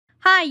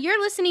Hi, you're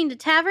listening to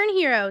Tavern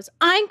Heroes.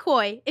 I'm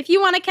Koi. If you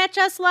want to catch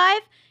us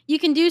live, you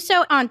can do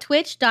so on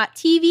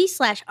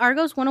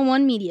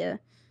twitch.tv/Argos101media.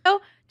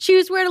 So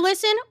choose where to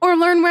listen or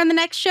learn where the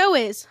next show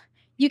is.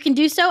 You can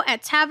do so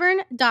at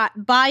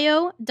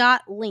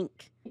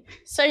tavern.bio.link.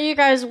 So you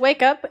guys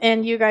wake up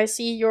and you guys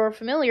see your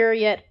familiar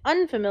yet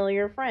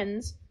unfamiliar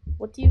friends.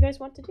 What do you guys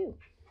want to do?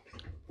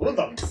 What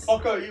the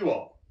fuck are you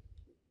all?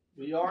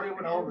 We already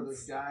went over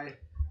this guy.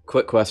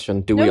 Quick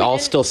question. Do we all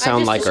still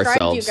sound like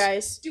ourselves? You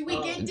guys. Do we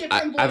get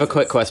different voices? I have a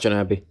quick question,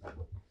 Abby.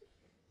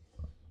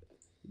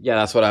 Yeah,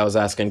 that's what I was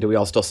asking. Do we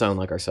all still sound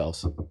like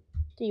ourselves? Do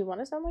you want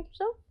to sound like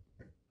yourself?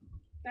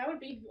 That would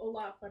be a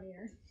lot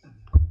funnier.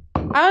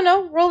 I don't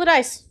know. Roll the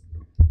dice.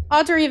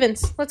 Odds or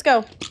evens. Let's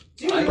go.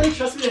 Do you really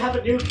trust me to have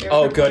a new character?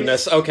 Oh,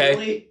 goodness. voice? Okay.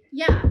 Really?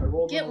 Yeah. I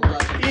rolled Get a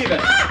one. Even.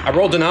 I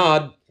rolled an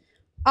odd.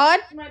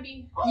 Odd? Might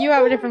be. You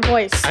have a different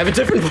voice. I have a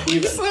different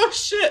voice. Oh,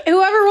 shit.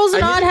 Whoever rolls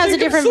an I need odd to has a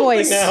think of different something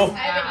voice. now. I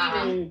have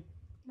an even.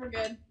 We're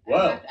good.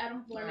 Wow. I don't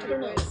have to learn a new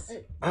voice.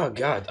 Oh,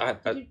 God. You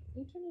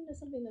turn into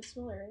something that's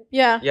smaller, right?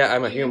 Yeah. Yeah,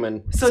 I'm a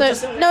human. So,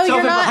 just no, tell you're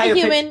them not how a you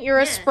human. You're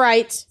a Yeah.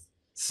 sprite.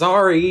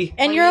 Sorry.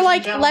 And you're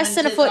like less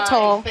than a foot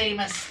tall.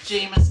 Famous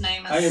Jameis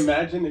Namus. I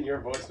imagine that your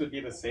voice would be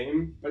the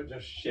same, but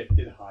just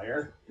shifted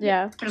higher.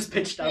 Yeah. Just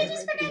pitched up. I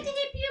just forgot to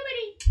hit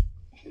puberty.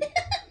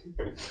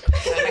 I'm a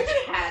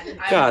cat. I'm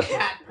God. a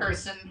cat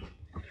person.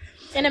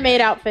 In a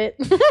maid outfit.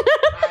 I'm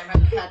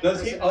a cat Does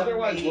person. he in a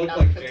otherwise maid look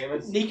like outfit.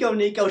 Jameis?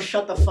 Nico,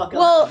 shut the fuck up.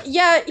 Well,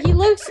 yeah, he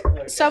looks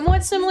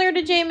somewhat similar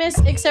to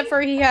Jameis, except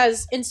for he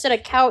has, instead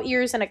of cow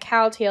ears and a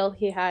cow tail,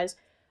 he has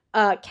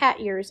cat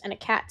ears and a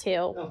cat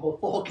tail.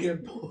 Oh, fucking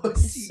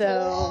pussy.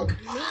 So-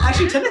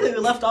 Actually, technically, we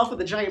left off with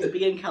the giant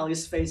bee in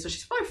Callie's face, so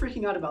she's probably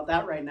freaking out about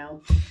that right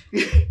now.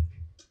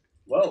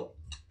 Well,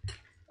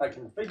 I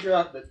can figure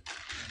out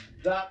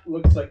that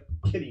looks like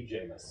Kitty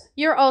Jameis.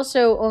 You're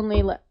also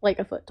only like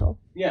a foot tall.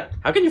 Yeah.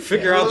 How can you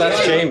figure out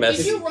that's Did Jameis?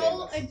 Did you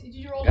roll? Did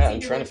you roll? God, see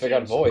I'm who trying to was figure out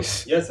changed?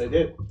 voice. Yes, I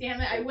did.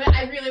 Damn it!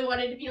 I really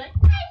wanted to be like,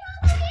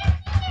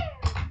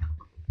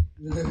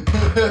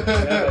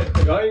 Yeah,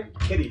 but giant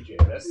Kitty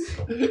Jameis.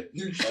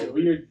 A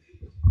weird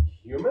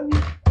human?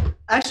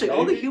 Actually,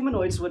 all the Maybe.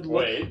 humanoids would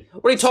look. Wait.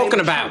 What are you talking same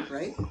about? chunk,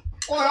 right?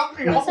 What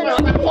what's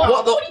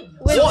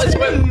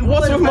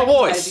with my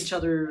voice? Each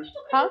other.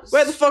 Huh?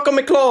 Where the fuck are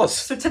my claws?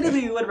 So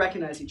technically, we would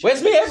recognize each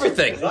Where's other. me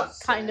everything? Is that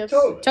Kind of.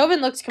 Tobin?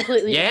 Tobin looks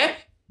completely Yeah?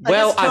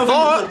 Well, guess I Tobin would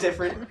thought... look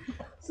different.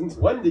 Since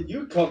when did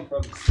you come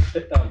from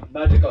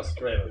Magic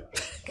Australia?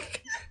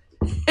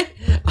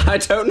 I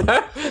don't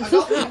know.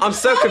 I'm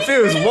so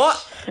confused.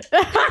 What?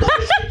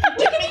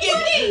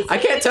 I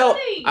can't tell.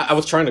 I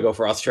was trying to go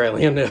for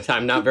Australian.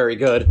 I'm not very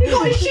good.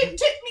 Oh shit!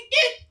 Take me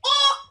get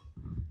off!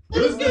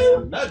 What is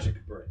this magic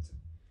Brit?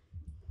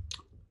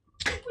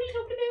 what are you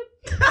talking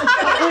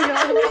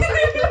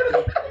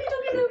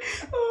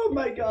Oh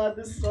my god,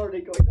 this is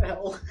already going to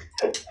hell.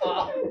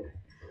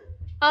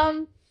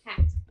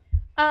 Hat.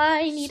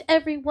 I need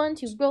everyone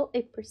to roll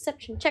a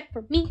perception check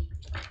for me.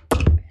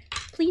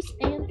 Please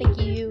and thank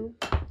you.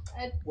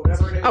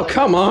 Whatever it is. Oh,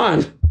 come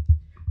on.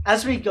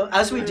 As we do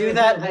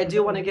that, I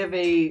do want to give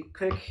a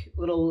quick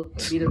little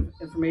bit of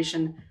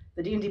information.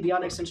 The D&D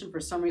Beyond extension for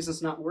some reason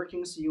is not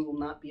working, so you will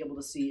not be able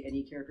to see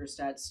any character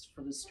stats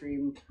for the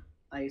stream.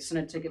 I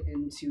sent a ticket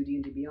into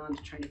D&D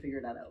Beyond trying to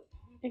figure that out.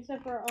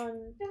 Except for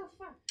on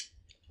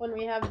when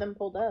we have them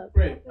pulled up.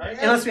 Wait,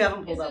 Unless we have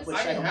them pulled up, which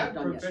I I don't have had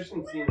done yet.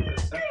 proficiency in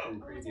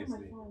perception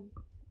previously.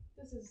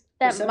 This is.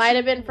 That Perception? might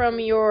have been from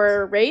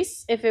your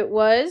race. If it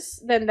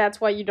was, then that's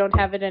why you don't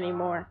have it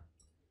anymore.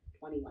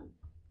 21.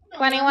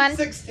 21.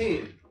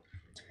 16.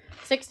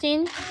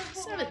 16?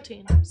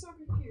 17. I'm so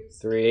confused.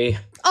 3.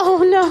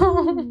 Oh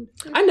no!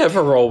 I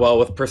never roll well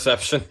with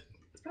perception.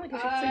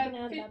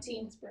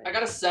 15. I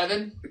got a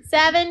 7.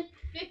 7.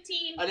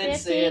 15. I didn't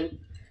see it.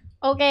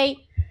 Okay.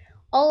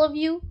 All of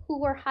you who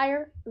were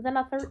higher than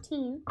a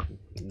 13.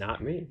 Not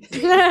me.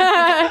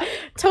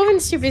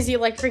 Tobin's too busy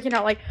like freaking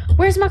out like,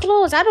 where's my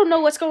clothes? I don't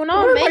know what's going on,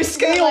 Where are man. my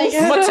scales?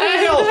 Like- My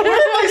tail! Where are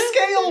my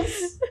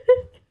scales?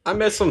 I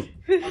miss them.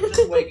 I'm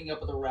just waking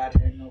up with a rat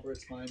hanging over.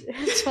 It's fine.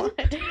 It's fine.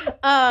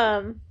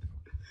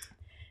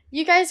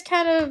 You guys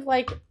kind of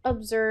like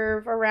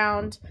observe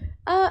around.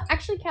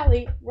 Actually,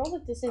 Callie, roll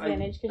with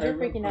disadvantage because you're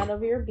freaking out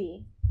over your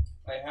bee.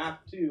 I have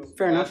to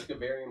Fair ask enough. a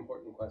very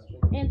important question.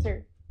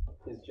 Answer.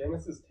 Is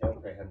Jameis's tail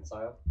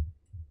prehensile?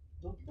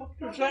 What What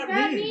does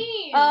that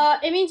mean?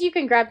 It means you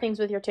can grab things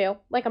with your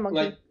tail, like a monkey.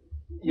 Like,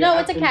 you No,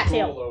 have it's a cat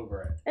control tail.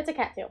 over it. It's a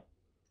cat tail.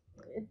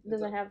 It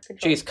doesn't have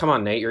control. Jeez, come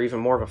on, Nate. You're even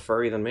more of a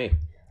furry than me.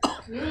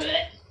 No,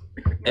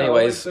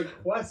 Anyways. it's a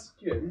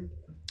question as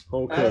to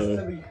Okay.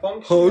 the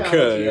functionality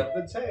Okay. of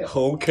the tail.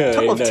 Okay,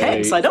 Couple of Nate.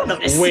 tanks, I don't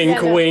notice. Wink,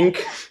 Yeah, no.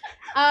 wink.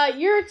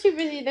 You're too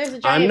busy. There's a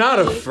giant I'm not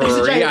a bee. There's a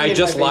furry. giant I bee in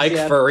just my face, like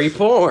yeah. furry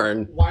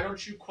porn. Why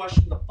don't you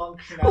question the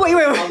functionality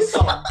Wait. of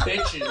some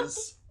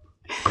bitches?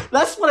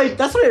 That's what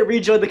I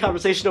rejoined the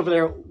conversation over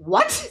there.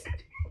 What?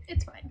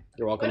 It's fine.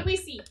 You're What welcome. do we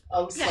see?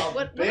 Of Yeah, some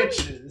what are we-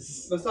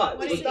 bitches. Besides,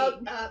 What do you without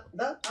think?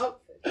 that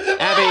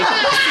outfit. Abby.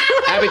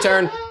 Abby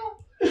turn.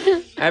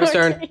 Abby's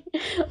turn. Okay.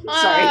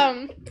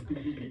 Sorry.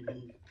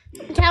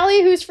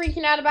 Callie, who's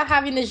freaking out about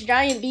having this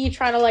giant bee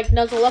trying to like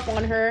nuzzle up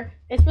on her.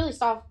 It's really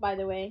soft, by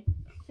the way.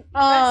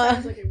 That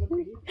sounds like it would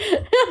be.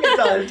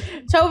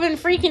 Tobin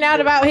freaking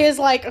out about his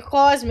like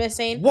claws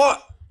missing.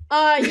 What?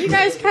 You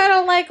guys kind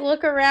of like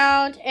look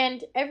around,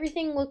 and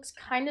everything looks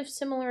kind of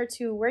similar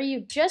to where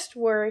you just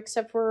were,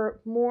 except for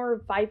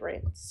more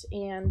vibrant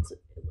and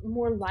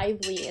more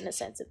lively in a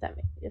sense. If that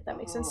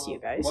makes sense to you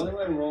guys. What do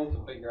I roll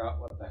to figure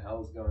out what the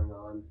hell's going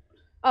on?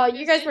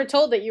 You guys were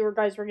told that you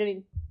guys were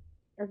getting.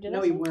 Or did No,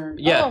 I we say? weren't.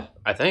 Yeah, Oh.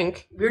 I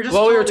think. We were just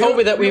Well, we were told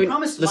that we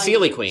promised the lions.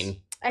 Sealy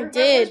Queen. I We're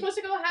did. supposed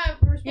to go have.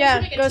 We're supposed Yeah,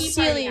 to make go a tea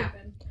party Sealy.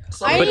 happen.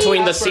 Somebody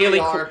Between the ask where we Sealy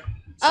are.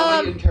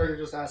 Somebody Um, in character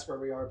just ask where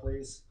we are,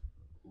 please.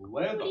 Where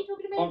What are the you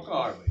talking about? fuck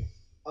are we?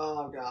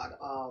 Oh God.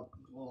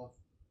 Well,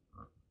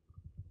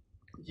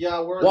 yeah,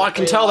 we're. in Well, the I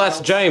can tell that's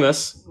Feywild.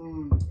 Jameis.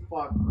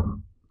 Fuck.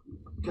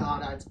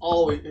 God, it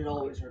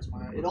always hurts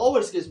my eye. It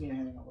always gives me a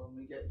hangover when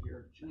we get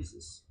here.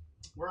 Jesus,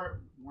 we're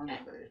in the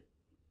Fey.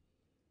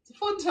 It's a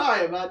fun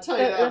time. I'll tell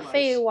you The that much.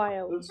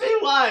 Feywilds. The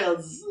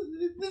Feywilds.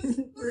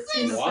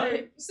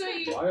 Why? So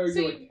you, Why are so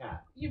you you, a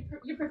cat?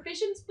 you're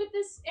proficient with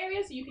this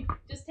area, so you could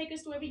just take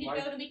us to where we need Why?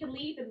 to go, then we can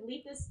leave and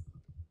leave this.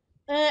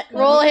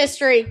 Roll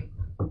history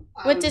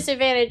I with was-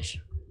 disadvantage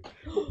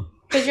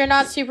because you're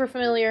not super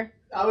familiar.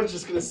 I was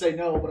just gonna say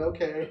no, but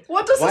okay.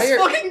 What does Why this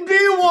are- fucking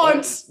bee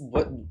want?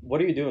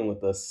 What are you doing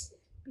with this?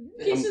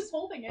 He's just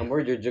holding it. I'm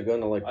worried you're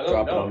gonna like I don't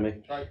drop know. it on me.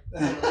 Try.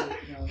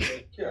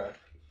 Kira.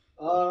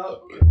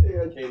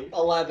 Yeah, Katie.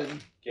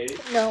 11. Katie.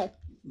 No.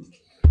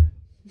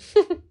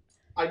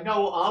 I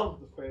know of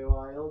the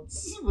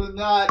Feywilds, but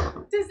not.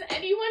 Does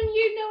anyone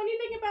here know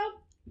anything about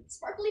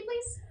Sparkly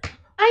Place?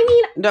 I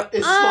mean, No,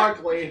 It's Uh,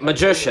 sparkly.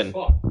 magician.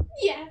 Fuck.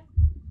 Yeah.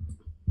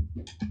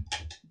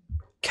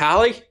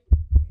 Callie?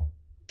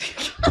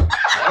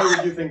 Why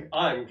would you think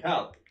I'm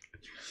Cal?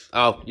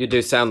 Oh, you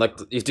do sound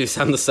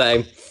the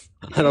same.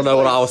 I don't know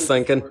what I was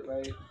thinking.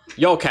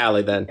 You're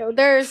Callie then.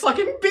 there's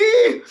Fucking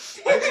bee!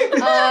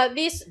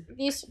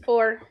 these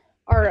four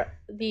are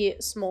the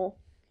small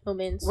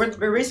humans. We're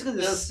basically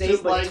the Just, same,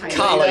 just but like tiny.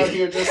 Collie. out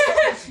here, just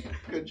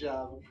good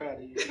job. I'm proud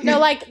of you. No,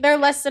 like they're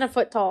less than a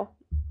foot tall.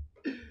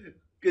 Good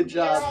They're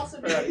job. also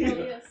I'm proud of you.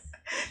 yes.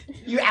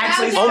 You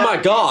actually. Oh my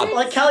god!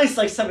 Like Callie's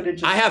like 7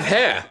 inches. I have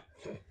hair.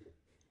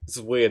 This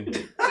is weird.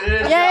 Good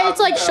Yeah, job, it's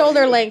like I'm proud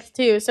shoulder of you. length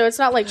too, so it's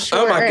not like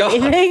short my or God.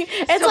 anything.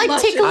 It's So like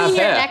much- tickling I your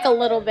bet. neck a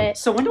little bit.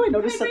 So when do I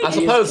notice that? I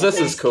the suppose bee this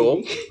is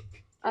cool.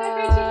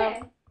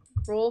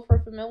 Roll for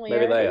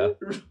familiarity. Maybe they are.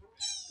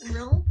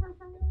 Roll for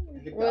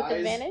familiar. Hey, With guys,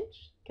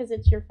 advantage, because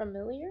it's your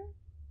familiar.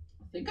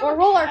 I think Or I'm a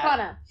roll cat.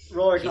 Arcana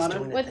Roll He's Arcana.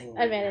 doing a with thing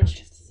right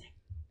advantage.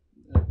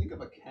 I think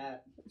I'm a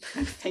cat.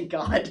 Thank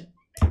God.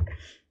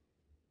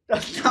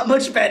 That's not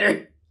much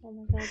better. Oh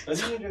my god.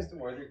 Doesn't he just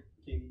order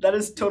Katie? That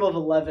is total of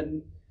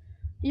 11.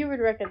 You would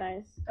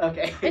recognize.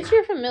 Okay. It's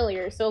your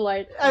familiar, so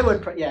like. I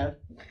would, yeah.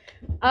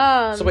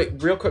 So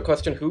wait, real quick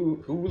question: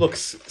 Who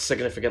looks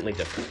significantly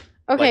different?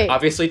 Okay. Like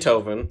obviously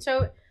Tovin.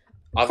 So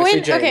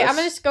Obviously Quinn. Okay, Jameis. I'm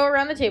gonna just go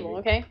around the table.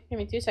 Okay, give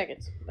me 2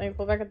 seconds. Let me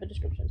pull back up the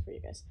descriptions for you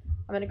guys.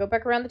 I'm gonna go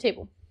back around the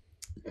table.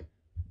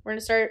 We're gonna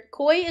start.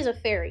 Koi is a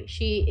fairy.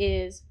 She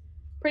is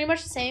pretty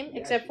much the same, Yeah,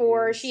 except she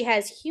for is. she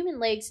has human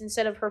legs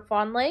instead of her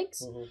fawn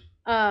legs.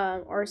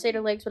 Mhm. Or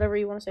satyr legs, whatever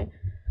you want to say.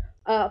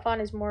 Fawn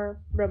is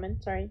more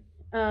Roman. Sorry.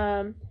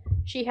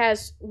 She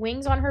has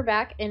wings on her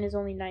back and is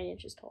only 9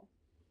 inches tall.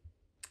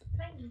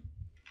 Tiny.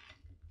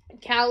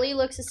 Callie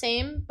looks the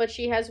same, but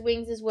she has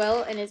wings as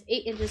well and is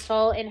 8 inches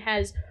tall and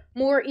has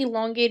more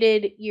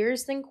elongated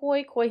ears than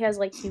Koi. Koi has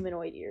like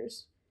humanoid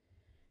ears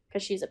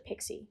because she's a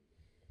pixie.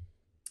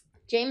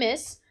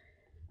 Jameis,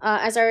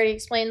 as I already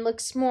explained,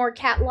 looks more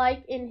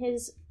cat-like in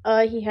his.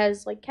 He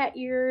has like cat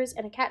ears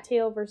and a cat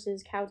tail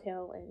versus cow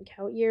tail and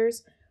cow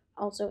ears.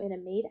 Also in a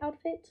maid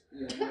outfit.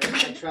 Yeah,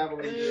 my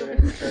traveling gear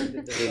has turned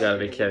into You gotta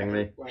be kidding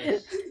me.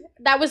 Like,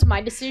 That was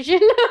my decision.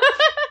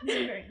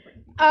 Very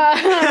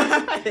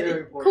important.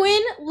 very important.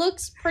 Quinn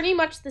looks pretty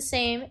much the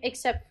same,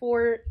 except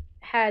for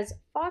has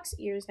fox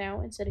ears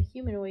now instead of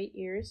humanoid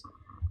ears,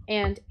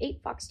 and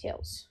 8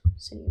 foxtails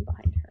sitting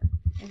behind her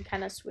and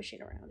kind of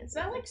swishing around. Is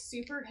that like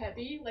super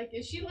heavy? Like,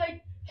 is she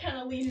like kind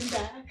of leaning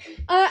back?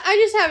 I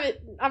just have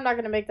it. I'm not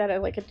gonna make that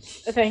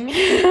a thing.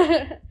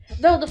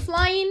 Though the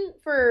flying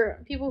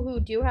for people who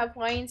do have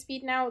flying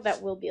speed now,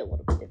 that will be a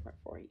little bit different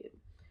for you.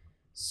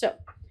 So,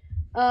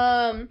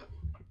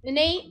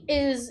 Nate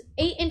is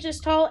 8 inches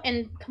tall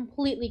and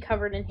completely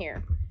covered in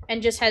hair,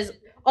 and just has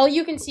all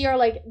you can see are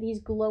like these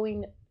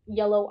glowing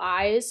yellow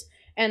eyes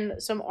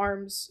and some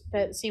arms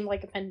that seem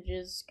like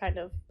appendages, kind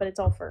of, but it's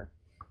all fur.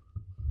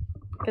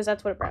 Because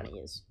that's what a brownie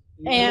is.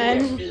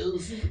 And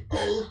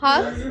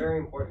huh? That's very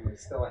important.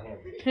 It's still a hand.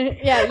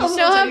 Yeah, you A still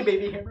little tiny have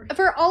baby hammer.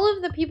 for all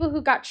of the people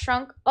who got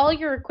shrunk, all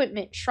your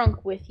equipment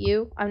shrunk with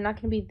you. I'm not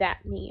gonna be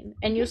that mean,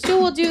 and you still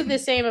will do the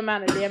same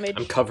amount of damage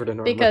I'm covered in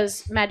armor.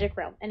 because magic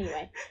realm.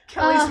 Anyway,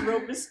 Callie's Uh.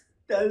 robe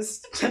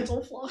does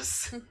dental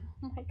floss. oh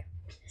my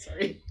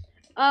Sorry.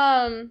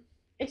 god.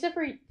 Except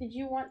for, did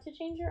you want to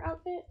change your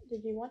outfit?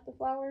 Did you want the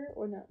flower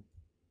or no?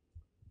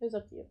 It was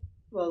up to you.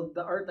 Well,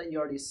 the art that you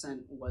already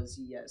sent was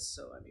yes,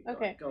 so I mean,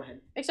 Okay. go ahead.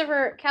 Except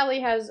for Callie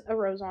has a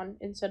rose on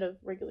instead of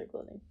regular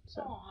clothing.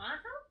 So Aw,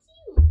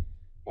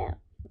 how cute.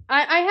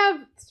 I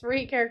have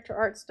 3 character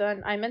arts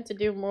done. I meant to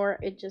do more.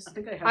 It just I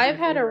think I have I've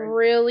my had a favorite.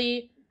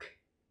 really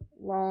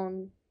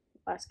long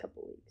last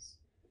couple weeks.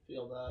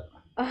 Feel that.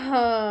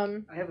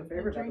 I have a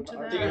favorite. Drink type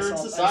to of that. art. Figure I in saw- I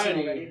saw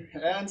society already.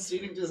 and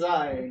scenic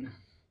design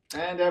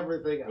and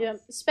everything else. Yeah,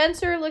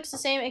 Spencer looks the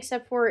same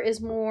except for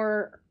is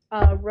more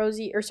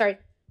rosy, or sorry,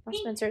 not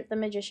Pink. Spencer, the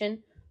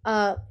magician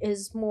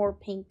is more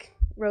pink,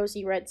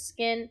 rosy red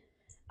skin.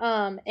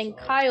 And Sorry.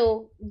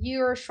 Kyle,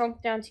 you're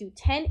shrunk down to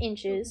 10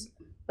 inches,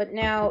 but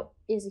now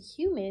is a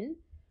human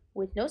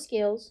with no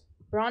scales,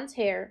 bronze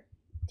hair,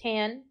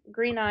 tan,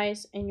 green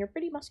eyes, and you're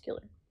pretty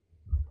muscular.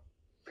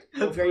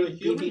 A very For a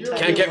human, beefy you're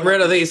tiny Can't get boy.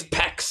 rid of these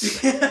pecs.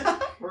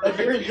 For A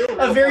very- you're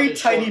a very fucking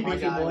tiny short, my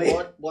beefy guy.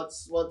 boy.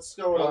 What's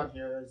going on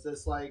here? Is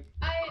this like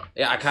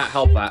Yeah, I can't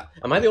help that.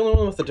 Am I the only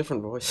one with a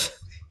different voice?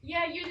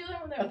 Yeah, you're the only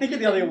one that I think you're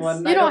the only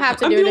one. You don't have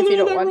to I'm do the it if only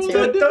you one don't that want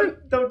rolled to.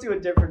 it. Don't do a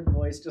different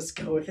voice. Just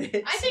go with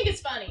it. I think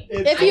it's funny.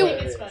 It's If you- I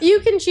think it's funny. You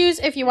can choose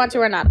if you want to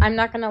or not. I'm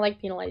not gonna like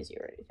penalize you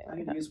or anything I'm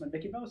like gonna that. use my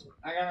Mickey Mouse.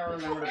 I gotta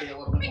remember to be a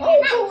little bit Mickey more.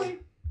 Mouse.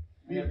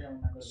 I gotta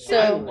remember to be So-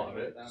 a I little love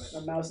bit it.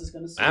 about My mouse is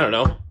gonna. I don't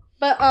know.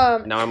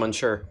 But Now I'm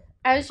unsure.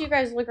 as you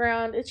guys look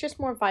around, it's just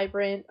more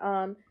vibrant.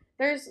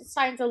 There's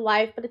signs of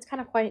life, but it's kind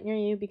of quiet near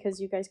you because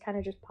you guys kind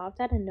of just popped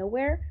out of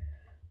nowhere.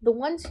 The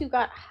ones who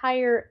got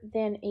higher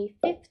than a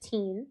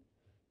 15,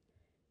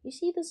 you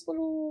see this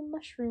little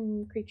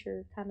mushroom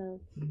creature kind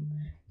of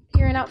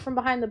peering out from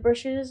behind the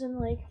bushes and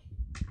like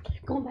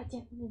going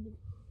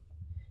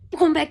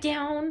back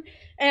down,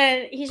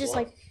 and he's just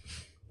What? like,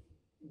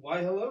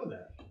 Why hello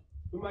there?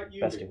 Who might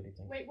you Best be? of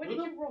anything. Wait, what did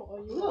you roll?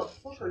 Oh, Who you the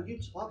fuck are you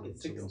talking to?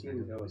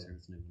 16 goes.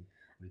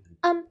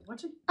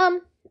 What's it?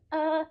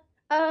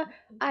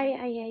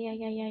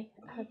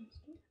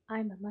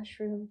 I'm a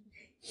mushroom.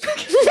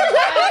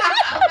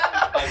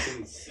 I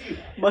can see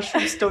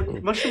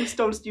that. Mushrooms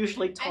don't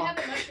usually I have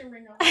talk. a mushroom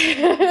ring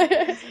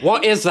on.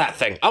 What is that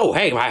thing? Oh,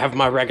 hey, I have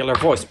my regular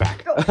voice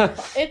back.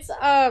 It's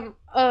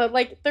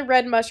like the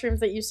red mushrooms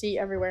that you see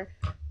everywhere,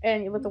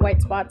 and with the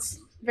white spots.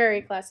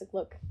 Very classic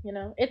look, you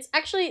know. It's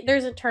actually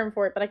there's a term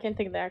for it, but I can't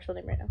think of the actual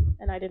name right now,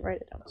 and I didn't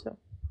write it down. So,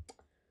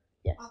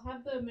 yes. I'll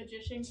have the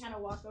magician kind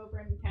of walk over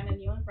and kind of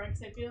kneel in front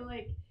because I feel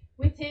like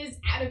with his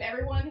out of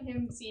everyone,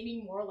 him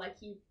seeming more like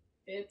he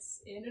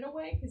fits in a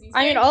way because he's.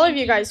 I mean, very all of you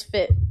beefy. guys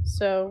fit,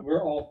 so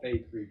We're all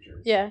fake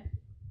creatures. yeah.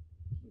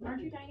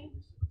 Aren't you tiny?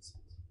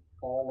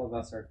 All of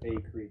us are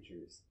fake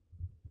creatures.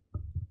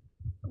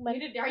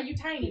 Are you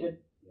tiny? Yes.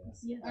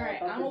 Yes. All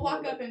right, I'm gonna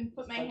walk up and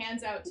put my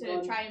hands out to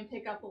Good. try and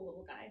pick up a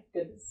little guy.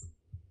 Good.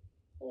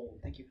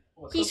 Thank you.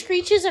 He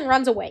screeches and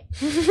runs away.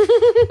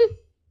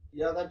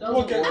 Yeah, that doesn't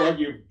Look at work. what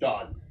you've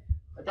done.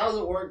 That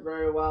doesn't work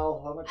very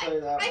well. I'm gonna tell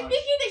you that I'm much.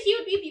 thinking that he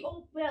would be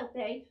the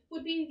they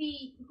would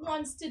be the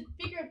ones to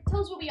tell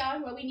us where we are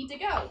and where we need to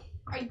go.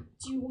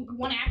 Do you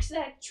want to axe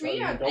that tree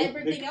So or you don't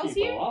everything pick else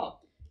people here?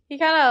 up He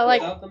kind of like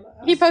without them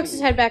he pokes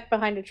his asking. head back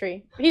behind a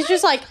tree. He's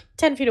just like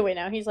 10 feet away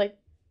now. He's like,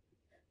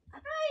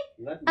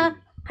 Let Uh, me.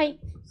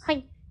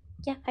 hi,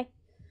 yeah, hi,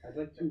 I'd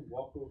like to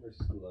walk over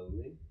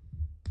slowly.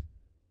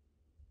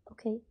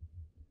 okay.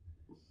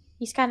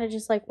 He's kind of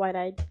just like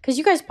wide-eyed because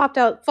you guys popped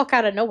out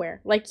of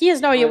nowhere. Like he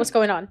has no idea what's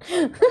going on.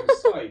 I'm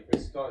sorry for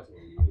starting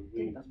you.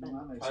 We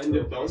kind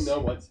of don't know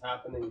what's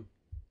happening.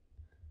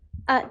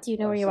 Do you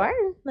know where you are?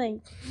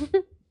 Like,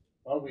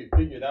 Well, we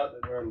figured out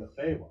that we're in the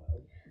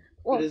Feywild.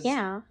 well, It is-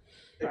 yeah.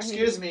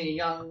 Excuse me,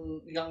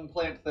 young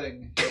plant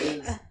thing. It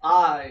is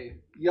I,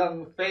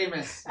 young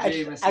famous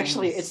Jameson.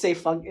 Actually, it's a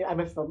I'm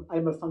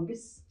a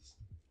fungus.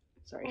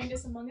 Sorry,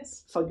 Fungus among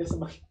us. fungus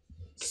among.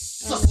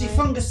 Sussy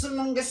fungus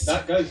among us.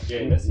 That guy's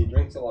Janus. He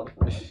drinks a lot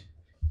of fish.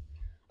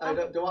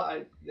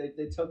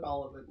 They took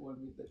all of it when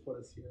they put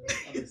us here.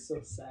 I was so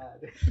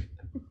sad.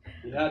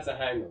 He has a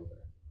hangover.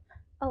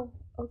 Oh,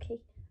 okay.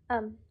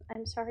 I'm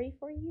sorry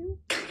for you.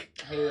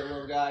 Hey,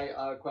 little guy.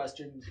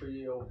 Question for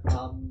you.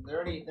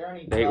 There any?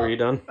 Nate, were you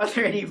done? Are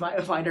there any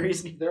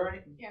wineries? There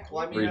any? Yeah.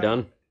 Well, I mean, Were you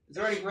done? Is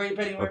there any grape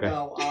anywhere? Okay.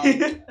 No. Well,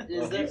 Is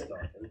he's there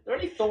talking.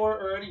 any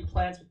or any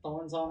plants with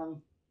thorns on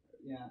them?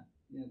 Yeah.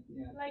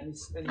 Like-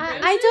 Any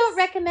I don't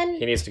recommend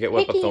He needs to get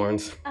whip of picking,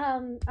 thorns.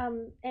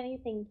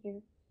 anything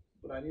here.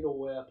 But I need a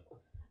whip.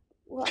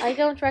 Well, I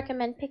don't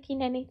recommend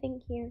picking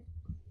anything here.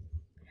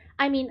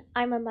 I mean,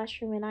 I'm a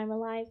mushroom and I'm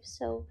alive,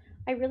 so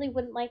I really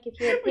wouldn't like if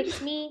you had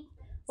picked me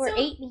or So-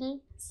 ate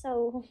me.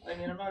 So I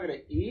mean, I'm not gonna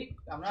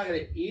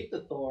eat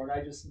the thorn.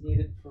 I just need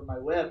it for my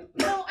whip.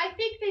 No, I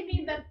think they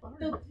mean that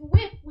the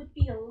whip would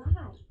be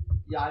alive.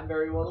 Yeah, I'm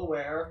very well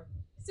aware.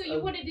 So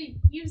you wanted to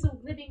use a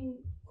living.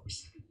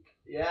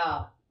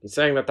 Yeah. He's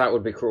saying that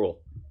would be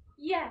cruel.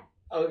 Yeah,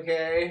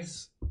 Okay.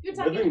 you're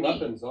talking to Living me.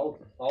 weapons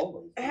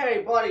always.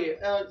 Hey, buddy.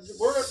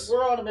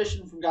 We're on a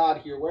mission from God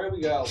here. Where do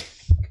we go?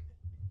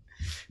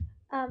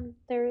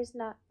 there is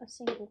not a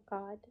single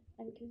god.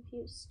 I'm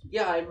confused.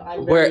 Yeah,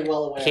 I'm We're- very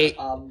well aware. Kate,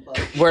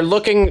 But We're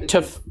looking to,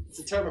 it's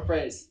a term of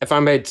phrase. if I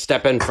may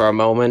step in for a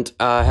moment.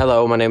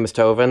 Hello, my name is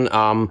Tovin.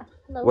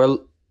 No. We're a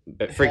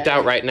bit freaked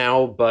out right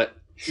now, but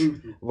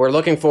we're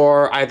looking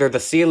for either the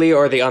Seelie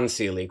or the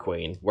Unseelie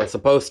Queen. We're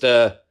supposed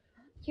to...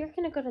 You're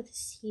gonna go to the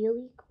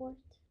Sealy court?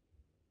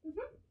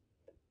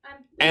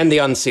 And the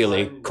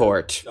Unseelie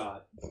court,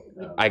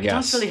 I We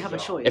guess. don't really have a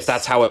choice. If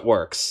that's how it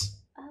works.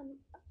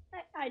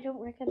 I don't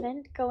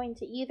recommend going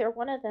to either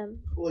one of them.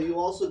 Well, you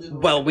also didn't.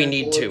 Well, we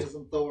recommend need to. Voyages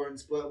and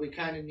Thorns, but we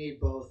kind of need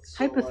both. So,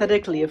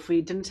 Hypothetically, if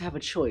we didn't have a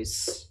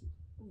choice,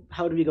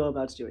 how do we go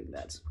about doing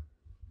that?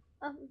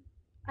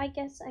 I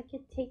guess I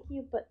could take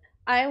you, but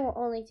I will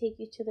only take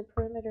you to the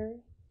perimeter.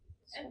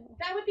 So.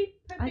 That would be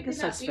perfect I guess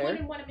enough. that's We fair.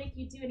 wouldn't want to make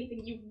you do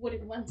anything you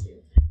wouldn't want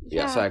to.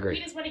 Yes, Yeah. I We agree.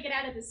 just want to get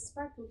out of this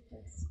sparkly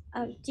place.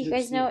 Do you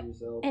guys know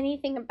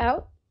anything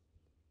about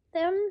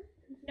them?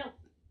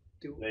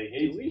 They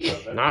hate each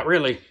other. Not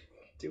really.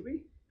 Do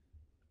we?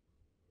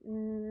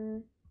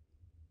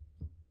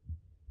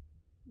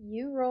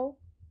 You roll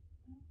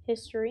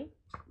history.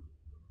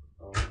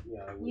 Oh,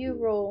 yeah, I would You do.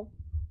 roll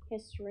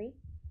history.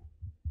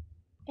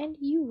 And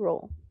you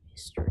roll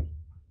history.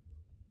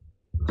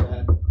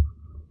 Dad,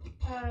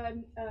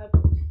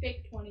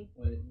 Fake 20.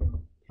 wait.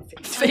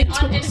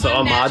 So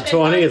a mod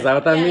 20, is that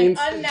what that means?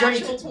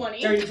 Unnatural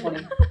 20. Dirty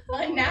 20.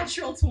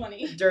 Unnatural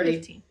 20. Dirty.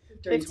 15.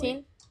 Dirty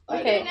 15? I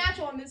Okay. don't-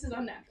 Natural and this is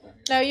unnatural.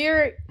 No,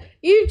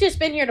 you've just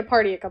been here to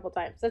party a couple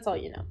times. That's all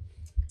you know.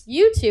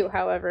 You two,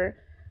 however,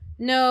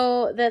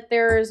 know that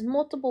there's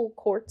multiple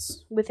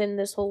courts within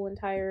this whole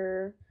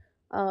entire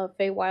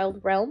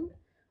Feywild realm.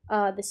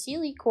 The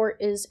Sealy court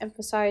is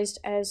emphasized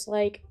as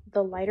like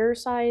the lighter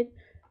side.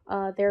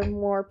 They're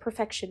more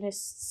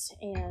perfectionists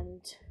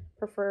and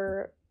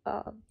prefer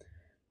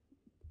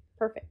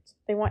perfect.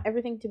 They want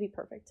everything to be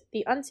perfect.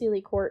 The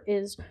Unseelie court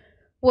is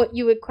what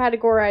you would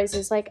categorize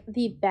as like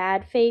the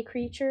bad Fey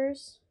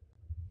creatures,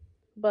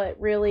 but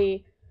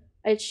really,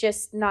 it's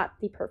just not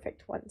the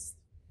perfect ones.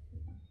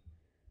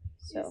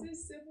 So Is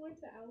this similar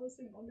to Alice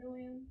in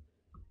Wonderland?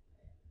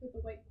 With the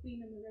White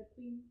Queen and the Red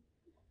Queen?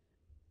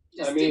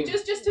 I mean-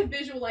 Just to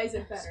visualize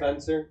it better.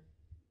 Spencer,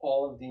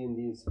 all of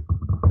D&D's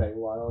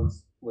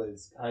Feywilds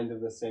was kind of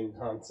the same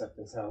concept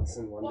as Alice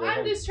in Well, Wonderland.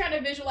 I'm just trying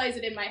to visualize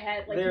it in my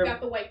head. Like, They're- you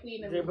got the White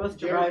Queen and They're both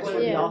Did you ever derived play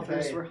from the Yeah.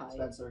 authors Hey, were high.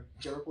 Spencer,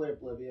 did you ever play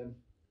Oblivion?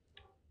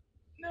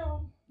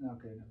 No.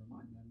 Okay, never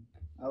mind then.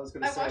 I was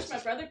gonna I say watched it's my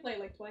just, brother play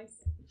like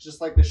twice.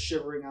 just like the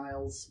Shivering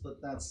Isles, but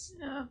that's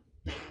Yeah.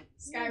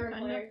 Skyrim Kinda.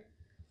 player.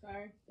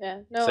 Sorry.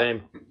 yeah, no,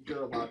 Same.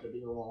 you're allowed to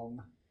be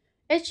wrong.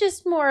 it's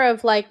just more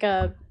of like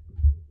a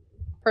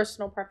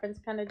personal preference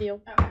kind of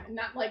deal. Okay.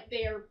 Not like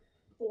they are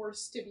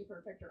forced to be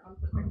perfect or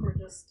unperfect. They're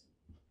just.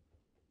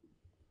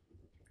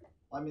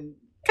 I mean,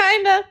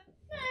 Kinda.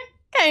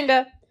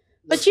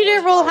 But you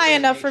didn't roll high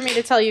enough for me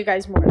to tell you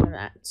guys more than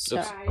that. So.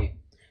 Right.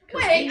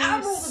 Wait, I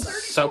rolled a 30.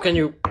 So can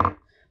you...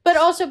 But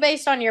also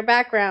based on your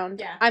background,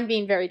 Yeah. I'm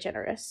being very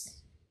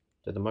generous.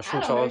 Did the I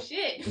mushroom don't know child...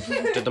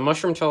 shit. Did the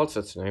mushroom child say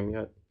its name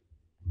yet?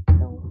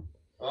 No.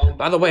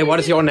 By the way, what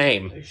is your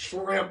name? Hey,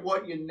 Shrimp,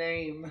 what you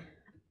name?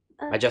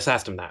 I just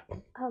asked him that.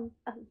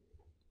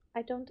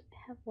 I don't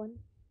have one.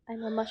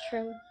 I'm a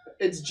mushroom.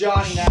 It's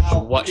Johnny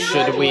now. What should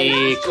we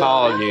Congratulations,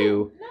 call Johnny.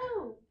 you?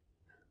 No.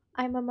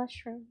 I'm a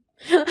mushroom.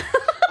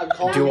 I'm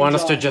calling Do you want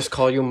us to Johnny. just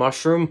call you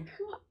Mushroom?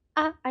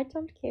 I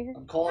don't care.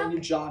 I'm calling you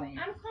Johnny.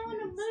 I'm calling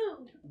him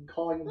Moo. I'm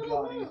calling him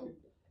Little Johnny. Moo.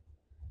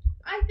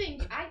 I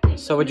think.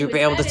 So would you Moo be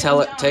is able to better tell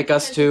than it- John take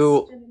us because to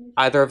it's an initial-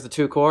 Either of the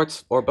two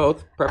courts, or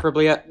both,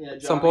 preferably at Yeah, Johnny,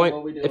 some point,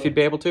 what we doing? if you'd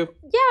be able to.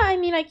 Yeah, I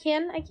mean, I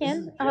can.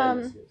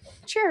 This is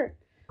Sure.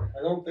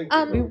 I don't think.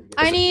 they're going to get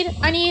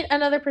I it. need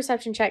another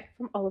perception check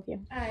from all of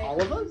you. Alright.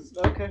 All of us?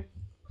 Okay.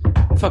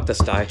 Fuck this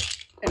die.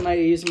 Am I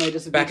using my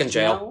disadvantage Back in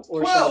jail. now,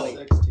 or shall I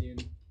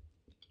 16.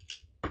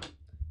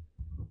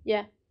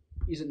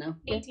 use it now?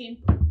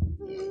 18.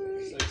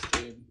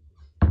 16.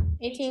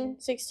 18,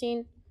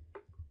 16,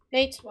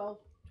 Nate, 12.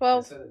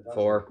 12. I said it doesn't.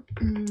 4.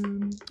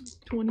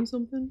 20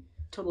 something.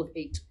 Total of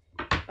 8.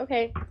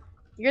 Okay,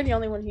 you're the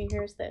only one who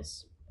hears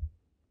this.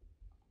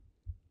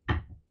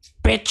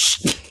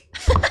 Bitch!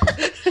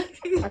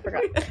 I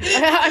forgot.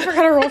 I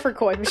forgot to roll for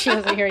Koi, but she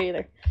doesn't hear it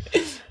either.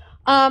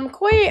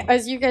 Koi,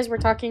 as you guys were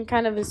talking,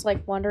 kind of is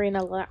like wandering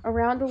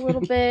around a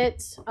little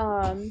bit,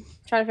 trying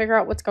to figure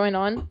out what's going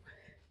on,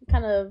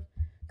 kind of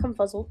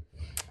confuzzled,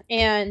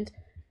 and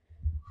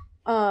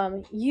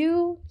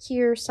you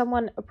hear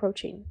someone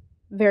approaching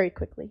very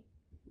quickly,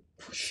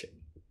 Shit.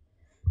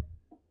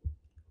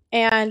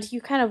 and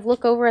you kind of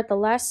look over at the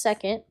last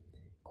second.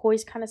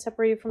 Koi's kind of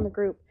separated from the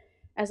group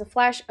as a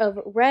flash of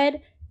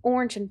red,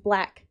 orange, and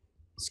black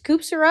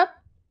scoops her up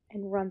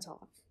and runs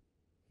off.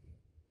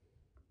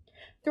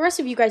 The rest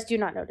of you guys do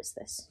not notice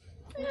this.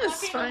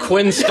 It's fine.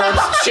 Quinn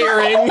starts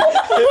cheering.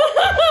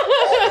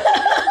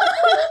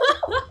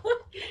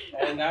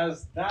 And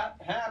as that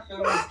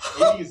happens,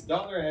 Amy's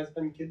daughter has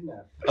been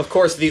kidnapped. Of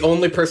course, the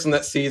only person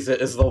that sees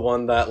it is the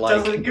one that,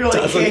 like, doesn't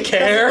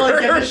care. Doesn't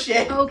really give a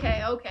shit.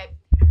 Okay.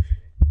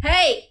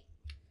 Hey!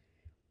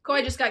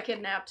 Koi just got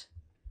kidnapped.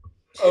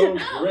 Oh,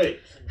 great.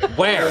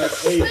 Where?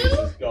 Hades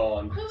is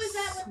gone. Who is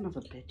that? Son of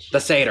a bitch. The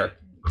satyr.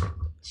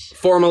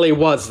 Formerly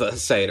was the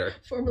satyr.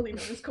 Formerly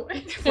known as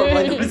Koi.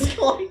 Formerly known as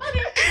Koi.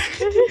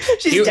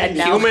 She's dead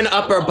now. Human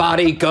upper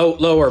body, goat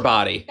lower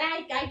body.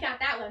 I got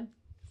that one.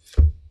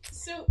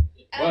 So,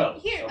 Well,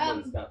 here,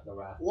 someone's got the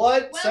rat.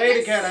 What? Well, Say it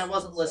this- again. I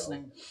wasn't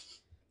listening.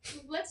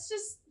 let's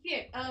just,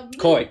 here, Moo,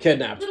 Koi,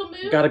 kidnapped. Little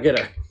Moo. Gotta get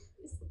her.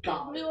 Is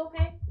Moo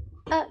okay?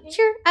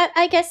 Sure.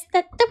 I guess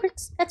that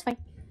works. That's fine.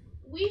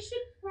 We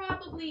should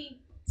probably,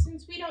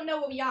 since we don't know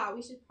where we are,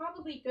 we should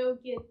probably go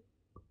get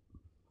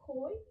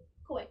Koi.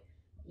 Koi,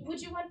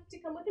 would you want to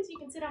come with us? You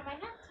can sit on my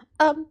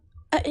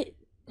hat.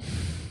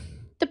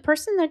 The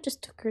person that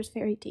just took her is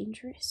very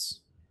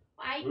dangerous.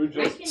 I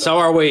Just- can, So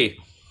are we.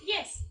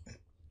 Yes.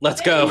 Let's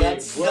go.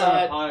 That's We're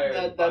not. hired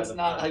That's by the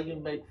not how family.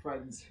 you make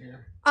friends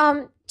here.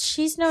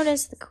 She's known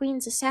as the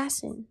Queen's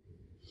assassin,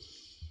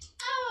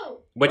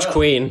 Oh. Which Well.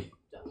 queen?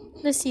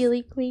 the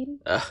Sealy Queen.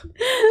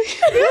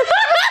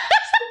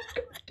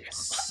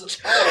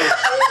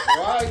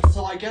 Right.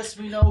 So I guess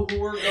we know who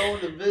we're going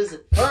to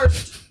visit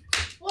first.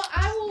 Well,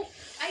 I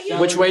will.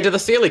 Which way to the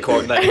Sealy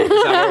Court then? Is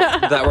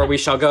that where we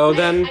shall go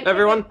then,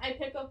 everyone? I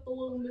pick up the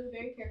little Moo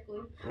very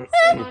carefully. Sit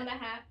him on the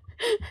hat.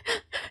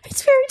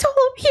 It's very tall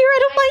up here. I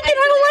don't like it.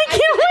 I don't like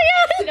it.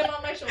 Oh Sit him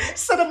on my shoulder.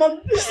 Set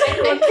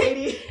him on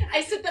Katie.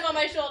 I sit them on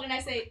my shoulder and I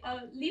say,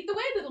 lead the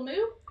way, little Moo.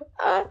 my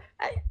god.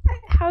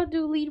 How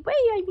do lead way?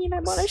 I mean,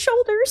 I'm on a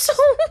shoulder, so.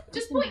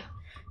 Just point.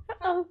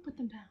 Oh. Put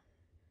them down.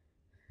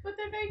 But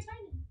they're very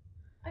tiny.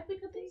 I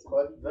pick up these.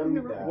 Put them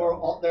down.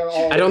 They're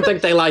all. I don't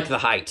think they like the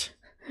height.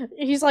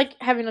 He's like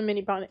having a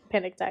mini panic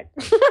attack.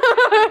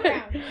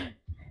 Around.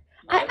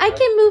 I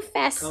can move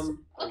fast.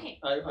 Come, Okay.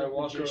 I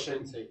walk over Magician.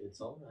 and say, it's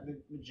all right.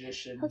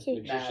 Magician. Okay.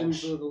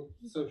 Magician's a Mage, little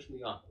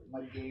socially awkward.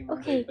 my gamer.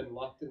 Okay. They've been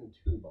locked in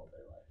a tube all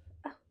their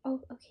life.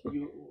 Oh,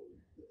 okay.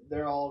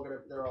 They're all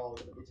gonna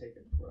be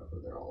taken forever.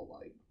 They're all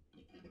like,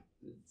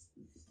 it's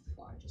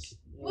fine. Just.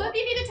 Well, if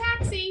you need a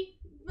taxi,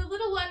 the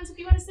little ones, if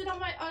you want to sit on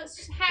my hat,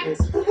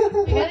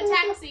 we got a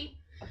taxi.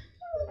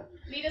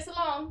 Lead us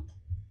along.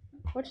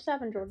 What just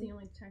happened, Jordan? The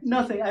only taxi.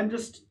 Nothing. I'm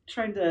just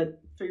trying to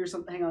figure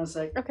something. Hang on a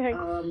sec. Okay.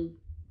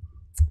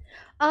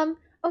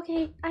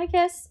 Okay. I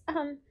guess,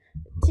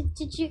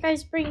 did you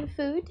guys bring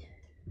food?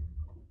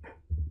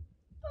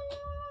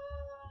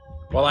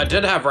 Well, I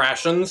did have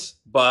rations,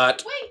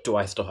 but Wait, do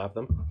I still have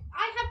them?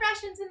 I have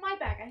rations in my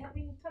bag. I haven't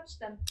even touched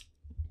them.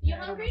 You Yeah,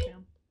 I don't hungry,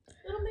 know,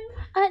 little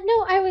Moo?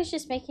 No, I was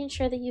just making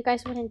sure that you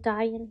guys wouldn't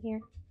die in here.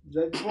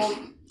 Well,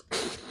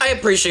 I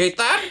appreciate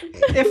that.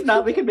 If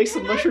not, we can make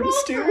some Can I mushroom roll for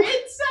stew.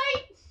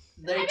 insight?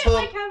 they I didn't took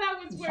like how that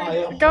was my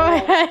worded. Go whole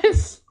ahead.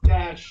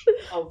 stash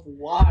of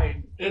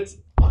wine. It's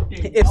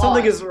fucking. If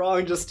something gone. is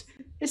wrong, just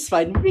it's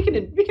fine. We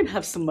can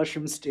have some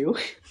mushroom stew.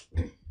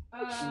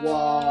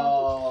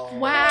 Whoa.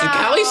 Wow. Did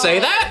Callie say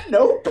that?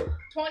 Nope.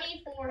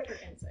 24 for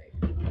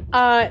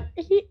insight.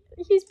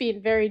 He's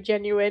being very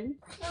genuine.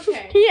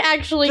 Okay. He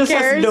actually Just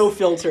cares. has no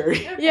filter.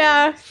 Okay.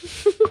 Yeah.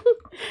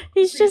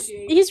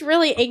 Appreciate. He's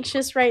really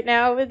anxious right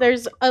now.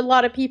 There's a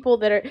lot of people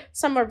that are,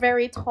 some are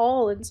very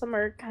tall and some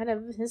are kind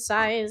of his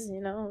size, you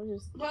know.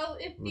 Just Well,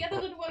 if the other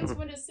little ones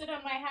want to sit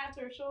on my hat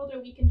or shoulder,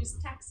 we can just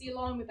taxi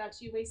along without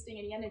you wasting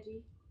any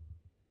energy.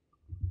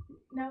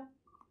 No?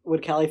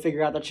 Would Callie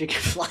figure out that she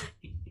can fly?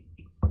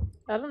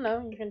 I don't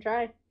know, you can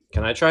try.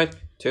 Can I try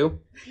too?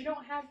 You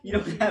don't have. You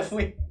don't have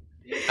wings.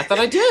 I thought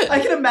I did. I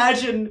can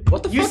imagine.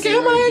 What the you fuck see,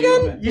 am I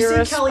again? You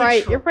You're a see Kelly.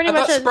 sprite. You're pretty I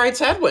much thought a sprites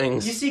had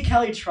wings. You see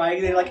Kelly trying,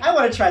 and they're like, I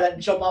want to try that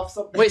and jump off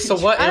something. Wait, so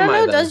what I am don't I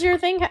know, then? does your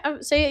thing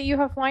say you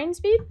have flying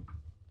speed?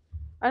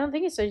 I don't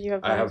think it says you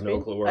have I flying have speed.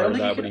 no clue I where don't, that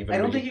think would you, even can, I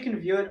don't be. think you can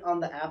view it on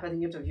the app. I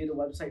think you have to view the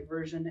website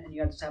version, and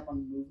you have to tap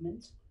on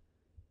movement.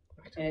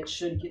 And it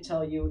should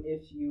tell you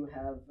if you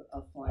have a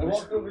I flying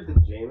walk speed. over to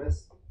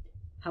Jameis.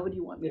 How would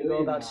you want me to go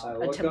about I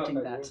look attempting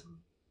up at that? him.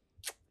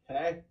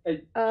 Hey,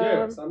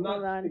 James, I'm hold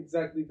not on.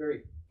 exactly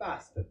very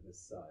fast at this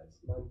size.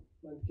 Mind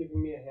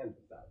giving me a hand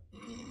with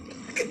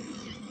that?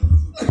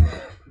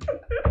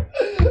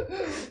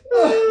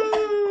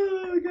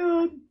 Oh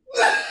god.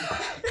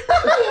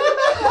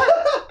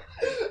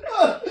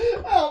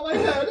 Oh, my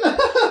head.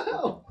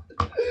 Oh,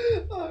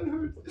 it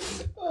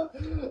hurts.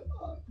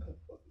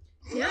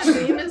 Yeah,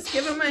 James,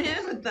 give him a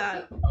hand with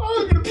that. Oh,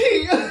 I'm gonna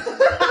pee.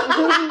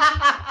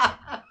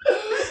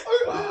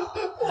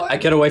 I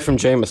get away from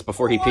Jameis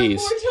before he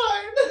pees. One more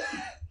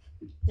time.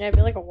 Yeah, it'd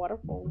be like a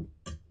waterfall.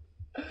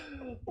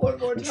 One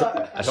more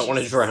time. I don't want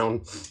to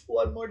drown.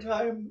 One more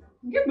time.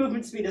 Your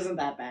movement speed isn't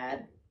that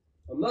bad.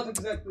 I'm not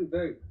exactly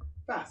very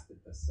fast at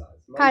this size.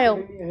 Mind Kyle,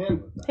 giving me a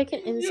hand with that? Pick an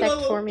You insect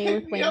little for me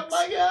with pick me up, wings.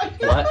 my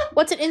guy. What?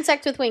 What's an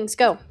insect with wings?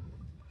 Go.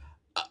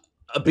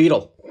 A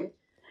beetle.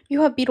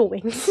 You have beetle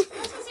wings. I was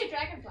gonna say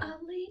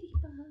dragonfly.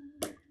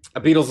 A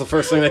beetle's the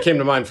first thing that came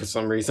to mind for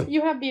some reason.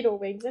 You have beetle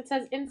wings. It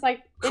says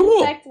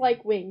Cool.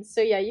 insect-like wings.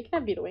 So yeah, you can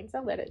have beetle wings.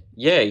 I'll let it.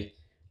 Yay.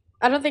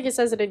 I don't think it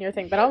says it in your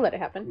thing, but I'll let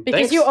it happen. Because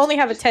Thanks. you only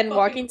have a 10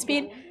 walking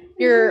speed.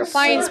 Your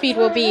flying speed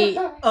will be...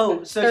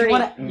 Oh, so if 30. you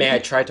want to... May I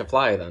try to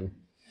fly then?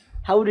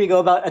 How would we go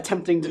about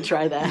attempting to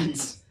try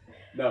that?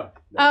 No, Um,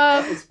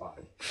 that was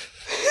fine.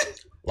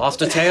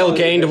 Lost a tail,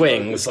 gained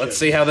wings. Let's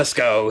see how this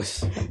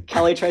goes.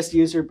 Callie tries to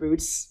use her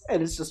boots,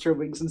 and it's just her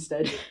wings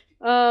instead.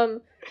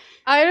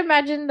 I'd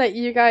imagine that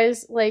you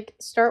guys like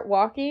start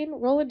walking.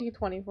 Roll a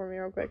d20 for me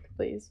real quick,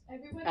 please.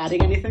 Everybody.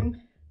 Adding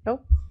anything?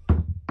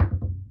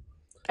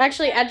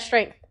 Actually, add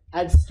strength.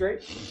 Add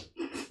straight.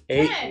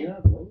 8.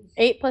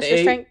 8 plus your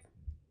 8. strength.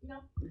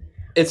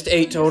 It's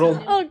 8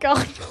 total. Oh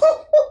god.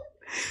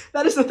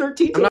 That is a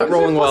 13. I'm not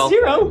rolling well.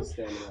 0.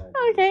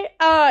 Okay.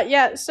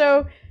 Yeah.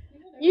 So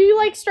you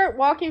like start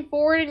walking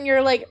forward, and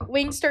your like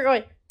wings start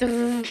going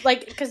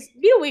like because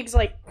beetle wings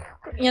like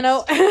and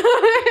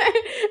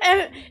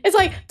it's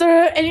like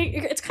and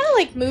it's kind of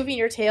like moving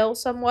your tail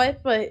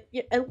somewhat, but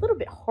a little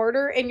bit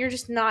harder, and you're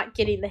just not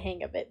getting the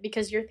hang of it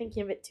because you're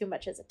thinking of it too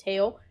much as a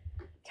tail.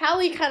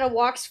 Callie kind of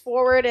walks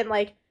forward and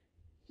like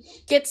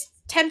gets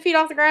 10 feet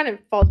off the ground and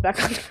falls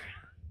back on the ground.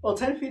 Well,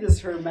 10 feet is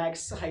her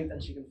max height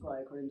that she can fly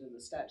according to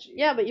the stat sheet.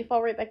 Yeah, but you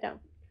fall right back down.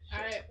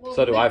 Alright, well,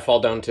 So do I fall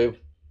down too?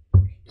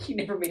 You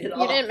never made it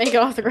off. You didn't make it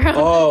off the ground.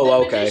 Oh, the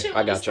okay. magician I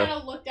will just gotcha. kind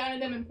of look down at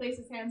them and place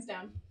his hands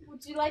down.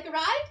 Would you like a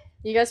ride?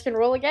 You guys can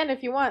roll again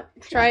if you want.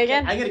 Try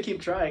again. I'm gonna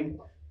keep trying.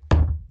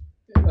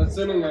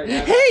 Assuming I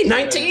have Hey,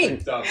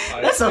 19!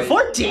 That's a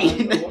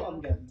 14!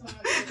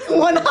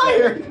 One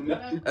higher!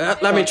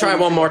 Let me try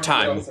one more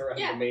time.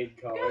 Yeah.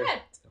 Go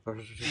ahead.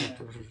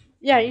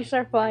 Yeah, you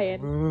start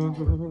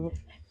flying.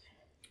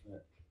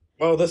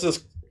 Oh, this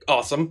is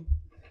awesome.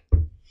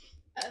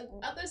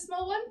 Other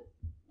small one?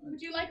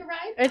 Would you like a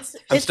ride?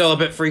 I'm still a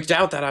bit freaked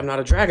out that I'm not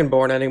a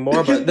dragonborn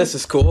anymore, but this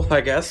is cool,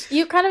 I guess.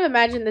 You kind of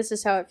imagine this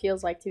is how it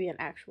feels like to be an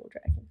actual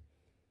dragon.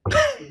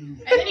 And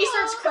then he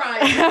starts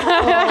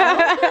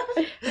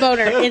crying.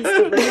 Boner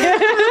instantly.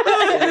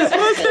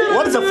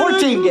 What does a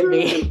 14 get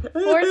me?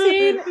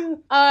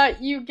 14.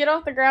 You get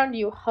off the ground,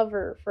 you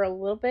hover for a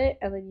little bit,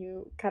 and then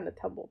you kind of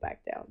tumble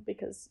back down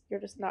because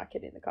you're just not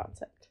getting the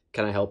concept.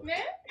 Can I help? Yeah?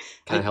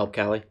 Can I help,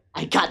 Callie?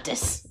 I got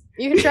this.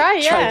 You can try,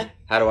 yeah.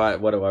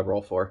 What do I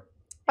roll for?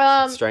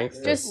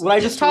 Strength? Just Would I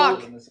just talk,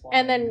 roll-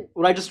 and then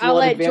Would I just I'll roll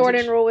let advantage?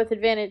 Jordan roll with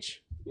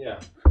advantage. Yeah.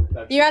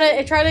 You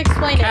gotta try to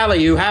explain it.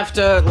 Callie, you have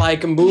to,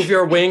 like, move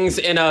your wings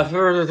in a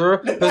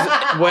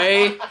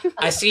way.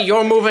 I see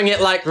you're moving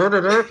it like...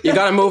 You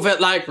gotta move it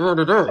like...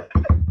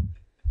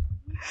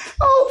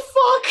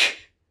 Oh,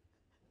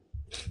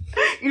 fuck!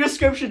 Your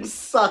description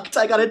sucked.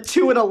 I got a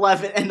 2 and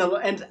 11 and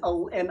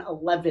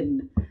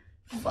 11.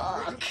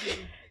 Fuck.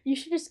 You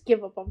should just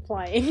give up on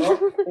flying.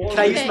 Can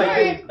I use my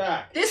Okay.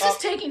 Back. This is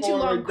taking too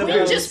long. the Quinn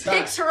boobs. just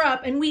picks her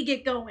up and we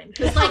get going.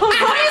 It's like,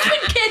 Koi's been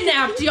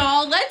kidnapped,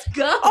 y'all. Let's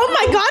go. Oh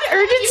my god,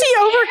 urgency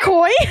over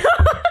Koi?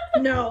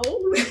 No.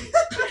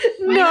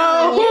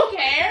 No. You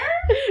care?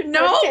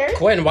 No.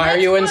 Quinn, why are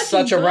Let's you in fucking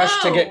such a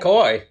rush to go. get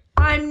Koi?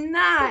 I'm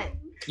not.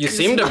 You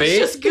seem to Let's be.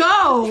 just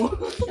go.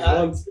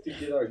 Wants to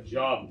get our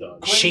job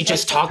done. She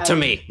just talked to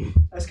me.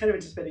 I was kind of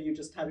anticipating you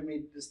just having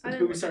me just I the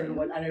don't movie started and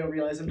went, I don't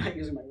realize I'm not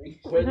using my wing.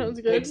 Quinn That was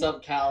good. picks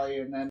up Callie,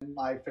 and then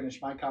I finish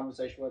my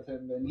conversation with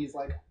him, and he's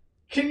like,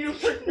 "Can you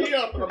pick me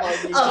up?" And I'm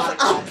like, "You got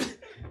it, Up. guys."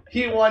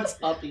 He wants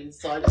uppies,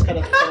 so I just kind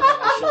of put him on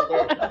my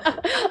shoulder.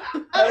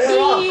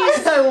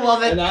 I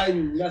love it. And I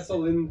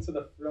nestle into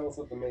the frills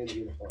of the maid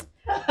uniform.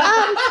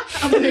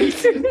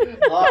 Amazing.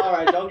 All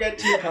right, don't get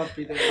too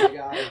comfy there, you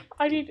guys.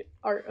 I need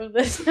art of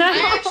this.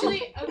 I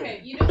actually,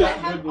 okay, you know what? That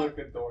Have would look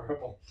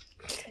adorable.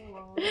 send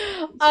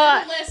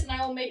a list and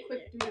I will make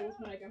quick doodles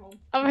when I get home.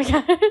 Oh my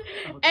god.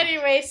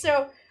 Anyway,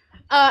 so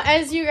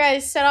as you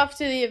guys set off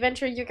to the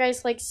adventure, you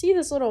guys like see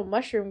this little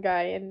mushroom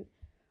guy, and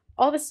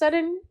all of a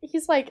sudden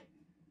he's like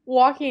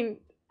walking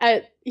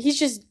he's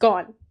just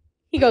gone.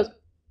 He goes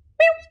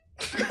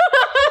meow.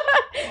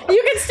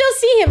 You can still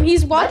see him.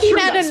 He's walking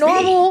Mushroom, at a that's me.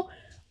 normal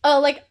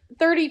like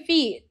 30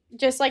 feet,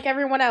 just like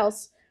everyone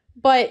else.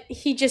 But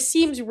he just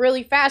seems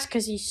really fast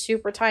because he's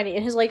super tiny,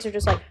 and his legs are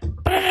just like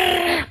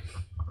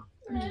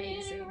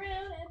Amazing.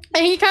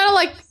 and he kind of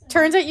like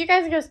turns at you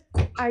guys and goes,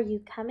 "Are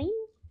you coming?"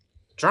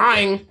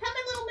 Trying. Come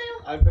in, little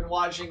Moo. I've been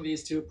watching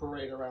these two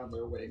parade around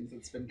their wings.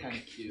 It's been kind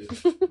of cute.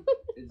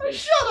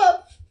 Shut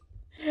up.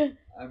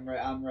 I'm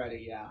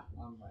ready. Yeah,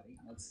 I'm ready.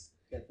 Let's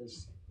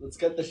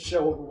get this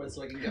show over with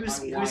so I can get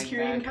Who's my wine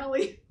carrying back.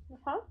 Callie?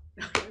 Huh?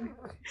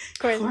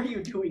 How are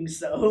you doing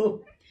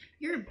so?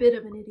 You're a bit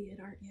of an idiot,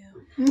 aren't you?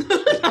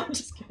 I'm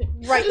just kidding.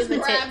 Right in Just the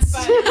grabbed tits.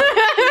 by-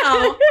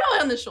 No, probably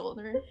on the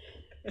shoulder.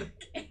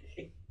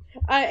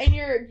 And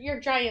your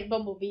giant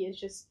bumblebee is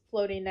just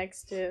floating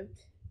next to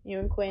you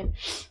and Quinn.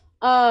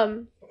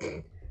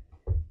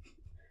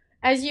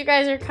 As you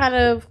guys are kind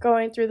of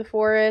going through the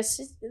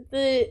forest,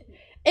 it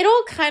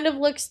all kind of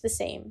looks the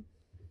same.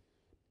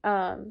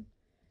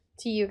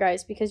 To you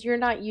guys, because you're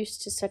not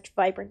used to such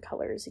vibrant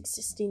colors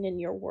existing in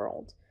your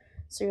world.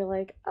 So you're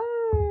like,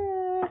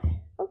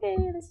 okay,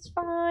 this is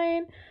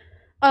fine.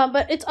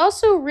 But it's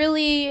also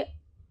really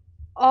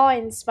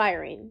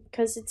awe-inspiring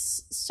because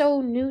it's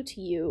so new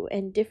to you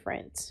and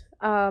different.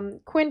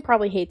 Quinn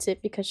probably hates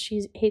it because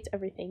she hates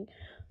everything.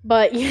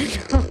 But, you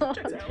know.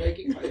 It's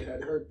making my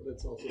head hurt, but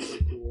it's also so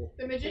cool.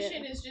 The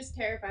magician is just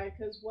terrified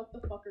because what the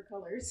fuck are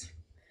colors?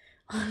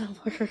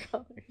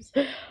 Watercolors.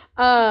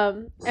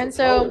 And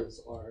so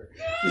Colors are.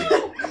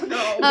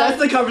 That's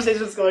the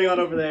conversation that's going on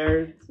over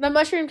there. the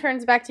mushroom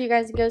turns back to you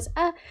guys and goes,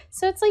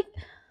 so it's like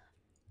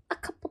a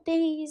couple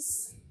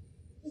days.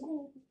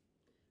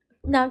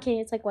 No, I'm kidding.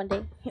 It's like one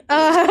day.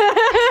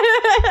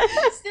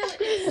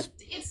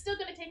 It's still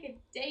gonna take a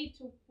day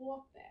to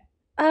walk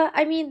there.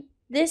 I mean,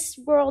 this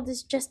world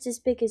is just as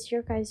big as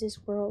your guys'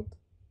 world.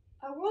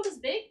 Our world is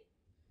big.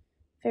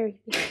 Very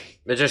big.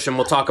 Magician,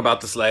 we'll talk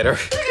about this later.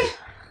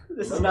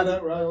 This is Remember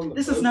not. that ride on the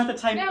This is boat? not the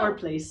time No. or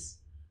place.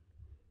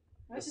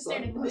 I was just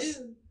staring at the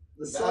moon.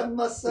 The sun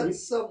must set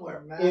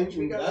somewhere, man. We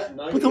In gotta. that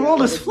night, But the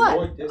world is it was flat.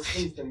 More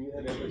distance than you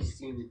had ever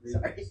seen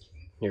previously.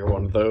 You're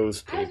one of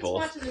those I was just people.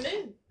 watching the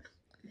moon.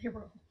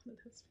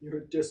 You're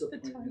a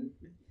disappointment.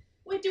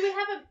 Wait, do we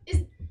have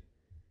a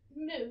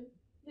moon?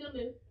 Little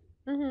moon.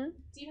 Mm-hmm.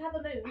 Do you have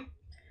a moon?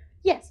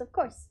 Yes, of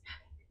course.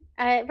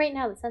 Right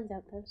now the sun's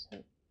out though,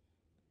 so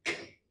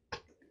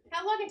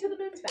How long until the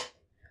moon's back?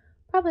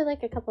 probably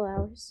like a couple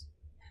hours.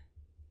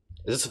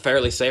 Is this a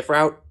fairly safe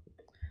route?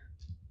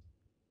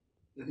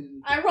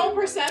 I roll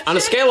perception. On a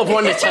scale of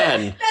 1 to 10.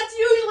 That's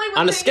usually when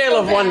On a things scale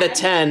go of 1 to bad.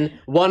 10,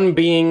 1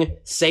 being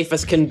safe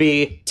as can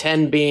be,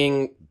 10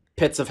 being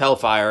pits of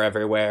hellfire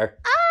everywhere.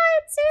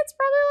 I'd say it's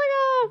probably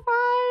like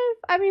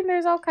a 5. I mean,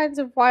 there's all kinds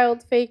of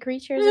wild fey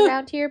creatures Yeah.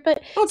 around here,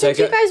 but I'll since take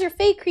you it. guys are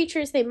fey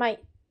creatures, they might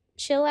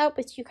chill out,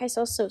 but you guys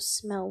also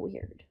smell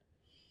weird.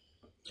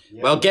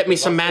 Yeah, Well, get me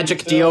some but magic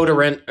until-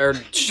 deodorant or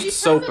You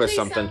soap or probably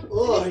something. sound-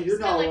 Oh, you you're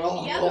smell not like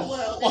wrong. the other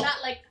world and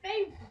not like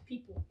fey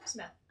people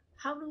smell.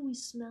 How do we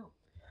smell?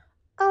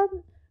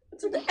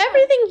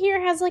 Everything here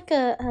has like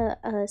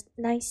a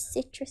nice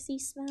citrusy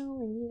smell,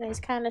 and you guys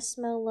kind of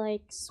smell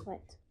like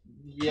sweat.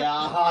 Yeah,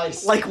 I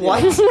Like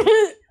what?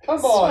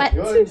 Come on, Sweat.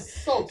 you're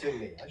insulting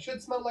me. I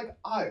should smell like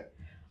iron.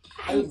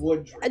 I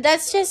would drink.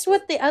 That's just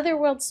what the other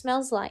world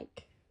smells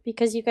like,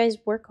 because you guys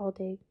work all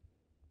day,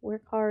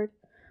 work hard.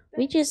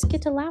 We just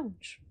get to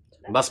lounge.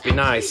 Must be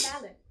Actually nice.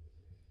 valid.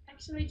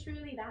 Actually,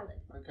 truly valid.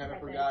 I kind of Right,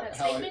 forgot that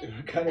how. I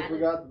statement? kind of Valid.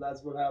 forgot that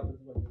that's what happens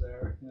when you're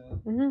there. Yeah,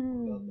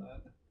 Mm.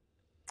 about that.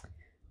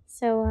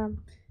 So,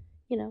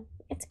 you know,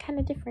 it's kind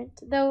of different.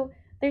 Though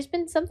there's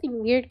been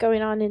something weird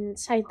going on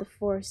inside the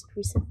forest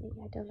recently.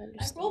 I don't I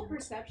roll understand.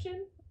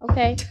 perception.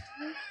 Okay.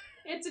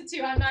 It's a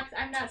 2. I'm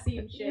not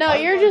seeing shit. No,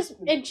 I'd you're like just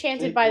to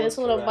enchanted take by a this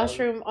look little around.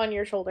 mushroom on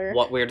your shoulder.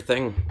 What weird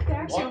thing? They're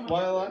actually on my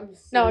While I'm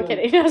No, I'm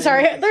sitting kidding. on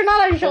Sorry, this they're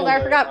not on your shoulder. I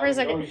shoulder, forgot for a I'm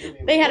second. going to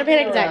be They had a looking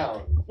panic attack.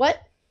 around. What?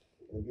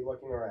 I'll be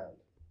looking around.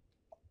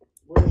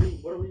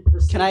 What are we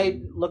perceiving? Can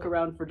I look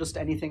around for just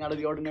anything out of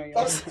the ordinary?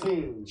 else?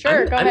 13.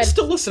 Sure, go I'm ahead.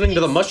 still listening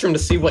to the mushroom to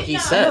see what he No,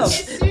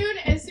 says.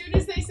 As soon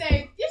as they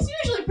say it's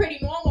usually pretty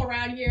normal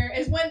around here,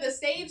 is when the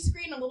save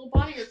screen, a little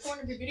bottom of your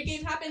corner of your video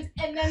game happens,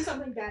 and then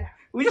something bad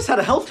We just had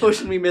a health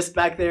potion we missed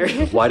back there.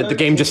 Why did the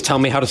game just tell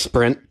me how to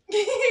sprint?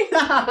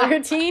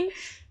 happens. 13?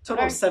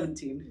 Total of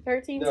 17.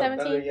 13, No, better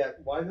 17? yet,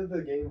 why did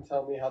the game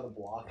tell me how to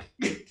block?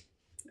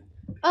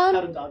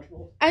 How to dodge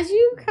roll. As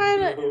you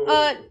kind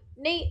of,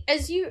 Nate,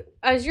 as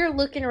you're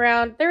looking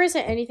around, there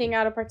isn't anything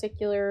out of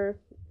particular,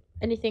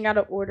 anything out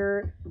of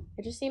order.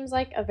 It just seems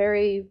like a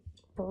very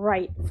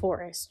bright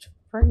forest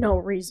for no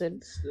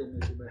reason. Still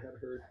making my head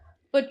hurt.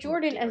 But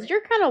Jordan, as you're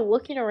kind of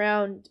looking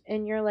around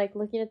and you're like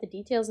looking at the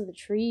details of the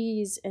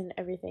trees and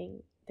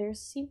everything, there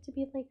seem to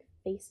be like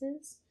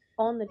faces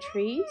on the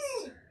trees,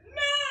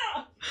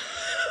 No!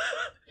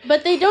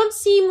 but they don't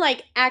seem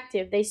like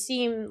active. They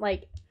seem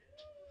like,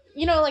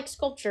 you know, like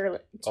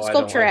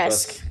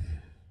sculpture-esque.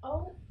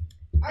 Oh,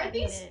 are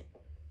these?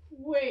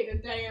 Wait a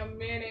damn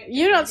minute.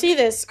 You don't see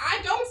this. I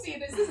don't see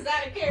this. This is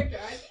out of character.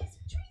 Are these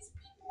trees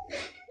people?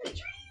 The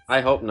trees?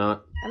 I hope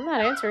not. I'm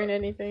not answering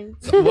anything.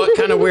 What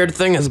kind of weird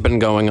thing has been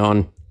going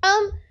on?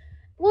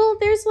 Well,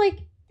 there's like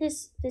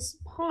this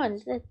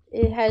pond that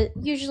it has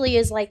usually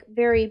is like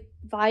very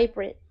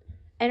vibrant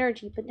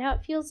energy, but now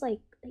it feels like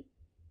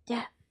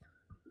death.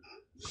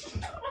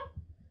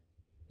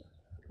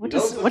 What You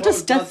don't does what does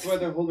suppose that's death why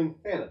they're holding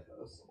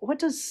Thanatos? what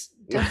does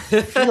death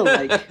feel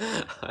like?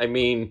 I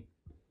mean,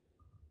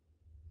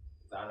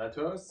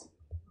 Thanatos?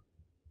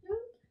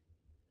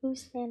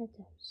 Who's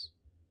Thanatos?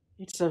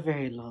 It's a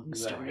very long The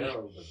story.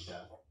 herald of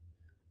death.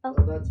 Oh,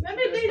 that's what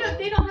Remember, you guys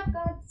they call don't have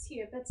gods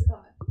here. That's a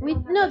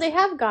god. They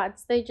have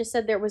gods. They just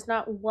said there was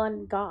not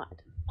one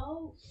god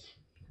Oh,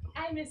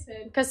 I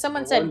misheard. because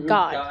someone The said one who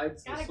God.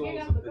 guides the Gotta souls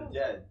get out of the the boat.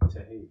 dead to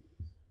hate.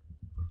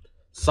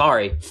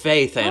 sorry,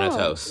 Faye Is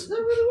Thanatos. that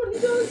really what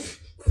he does?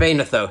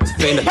 Phaenathos.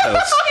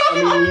 Phaenatos.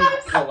 I mean,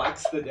 he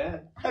collects the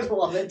dead. I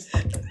love it.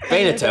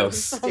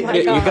 Phaenatos. Oh my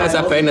You guys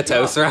have God.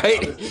 Phaenatos,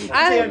 right?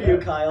 Damn you,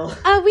 Kyle.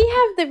 We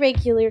have the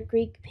regular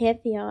Greek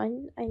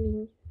pantheon. I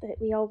mean, that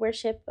we all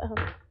worship.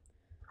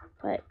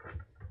 But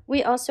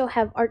we also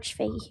have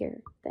archfey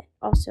here that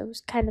also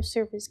kind of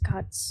serve as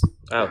gods.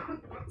 Oh,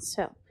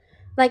 So,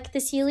 like the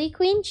Sealy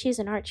Queen, she's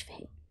an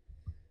archfey.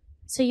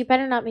 So you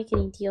better not make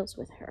any deals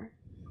with her.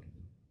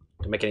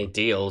 to make any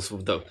deals.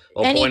 The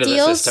whole Any point of this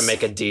is deals? to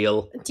make a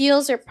deal.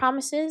 Deals or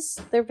promises,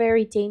 they're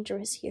very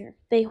dangerous here.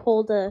 They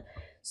hold a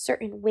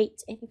certain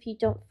weight, and if you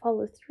don't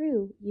follow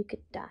through, you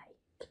could die.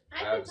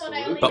 I've been told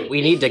I only But take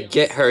we need to meals.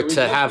 get her We to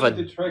just have need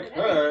a. to trick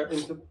her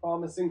into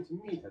promising to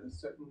meet at a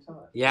certain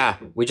time. Yeah,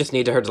 we just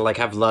need her to like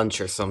have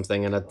lunch or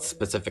something in a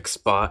specific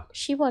spot.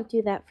 She won't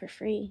do that for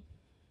free.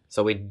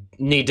 So we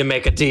need to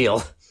make a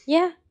deal.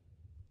 Yeah.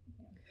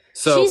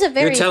 So She's a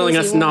very you're telling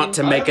busy us not woman.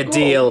 to I make a have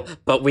deal,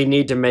 but we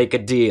need to make a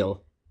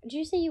deal. Did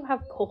you say you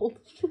have cold?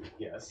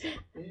 Yes.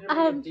 We need to make a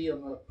Um, deal,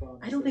 not a promise.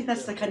 I don't think There's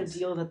that's a the kind of difference.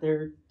 deal that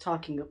they're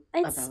talking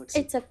about.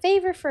 It's a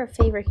favor for a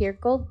favor here.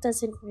 Gold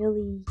doesn't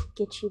really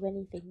get you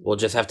anything. We'll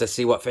just have to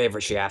see what favor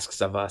she asks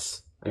of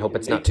us. I hope We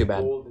it's can not make too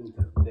bad. gold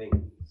into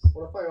things.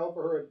 What if I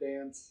offer her a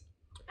dance?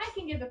 I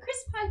can give a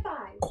crisp high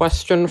five.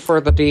 Question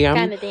for the DM.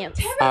 Kind of dance.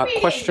 Tarot reading.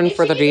 Question If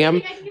for she the needs DM.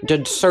 anything, I can give her Did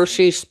anything.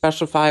 Cersei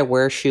specify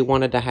where she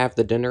wanted to have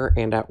the dinner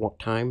and at what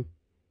time?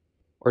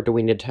 Or do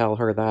we need to tell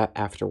her that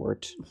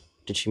afterwards?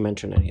 Did she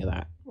mention any of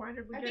that? Why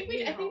did we I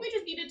get think we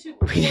just needed to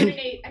We didn't-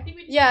 coordinate. I think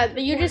we just Yeah, needed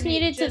to you just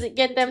coordinate needed to just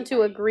get them the to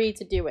tea agree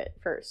to do it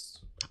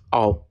first.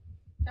 Oh,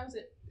 That was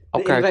it. The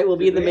okay. invite will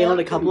be in the Did they mail in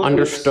a have couple of to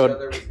know weeks. Understood. that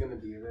the other was gonna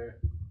be there?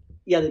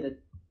 Yeah, they did.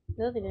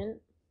 No, they didn't.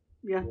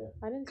 Yeah. I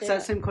didn't say Because that.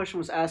 that same question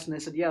was asked, and they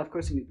said, "Yeah, of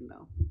course you need to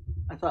know."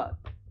 I thought.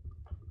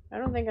 I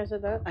don't think I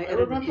said that. I I edited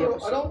the remember.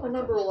 episode, I don't thought.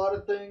 remember a lot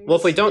of things. Well,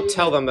 if we don't being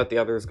tell them that the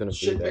other is going to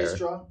be there. shit-faced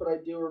drunk, but I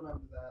do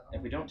remember that.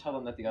 If we don't tell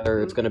them that the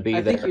other is going to be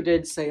I there. think you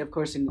did say, "Of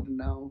course you need to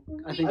know."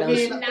 I think I that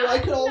mean, was. Not- I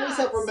could always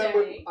have not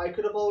remembered. say. I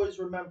could have always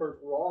remembered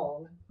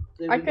wrong.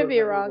 Did I we could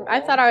be remember wrong. I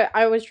thought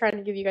I was trying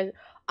to give you guys.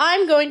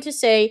 I'm going to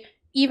say,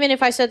 even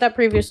if I said that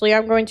previously,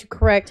 I'm going to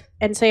correct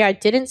and say I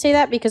didn't say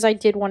that because I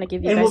did want to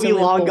give you And guys we'll be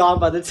a long loophole. gone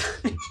by the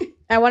time.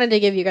 I wanted to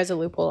give you guys a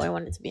loophole. I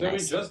wanted it to be So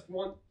nice. we just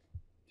want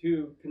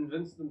to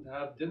convince them to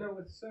have dinner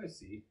with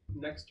Cersei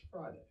next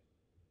Friday.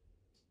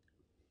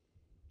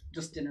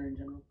 Just dinner in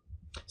general.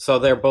 So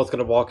they're both going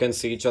to walk in,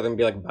 see each other, and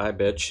be like, bye,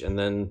 bitch. And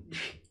then.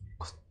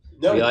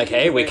 No, Be like,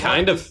 hey, we they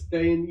kind have of- to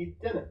stay and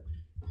eat dinner.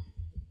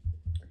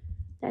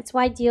 That's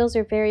why deals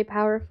are very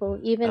powerful.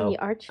 Even Oh, the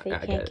archfey I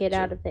get can't it, get too.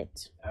 out of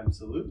it.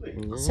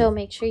 Absolutely. So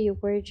make sure you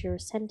word your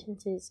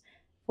sentences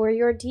for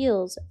your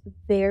deals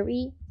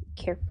very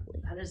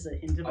carefully. That is the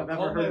hint if I'll I've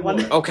call ever my heard one.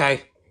 lawyer.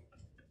 Okay.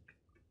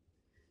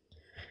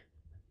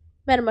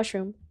 Meta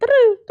mushroom.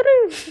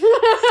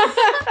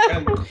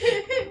 And,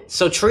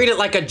 So treat it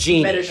like a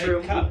genie. Meta- hey,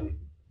 True. Callie,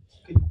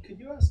 could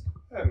you ask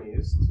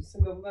Hermes to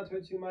send a letter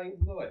to my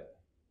lawyer?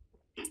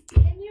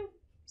 Can you?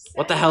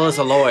 What the hell is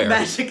a lawyer?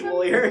 Magic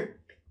lawyer.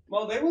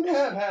 Well, they would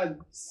have had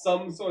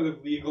some sort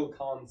of legal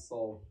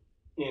counsel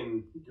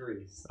in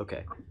Greece.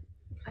 Okay.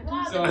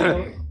 So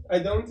I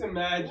don't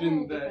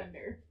imagine that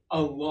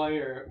a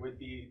lawyer would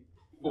be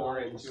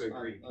foreign to a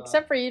Greek.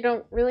 Except for you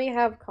don't really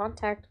have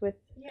contact with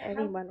Yeah,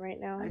 anyone right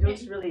now. I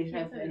don't really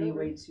have any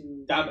way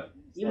to. Damn it.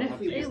 Even I'll if have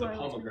we- to use the Hey,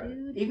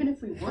 pomegranate. Even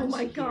if we want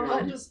my to God. hear-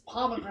 I'm just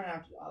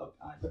pomegranate. Oh,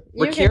 God. You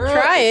Were can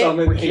try it.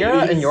 Summon Were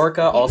Kira and Hades.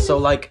 Yorka also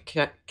if- like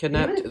Even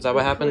kidnapped? if Is that we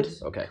what happened?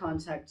 could Okay.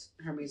 Contact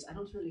Hermes. I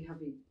don't really have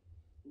a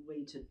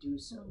way to do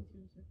so.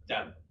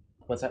 Damn it.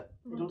 What's that?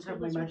 I don't have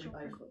my magic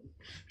iPhone.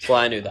 Well,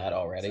 I knew that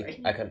already.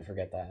 Sorry. I couldn't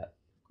forget that.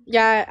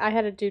 Yeah, I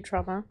had to do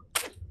trauma.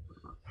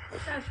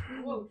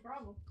 Whoa,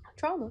 trouble.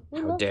 Trauma.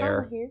 We How love dare.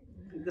 trauma here.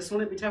 This one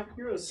would be tough for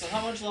heroes. So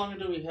how much longer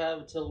do we have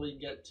until we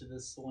get to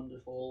this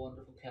wonderful,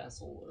 wonderful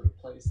castle or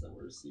place that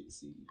we're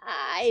seeing?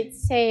 I'd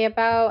say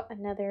about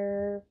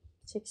another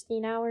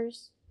 16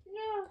 hours.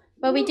 Yeah.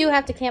 But we do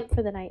have to camp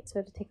for the night, so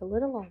it'll take a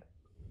little longer.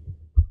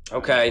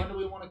 Okay. When do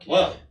we want to camp?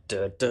 Well,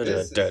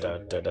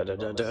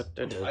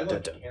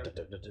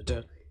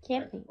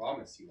 Camping. I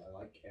promise you, I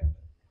like camping.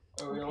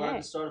 Are we allowed Okay.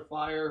 to start a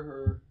fire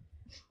or?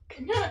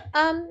 Yeah.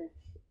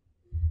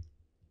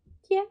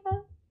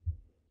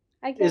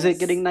 I guess. Is it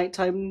getting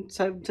nighttime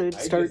time to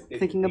start It's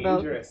thinking a about?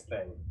 dangerous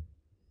thing.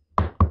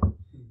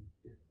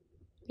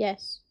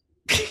 Yes.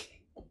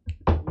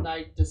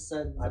 Night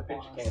descends I pitch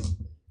upon camp. us.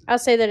 I'll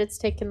say that it's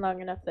taken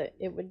long enough that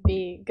it would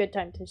be a good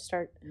time to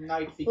start.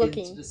 Night begins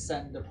Looking. to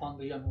descend upon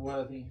the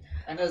unworthy,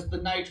 and as the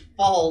night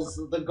falls,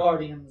 the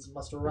guardians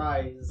must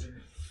arise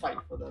and fight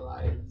for their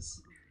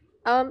lives.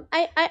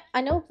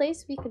 I know a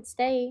place we could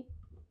stay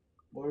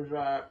Where's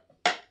that?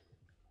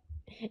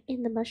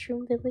 in the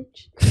Mushroom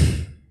Village.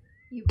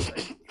 You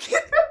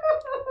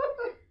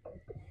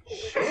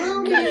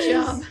Good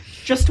job.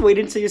 Just wait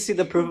until you see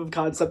the proof of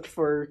concept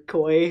for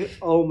Koi.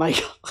 Oh my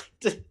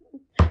god.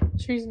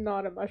 She's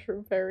not a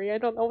mushroom fairy. I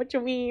don't know what you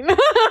mean.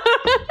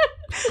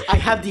 I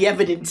have the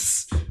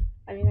evidence.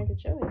 I mean, I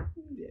could show it.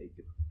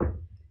 Yeah,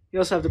 you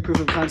also have the proof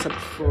of concept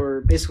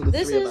for basically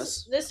the three of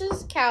us. This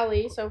is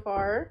Callie so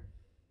far.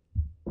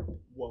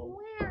 Whoa.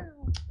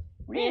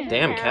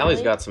 Damn,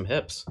 Callie's got some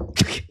hips.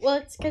 Well,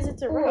 it's because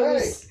it's a Oh,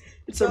 rose.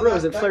 It's a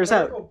rose, it flares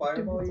out.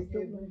 Fireball you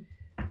gave me?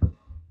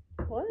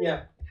 What?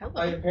 Yeah,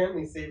 I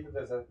apparently saved it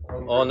as a.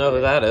 Oh, no,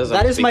 who that is.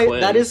 That is my Quinn.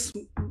 that is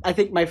I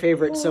think my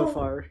favorite so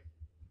far.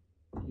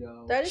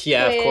 Yo. That is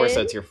Yeah, of course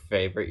Quinn. that's your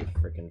favorite. You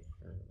freaking.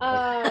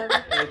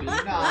 Baby,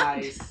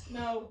 nice.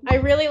 No. I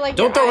really like.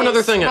 Don't their throw another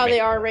eyes, thing at how me. they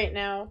are right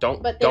now.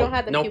 Don't. But they don't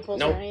have the no, pupils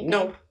no, or anything.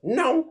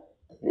 No.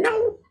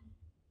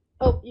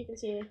 Oh, you can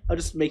see I'll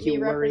just make me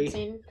you worry.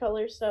 referencing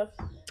color stuff.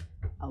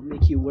 I'll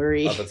make you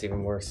worry. Oh, that's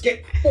even worse.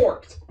 Get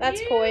forked.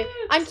 That's Koi.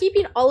 I'm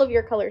keeping all of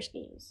your color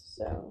schemes,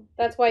 so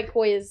that's why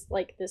Koi is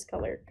like this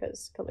color,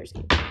 because color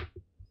scheme.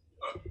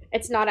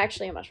 It's not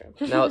actually a mushroom.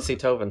 Now let's see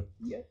Tovin.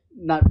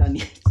 Not done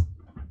yet.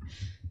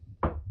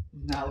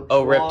 Now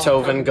Oh, Rip draw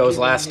Tovin from goes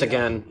giving last me-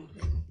 again.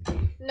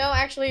 No,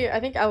 actually, I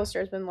think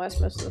Alistair's been last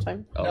most of the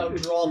time. Now Oh.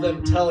 draw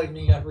them telling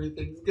me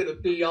everything's gonna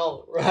be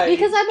alright.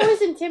 Because I'm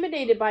always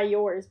intimidated by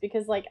yours,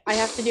 because like I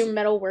have to do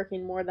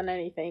metalworking more than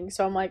anything,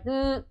 so I'm like,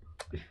 You're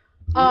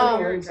gonna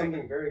Um, learn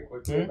something very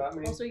quickly about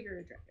me. Also, you're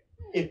a dragon.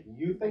 If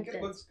you think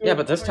it looks good, Yeah,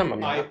 but this time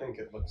I'm I not. think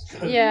it looks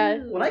good. yeah.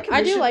 When I I do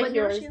commission, like But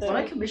yours. yours is though. when I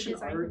like- commission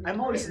design art, and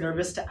I'm always figure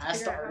nervous to ask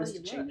figure the out how artist to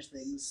he change looks.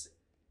 things.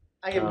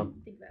 I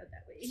am. Think about it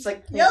that way. It's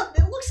like, yeah,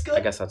 it looks good. I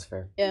guess that's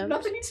fair. Yeah.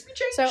 Nothing needs to be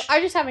changed. So I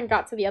just haven't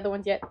got to the other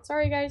ones yet.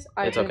 Sorry, guys.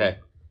 It's okay.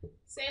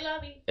 Say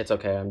lovey. It's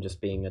okay. I'm just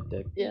being a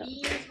dick. Yeah. It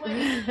is what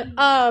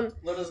it is.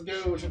 Let us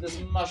go to this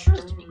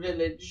mushroom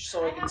village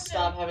so I can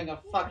stop having a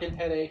fucking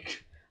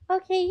headache.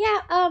 Okay,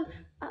 yeah.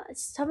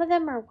 Some of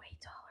them are way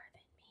taller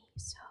than me,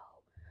 so.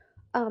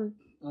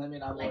 I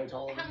mean, I'm way Like,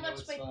 taller how than you, much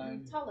it's weight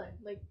fine. taller?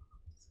 Like,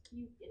 a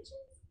few inches?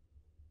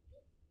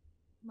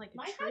 Like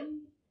My a tree.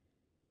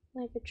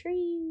 Like a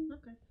tree.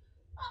 Okay.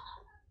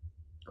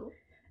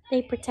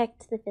 They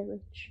protect the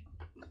village.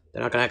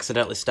 They're not gonna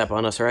accidentally step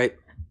on us, right?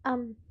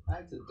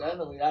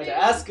 Accidentally, I'd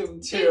ask him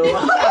to.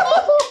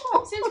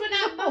 Since we're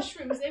not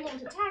mushrooms, they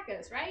won't attack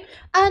us, right?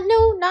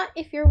 No, not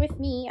if you're with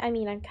me. I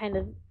mean, I'm kind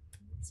of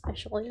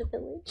special in the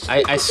village.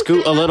 I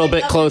scoot a little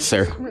bit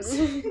closer.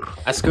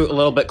 I scoot a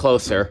little bit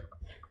closer,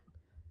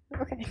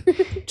 Okay.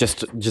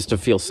 just to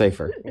feel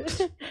safer.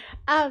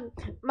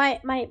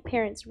 My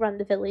parents run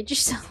the village,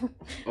 so.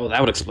 Oh, that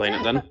would explain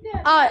it then.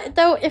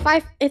 Though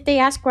if they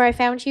ask where I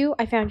found you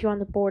on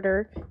the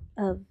border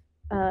of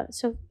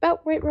so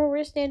about right where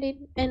we're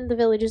standing, and the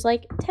village is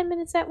like 10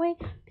 minutes that way,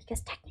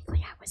 because technically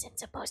I wasn't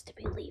supposed to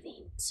be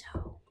leaving,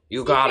 so.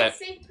 You got it.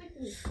 Safe with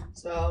me.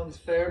 Sounds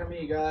fair to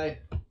me, guy.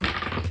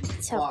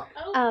 So, Fuck.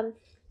 Oh,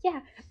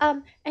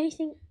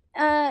 anything,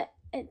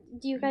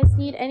 do you guys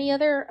need any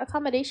other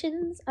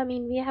accommodations? I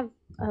mean, we have,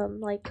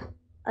 like,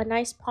 a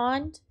nice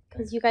pond,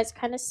 because you guys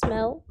kind of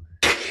smell.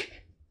 That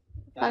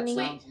funny.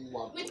 sounds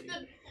lovely. with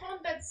the pond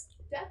that's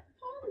death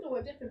pond or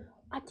a different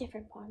pond? A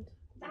different pond.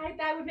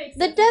 That would make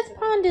The sense. death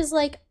pond is,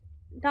 like,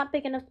 not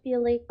big enough to be a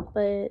lake,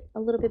 but a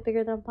little bit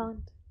bigger than a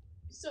pond.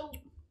 So,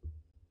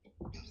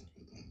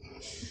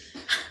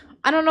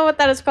 I don't know what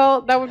that is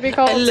called. That would be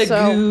called, A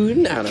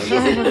lagoon. I don't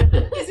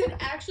know. is it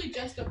actually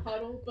just a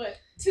puddle, but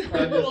to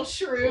the little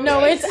shrew?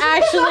 No, it's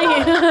actually.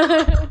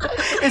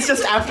 It's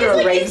just after It's a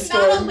like,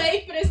 rainstorm. it's not a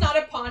lake, but it's not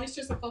a pond. It's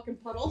just a fucking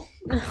puddle.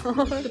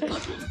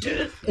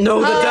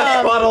 No, the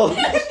death bottle.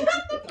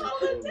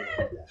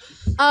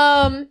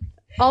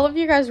 All of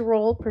you guys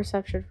roll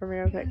perception for me,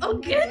 okay?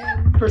 Okay.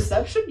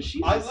 Perception?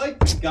 Jeez. I like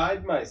to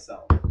guide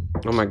myself.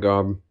 Oh my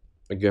god.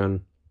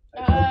 Again. I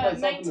poke myself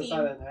in the 19.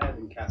 side of the head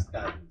and cast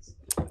guidance.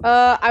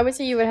 I would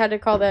say you would have to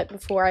call that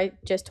before I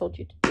just told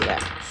you to do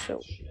that.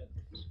 So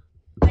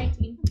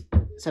 19.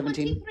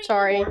 17.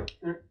 sorry.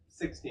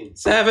 16.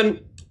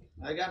 7.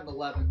 I got an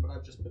 11, but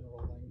I've just been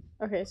rolling.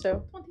 Okay,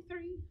 so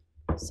 23.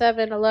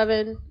 7,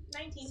 11.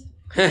 19.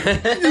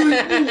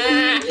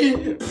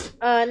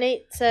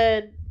 Nate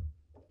said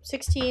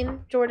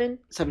 16. Jordan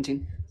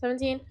 17.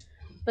 17.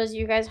 Was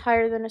you guys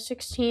higher than a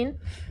 16?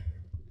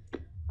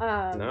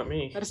 Not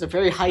me. That is a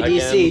very high Again.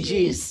 DC.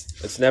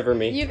 Jeez. It's never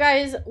me. You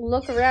guys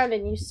look around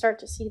and you start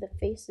to see the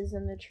faces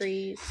in the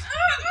trees.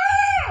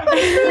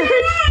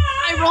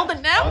 I rolled a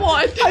nat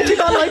one. I do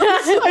not like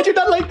this. I do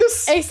not like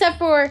this. Except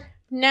for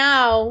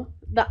now,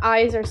 the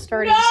eyes are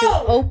starting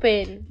to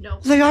open. No.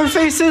 They are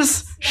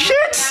faces. Shit.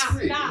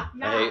 Nah.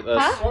 I hate this.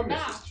 Huh?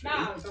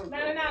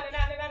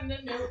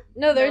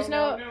 No, there's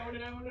no.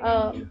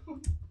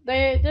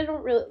 They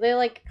don't really. They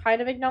like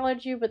kind of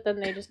acknowledge you, but then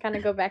they just kind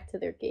of go back to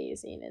their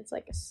gazing. It's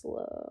like a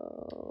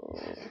slow.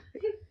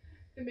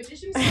 The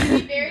magician seems to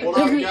be very. What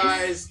up,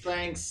 guys?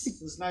 Thanks.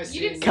 It's nice You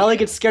seeing didn't you. Kelly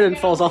gets scared and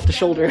falls off the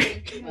shoulder.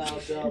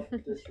 Oh, dope.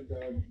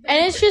 Disregard.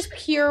 And it's just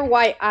pure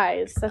white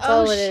eyes. That's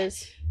all it shit.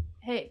 is.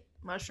 Hey,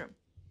 mushroom.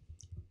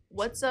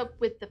 What's up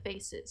with the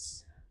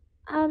faces?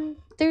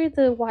 They're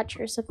the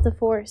watchers of the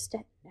forest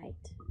at night.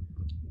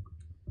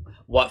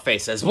 What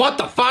faces? What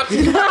the fuck?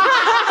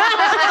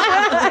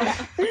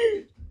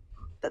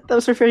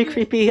 Those are very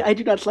creepy. I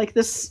do not like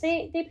this.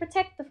 They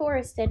protect the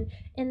forest and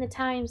in the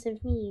times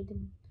of need,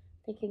 and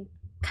they can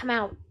come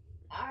out.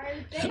 Are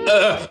they? I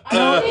No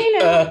don't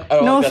like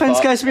that offense,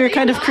 thought. guys, but you're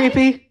kind of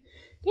creepy.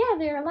 Yeah,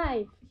 they're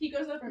alive. He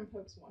goes over and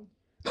pokes one.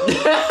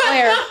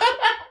 Where?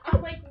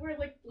 I'm like, we're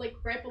like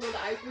right below the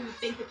eyes where you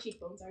think the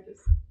cheekbones are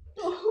just.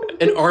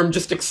 An arm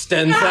just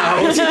extends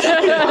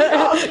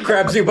out,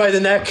 grabs you by the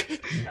neck.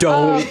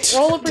 Don't.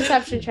 Roll a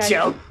perception check.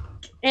 Joke.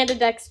 And a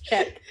dex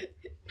check.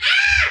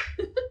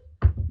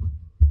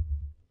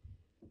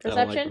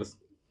 Perception?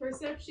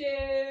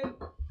 Perception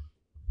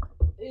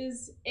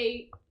is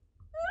 8.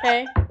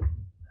 Okay.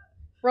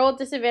 Roll at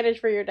disadvantage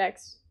for your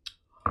dex.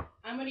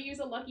 I'm gonna use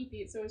a lucky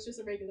feat, so it's just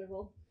a regular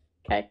roll.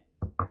 Okay.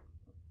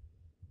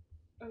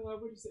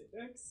 what did you say,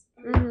 Dex?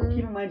 Mhm.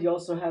 Keep in mind, you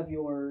also have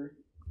your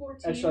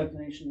 14. extra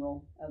explanation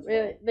roll as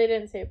well. They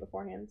didn't say it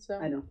beforehand, so.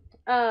 I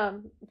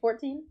know.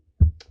 14.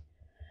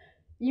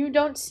 You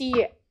don't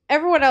see.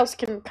 Everyone else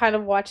can kind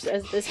of watch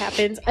as this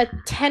happens. A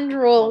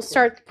tendril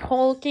starts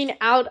poking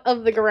out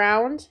of the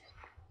ground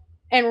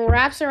and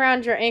wraps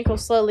around your ankle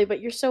slowly, but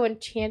you're so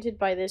enchanted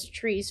by this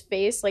tree's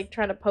face, like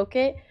trying to poke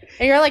it.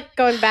 And you're like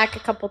going back a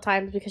couple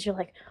times because you're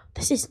like,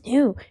 this is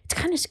new. It's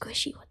kind of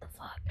squishy. What the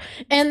fuck?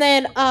 And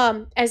then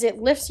as it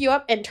lifts you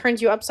up and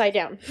turns you upside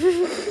down. My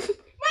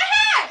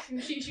hat!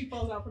 And she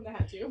falls out from the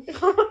hat too.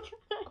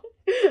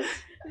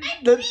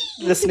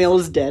 The snail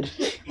is dead.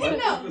 What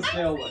No, does the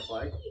snail look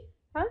like?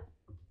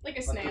 Like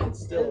a snail.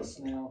 It's still a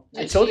snail.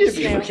 I told you to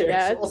be Snail, careful.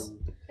 yeah, it's-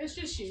 It's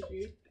just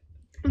Shifu.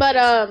 But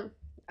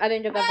I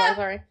didn't get that far.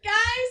 Sorry.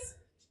 Guys!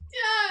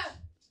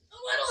 A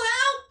little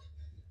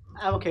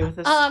help! I'm okay with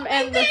this.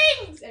 And the,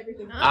 Things!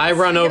 Everything. I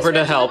run over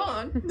to help.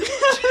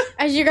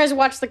 as you guys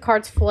watch the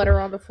carts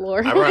flutter on the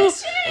floor, I run.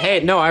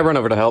 Hey, no, I run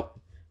over to help.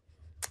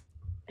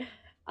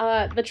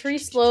 the tree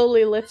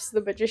slowly lifts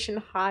the magician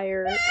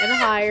higher and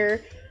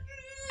higher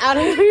out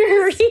of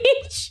your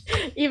reach,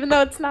 even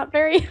though it's not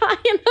very high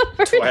enough.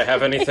 For Do I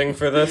have anything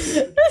for this?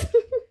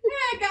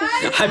 Yeah,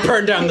 guys! I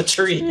burned down the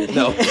tree.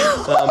 No.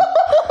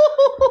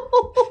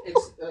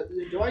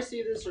 Do I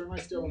see this, or am I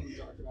still in the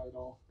dark about it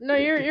all? No,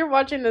 you're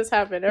watching this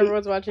happen.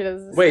 Everyone's watching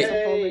as this Wait, is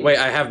unfolding. Wait,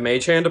 I have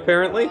Mage Hand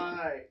apparently.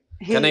 Right.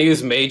 Can I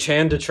use Mage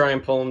Hand to try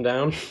and pull him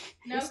down?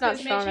 No, It's not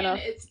 'cause strong Mage Hand,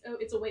 enough.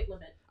 It's a weight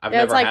limit. I've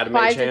Yeah, it's never like had 5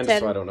 Mage to Hand,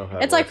 10. so I don't know how.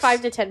 It's it like works.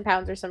 5 to 10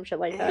 pounds or some shit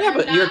like that. Yeah,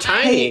 but you're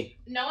tiny.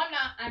 No, I'm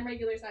not. I'm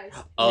regular size.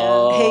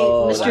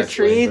 Oh, Hey, Mr. that's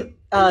Tree. weird.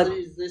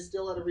 Is this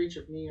still out of reach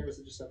of me, or is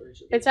it just out of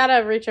reach of It's out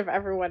of reach of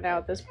everyone now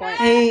at this point.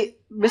 Hey,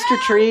 Mr.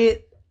 Tree.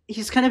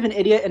 He's kind of an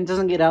idiot and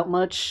doesn't get out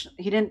much.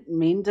 He didn't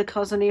mean to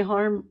cause any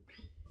harm.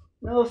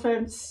 No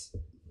offense. No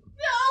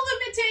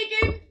limit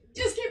taken!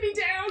 Just get me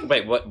down!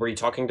 Wait, what? Were you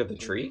talking to the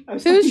tree? I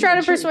was Who's talking trying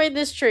to the tree. persuade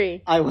this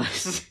tree? I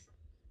was.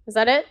 Is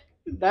that it?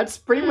 That's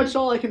pretty much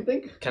all I can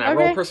think. Can I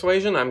Okay. roll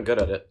persuasion? I'm good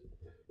at it.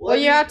 Well,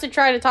 you have to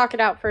try to talk it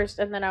out first,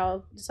 and then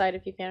I'll decide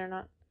if you can or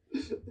not.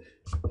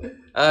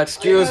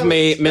 Excuse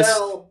me, Miss.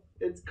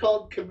 It's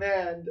called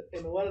command,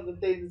 and one of the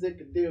things it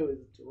can do is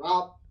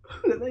drop.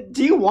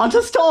 Do you want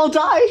us to all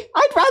die?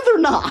 I'd rather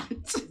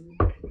not.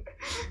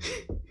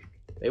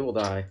 They will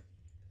die.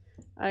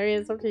 I mean,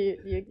 it's up to you.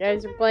 You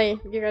guys are playing.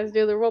 You guys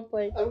do the role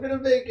play. I'm gonna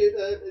make it.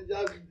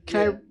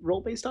 Can I roll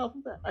based off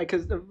of that?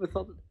 Because with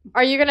all the...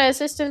 Are you gonna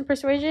assist in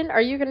persuasion?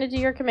 Are you gonna do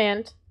your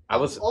command?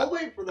 I'll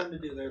wait for them to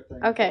do their thing.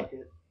 Okay. Fuck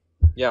it.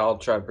 Yeah, I'll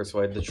try to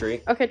persuade the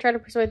tree. Okay, try to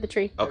persuade the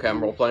tree. Okay, I'm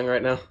role playing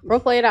right now. Role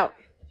play it out.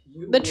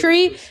 You The will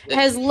tree persuade-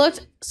 has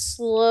looked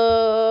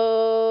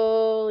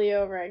slowly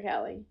over at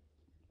Callie,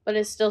 but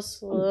it's still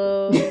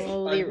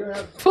slowly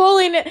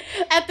pulling it.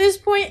 At this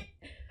point,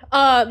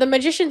 the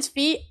magician's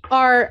feet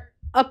are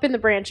up in the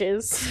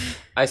branches.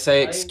 I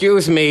say,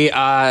 excuse me,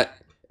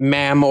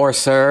 ma'am or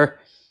sir.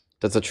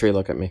 Does the tree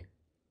look at me?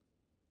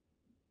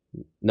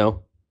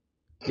 No?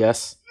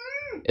 Yes?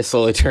 It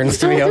slowly turns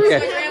to me, My okay.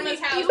 grandma's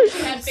house, we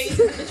should have faces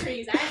in the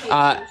trees. I hate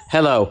this.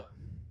 Hello.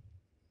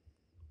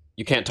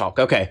 You can't talk.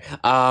 Okay.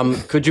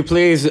 Could you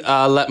please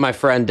let my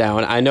friend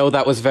down? I know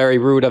that was very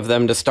rude of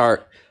them to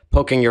start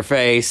poking your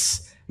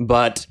face,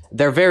 but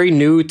they're very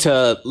new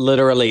to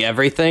literally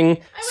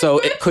everything. So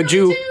could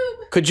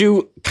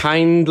you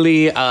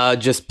kindly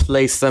just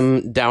place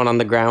them down on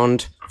the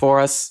ground for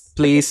us,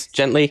 please,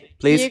 gently,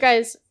 please? You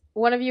guys,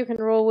 one of you can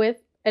roll with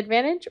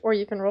advantage, or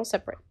you can roll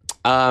separate.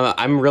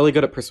 I'm really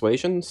good at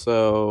persuasion,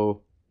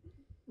 so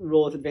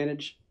Roll with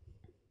advantage.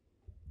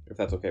 if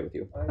that's okay with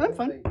you. I have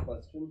fine. a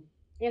question.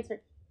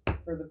 Answer.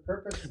 For the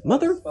purpose of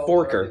Mother spell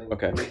forker. targeting,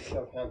 Okay. we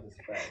shall count as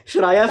fey.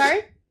 Should I have?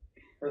 Sorry?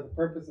 For the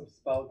purpose of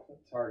spell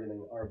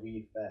targeting, are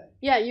we fey?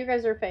 Yeah, you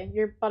guys are fey.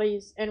 Your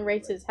bodies and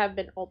races have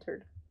been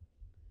altered.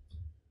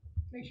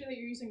 Make sure that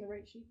you're using the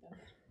right sheet, though.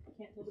 I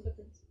can't tell the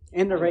difference.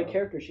 And the right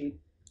character sheet.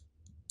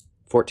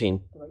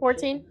 14.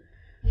 14.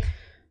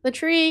 The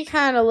tree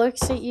kind of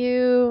looks at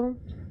you,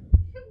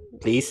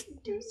 Please?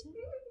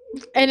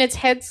 and its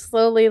head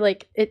slowly,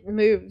 like, it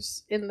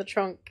moves in the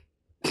trunk.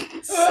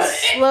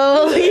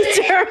 Slowly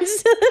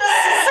turns to the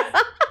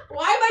side.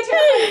 Why am I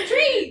terrified of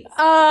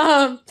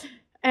trees?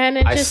 And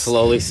it I just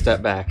slowly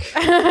step back.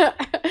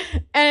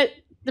 and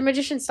the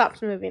magician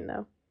stops moving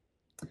though,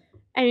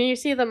 and you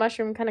see the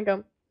mushroom kind of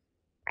go.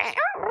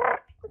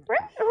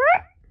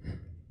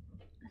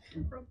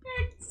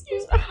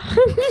 Excuse me.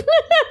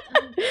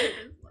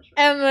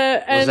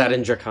 Was that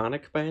in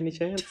Draconic by any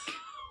chance?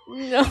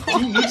 No.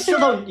 You still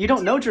don't. You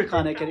don't know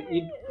Draconic. And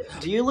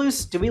do we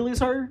lose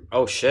her?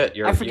 Oh shit,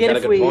 I forget you got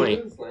if a good we-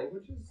 point. Use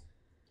languages?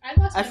 I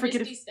lost I my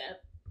forget Misty if-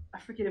 step. I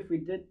forget if we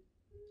did.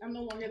 I'm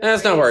no longer.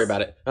 Let's not worry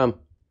about it.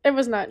 It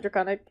was not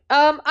draconic.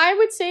 I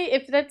would say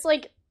if that's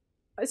like,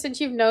 since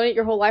you've known it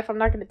your whole life, I'm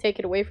not going to take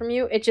it away from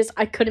you. It's just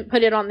I couldn't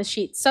put it on the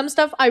sheets. Some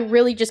stuff I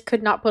really just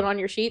could not put on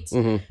your sheets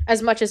Mhm.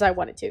 as much as I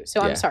wanted to.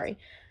 So Yeah. I'm sorry.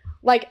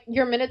 Like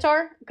your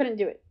Minotaur, couldn't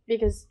do it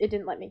because it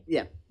didn't let me.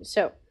 Yeah.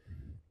 So,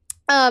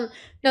 no,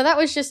 that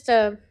was just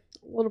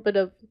little bit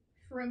of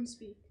Shroom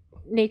speak.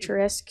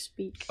 nature-esque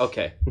speak.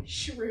 Okay.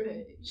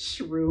 Shroom.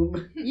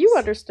 Shroom. You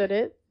understood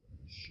it.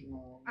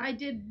 I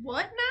did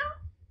what now?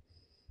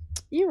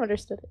 You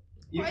understood it.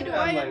 You Why can do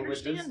add I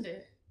languages. understand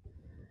it?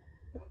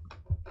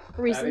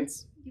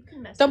 Reasons. You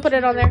can message Don't put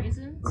it me on the there.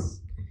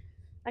 Reasons.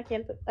 I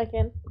can.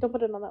 Don't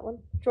put it on that one.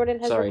 Jordan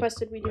has Sorry.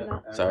 requested we do Yeah,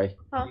 not. Sorry.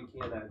 Huh? You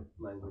can't add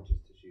languages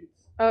to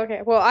sheets.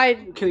 Okay. Well, I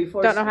Can we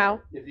force don't know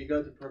how. If you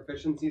go to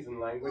proficiencies in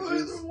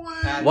languages,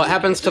 add What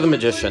happens to the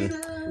magician?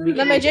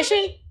 The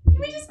magician.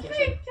 Can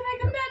I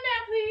come back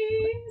now,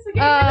 please? I'm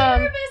getting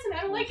really nervous, and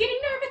I don't like getting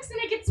nervous, and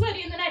I get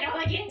sweaty, and then I don't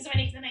like getting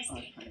sweaty, and then I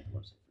stink.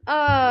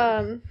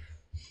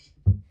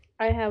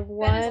 I have That is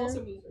one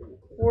also me.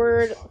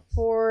 word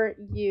for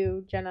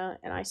you, Jenna,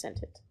 and I sent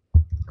it.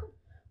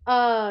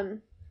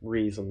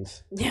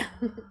 Reasons. Yeah.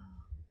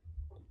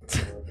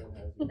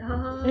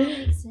 Oh,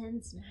 makes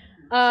sense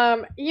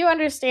now. You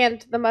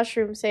understand the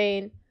mushroom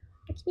saying,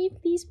 "Can you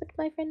please put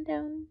my friend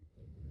down?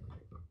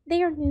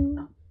 They are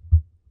new.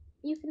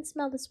 You can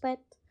smell the sweat."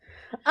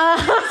 I'm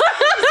very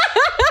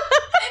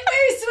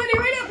sweaty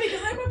right now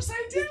because I'm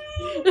upside down.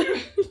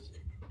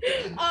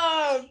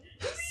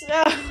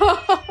 So,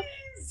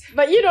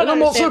 but you don't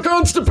understand.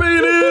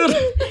 constipated! You're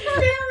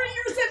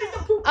sending the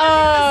poop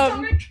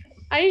I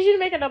need you to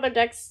make another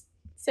dex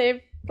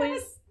save,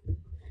 please.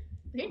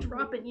 They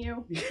dropping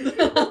you.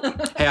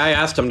 Hey, I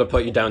asked him to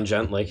put you down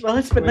gently. Well,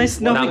 it's been nice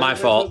knowing. Not my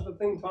fault. Was the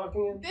thing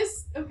talking in?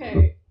 This,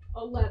 okay,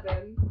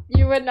 11.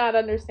 You would not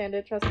understand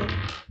it, trust me.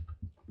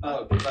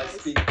 Oh, because I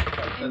speak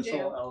In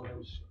jail. Abyssal,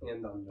 Elvish,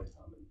 and Undecommon.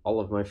 All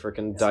of my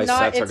freaking It's dice not,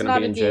 sets are it's going to not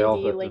be a in jail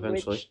D&D but language.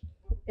 eventually.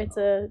 It's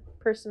a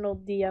personal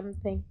DM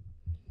thing.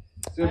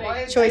 So if I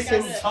had Choices.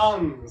 taken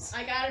tongues,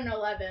 I got an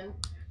 11.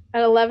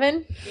 At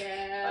 11, I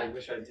Yeah.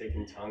 wish I'd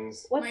taken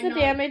tongues. what's Why the not?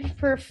 damage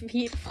per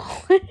feet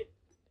fallen?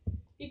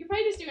 You could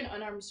probably just do an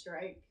unarmed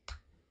strike.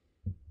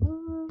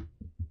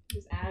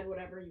 Just add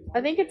whatever you want.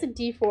 I think to it's a it.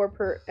 D4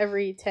 per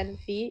every 10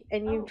 feet,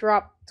 and you Oh.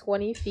 drop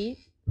 20 feet.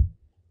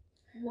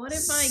 What if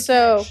I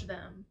So- catch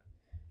them?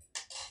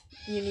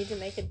 You need to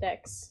make a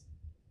dex.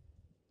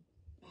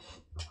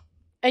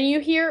 And you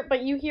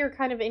hear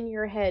kind of in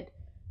your head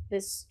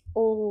this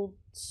old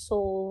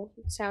soul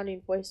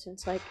sounding voice, and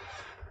it's like,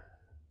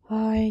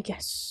 I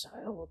guess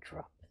I will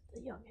drop the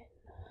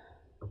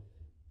youngin.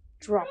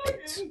 Drop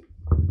it.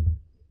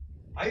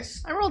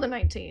 I rolled a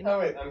 19. Oh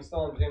wait, I'm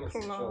still on James's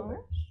Come on. shoulder.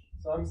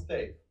 So I'm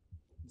stayed.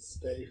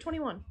 Stay.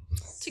 21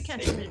 to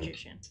catch the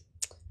magician.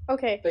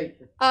 Okay.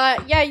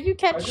 Yeah, you I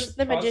catch just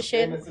the trust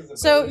magician.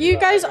 James's So ability you to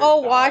guys either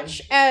all dodge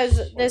watch as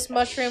or this catch.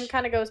 mushroom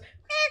kind of goes,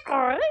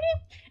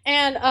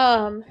 and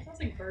Sounds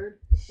like bird.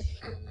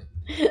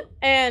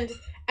 and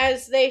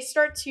as they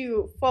start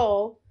to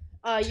fall,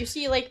 you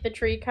see like the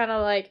tree kind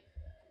of like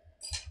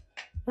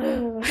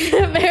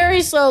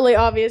very slowly,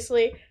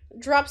 obviously,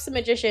 drops the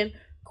magician.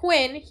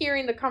 Quinn,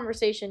 hearing the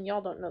conversation, y'all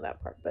don't know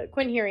that part, but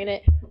Quinn hearing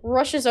it,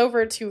 rushes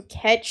over to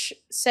catch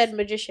said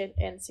magician,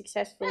 and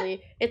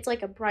successfully, it's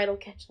like a bridal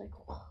catch, like,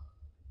 whoa.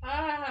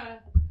 Ah.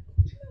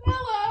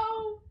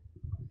 Hello.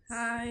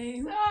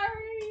 Hi.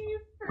 Sorry.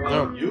 For...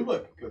 Well, you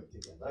look good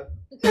together.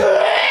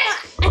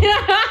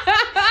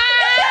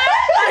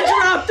 I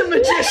dropped the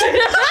magician.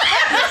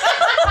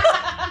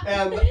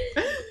 And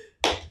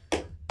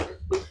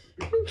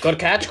Good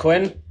catch,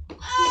 Quinn.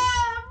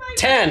 My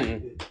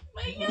 10.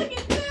 My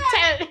youngin'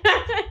 dad.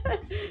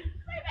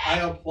 I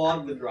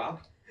applaud the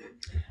drop.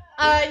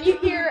 You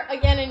hear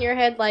again in your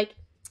head, like,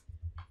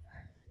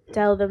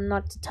 tell them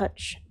not to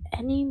touch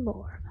any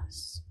more of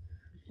us,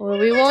 or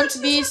we won't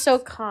be so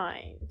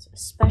kind,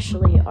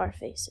 especially our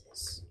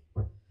faces.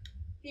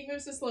 He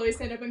moves to slowly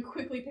stand up and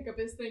quickly pick up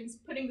his things,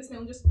 putting the snail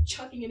and just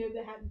chucking it into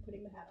the hat and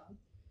putting the hat on.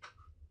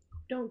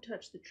 Don't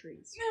touch the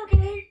trees.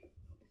 Okay.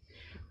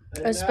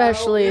 And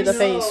Especially now the we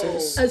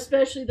faces.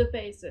 Especially the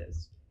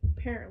faces.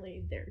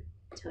 Apparently, they're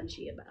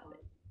touchy about it.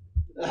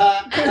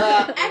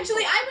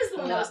 Actually, I was the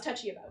one that was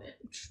touchy about it.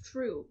 It's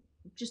true.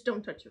 Just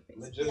don't touch your face.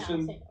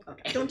 Magician.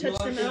 Okay. Don't touch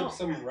them at all.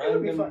 Some That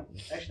would be random fun.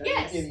 Actually,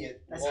 Yes.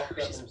 idiot That's walked up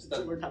just- and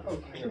stuck we're not- in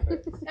your face. I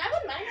wouldn't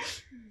mind.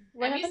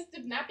 What I'm happened? used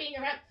to not being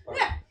around.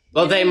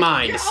 Well, they You're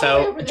mind, all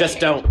so over just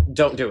there.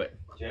 don't do it.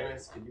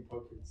 James, can you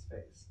poke his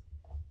face?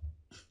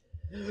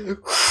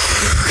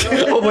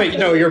 Oh wait,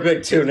 no, you're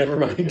big too. Never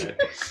mind.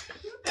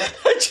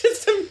 I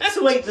just imagine.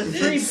 So wait, the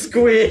three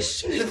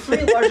Squish. the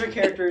three larger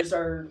characters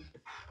are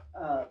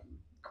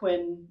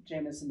Quinn,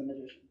 Jameis, and the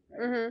magician.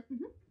 Right?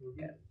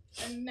 Mm-hmm.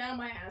 And now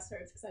my ass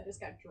hurts because I just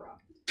got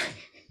dropped.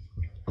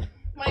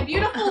 My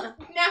beautiful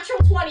natural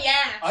 20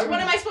 ass. What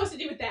am I supposed to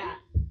do with that?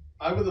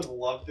 I would have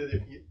loved it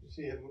if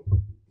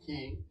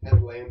he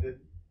had landed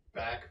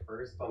back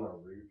first on a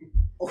root.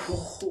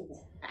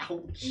 Oh,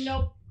 ouch.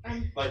 Nope.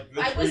 Like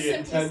the I was tree simply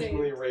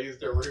intentionally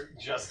raised a root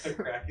just to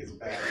crack his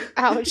back.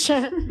 Ouch.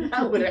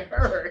 That would have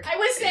hurt. I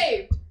was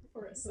saved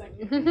for a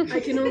second. I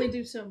can only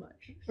do so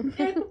much.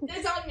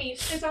 It's on me.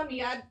 It's on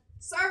me. I'm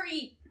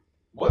sorry,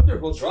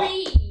 Wonderful drop.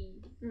 tree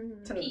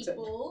Mhm.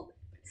 people.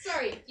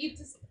 Sorry, you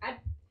just.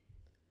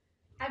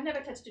 I've never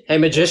touched a tree. Hey,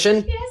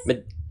 magician. Yes.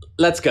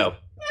 Let's go.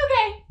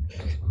 Okay.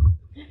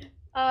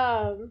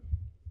 Hold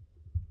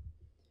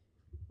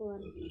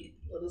on.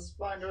 Let us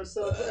find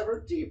ourselves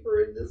ever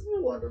deeper in this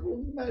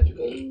wonderful,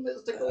 magical,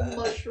 mystical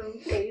mushroom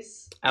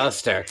place.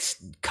 Alistair,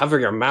 cover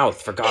your mouth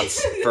for God's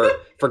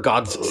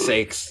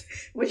sakes.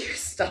 Will you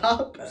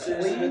stop?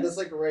 Seriously, please? that's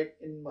like right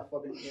in my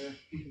fucking ear.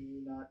 Can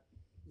you not?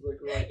 Like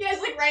right. Yeah,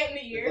 it's like right in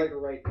the It's ear. like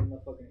right in my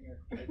fucking ear.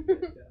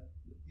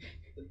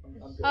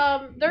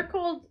 I'm good. They're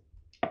called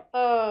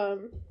Are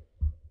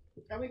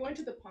we going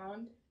to the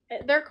pond?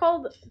 they're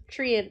called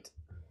treant.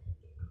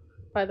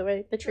 By the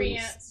way, the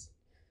trees.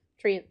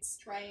 Treants.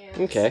 Triants.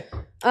 Okay.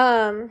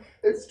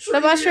 It's true.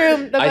 The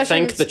mushroom. The I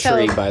thank the mushrooms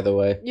tree, tell- by the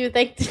way. You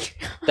thank the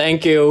tree.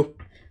 Thank you.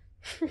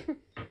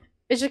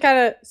 It just kind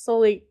of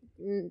slowly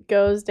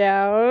goes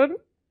down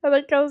and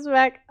then comes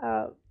back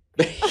up.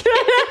 I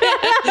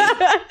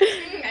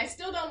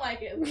still don't like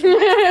it.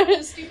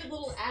 Those stupid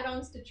little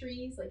add-ons to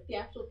trees, like the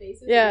actual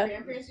faces Yeah. that your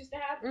grandparents used to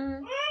have.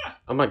 Mhm.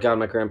 Oh my god,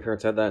 my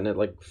grandparents had that and it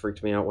like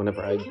freaked me out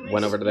whenever I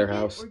went over to their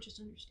house. Or just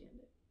understand it.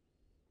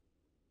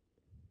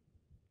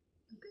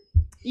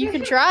 You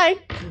can try.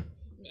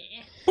 Nah.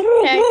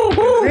 Okay.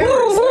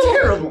 It's I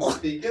terrible. can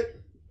speak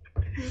it.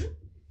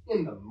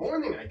 In the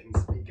morning, I can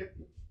speak it.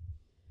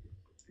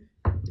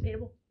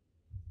 Debatable.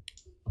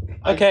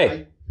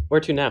 Okay.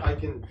 Where to now? I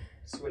can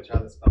switch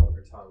out a spell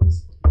for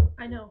tongues.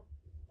 I know.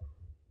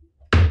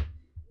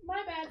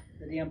 My bad.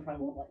 The DM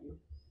probably won't let you.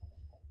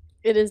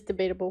 It is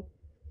debatable.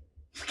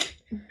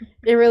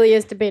 It really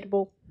is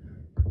debatable.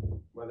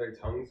 Whether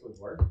tongues would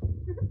work?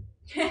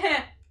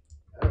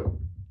 Oh.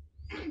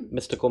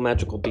 Mystical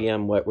magical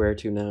DM, where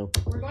to now?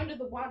 We're going to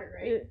the water,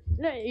 right?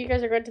 No, you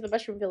guys are going to the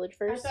mushroom village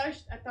first. I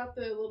thought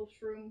the little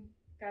shroom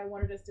guy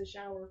wanted us to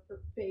shower for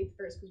bathe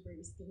first because we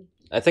were skinny.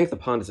 I think the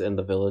pond is in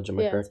the village, am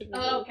I Yeah, correct? it's in the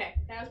Oh, okay.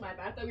 That was my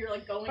bad. I thought we were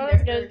like going Oh,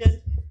 there that's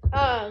good,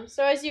 first.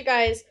 So as you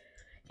guys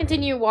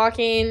continue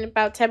walking,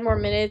 about 10 more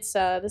minutes,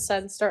 the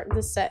sun's starting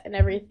to set and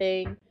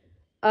everything.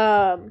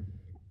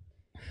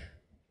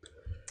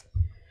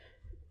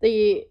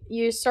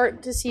 You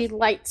start to see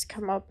lights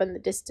come up in the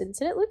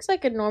distance, and it looks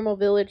like a normal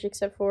village,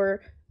 except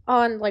for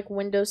on like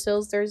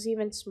windowsills, there's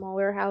even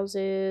smaller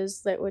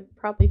houses that would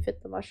probably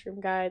fit the mushroom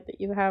guide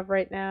that you have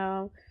right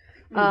now.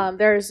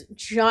 There's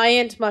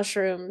giant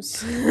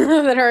mushrooms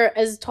that are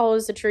as tall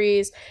as the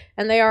trees,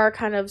 and they are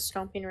kind of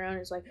stomping around.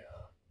 It's like,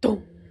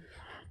 dum,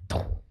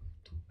 dum.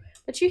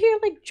 But you hear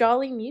like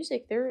jolly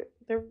music. They're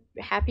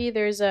happy.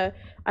 There's I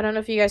don't know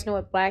if you guys know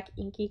what black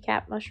inky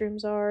cap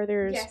mushrooms are.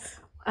 There's Yes.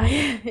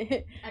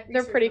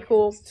 they're pretty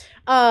cool.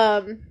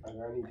 Are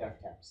there any death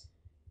caps?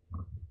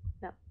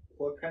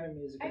 What kind of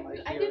music am I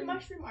I did hearing?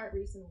 mushroom art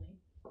recently.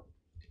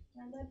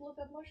 And I looked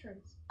up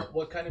mushrooms.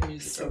 What kind of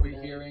music are we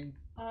hearing?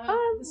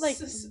 Like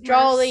Smurfs.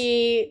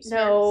 jolly,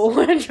 no,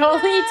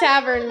 jolly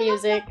tavern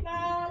music.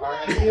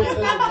 Are any of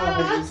them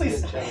of the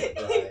Please. hallucinogenic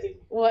variety?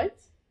 What?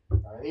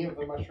 Are any of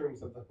the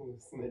mushrooms of the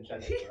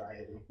hallucinogenic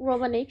variety?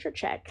 Roll a nature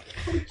check.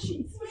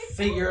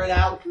 Figure it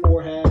out,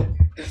 forehead.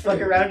 Fuck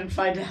around and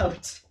find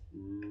out.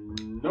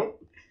 Nope.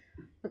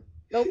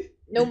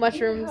 No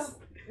mushrooms.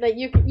 Like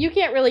you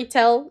can't really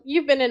tell.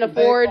 You've been in a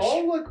They forge.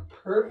 all look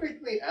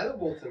perfectly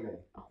edible to me.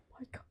 Oh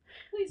my god.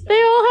 Please They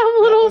don't. all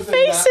have little was a nat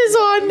faces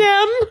on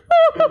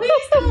them.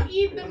 Please don't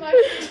eat the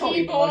mushroom Don't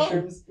eat people.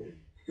 mushrooms.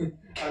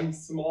 I'm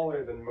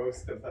smaller than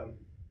most of them.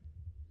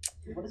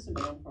 What is the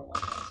minimum for a long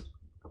rest?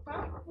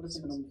 Huh? What is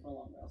the minimum for a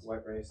long rest?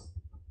 What race?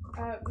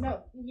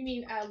 No. You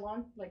mean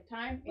long, like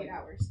time? 8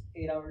 hours.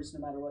 8 hours, no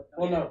matter what.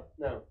 Well,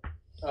 no.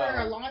 For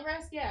a long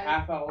rest? Yeah.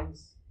 Half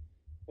elves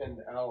and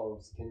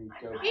elves can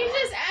go. He's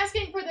just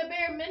asking for the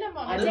bare minimum.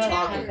 I'm They're not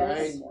talking, half hours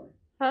right? anymore.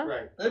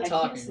 Right. They're I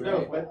talking, can't No,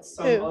 right? but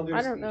some Who? other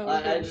I don't know.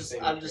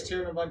 I'm just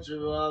hearing a bunch of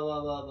blah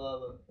blah blah blah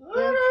blah.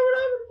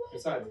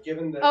 Besides,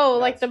 given that. Oh,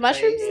 like the that's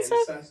mushrooms fey and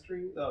stuff?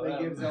 Ancestry Oh, that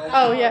yeah. gives elves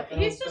Oh, yeah.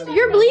 confidence He's just that-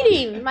 You're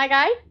bleeding, my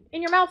guy,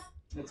 in your mouth.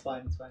 It's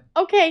fine. It's fine.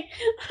 Okay.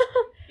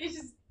 It's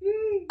just.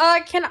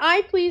 Can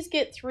I please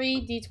get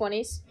 3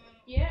 d20s?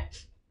 Yeah.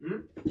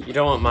 You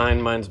don't want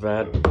mine, mine's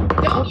bad.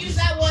 Don't use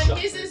that one.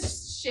 His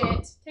is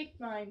shit. Take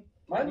mine.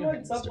 Mine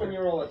lights up when you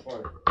roll a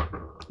 20.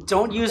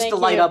 Don't use Thank the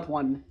light you. up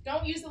one.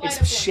 Don't use the light It's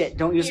up shit. one.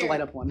 Don't use the Here.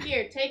 light up one.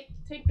 Here, take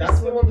That's this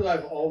the one that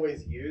I've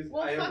always used.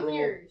 Well, I have fuck rolled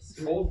yours.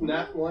 both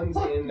nat ones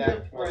and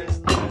nat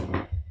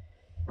 20s.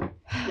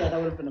 Yeah, that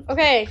would have been a.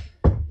 Okay.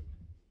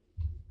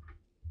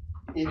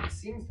 It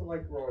seems to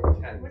like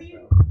rolling 10s, What do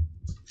you-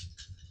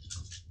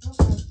 though.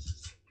 Okay.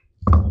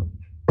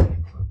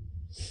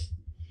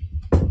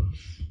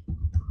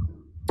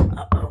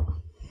 Uh-oh.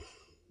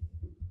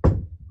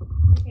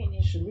 Okay,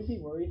 Nick. Should we be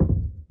worried?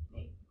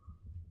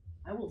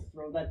 I will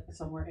throw that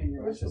somewhere in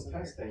your I was just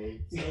office.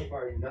 testing. So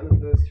far, none of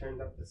those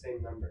turned up the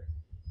same number.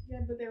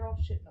 Yeah, but they're all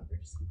shit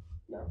numbers.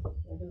 No,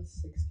 I got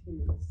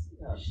 16.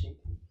 18.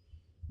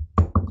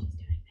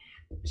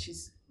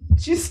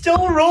 She's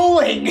still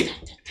rolling.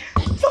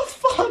 The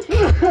fuck?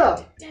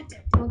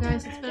 Well,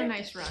 guys, it's been a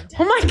nice run.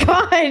 Oh my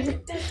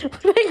god.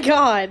 Oh my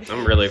god.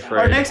 I'm really Our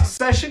afraid. next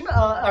session,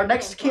 our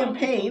next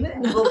campaign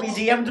will be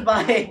DM'd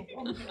by.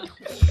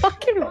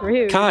 Fucking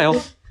rude.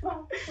 Kyle.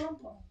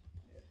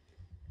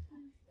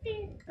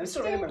 I'm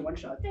still writing my one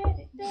shot.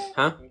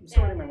 Huh? I'm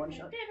still writing my one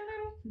shot.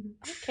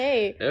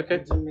 Okay.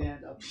 Okay.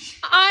 Demand up.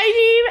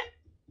 I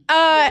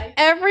need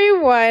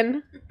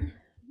everyone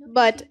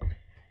but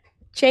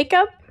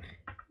Jacob,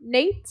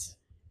 Nate,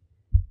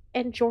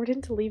 and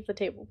Jordan to leave the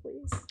table,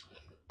 please.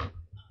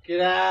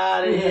 Get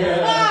out of here.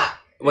 Yeah.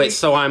 Wait,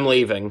 so I'm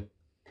leaving.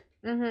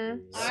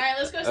 Mm-hmm. Alright,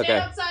 let's go stand Okay.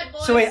 outside,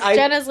 boys. So wait,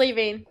 Jenna's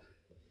leaving.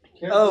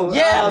 Oh,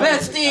 Yeah, um,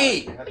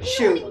 bestie!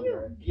 Shoot.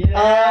 Get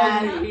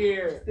out of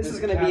here. This is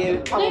gonna be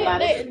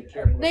problematic.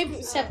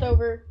 They've stepped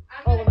over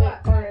I'm all gonna of go it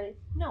outside. already.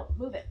 No,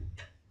 move it.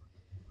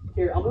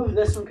 Here, I'll move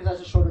this one because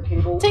that's a shorter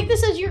cable. Take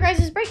this as your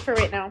guys' break for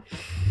right now.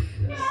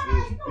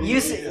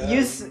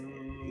 Use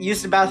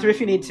the bathroom if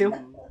you need to.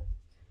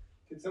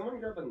 Could someone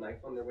grab a knife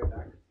on their way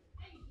back?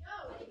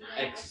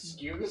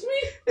 Excuse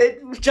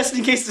me? Just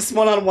in case this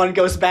one-on-one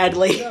goes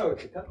badly. No,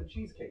 to cut the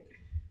cheesecake.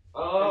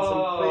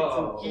 Oh, And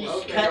some plates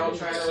okay, and- I'll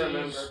try to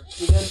remember.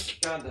 You good?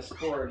 God, this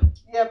cord.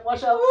 Yep.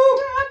 Watch out.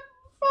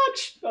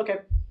 Fudge. Okay.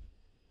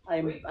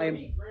 I'm.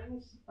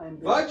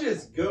 Fudge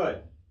is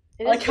good.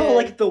 It I like is how good.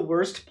 like the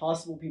worst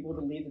possible people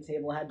to leave the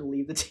table had to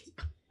leave the table.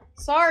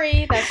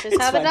 Sorry, that's just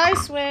It's how the fine.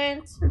 dice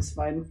went. It's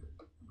fine.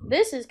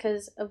 This is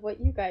because of what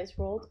you guys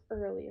rolled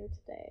earlier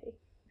today.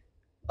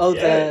 Oh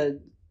Yeah.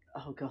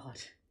 Oh god.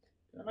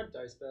 I'm a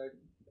dice bag.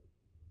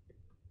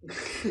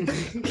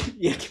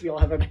 Yeah, we all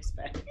have our dice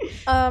back.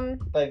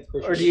 Thanks,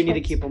 Or do you need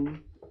to keep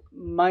them?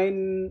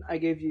 Mine, I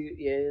gave you.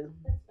 Yeah.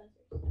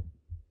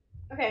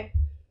 Okay.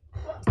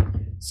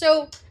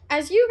 So,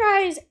 as you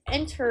guys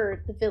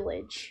enter the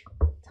village,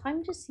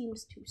 time just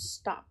seems to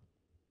stop.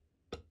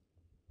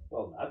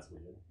 Well, that's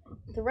weird.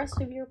 The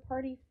rest of your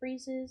party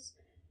freezes.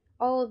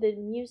 All of the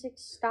music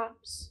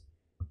stops,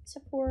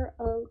 except for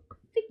a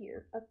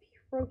figure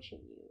approaching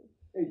you.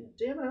 Hey,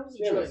 Damn it, I was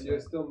James, enjoying you're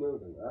this. still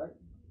moving, right?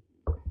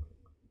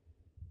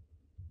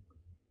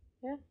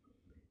 Yeah.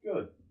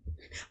 Good.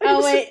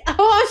 Oh wait!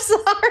 Oh, I'm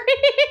sorry,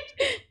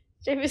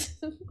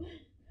 Jameson.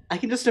 I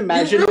can just You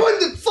imagine.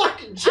 ruined the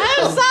fucking joke!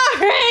 I'm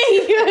sorry.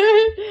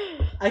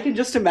 I can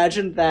just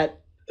imagine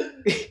that.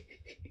 I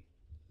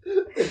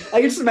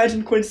can just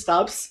imagine Quinn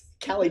stops.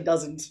 Callie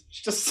doesn't.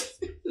 She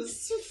just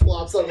This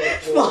flops on the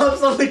floor.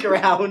 flops on the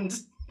ground.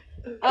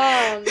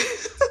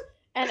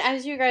 And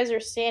as you guys are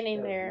standing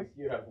Yeah, there,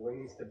 You have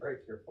wings to break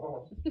your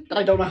fall. That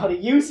I don't know how to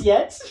use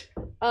yet.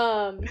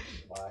 Lied.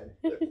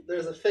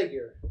 There's a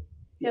figure.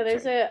 yeah,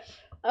 there's a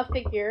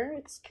figure.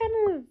 It's kind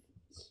of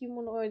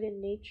humanoid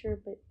in nature,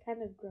 but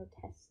kind of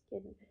grotesque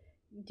and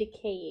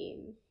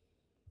decaying.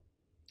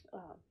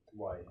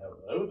 Why,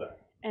 hello there.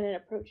 And it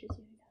approaches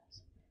you and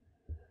goes,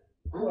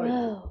 Who are you?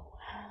 "Hello.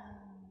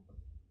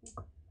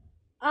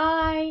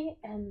 I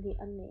am the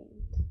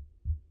unnamed,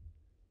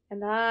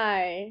 and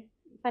I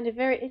find it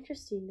very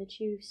interesting that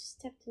you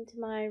stepped into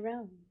my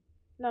realm.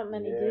 Not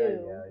many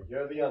do. Yeah,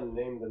 you're the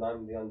unnamed and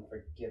I'm the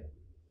unforgiven.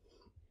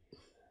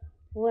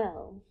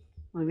 Well,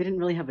 Well, we didn't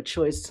really have a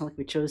choice. It's not like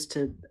we chose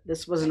to.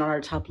 This wasn't on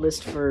our top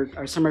list for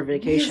our summer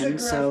vacation, Music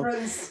so.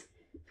 reference.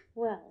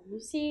 well, you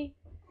see,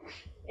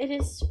 it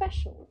is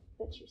special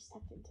that you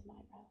stepped into my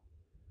realm.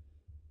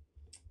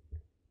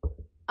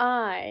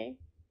 I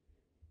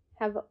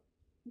have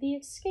the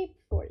escape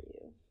for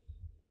you,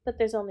 but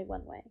there's only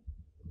one way.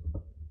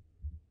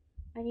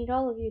 I need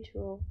all of you to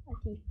roll a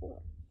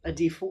d4. A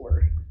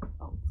D4.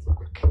 Oh,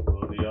 fuck.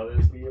 Will the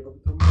others be able to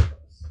come with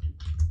us?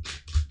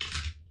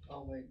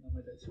 Oh wait, no, my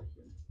dice are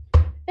here.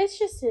 It's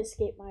just to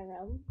escape my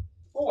realm.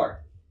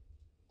 4.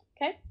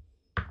 Okay?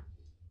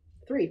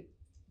 3.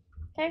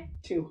 Okay.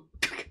 2.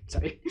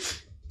 Sorry.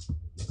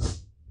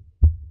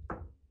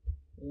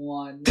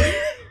 1.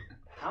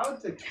 How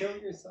to kill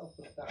yourself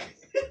with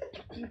dice?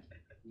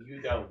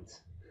 You don't.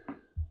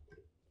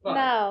 Fine.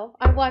 Now,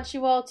 I want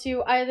you all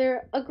to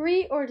either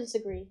agree or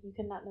disagree. You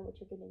cannot know what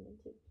you're getting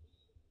into.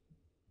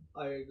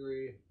 I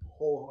agree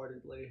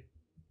wholeheartedly.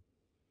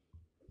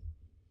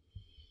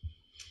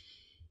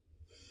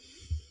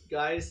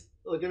 Guys,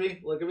 look at me,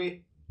 look at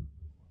me.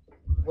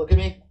 Look at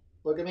me,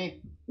 look at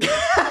me. They're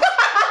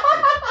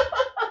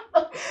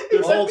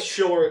both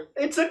short.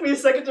 It took me a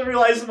second to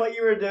realize what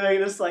you were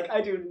doing. It's like,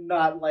 I do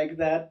not like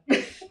that.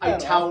 I at all.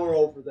 tower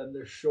over them,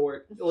 they're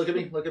short. Look at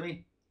me, look at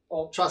me.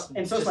 Well, Trust me.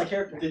 And so is Just- my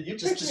character. did you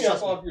Just- pick just me up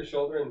trust me. off your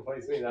shoulder and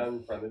place me down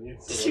in front of you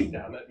to look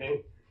down at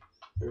me?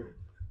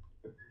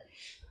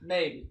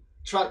 Maybe.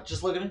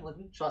 Just look at me, look at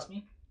me. Trust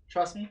me.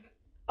 Trust me.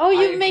 Oh,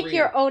 you I make agree.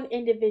 your own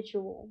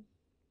individual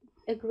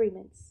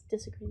agreements,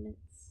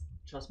 disagreements.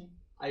 Trust me.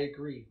 I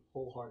agree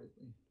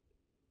wholeheartedly.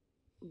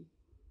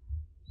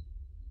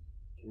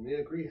 Can we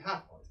agree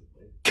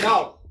half-heartedly?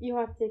 No! You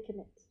have to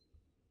commit.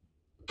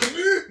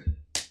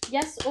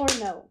 Yes or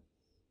no?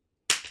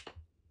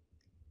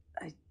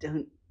 I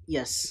don't.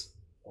 Yes.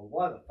 Well,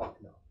 why the fuck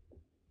no?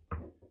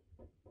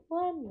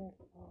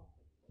 Wonderful.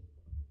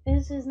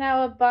 This is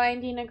now a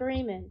binding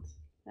agreement,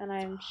 and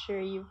I'm sure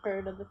you've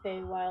heard of the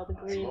Feywild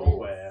agreement. Oh,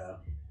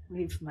 well.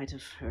 We might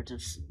have heard of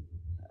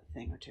a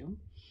thing or two.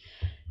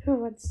 Who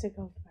wants to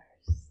go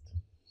first?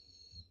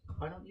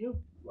 Why don't you?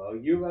 Well,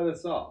 you let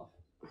us off.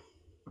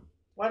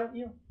 Why don't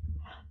you?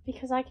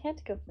 Because I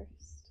can't go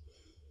first.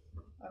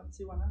 I don't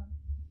see why not.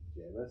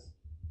 Jameis.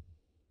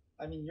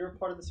 I mean, you're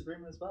part of this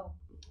agreement as well.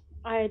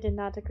 I did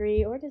not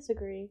agree or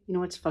disagree. You know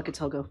what? Fuck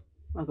it, I'll go.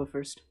 I'll go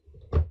first.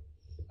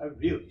 I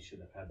really should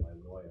have had my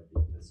lawyer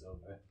beat this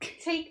over.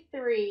 Take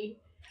 3.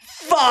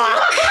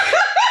 Fuck!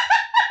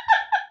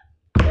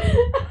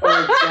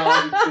 Oh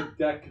god, it's the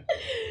deck.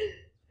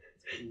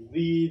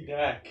 The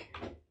deck.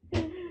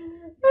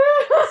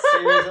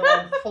 Series of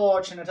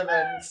unfortunate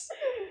events.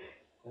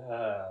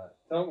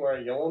 Don't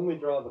worry, you'll only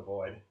draw the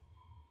void.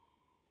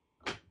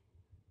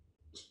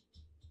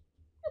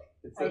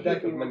 It's I a deck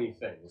hate of you. many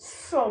things.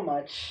 So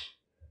much.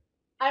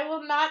 I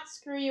will not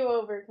screw you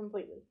over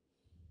completely.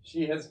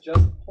 She has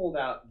just pulled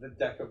out the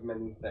deck of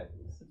many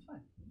things. It's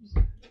fine.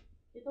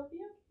 It'll be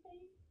okay.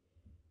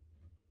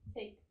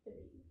 Take 3.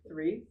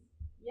 3.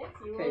 Yes,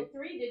 you Okay. rolled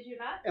 3, did you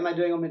not? Am I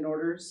doing them in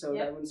order? So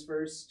Yep. that one's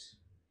first.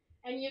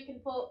 And you can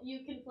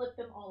flip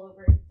them all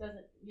over. It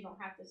doesn't. You don't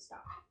have to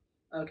stop.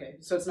 Okay,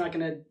 so it's not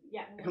gonna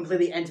Yeah.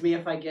 completely end me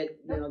if I get,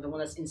 you know, the one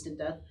that's instant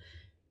death,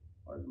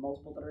 or the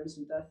multiple that are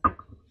instant death.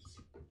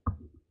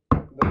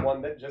 The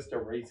one that just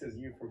erases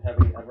you from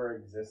having ever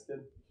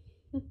existed.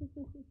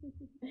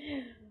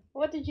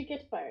 What did you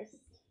get first?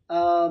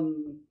 I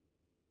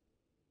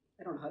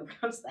don't know how to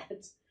pronounce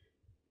that.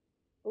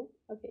 Oh,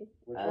 okay.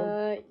 Which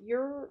one?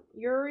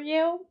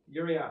 Uriel?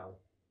 Uriel.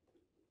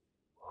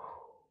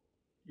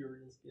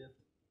 Uriel's gift.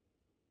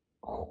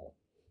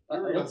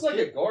 It looks like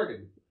a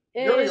Gorgon.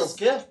 Uriel's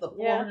gift, the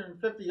yeah.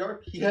 450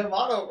 RPM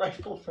auto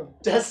rifle from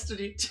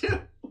Destiny 2.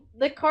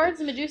 The card's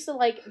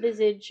Medusa-like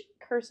visage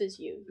curses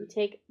you. You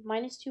take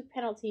 -2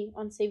 penalty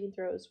on saving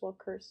throws while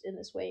cursed in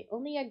this way.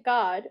 Only a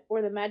god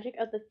or the magic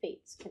of the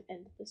fates can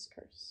end this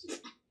curse.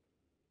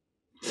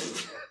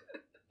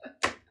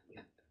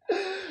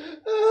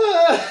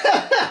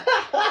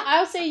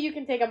 I'll say you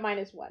can take a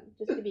 -1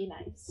 just to be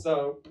nice.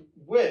 So,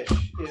 Wish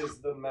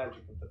is the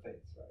magic of the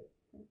fates,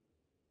 right?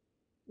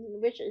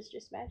 Wish is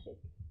just magic.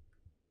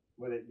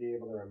 Would it be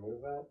able to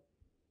remove that?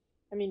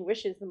 I mean,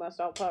 Wish is the most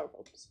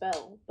all-powerful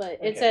spell, but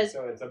Okay, it says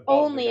so it's above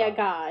only the a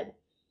god.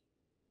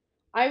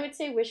 I would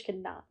say Wish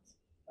cannot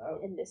Oh,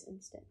 in this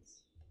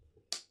instance.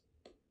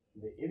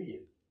 the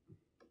idiot.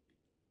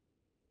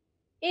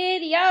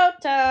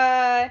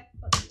 Idiota!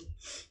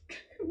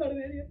 I'm not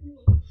an idiot.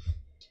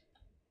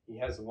 He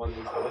has 1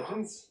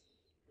 intelligence.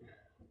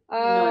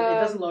 No,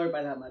 it doesn't lower it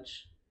by that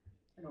much.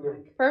 I don't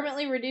think.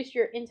 Permanently reduce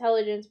your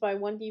intelligence by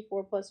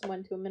 1d4 plus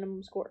 1 to a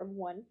minimum score of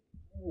 1. You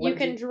What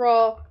can do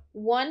draw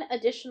 1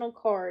 additional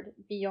card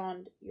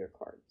beyond your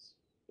cards,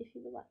 if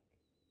you would like.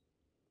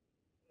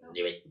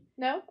 Do it.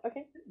 No?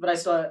 Okay. But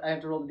I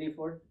have to roll the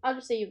d4. I'll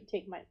just say you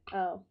take -1.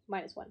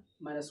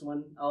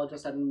 -1. I'll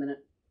adjust that in a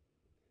minute.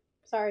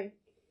 Sorry.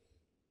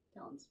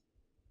 Talons.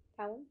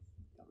 Talons?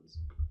 Talons.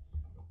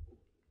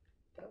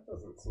 That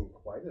doesn't seem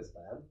quite as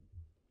bad.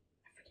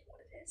 I forget what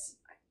it is.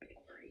 I'm big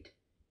worried.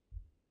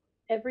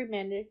 Every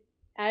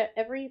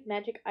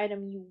magic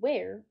item you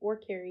wear or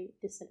carry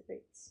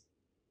disintegrates.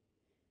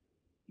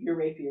 Your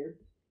rapier.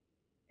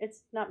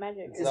 It's not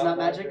magic. It's It's not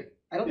magic.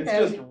 I don't think It's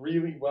I have. just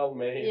really well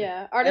made.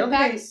 Yeah. I don't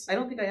Artifacts.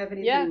 think I have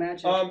anything Yeah.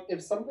 magic.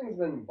 If something's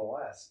been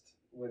blessed,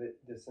 would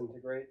it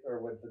disintegrate, or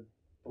would the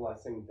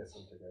blessing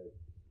disintegrate?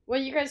 Well,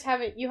 you guys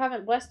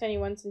haven't blessed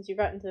anyone since you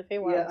got into the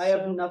Feywild. yeah, I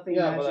have so- nothing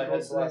Yeah, but I magical,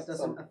 had so that blessed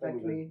doesn't affect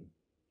something me.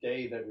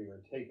 Day that we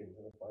were taken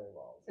to the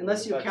firewall. So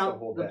Unless it you affects count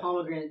whole the day.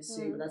 pomegranate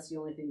seed, Mm. but that's the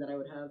only thing that I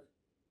would have.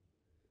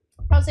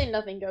 I'll say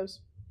nothing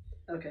goes.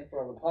 Okay.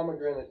 Well, the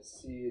pomegranate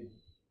seed,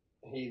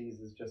 Hades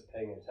is just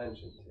paying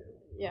attention to.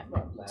 Yeah. It's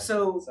not magic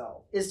So-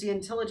 itself. Is the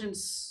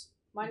intelligence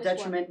 -1.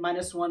 detriment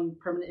 -1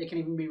 permanent? It can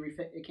even be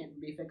it can't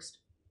be fixed.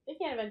 It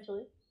can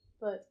eventually,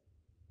 but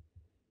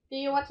do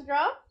you want to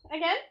draw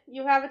again?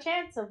 You have a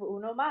chance of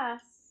uno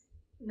más.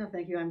 No,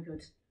 thank you. I'm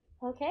good.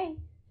 Okay.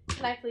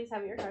 Can I please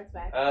have your cards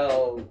back?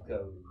 I'll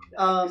go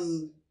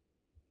next.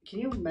 Can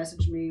you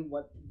message me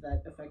what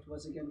that effect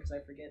was again? Because I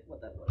forget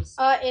what that was.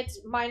 It's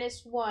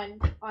 -1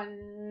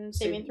 on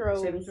saving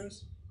throws. Saving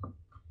throws.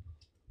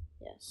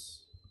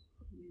 Yes.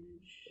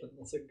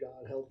 Unless a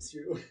god helps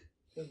you.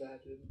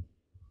 Imagine.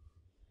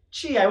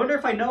 Gee, I wonder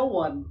if I know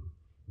one.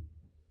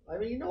 I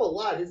mean, you know a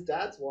lot. His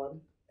dad's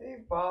one.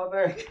 Hey,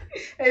 father.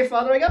 Hey,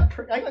 father, I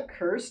got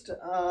cursed.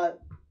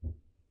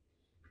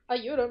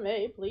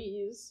 Ayúdame,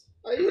 please.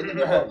 Are you the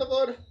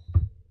por favor?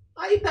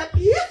 Ay,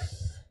 papi.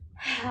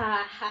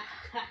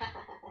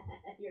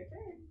 Your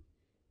turn.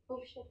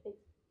 Oh shit.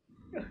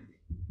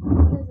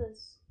 What is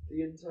this?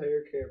 The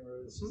entire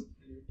camera is just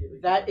you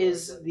giving That me a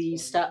is hard the time.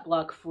 stat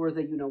block for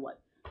the you know what.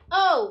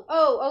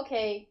 Oh,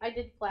 okay. I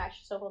did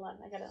flash, so hold on.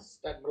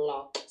 Stat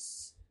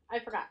blocks. I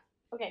forgot.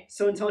 Okay.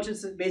 So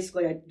intelligence is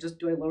basically I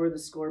lower the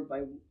score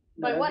by.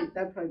 By what?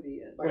 That'd probably be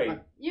it. Wait.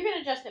 You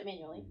can adjust it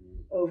manually.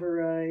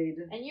 Override.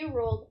 And you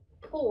rolled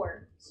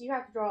 4, so you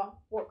have to draw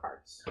 4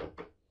 cards.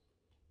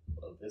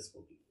 Well, this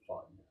will be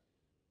fun.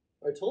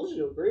 I told you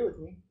to agree with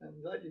me. I'm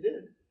glad you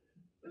did.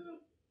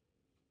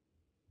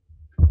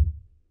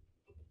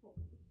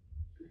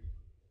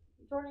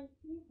 Jordan,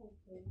 can you hold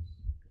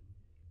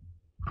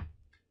this?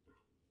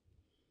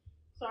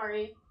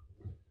 Sorry.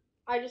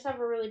 I just have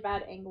a really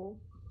bad angle.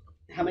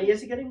 How many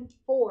is he getting?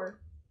 4.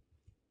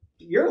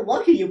 You're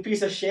lucky, you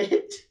piece of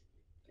shit.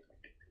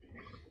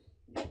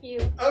 Thank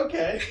you.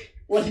 Okay.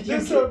 What did you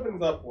This get?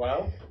 opens up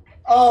well.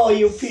 Oh,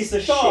 you piece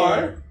of shit.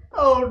 Star.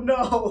 Oh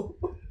no.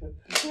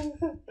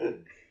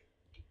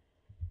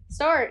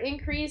 Star,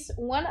 increase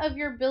one of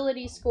your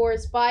ability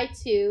scores by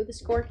 2. The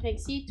score can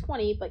exceed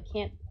 20, but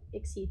can't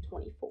exceed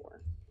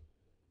 24.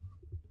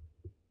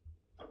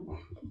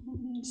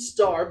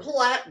 Star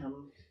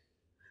Platinum.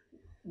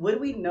 Would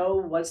we know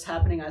what's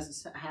happening as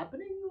it's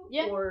happening?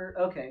 Yeah. Or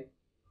okay.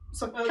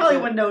 So Okay. Kelly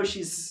would know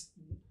she's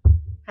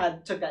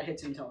took that hit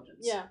to intelligence.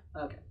 Yeah.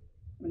 Okay.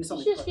 I mean, it's You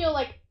only just feel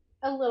like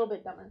a little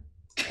bit dumber.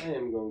 I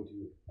am going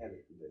to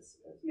edit this.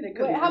 it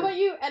could Wait, be how good. about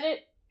you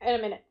edit in a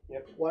minute?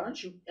 Why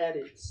don't you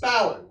edit?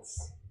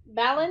 Balance.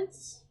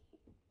 Balance.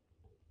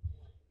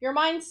 Your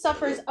mind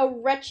suffers a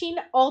retching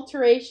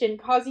alteration,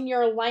 causing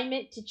your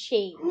alignment to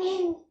change.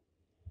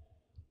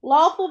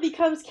 Lawful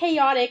becomes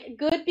chaotic,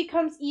 good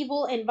becomes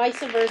evil, and vice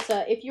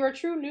versa. If you are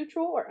true,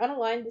 neutral, or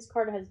unaligned, this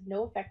card has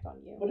no effect on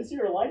you. What is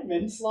your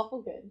alignment?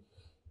 Lawful good.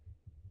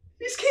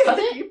 These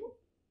chaotic Is it? people.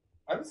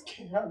 I was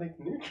chaotic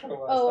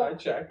neutral last Oh. I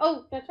checked.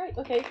 Oh, that's right.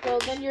 Okay, well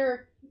then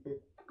you're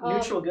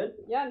Neutral good.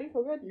 Yeah,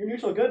 neutral good. You're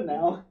neutral good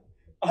now.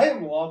 I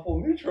am lawful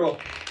neutral,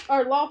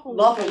 Or lawful.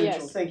 Lawful neutral,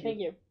 neutral, Yes. thank you. Thank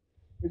you.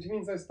 which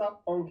means I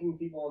stop bonking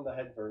people on the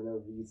head for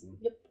no reason.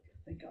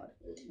 Thank God.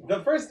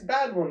 The first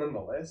bad one on the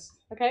list.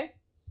 Okay.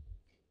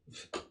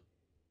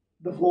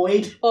 The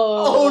void.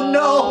 Oh,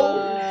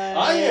 no!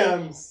 I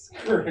am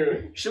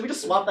screwed. Should we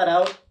just swap that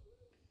out?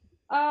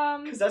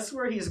 Um. Because that's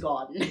where he's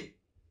gone.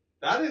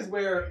 That is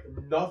where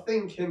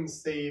nothing can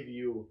save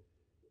you.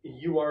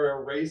 You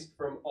are erased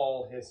from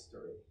all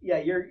history.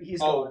 Yeah, he's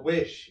A gone.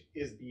 wish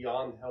is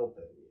beyond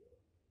helping you.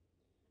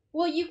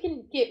 Well, you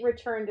can get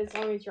returned as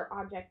long as your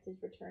object is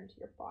returned to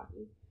your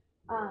body.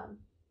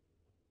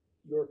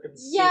 You're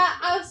consumed. Yeah,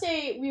 I'll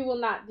say we will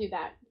not do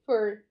that.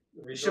 For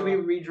Should we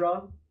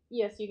redraw?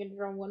 yes, you can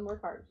draw one more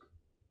card,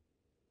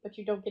 but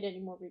you don't get any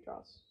more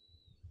redraws.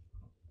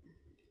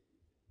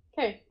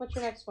 Okay, what's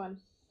your next one?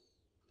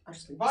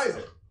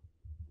 Visor.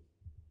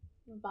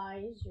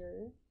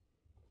 Visor.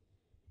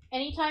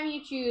 Anytime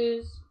you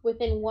choose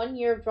within 1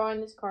 year of drawing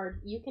this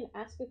card, you can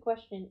ask a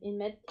question in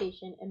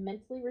meditation and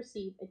mentally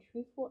receive a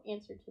truthful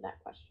answer to that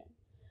question.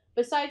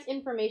 Besides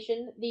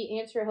information, the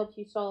answer helps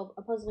you solve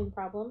a puzzling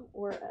problem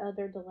or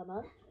other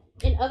dilemma.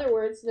 In other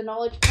words, the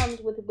knowledge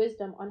comes with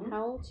wisdom on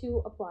how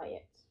to apply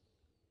it.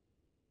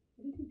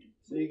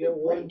 So you get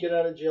one get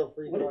out of jail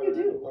free What did card. you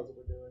do? on the puzzle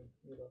we're doing.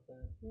 What about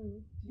that?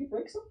 Did you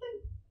break something?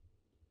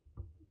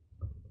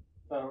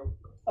 Phone.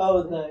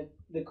 Oh,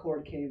 the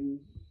cord came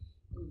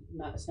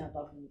not snapped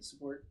off of the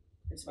support.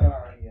 It's fine.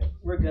 Yeah.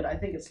 We're good. I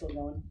think it's still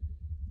going.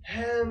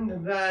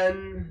 And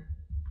then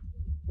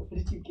What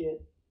did you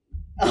get?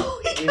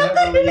 Oh, we have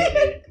a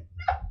repeat.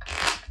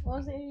 What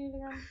was it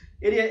again?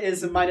 Idiot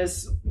is a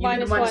minus. You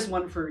Minus get minus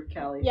one. one for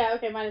Callie. Yeah,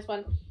 okay,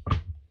 -1.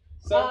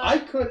 So I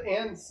could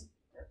answer.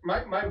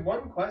 My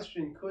one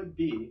question could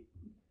be,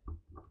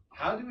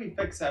 how do we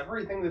fix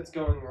everything that's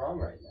going wrong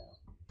right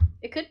now?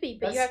 It could be,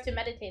 but you That's- have to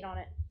meditate on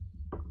it.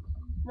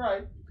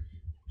 Right.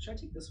 Should I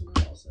take this one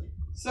also?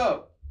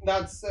 So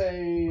that's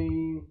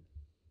a.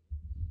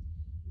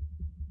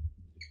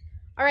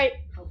 Alright,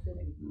 How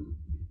fitting.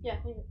 yeah,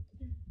 leave it.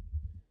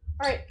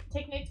 Alright,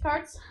 take Nate's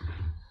cards.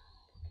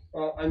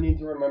 Well, I need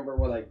to remember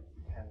what I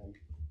have.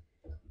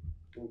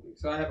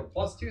 So I have a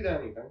 +2 to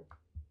anything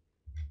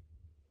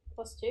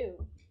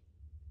 +2.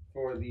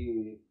 for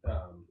the.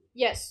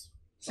 Yes.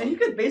 So you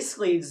could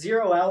basically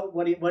zero out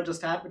what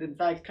just happened. In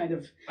fact, kind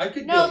of I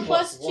could No, go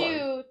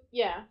 +2.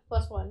 Yeah,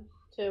 +1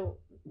 to.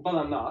 but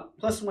I'm not.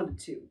 plus 1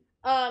 to 2.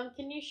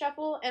 Can you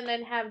shuffle and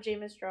then have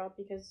Jameis draw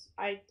because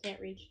I can't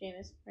reach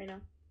Jameis right now.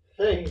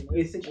 Hey,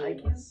 You think I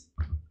can?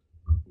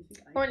 You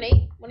think I Or can?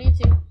 Nate, one of you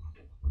two.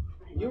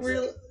 You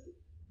really,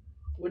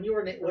 when you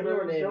were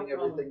naming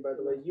everything, by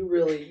the way, you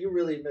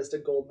really missed a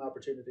golden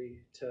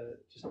opportunity to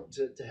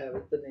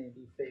have the name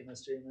be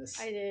famous, Jameis.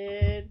 I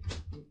did.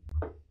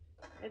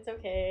 It's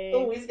okay.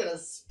 Oh, he's gonna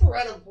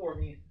spread them for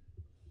me.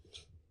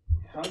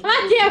 How do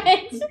Ah, you- damn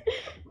it!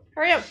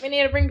 Hurry up, we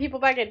need to bring people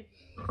back in.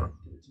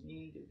 Give it to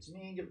me. Give it to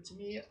me. Give it to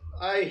me.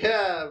 I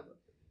have.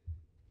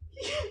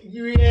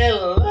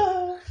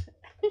 Yella.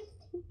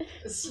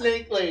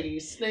 Snake lady,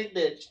 snake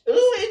bitch.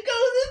 Ooh, it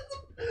goes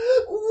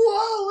in.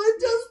 Whoa,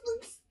 it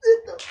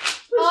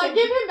does.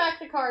 Give him back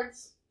the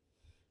cards.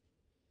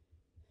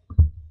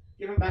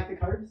 Give him back the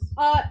cards.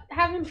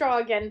 Have him draw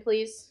again,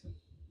 please.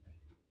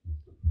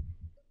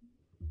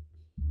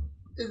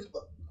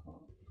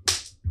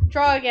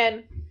 Draw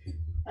again.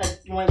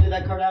 You want to do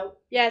that card out?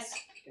 Yes.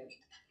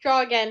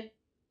 Draw again.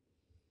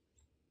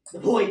 The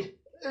void.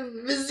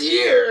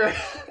 Vizier.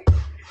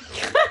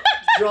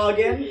 Draw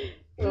again.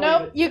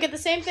 Nope, you get the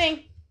same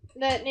thing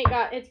that Nate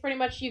got. It's pretty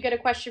much you get a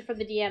question from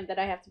the DM that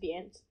I have to be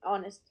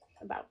honest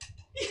about.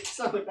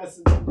 So that's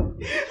a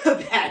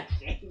bad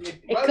thing.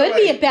 It By the could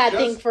way, be a bad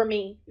thing just for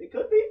me. It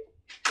could be.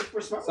 If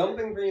we're smart.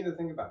 Something for you to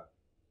think about.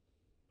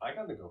 I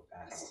gotta go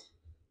fast.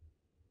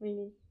 What do you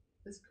mean?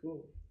 It's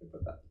cool. I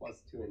put that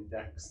 +2 in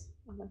Dex.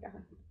 Oh my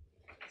god.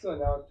 So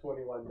now it's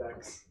 21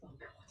 decks. Oh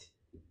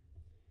god.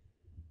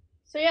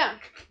 So yeah.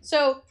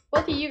 So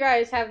both of you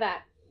guys have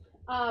that.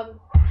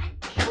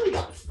 Kelly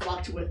got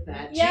fucked with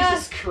that. Yeah.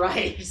 Jesus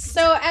Christ.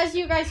 So as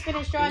you guys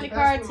finish drawing the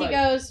cards, he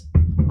goes,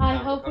 I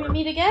hope we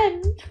meet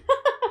again.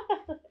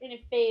 And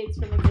it fades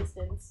from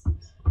existence.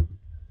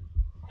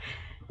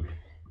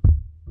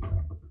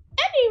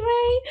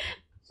 Anyway.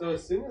 So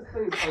as soon as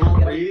things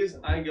unfreeze,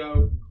 I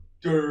go.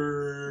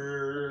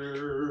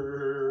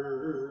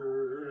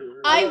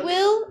 I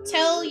will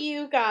tell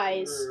you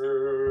guys.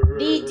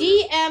 The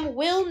DM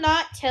will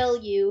not tell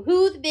you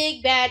who the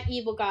big bad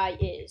evil guy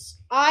is.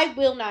 I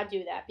will not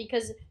do that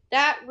because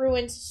that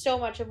ruins so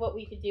much of what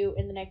we could do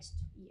in the next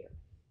year.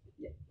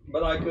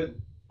 But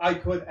I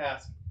could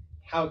ask,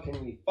 how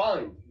can we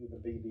find who the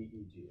BBEG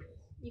is?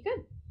 You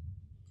could.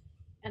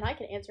 And I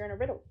can answer in a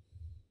riddle.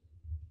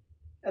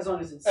 As long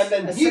as it's. And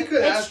then you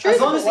could it's ask. true. As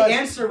long as the was-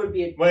 answer would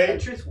be a Wait.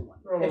 truthful one.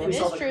 Oh, If It we is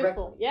solve it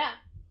truthful. correctly. Yeah.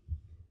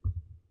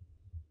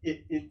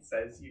 It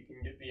says you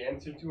can get the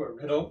answer to a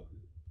riddle.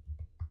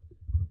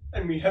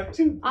 And we have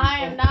two people. I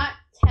am not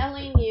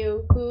telling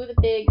you who the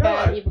big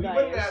bad evil we guy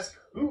wouldn't is. ask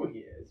who he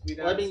is. We'd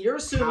Well, I ask mean, you're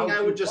assuming how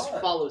I would to just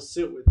find. follow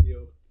suit with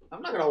you.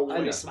 I'm not gonna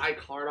waste my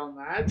card on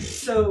that.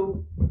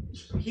 So,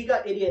 he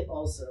got idiot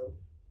also.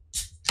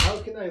 How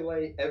can I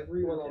lay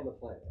everyone on the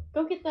planet?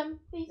 Go get them,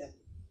 please. Yeah.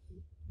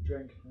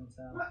 Drink. That's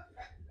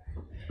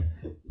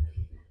how.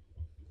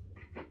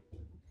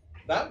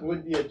 That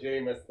would be a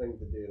Jameis thing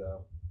to do,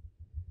 though.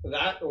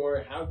 That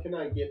or how can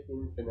I get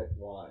infinite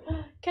wine?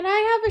 Can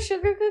I have a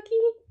sugar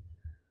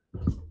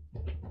cookie?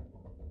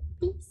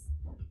 Please.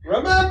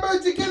 Remember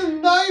to get a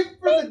knife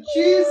for the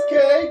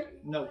cheesecake!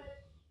 No.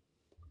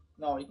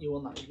 No, you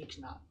will not. You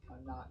cannot.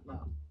 I'm not.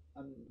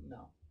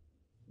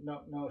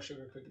 No. No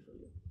sugar cookie for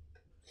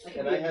you.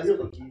 And I have really,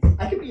 cookies.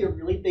 I could be a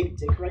really big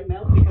dick right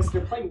now because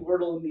they're playing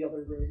Wordle in the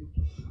other room.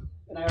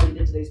 And I already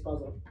did today's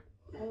puzzle.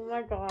 Oh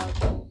my god.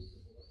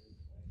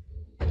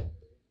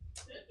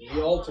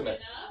 The ultimate.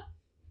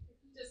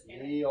 Just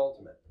kidding. The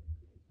ultimate.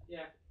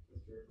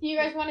 Do you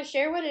guys want to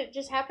share what it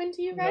just happened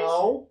to you guys?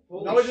 No.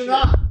 Holy No, we do shit.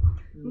 not.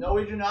 No,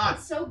 we do not.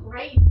 It's so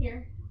bright in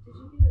here. Did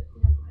you do it?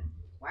 Never mind.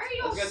 Why are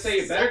you I all was gonna say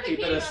you better keep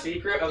it a suffocating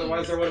secret, on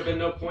otherwise there would have cookies? been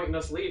no point in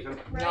us leaving.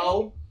 Right?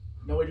 No.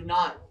 No, we do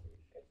not.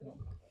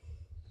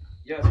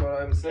 Yeah, that's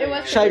what I'm saying. It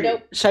was I pretty agree.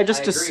 dope. Should I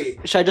just I agree.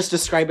 should I just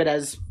describe it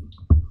as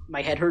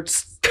my head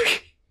hurts?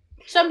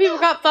 Some people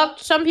got fucked,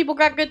 some people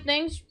got good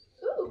things.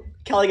 Ooh,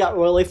 Kelly got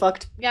royally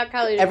fucked. Yeah,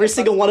 Kylie. Every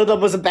single one of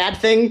them was a bad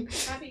thing.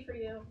 happy for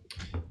you.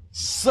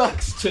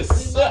 Sucks to We love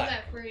suck.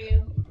 that for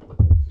you.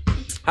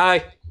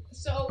 Hi.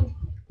 So,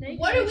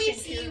 what do we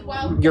see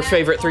while Your that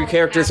favorite three all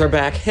characters are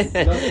back.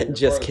 happens?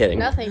 Just kidding.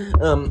 Nothing.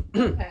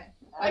 Okay.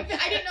 I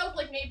didn't know if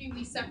like maybe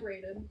we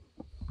separated.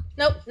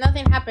 Nope,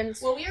 nothing happens.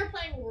 Well, we are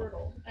playing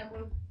Wordle, and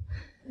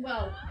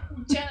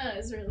Jenna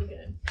is really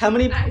good. How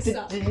many I did,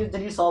 suck. did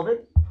you solve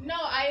it? No,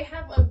 I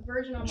have a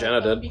version on my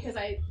Jenna phone did. because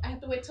I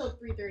have to wait till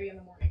 3:30 in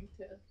the morning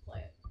to play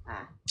it.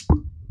 Ah.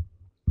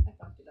 I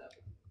fucked it up.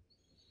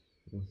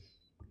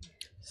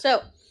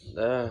 So,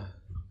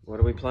 What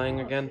are we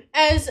playing again?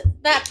 as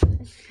that,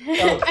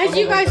 as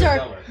you guys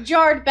are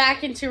jarred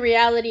back into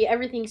reality,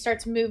 everything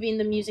starts moving.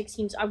 The music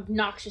seems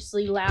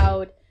obnoxiously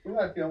loud.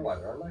 I feel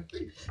lighter on my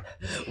feet.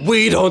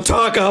 We don't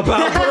talk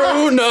about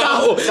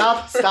Bruno!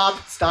 Stop.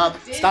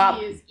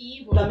 Disney is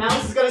evil. The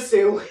mouse is gonna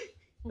sue.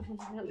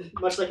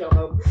 Much like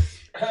Elmo.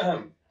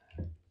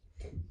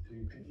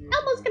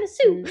 Elmo's gonna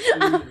sue.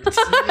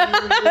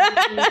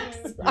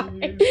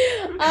 Sorry.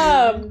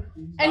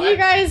 And you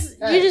guys,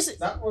 you just,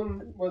 That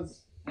one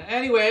was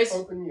Anyways.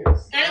 open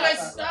use. Anyways,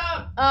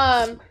 stop.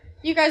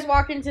 you guys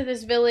walk into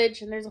this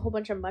village, and there's a whole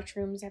bunch of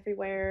mushrooms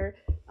everywhere.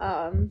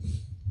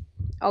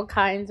 All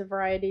kinds of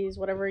varieties,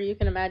 whatever you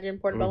can imagine.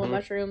 Portobello Mhm.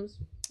 mushrooms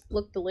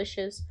look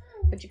delicious,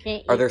 but you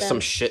can't eat Are there them. some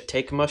shit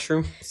take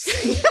mushrooms?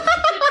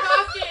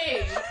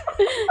 Talking.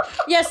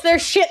 Yes, they're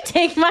shit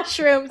take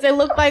mushrooms. They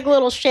look like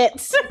little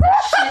shits.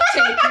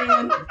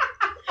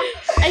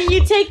 And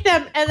you take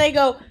them, and they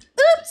go,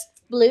 oops,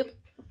 bloop.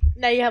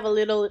 Now you have a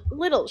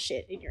little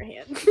shit in your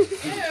hand.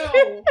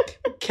 Ew.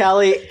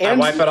 Callie I and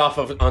wipe it off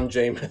on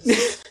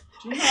Jameis.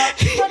 Do not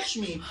touch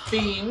me,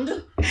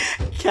 fiend.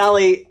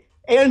 Callie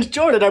and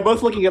Jordan are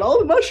both looking at all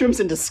the mushrooms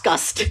in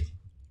disgust.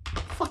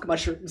 Fuck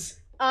mushrooms.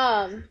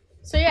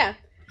 So yeah,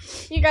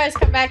 you guys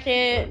come back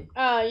in.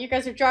 You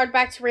guys are jarred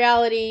back to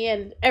reality,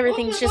 and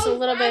everything's just a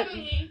little bit.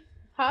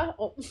 Huh?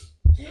 Oh. Oops,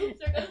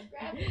 there goes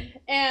gravity.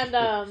 And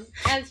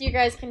as you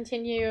guys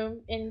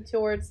continue in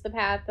towards the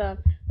path, the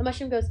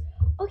mushroom goes,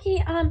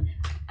 okay,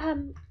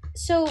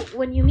 so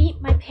when you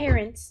meet my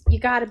parents, you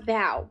gotta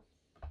bow.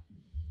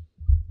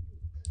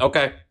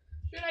 Okay.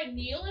 Should I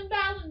kneel and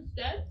bow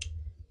instead?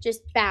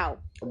 Just bow.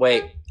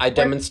 Wait, I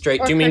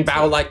demonstrate. or Do you mean curtsy.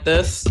 bow like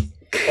this?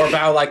 Or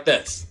bow like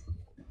this?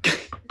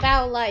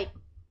 Bow like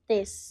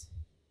this.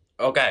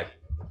 Okay.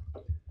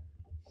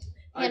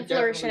 Hand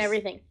flourish and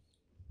everything.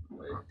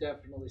 I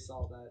definitely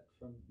saw that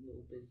from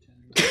Little Big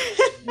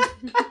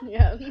Ten.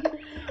 Yeah.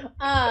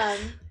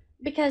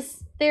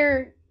 Because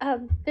they're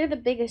the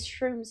biggest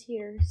shrooms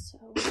here,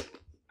 so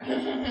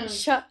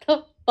shut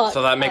the fuck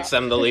So that makes up.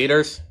 them the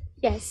leaders?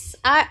 Yes,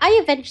 I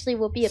eventually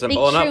will be a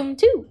Simple big enough. shroom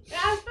too.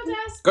 I was about to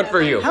ask Good that,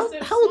 for like, you. How they're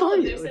old small,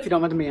 are they're you, so- if you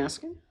don't mind me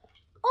asking?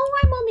 Oh,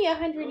 I'm only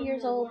 100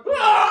 years old.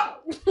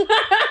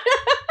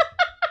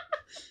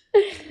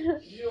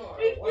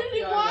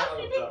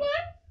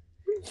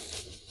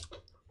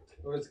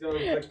 I was going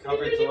to the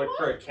cupboard to look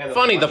for a can of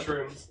Funny, the-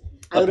 mushrooms.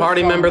 I The would've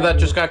party thought member about that it.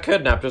 just got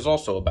kidnapped is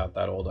also about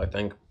that old, I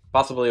think.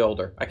 Possibly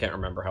older. I can't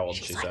remember how old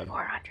she She's like said.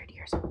 400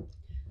 years old.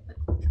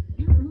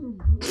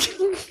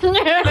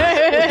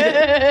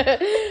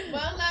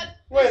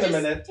 Well, Wait a just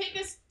minute. Take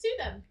us to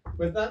them.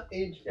 With that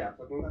age gap,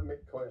 wouldn't that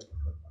make Koi?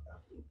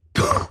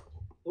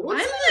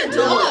 What's I'm that an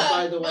doing, adult.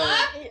 by the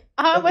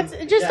way? What's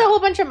just a whole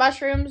bunch of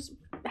mushrooms,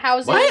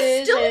 houses, What?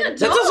 Still an and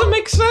That doesn't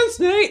make sense,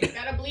 Nate.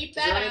 Gotta bleep Is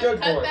that there out. any good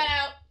Cut boy? that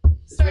out.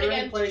 Is Start there any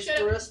again. place Shut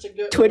for up. us to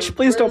go? Twitch,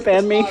 please don't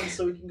ban me.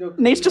 So we can go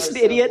Nate's clean just an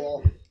my idiot. cell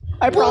wall.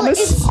 I well,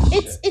 promise.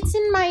 it's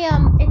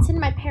in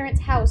my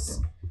parents' house.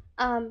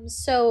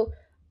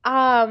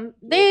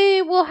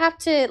 They will have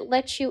to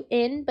let you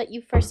in, but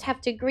you first have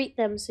to greet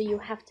them, so you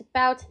have to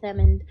bow to them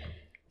and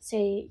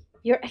say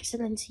Your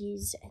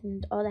Excellencies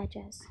and all that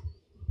jazz.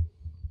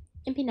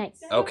 And be nice.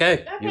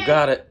 Okay, you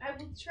got it. I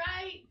will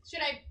try.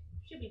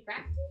 Should we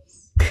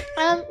practice?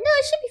 No,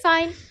 it should be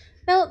fine.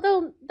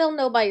 They'll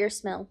know by your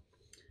smell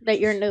that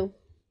you're new.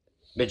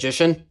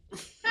 Magician,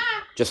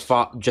 Ha!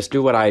 just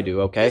do what I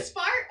do, okay? Just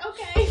fart?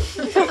 Okay.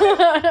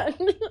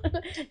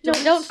 No,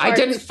 don't I fart.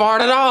 didn't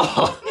fart at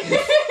all.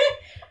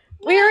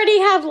 We already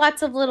have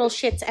lots of little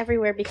shits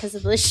everywhere because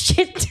of the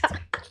shit.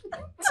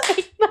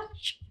 Take my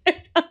shirt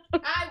off.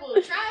 I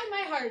will try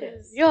my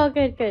hardest. Oh,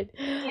 good.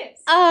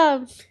 Yes.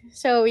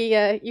 So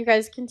you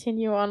guys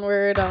continue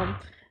onward.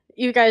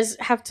 You guys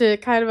have to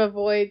kind of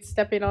avoid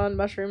stepping on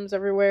mushrooms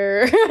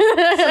everywhere.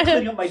 It's like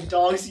cleaning up my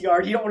dog's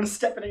yard. You don't want to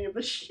step in any of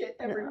the shit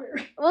everywhere.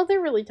 Well,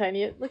 they're really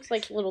tiny. It looks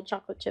like little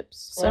chocolate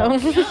chips. So Well,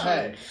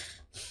 hey,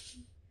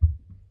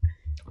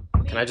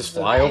 Can I just the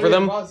fly over three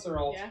them? of us are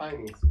all Yeah.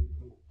 tiny, so we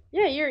can-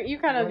 yeah, you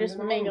kind of Blend just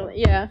in mingle. among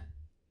Yeah.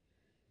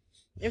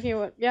 If you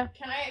want, yeah.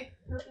 Can I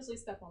purposely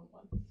step on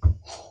one?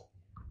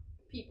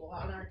 People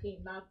on our team,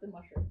 not the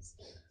mushrooms.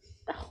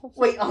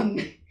 Wait, I'm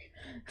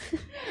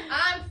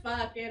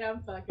fucking. Now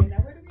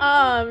where do we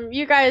go?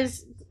 You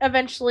guys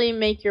eventually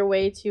make your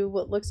way to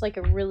what looks like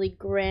a really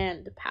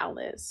grand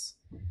palace.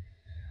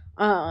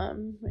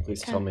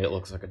 Please tell me it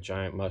looks like a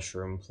giant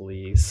mushroom,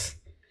 please.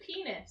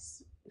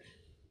 Penis.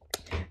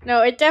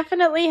 No, it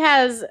definitely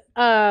has.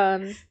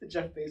 the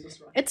Jeff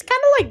Bezos run. It's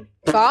kind of like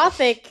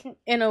gothic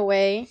in a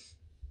way.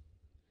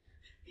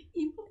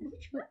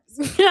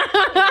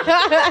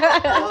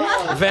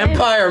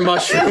 Vampire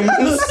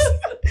mushrooms.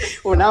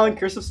 We're now in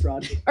Curse of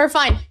Strahd. Or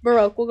fine,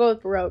 Baroque. We'll go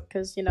with Baroque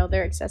because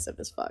they're excessive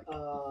as fuck.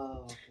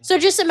 Okay. So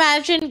just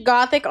imagine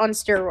gothic on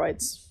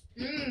steroids,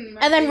 My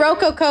and then favorite.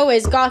 Rococo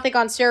is gothic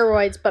on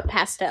steroids but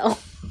pastel.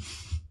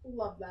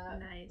 Love that.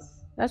 Nice.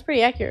 That's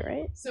pretty accurate,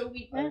 right? So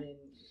we. I mean,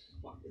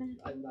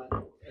 I'm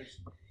not.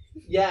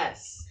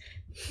 Yes.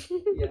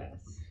 Yes.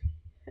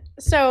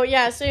 So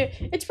yeah, so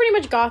it's pretty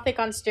much gothic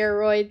on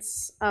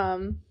steroids.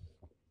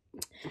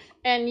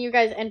 And you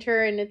guys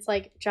enter, and it's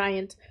like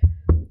giant.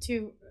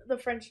 The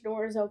French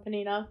doors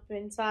opening up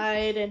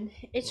inside, and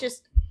it's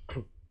just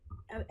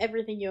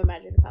everything you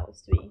imagine a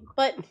palace to be.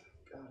 But God,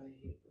 I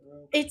hate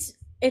Baroque.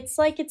 it's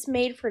like it's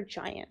made for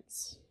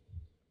giants.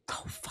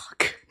 Oh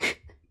fuck.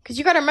 Because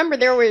you got to remember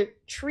there were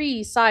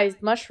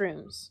tree-sized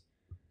mushrooms.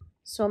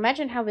 So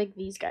imagine how big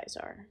these guys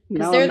are.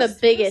 Because Now they're I'm- the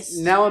biggest.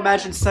 Now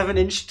imagine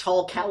 7-inch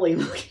tall Callie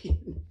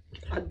looking.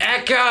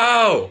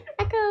 Echo!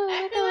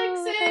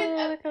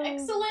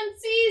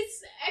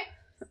 Excellencies.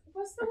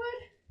 What's the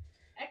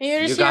word? You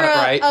just You got hear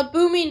it right. a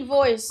booming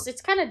voice.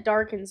 It's kind of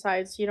dark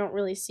inside, so you don't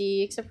really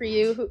see, except for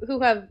you who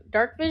have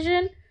dark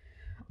vision.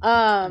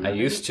 I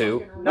used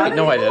to. Not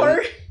No, I anymore.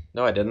 didn't.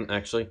 No, I didn't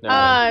actually. Never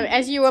mind.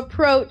 As you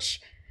approach,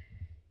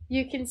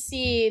 you can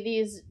see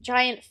these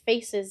giant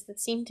faces that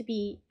seem to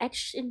be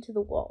etched into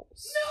the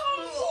walls.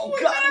 Oh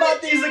god,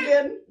 not these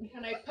again.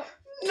 Can I poke?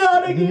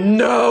 Not again.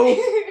 No!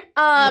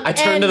 I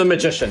turn to the and-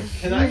 magician.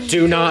 Can I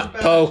Do not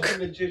bash poke. the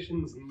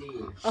magician's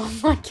knee? Oh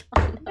my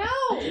god.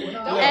 No. Don't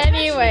No.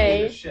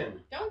 Anyway. touch me.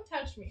 Don't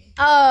touch me.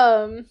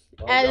 Well,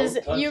 As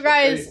don't touch you the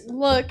guys face.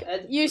 look,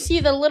 you see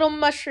the little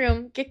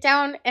mushroom get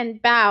down and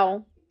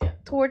bow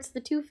towards the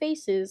two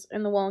faces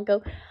in the wall and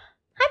go,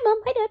 "Hi, Mom.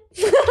 Hi,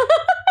 Dad."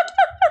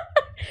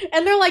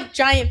 And they're like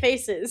giant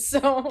faces, so.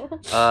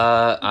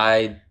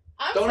 I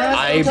Don't frozen. ask.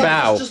 I don't touch,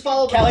 bow. Just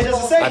follow. Callie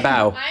doesn't say. I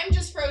bow. I'm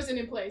just frozen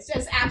in place.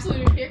 Just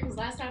absolutely in fear because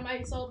last time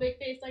I saw a big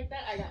face like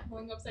that, I got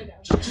hung upside down.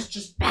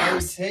 Just I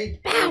would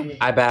take a-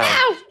 I bow.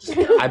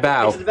 Ow! I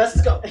bow. It's the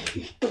best go.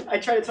 I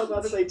try to tell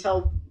them they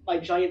tell my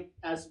giant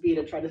ass B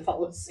to try to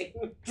follow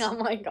Satan. Oh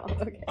my god,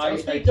 okay. I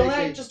Speak, take don't a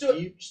act, just do it.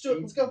 deep, Just do it.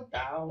 deep Let's go.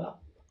 Bow.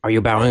 Are you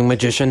bowing,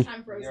 magician?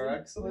 I'm frozen. Your with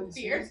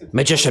Excellency. fear. it's a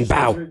Magician,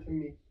 bow. pleasure to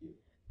meet you.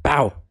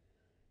 Bow.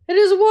 It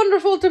is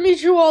wonderful to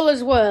meet you all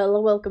as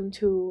well. Welcome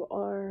to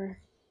our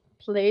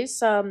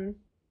place.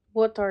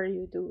 What are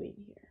you doing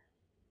here?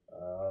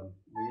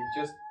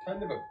 We just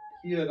kind of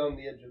appeared on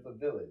the edge of the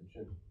village,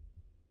 and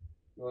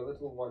your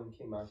little one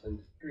came out and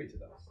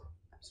greeted us.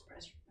 I'm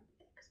surprised you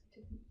remember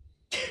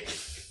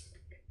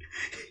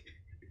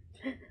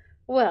that.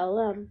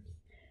 Well,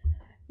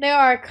 they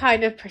are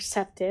kind of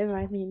perceptive.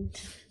 I mean,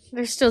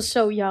 they're still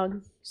so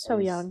young. So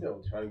I'm young.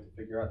 Still trying to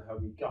figure out how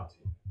we got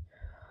here.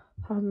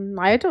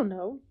 I don't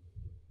know.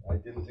 I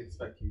didn't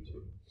expect you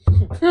to.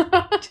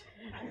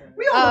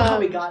 We all know how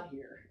we got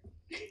here.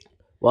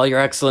 Well, Your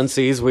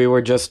Excellencies, we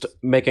were just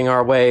making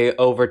our way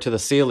over to the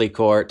Sealy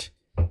Court,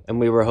 and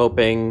we were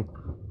hoping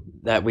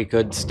that we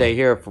could stay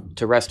here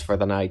to rest for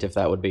the night, if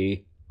that would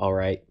be all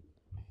right.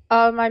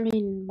 I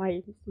mean,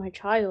 my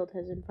child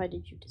has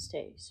invited you to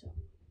stay, so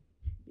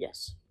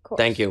yes, of course.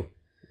 Thank you.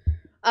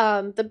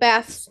 The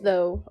baths,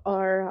 though,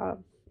 are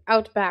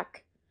out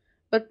back,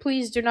 but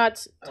please do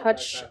not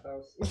touch.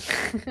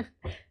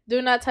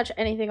 Do not touch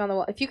anything on the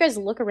wall. If you guys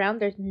look around,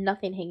 there's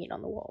nothing hanging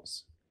on the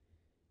walls,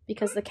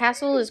 because the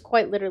castle is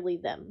quite literally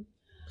them.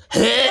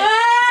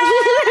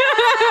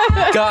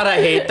 God,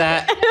 I hate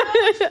that.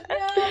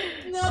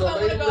 No, So I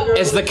they wanna go. literally-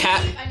 Is the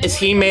cat? Is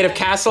he made of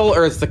castle,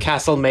 or is the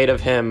castle made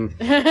of him?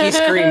 He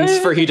screams,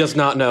 for he does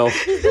not know.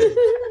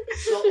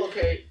 So,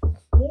 okay,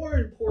 more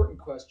important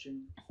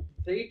question.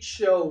 They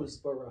chose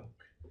Baroque.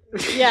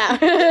 Yeah.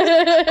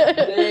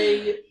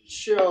 They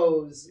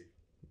chose.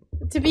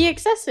 To be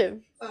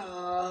excessive.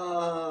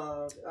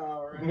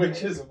 Alright.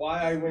 Which is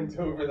why I went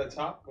over the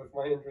top with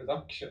my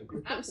introduction.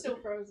 I'm still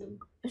frozen.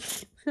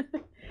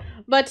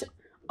 But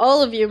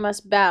all of you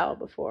must bow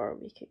before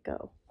we could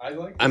go. I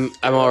like. I'm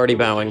already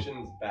bowing.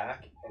 Magician's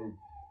back and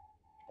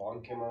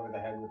bonk him over the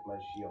head with my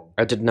shield.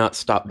 I did not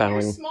stop You're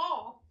bowing.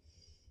 small.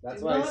 That's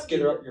Do why I not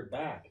skitter do up your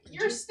back.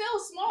 You're still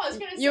small. It's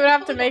gonna. You would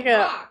have to make a.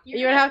 rock.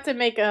 You would have to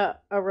make a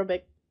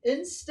aerobic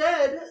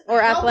Instead,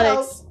 or how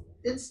athletics. about-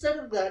 instead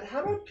of that,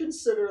 how about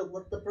consider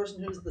the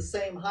person who's the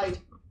same height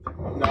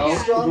No,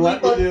 Yeah. strongly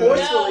let me but do this.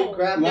 forcefully No.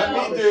 grab Let him me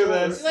on the do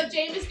shoulder? this. Let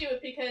Jameis do it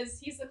because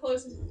he's the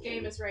closest to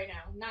Jameis right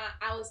now, not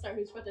Alistar,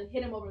 who's about to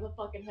hit him over the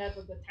fucking head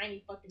with a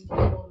tiny fucking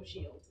photo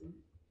shield.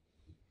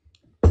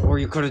 Or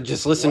you could have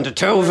just listened to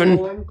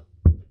Tovin.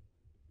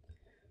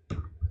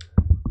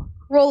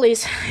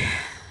 Rollies.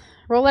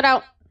 Roll it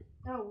out.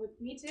 Oh, with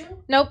me too?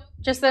 Nope,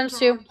 just those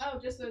two. Oh,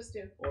 just those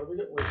two. What do we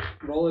get? Wait.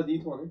 Roll a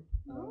d20. Oh,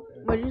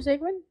 okay. What did you say,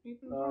 Gwen?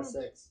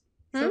 6.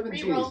 Hmm?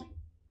 17. Reroll.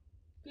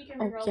 You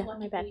can Oh, reroll yeah, lucky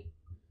my bad. feet.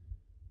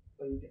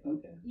 Oh, you get-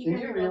 okay. Can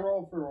you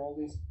reroll for all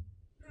these?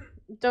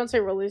 Don't say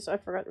rollies. I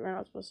forgot we're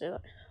not supposed to say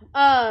that.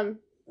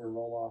 Or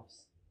roll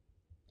offs?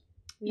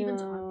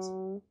 Evens,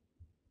 No.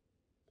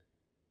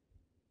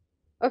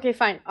 Okay,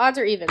 fine. Odds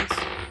or evens?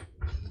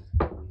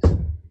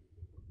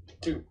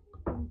 2.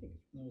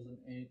 There was an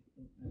 8.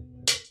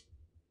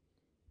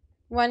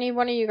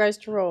 One of you guys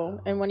to roll,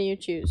 and one of you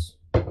choose.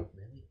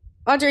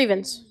 Odds or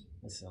evens?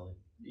 That's silly.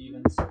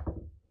 Evens.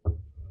 What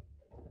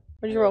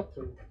did you roll?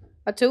 2.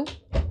 A 2?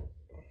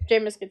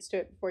 Jameis gets to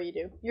it before you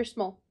do. You're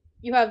small.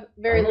 You have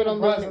very little I'm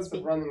in the movement process speed.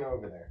 of running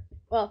over there.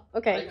 Well,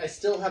 okay. I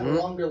still have Hmm?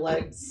 longer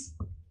legs.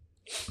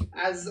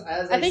 As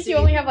I think see, you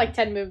only have like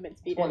 10 movement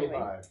speed anyway.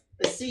 25.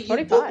 I see you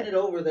 25. booking it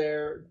over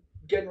there,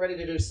 getting ready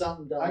to do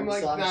something dumb. I'm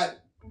like so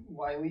that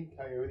Wile E.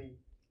 Coyote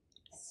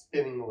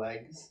spinning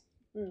legs.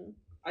 Mm.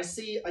 I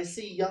see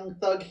young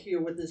Thug here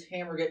with his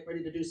hammer getting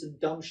ready to do some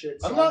dumb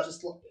shit. So I'm not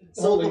just so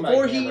holding my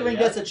before he hammer even yet.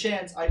 gets a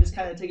chance, I just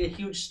kind of take a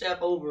huge step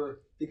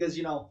over because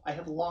I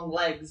have long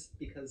legs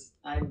because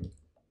I'm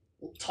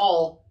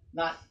tall.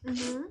 Not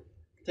Mm-hmm.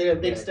 take a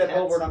big Yeah, step cats.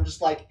 over, and I'm just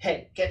like,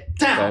 hey, get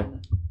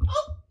down.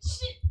 Oh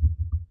shit!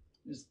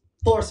 Just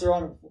force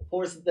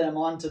them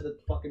onto the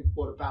fucking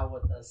floor to bow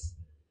with us.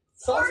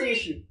 Solves the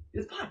issue.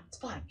 It's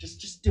fine.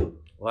 Just do it.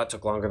 Well, that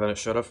took longer than it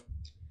should have.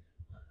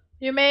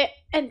 You may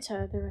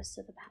enter the rest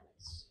of the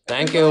palace.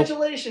 Thank you.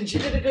 Congratulations,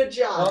 you did a good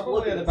job.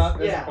 Look Probably at at about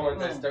this yeah.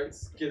 point, I mm. start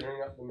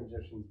skittering up the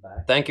magician's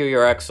back. Thank you,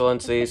 Your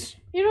Excellencies.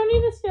 You don't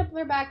need to skip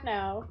their back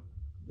now.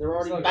 They're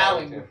already Still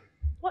bowing. going to.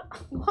 What?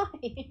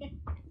 Why?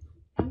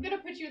 I'm gonna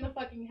put you in the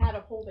fucking hat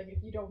of holding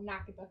if you don't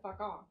knock it the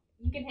fuck off.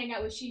 You can hang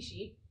out with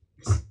Shishi.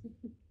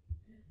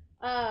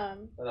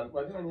 But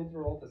what do I need to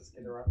roll to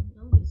skitter up?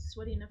 Well, he's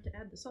sweaty enough to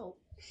add the salt.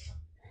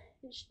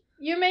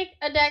 You make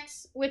a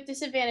dex with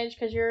disadvantage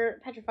because you're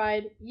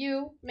petrified.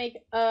 You make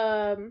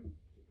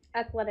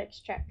athletics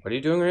check. What are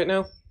you doing right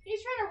now? He's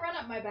trying to run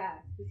up my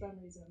back for some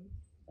reason.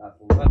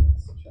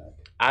 Athletics check.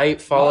 I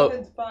follow.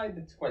 Modified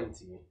to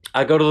 20.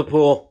 I go to the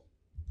pool.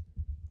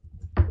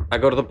 I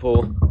go to the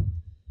pool.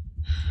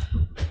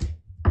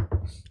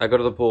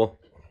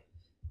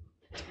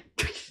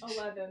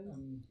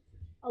 11.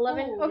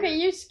 11. Ooh, Okay,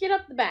 you skid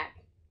up the back.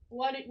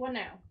 What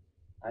now?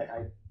 I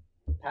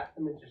pat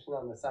the magician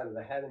on the side of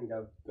the head and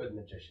go, good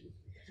magician.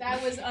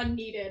 That was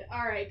unneeded.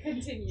 Alright,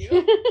 continue.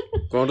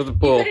 Going to the You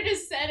pool. could have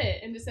just said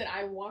it and just said,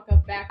 I walk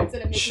up back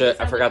instead of making Shit, it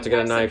sound I forgot like to you get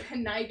a have knife. some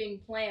conniving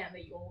plan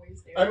that you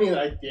always do. I mean,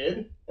 I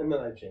did, and then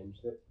I changed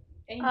it.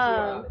 Thank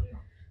Um, you.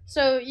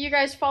 So you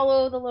guys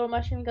follow the little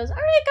mushroom. He goes, all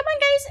right, come on,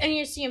 guys, and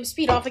you see him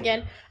speed off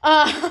again.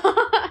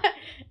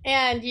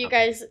 And you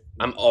guys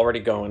I'm already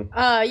going.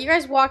 you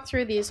guys walk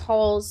through these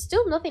halls,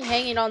 still nothing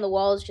hanging on the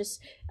walls,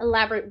 just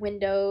elaborate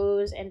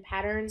windows and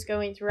patterns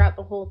going throughout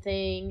the whole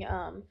thing.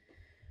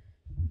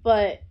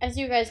 But as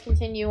you guys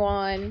continue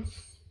on,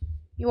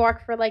 you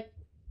walk for like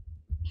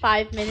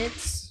 5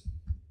 minutes,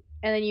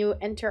 and then you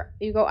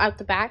go out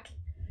the back,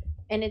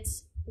 and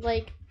it's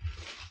like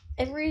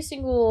every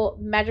single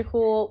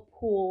magical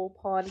pool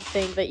pond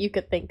thing that you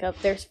could think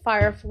of. There's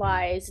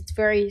fireflies, it's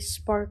very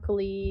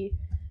sparkly.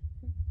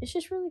 It's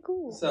just really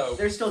cool. So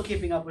They're still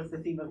keeping up with the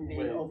theme of being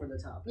Wait. over the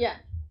top. Yeah.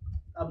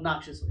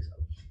 Obnoxiously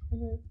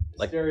so.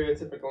 Like-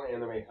 stereotypical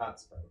anime hot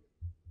spring.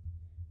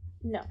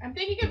 I'm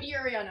thinking of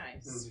Yuri on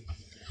Ice.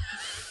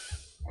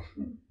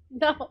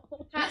 No.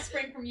 Hot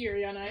spring from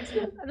Yuri on Ice.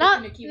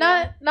 Not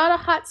a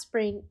hot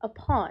spring, a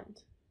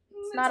pond.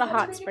 It's not a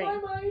hot spring.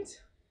 In my mind.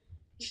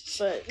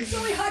 But It's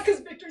only hot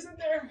because Victor's in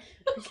there.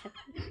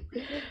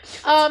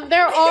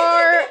 there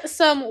are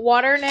some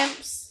water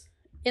nymphs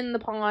in the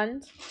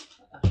pond.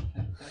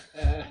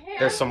 Hey,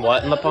 There's I some want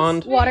what in the those.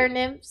 pond? Water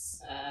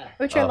nymphs,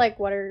 which are Oh. like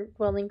water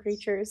dwelling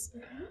creatures.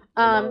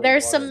 love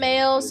There's water some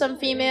males, some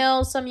nymphs.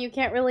 females, some you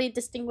can't really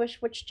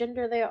distinguish which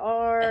gender they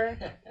are.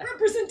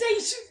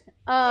 Representation.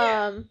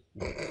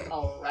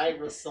 Alright,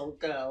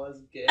 Rosulka,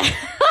 let's get No!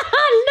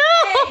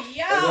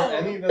 Hey, Are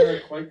there yo. any that are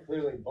quite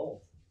clearly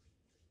both?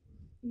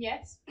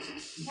 Yes.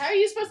 How are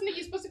you supposed to know?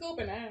 You're supposed to go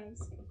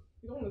bananas.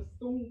 You don't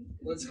assume.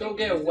 Let's go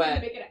get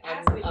wet.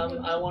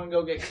 I want to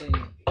go get clean.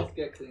 Let's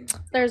get clean.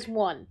 There's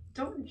one.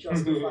 Don't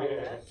justify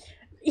that.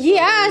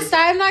 Yes,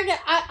 I'm not gonna.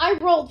 I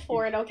rolled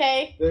for it,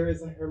 okay? There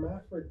is a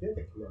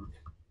hermaphroditic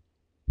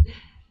nymph.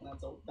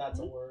 That's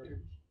a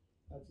word.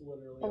 That's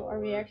literally. Oh, a are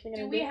we word. actually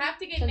gonna Do we do have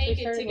to get Since we naked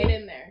to started get with-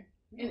 in there?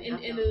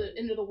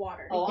 Into the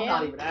water. Oh, I'm Yeah.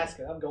 not even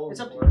asking. I'm going It's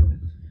up to for it.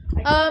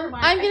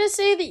 I'm gonna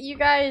say that you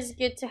guys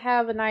get to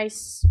have a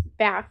nice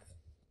bath,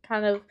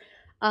 kind of.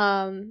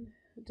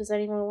 Does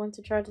anyone want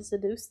to try to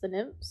seduce the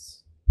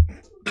nymphs?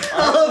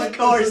 Of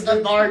course,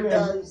 the bard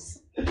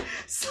does.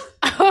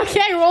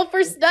 Okay, roll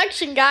for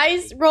seduction,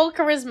 guys. Roll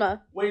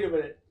charisma. Wait a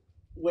minute.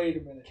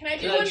 Can I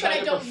do Can I one, but try I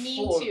to don't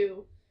mean perform?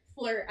 to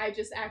flirt? I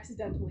just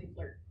accidentally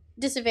flirt.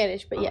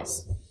 Disadvantage, but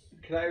yes.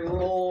 Can I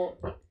roll?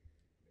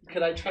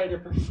 Can I try to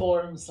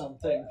perform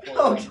something for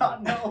Oh them?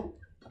 god, no.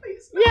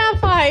 Please. Yeah,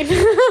 fine.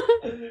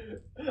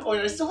 Oh,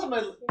 wait, I still have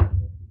my.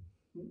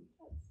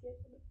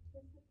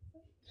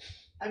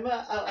 I'm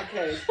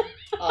okay.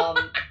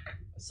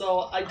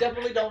 So I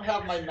definitely don't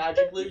have my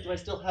magic loot. Do I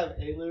still have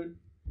a loot?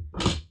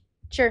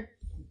 Sure.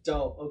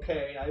 Dope.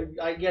 Okay,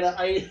 I get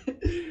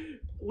it.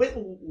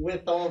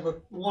 With all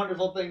the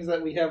wonderful things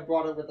that we have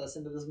brought with us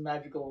into this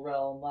magical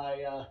realm,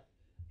 I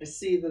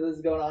see that this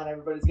is going on.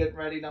 Everybody's getting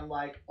ready, and I'm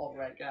like, all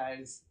right,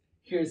 guys,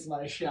 here's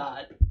my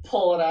shot.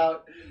 Pull it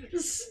out.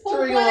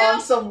 String what along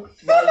out? some.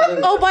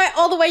 Oh, by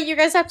all the way, you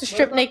guys have to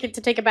strip naked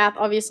to take a bath,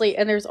 obviously,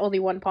 and there's only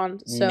one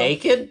pond. So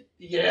Naked?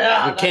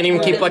 Yeah. You can't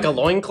even keep like a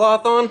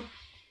loincloth on?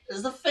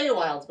 It's the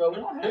Feywilds, bro. We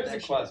don't have Here's that a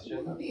shit. question.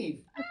 We don't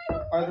need.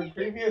 Are the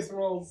previous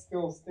rolls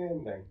still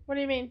standing? what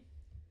do you mean?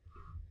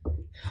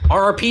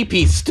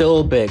 RRPP's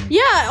still big.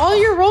 Yeah, all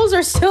your rolls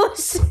are still the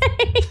same. Wait,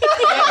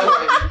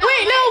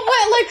 no,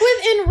 but like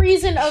within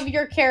reason of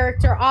your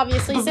character,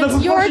 obviously, The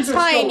since you're proportions are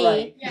still tiny.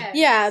 right. Yes.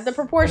 Yeah, the I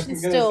proportions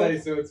was gonna still. say,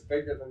 so it's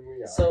bigger than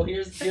we are. So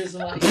here's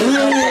my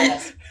plan.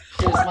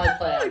 Here's my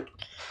plan.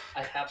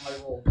 I have my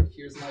roll.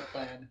 Here's my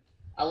plan.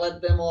 I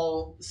let them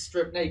all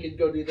strip naked,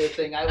 go do their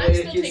thing. I I'm wait a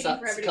still few taking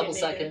forever to couple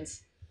get naked.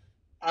 seconds.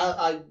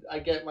 I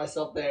get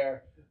myself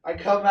there. I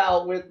come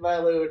out with my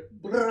loot.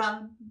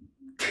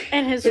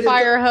 And his It is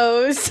fire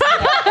hose.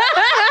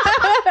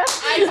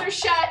 Eyes are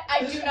shut.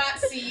 I do not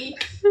see.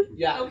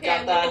 Yeah, Okay,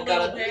 got that. a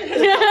Got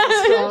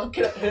little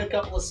it. Hit a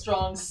couple of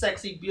strong,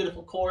 sexy,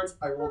 beautiful chords.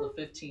 I rolled a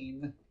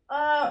 15.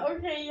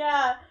 Okay,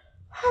 yeah.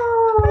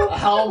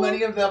 How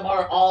many of them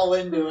are all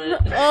into it?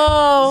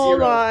 Oh, hold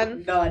Zero.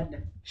 on.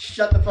 None.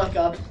 Shut the fuck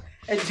up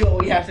and do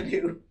what we have to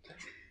do.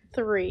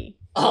 3.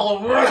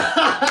 All right,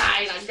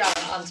 I got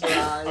an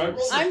entourage.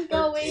 I'm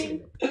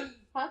going.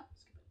 Huh?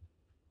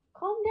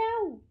 Calm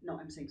down. No,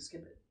 I'm saying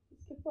skip it.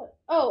 Skip what?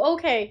 Oh,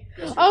 okay.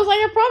 Yes, I was like,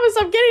 I promise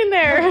I'm getting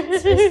there. No,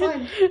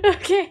 it's fine.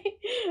 Okay.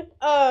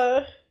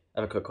 I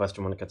have a quick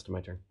question when it gets to my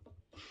turn.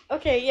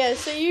 Okay, yeah,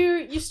 so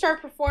you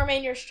start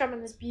performing, you're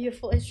strumming this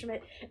beautiful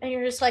instrument, and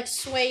you're just like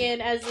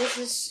swaying as this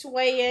is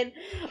swaying.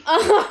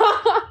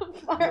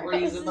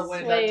 Breeze in the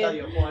wind, I tell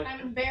you what.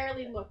 I'm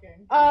barely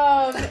looking.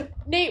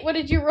 Nate, what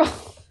did you roll?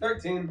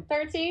 13.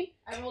 13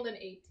 I rolled an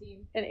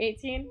 18. and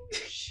 18?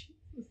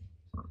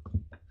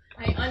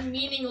 I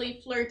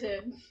unmeaningly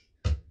flirted.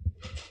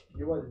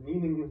 You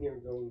unmeaningly are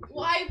going to.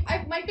 Well,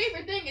 my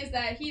favorite thing is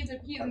that he's a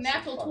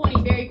natural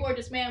 20, very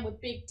gorgeous man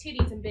with big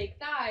titties and big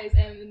thighs,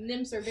 and the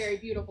nymphs are very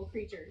beautiful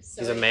creatures.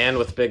 So He's a man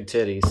with big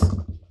titties.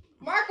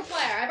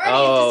 Markiplier. I've already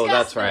Oh, discussed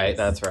that's right. this.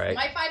 That's right.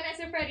 My Five Nights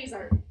at Freddy's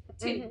are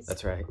titties.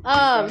 That's right.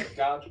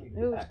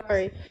 Ooh,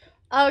 sorry.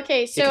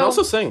 Okay, He can so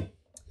also sing.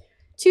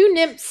 2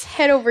 nymphs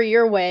head over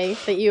your way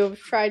that you have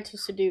tried to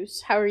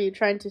seduce. How are you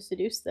trying to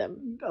seduce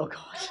them? Oh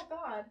god. Oh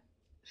God.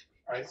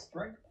 I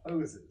strike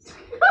poses.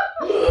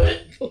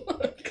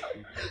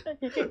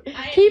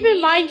 Keep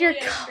in mind your immediately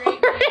car a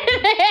straight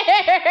in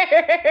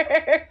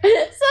there.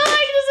 So I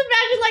can just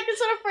imagine like this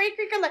sort of freight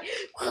creek. I'm like,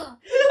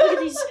 look at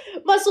these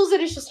muscles,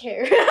 and it's just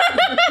hair.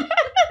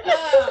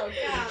 Oh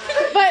god.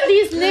 But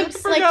these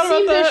nymphs like Forgot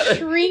seem about to that.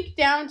 shrink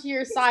down to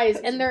your size,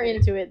 and they're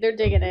into it. They're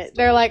digging it.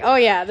 They're like, oh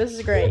yeah, this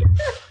is great.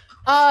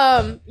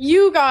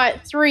 You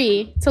got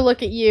 3 to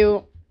look at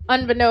you,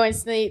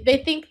 unbeknownst.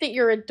 They think that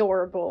you're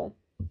adorable.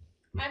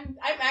 I'm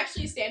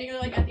actually standing there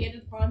like at the edge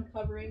of the pond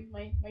covering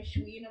my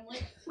shui and I'm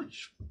like,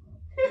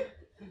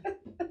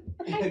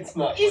 It's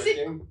not Is it-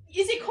 working.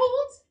 is it cold?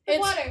 The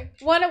It's-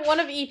 water. One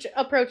of each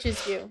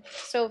approaches you.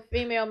 So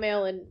female,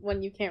 male, and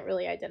one you can't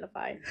really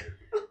identify.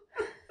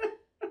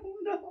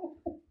 No.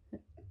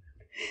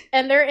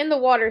 And they're in the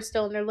water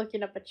still, and they're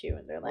looking up at you,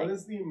 and they're like, What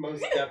is the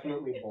most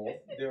definitely both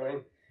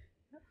doing?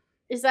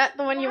 "Is that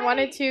the one you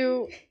wanted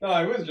to?" No,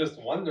 I was just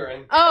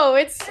wondering. Oh,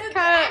 it's It's kind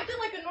acting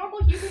like a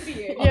normal human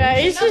being. Yeah,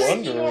 he's Not just like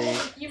a normal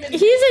human of.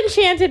 He's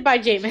enchanted by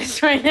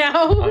Jameis right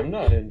now. I'm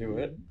not into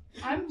it.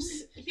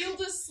 He'll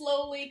just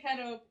slowly kind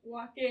of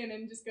walk in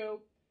and just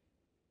go.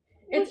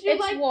 It's Would you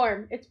like?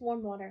 warm. It's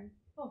warm water.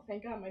 Oh,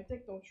 thank God, my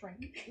dick don't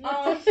shrink.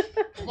 Hello?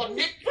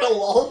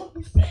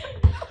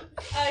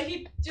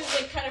 He just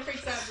like kind of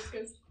freaks out. And just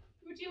goes,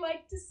 "Would you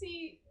like to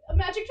see a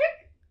magic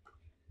trick?"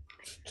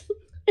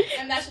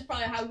 And that's just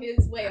probably how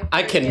his way of.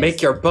 I putting can it make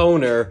is. your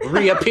boner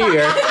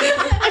reappear.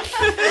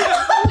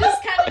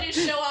 Just kind of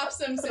just show off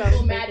some What simple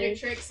else, magic baby?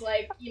 tricks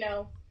like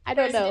I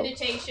don't know.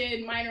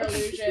 prestidigitation, minor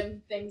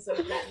illusion, things of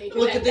that nature.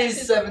 Look That- at that's these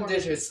his 7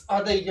 performance. digits.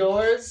 Are they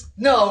yours?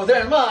 No,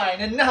 they're mine,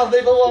 and now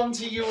they belong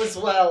to you as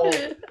well.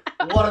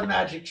 What a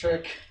magic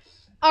trick.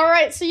 All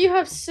right, so you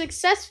have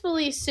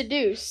successfully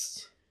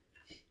seduced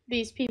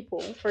these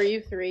people for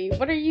you 3.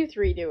 What are you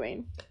 3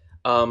 doing?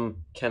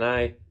 Can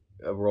I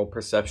roll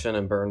perception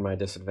and burn my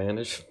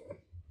disadvantage?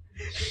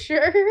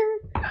 Sure.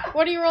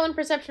 What are you rolling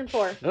perception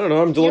for? I don't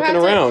know. I'm You looking have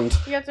to- around.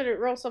 You have to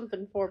roll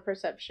something for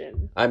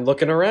perception. I'm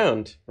looking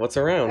around. What's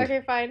around?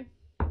 Okay, fine.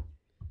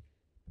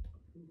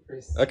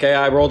 Okay,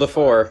 I rolled a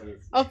 4.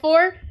 A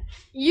 4?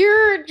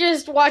 You're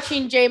just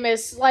watching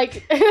Jameis,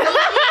 like...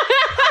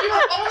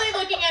 You're only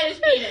looking at his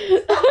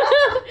penis.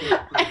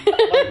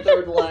 My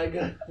third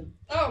leg.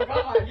 Oh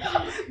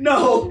God.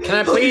 No. Can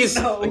I please?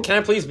 No. Can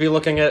I please be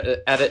looking at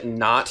it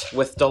not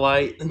with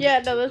delight?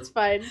 Yeah, no, that's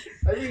fine.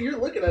 I mean, you're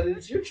looking at it.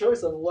 It's your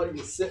choice on what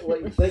you think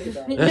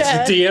about it.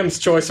 That's DM's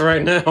choice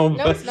right now. No,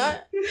 but- it's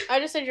not. I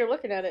just said you're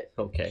looking at it.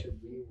 Okay. Should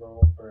we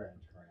roll for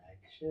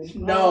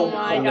interaction? No. Oh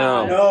my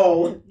No.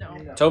 god.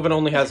 No. Tobin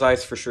only has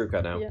eyes for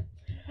Shruka now. Yeah.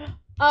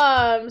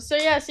 So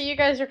you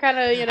guys are kind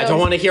of, I don't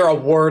want to hear a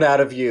word out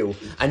of you.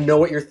 I know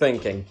what you're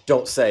thinking.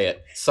 Don't say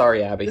it.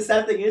 Sorry, Abby. The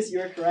sad thing is,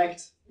 you're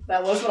correct.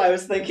 That was what I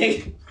was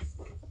thinking.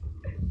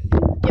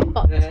 get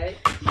fucked. Okay.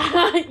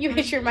 You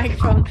hit your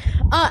microphone.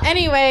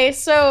 Anyway,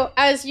 so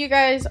as you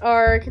guys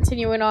are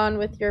continuing on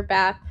with your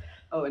bath,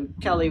 Oh, and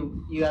Kelly,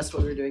 you asked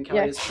what we were doing. Kelly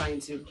Yeah. is trying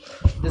to.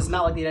 Does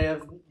not like the idea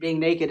of being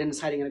naked and is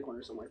hiding in a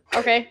corner somewhere.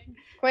 okay,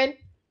 Quinn.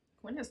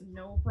 Quinn has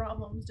no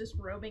problems just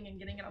robing and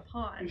getting in a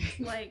pond.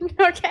 Like,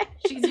 Okay.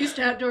 she's used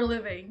to outdoor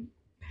living.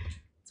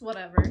 It's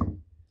whatever.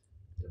 Am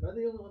I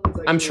the only one that's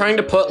I'm actually trying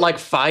to put enjoying like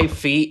 5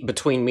 feet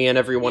between me and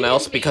everyone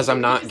else because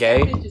I'm not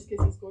gay. Just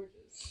because he's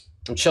gorgeous.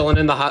 I'm chilling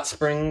in the hot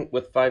spring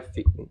with 5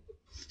 feet.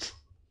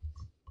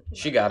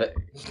 She got it.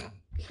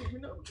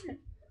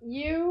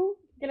 You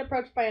get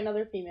approached by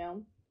another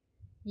female.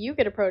 You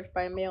get approached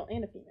by a male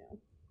and a female.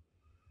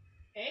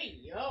 Hey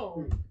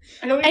yo.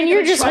 And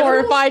you're just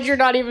horrified you're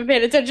not even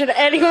paying attention to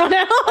anyone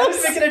I was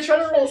else. thinking of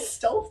trying to roll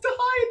stealth to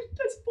hide.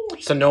 That's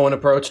bullshit. So no one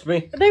approached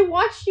me? They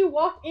watched you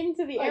walk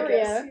into the I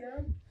area. guess,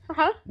 yeah.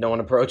 Huh? No one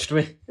approached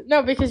me?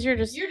 No, because you're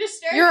just. You're just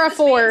staring You're at a this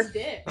 4. man's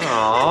dick.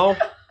 Aww.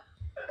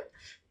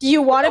 Do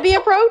you want to be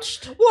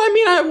approached? Well, I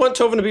mean, I want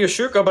Tovin to be a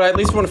Shruka, but I at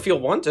least want to feel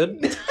wanted.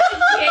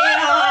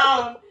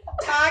 Damn.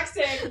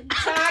 Toxic.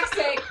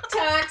 Toxic.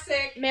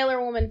 Toxic. Male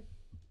or woman?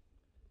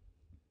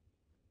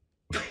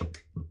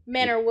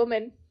 Man or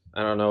woman?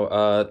 I don't know,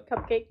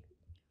 Cupcake.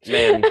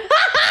 man.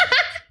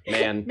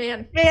 Man.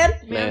 Man. Man.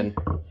 Man.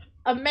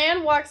 A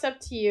man walks up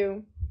to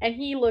you, and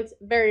he looks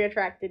very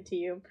attracted to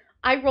you.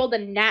 I rolled a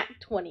nat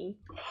 20.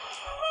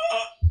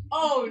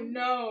 Oh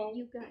no.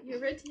 You got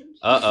your attention.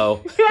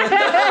 Uh-oh. You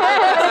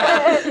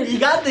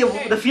got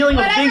the feeling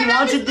of being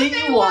wanted that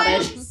you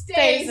wanted.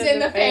 Stays in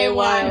the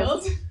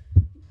Feywild.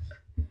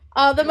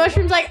 The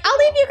mushroom's like, I'll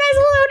leave you guys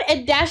alone,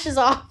 and dashes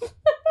off.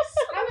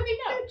 How would they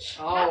know?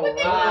 All would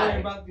they right.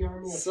 About the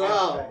army of So,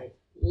 Pathfinder.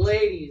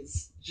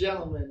 ladies,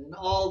 gentlemen, and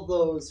all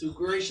those who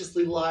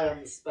graciously lie on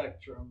the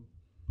spectrum,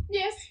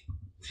 Yes.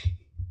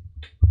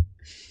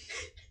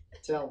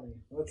 tell me,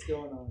 what's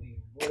going on here?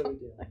 What are we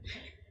doing?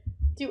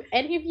 Do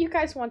any of you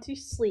guys want to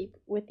sleep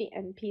with the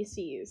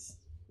NPCs?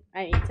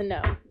 I need to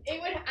know.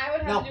 I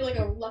would have No. to do like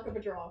a luck of a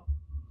draw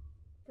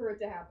for it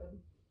to happen.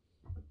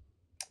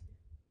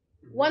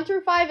 1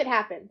 through 5, it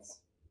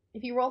happens.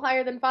 If you roll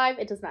higher than 5,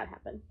 it does not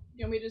happen.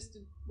 You want me just to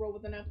roll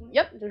with a nat 20?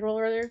 Yep, just roll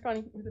over there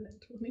 20. With a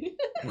nat 20.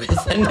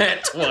 With a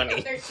net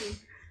 20. 13.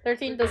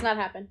 13 does not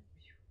happen.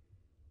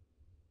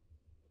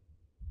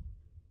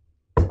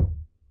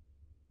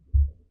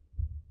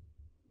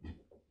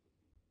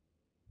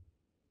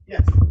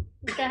 Yes.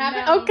 It's gonna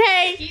happen? No.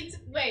 Okay!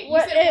 Wait, you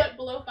What said it- what,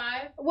 below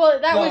 5? Well,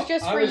 that Well, was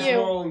just I for was you.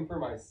 rolling for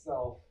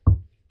myself.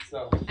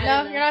 So.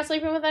 No, you're not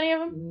sleeping with any of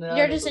them? No,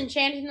 You're just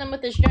enchanting them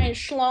with this giant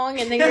schlong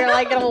and then you're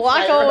like gonna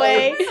walk I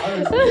away. I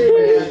was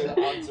Hey,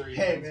 the odds are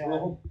Hey, even man.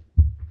 roll.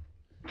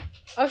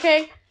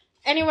 Okay.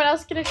 Anyone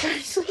else gonna try to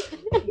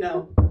sleep?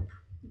 No.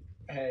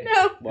 Hey,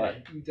 No. What?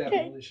 you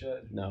definitely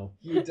should. No.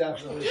 You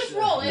definitely Just should.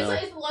 roll. No.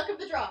 It's the luck of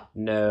the draw.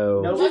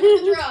 No. Nope. Luck of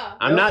the draw.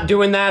 I'm not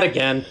doing that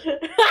again.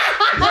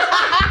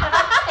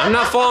 I'm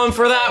not falling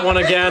for that one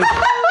again.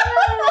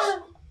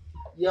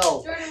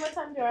 Yo, Jordan, what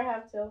time do I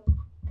have till?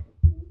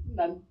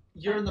 None.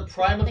 you're in the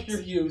prime of your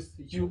youth.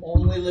 You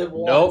only live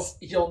once. Nope.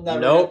 You'll never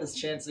Nope. get this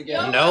chance Yo,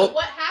 again. Nope.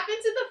 What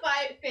happens in the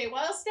fight?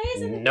 Feywild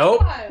stays in the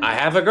Nope. Feywild. I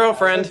have a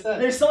girlfriend. As I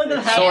said, There's something that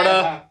it's happened.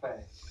 Sorta. half-half.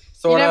 You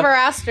Sorta. never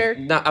asked her.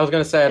 No, I was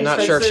gonna say I'm Hey,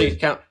 not sure if Spencer. she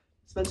count.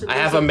 Spencer, I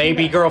there's have a something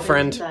maybe that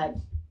girlfriend.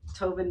 happened That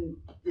Tobin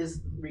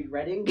is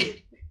regretting.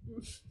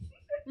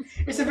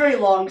 It's a very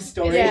long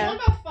story. Is it Yeah. one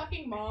about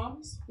fucking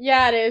moms?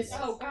 Yeah, it is.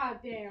 Oh god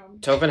damn.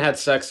 Tobin had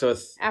sex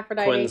with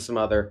Aphrodite. Quinn's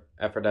mother,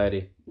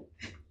 Aphrodite.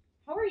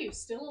 How are you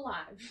still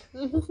alive?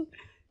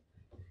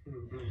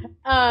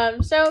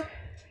 Mhm. So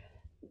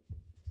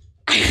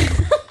I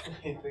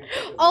think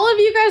that was all of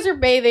you guys are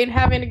bathing,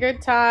 having a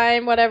good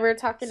time, whatever,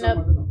 talking Some up.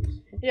 of the numbers.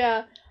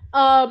 Yeah.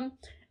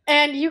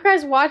 And you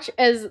guys watch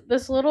as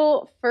this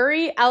little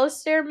furry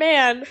Alistair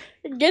man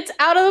gets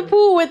out of the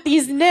pool with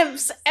these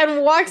nymphs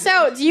and walks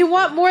out. Do you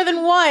want more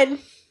than one?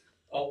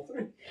 all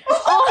three.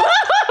 I'll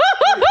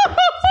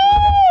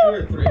Two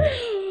or three.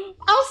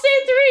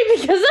 say 3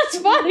 because that's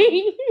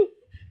funny.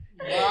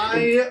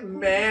 My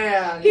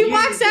man. He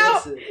walks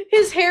out. gets it.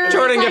 His hair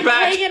Jordan, is get like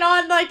back. hanging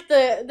on like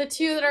the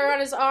 2 that are on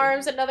his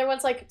arms. Another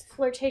one's like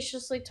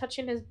flirtatiously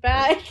touching his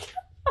back.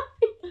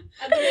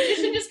 And the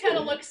magician just kind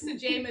of looks to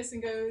Jameis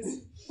and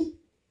goes,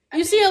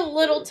 You see a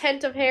little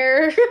tent of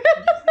hair. "What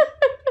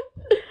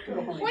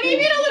do you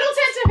mean a little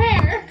tent of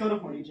hair?" Go to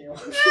horny jail.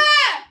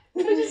 Ah!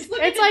 I just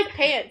look It's at like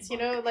pants, you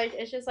know, like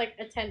it's just like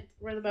a tent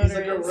where the He's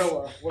boner a is.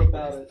 gorilla. What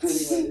about it?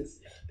 Anyways.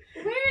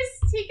 Where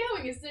is he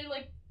going? Is there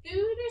like food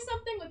or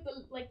something with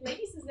the like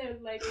ladies? Is there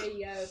like a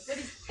what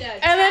is that?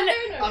 And then-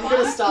 tavern or I'm bar?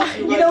 gonna stop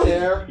you You right know-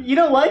 there. You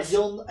know what?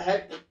 You'll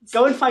heck.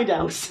 Go and find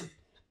out.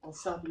 I'll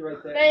stop you right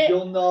there. They-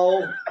 You'll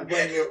know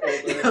when you're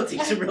I'll older.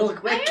 teach him real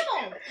quick. I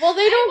am. Well,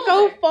 they don't I'm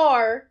go older.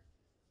 far.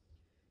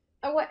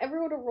 I want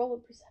everyone to roll a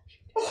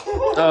perception.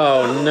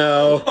 Oh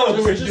no.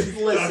 Oh, we're Just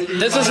listen.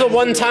 This is the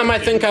one time I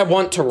think I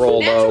want to roll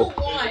Natural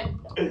though. 1.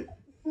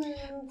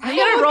 I'm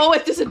gonna roll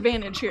with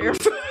disadvantage here. Is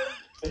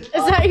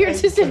that your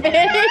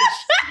disadvantage?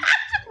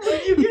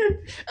 You get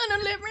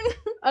An 11.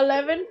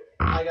 11,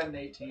 I got an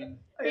 18.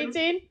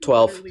 18.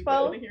 12. Really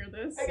Well, good to hear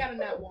this. I got a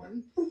nat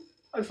 1.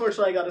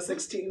 Unfortunately, I got a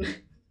 16.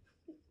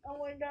 Oh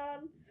my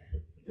god.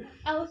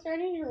 Alistair, I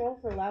need you to roll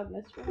for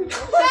loudness. For me.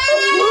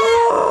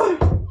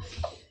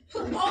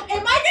 Oh,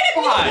 am I gonna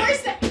be Why?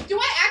 the worst? Do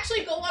I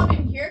actually go up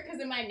in here?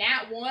 Because in my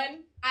nat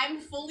 1,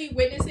 I'm fully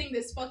witnessing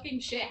this fucking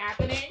shit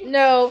happening.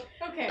 No.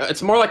 Okay.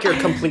 It's more like you're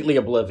completely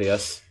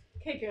oblivious.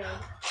 Okay, good.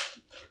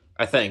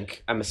 I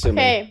think. I'm assuming.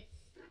 Okay.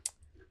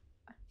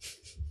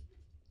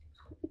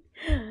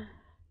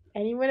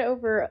 Anyone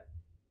over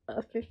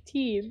a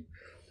 15?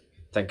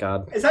 Thank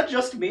God. Is that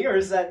just me, or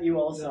is that you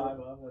No, also?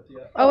 I'm with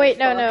you. Oh wait,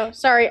 no, fuck. no.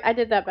 Sorry, I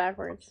did that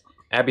backwards.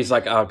 Abby's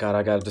like, oh God,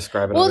 I gotta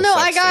describe it. Well, no,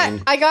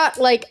 I got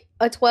like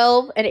a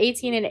 12, an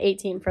 18, and an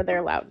 18 for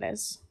their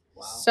loudness.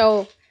 Wow.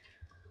 So,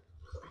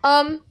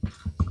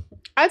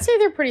 I'd say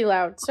they're pretty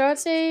loud. So I'd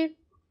say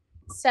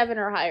 7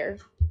 or higher.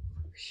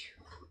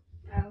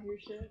 I don't hear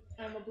shit.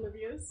 I'm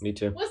oblivious. Me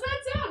too. What's that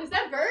sound? Is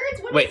that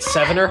birds? What Wait, is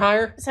 7 that? or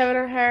higher? 7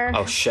 or higher.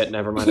 Oh shit,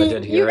 never mind. I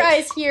did hear You it.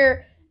 guys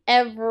hear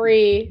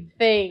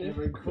everything.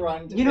 Every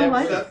grunt, You know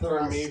what? every Except for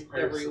thrust, me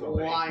every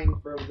personally. whine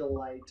for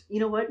delight. You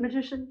know what,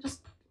 magician?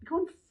 Just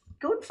go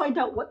and find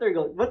out what they're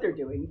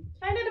doing.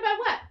 Find out about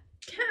what?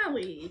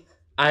 Callie.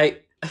 I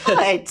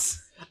What?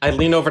 I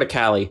lean over to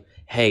Callie.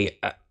 Hey,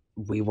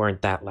 we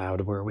weren't that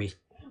loud, were we?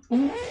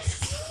 I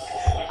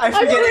I'm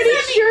forget.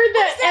 pretty sure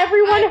that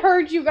everyone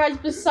heard you guys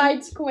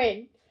besides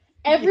Quinn.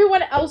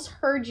 Everyone else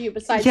heard you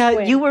besides Yeah,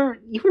 Quinn. you were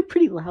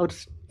pretty loud.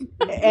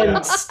 And Hey,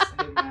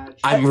 Madge.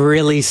 I'm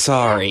really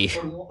sorry.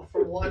 From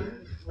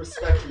one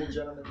respectable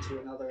gentleman to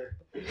another.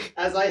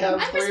 As I have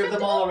I'm 3 of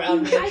them all respectable.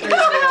 around me and chasing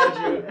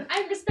around you.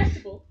 I'm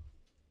respectable.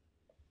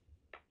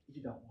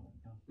 You don't want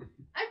to know.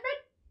 I've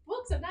read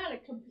books. I'm not a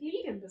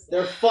complete imbecile.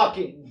 They're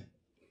fucking.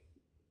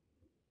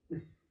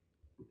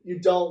 You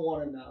don't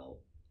want to know.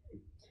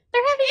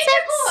 They're having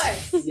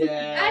Intercourse!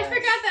 Yeah. I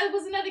forgot that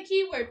was another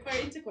keyword for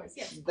intercourse.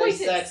 Yes. They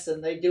Coitus. sex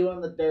and they do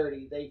them the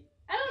dirty. They.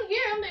 I don't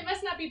hear them. They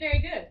must not be very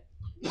good.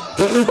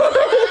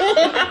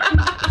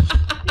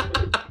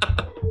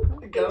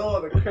 Got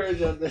all the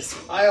courage on this.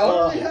 I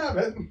already have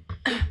it.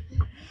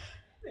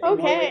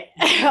 Okay.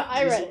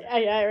 I read.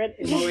 I read.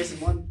 In more ways than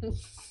one.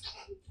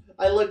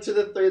 I look to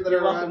the three that are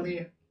You're welcome. around me.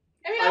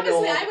 I mean, I know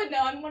obviously, all- I would know.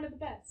 I'm one of the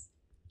best.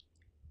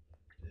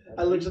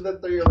 I look to the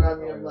three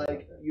around me. I'm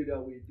like, you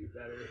know, we do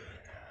better.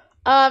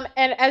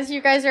 And as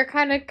you guys are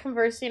kind of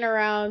conversing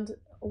around,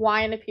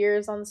 wine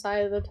appears on the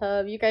side of the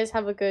tub. You guys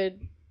have a good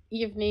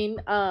evening.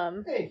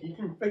 Hey, he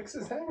can fix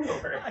his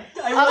hangover.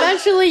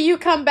 Eventually, you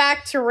come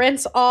back to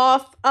rinse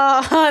off.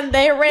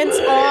 They rinse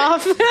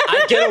off.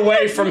 I get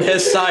away from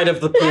his side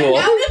of the I'm pool.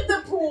 out of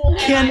the pool.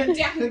 Can- and I'm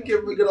down.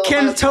 Give me good old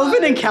Can high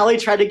Tobin and five. Callie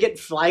try to get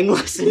flying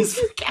lessons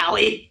with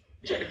Callie?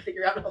 Trying to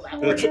figure out how that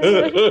works.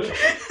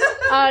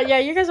 Yeah,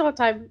 you guys will have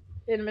time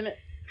in a minute.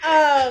 So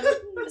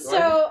Should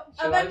I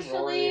roll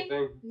eventually,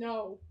 anything?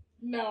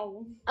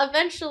 No.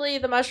 eventually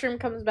the mushroom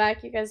comes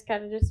back. You guys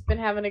kind of just been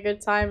having a good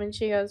time, and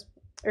he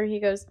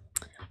goes,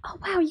 "Oh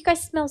wow, you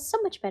guys smell so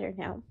much better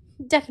now.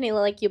 Definitely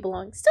like you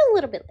belong. Still a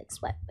little bit like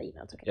sweat, but you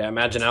know it's okay." Yeah,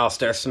 imagine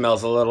Alistair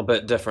smells a little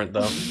bit different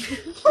though.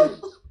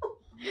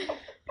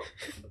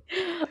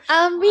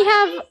 We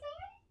have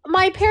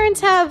my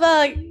parents have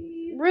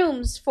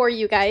rooms for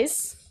you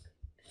guys.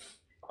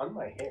 On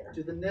my hair.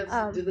 Do the nymphs?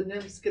 Um, Do the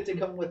nymphs get to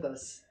come with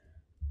us?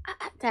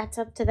 That's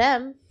up to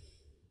them.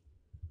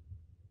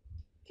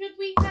 Could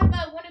we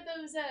have one of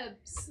those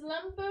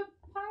slumber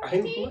I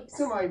parties? look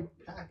to my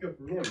pack of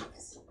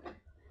nymphs.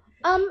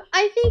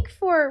 I think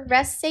for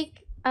rest's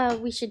sake,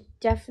 we should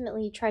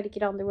definitely try to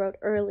get on the road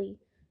early,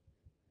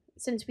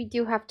 since we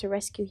do have to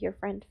rescue your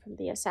friend from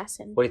the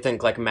assassin. What do you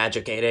think, like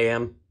magic 8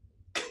 a.m.?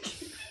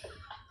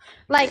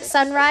 Like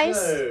sunrise.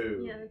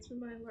 No. Yeah, that's when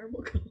my alarm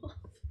will go off.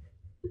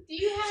 Do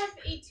you have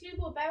a tube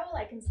or barrel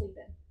I can sleep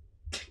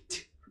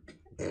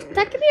in?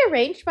 That can be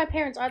arranged. My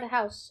parents are the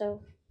house,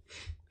 so.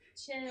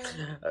 Chill.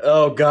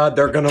 Oh god,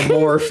 they're gonna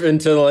morph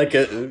into like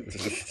a... Never mind.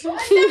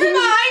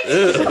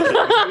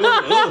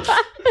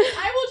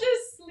 I will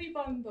just sleep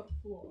on the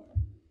floor.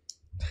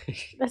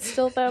 That's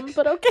still them,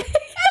 but okay.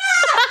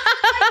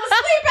 I will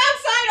sleep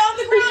outside on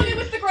the ground and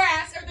with the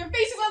grass, or their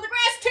faces on the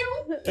grass too.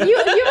 You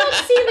won't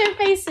see their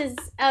faces.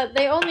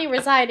 They only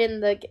reside in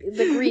the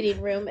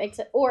greeting room,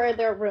 or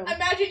their room.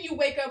 Imagine you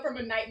wake up from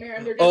a nightmare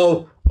and they're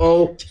just.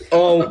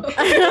 Oh.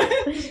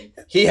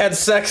 He had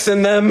sex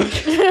in them.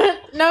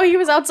 No, he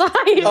was outside.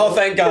 Oh,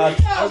 thank god.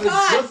 I Oh was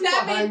God! just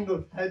That behind made.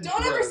 the hedgerow.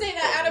 Don't ever say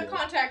that out of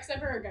context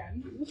ever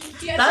again.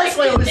 Yes, That's I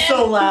why it did was that.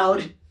 so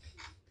loud.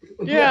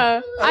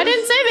 Yeah, I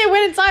didn't say they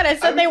went inside. I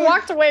said I they was, like,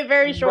 walked away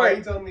very short.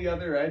 Right on the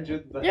other edge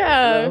of the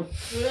Yeah. hedgerow.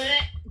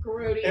 Blech,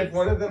 Grody. If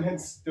one of them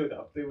had stood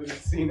up, they would have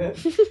seen it.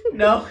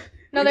 No.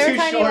 No, You're they were too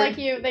tiny short. like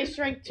you. They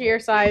shrink to your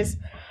size.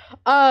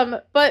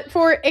 But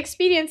for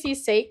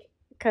expediency's sake,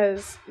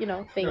 because you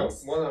know No,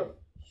 things. one of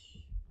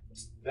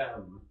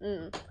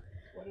them.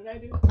 What did I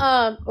do?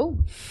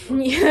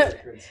 Yeah.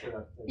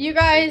 You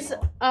guys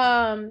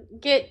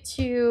get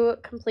to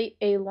complete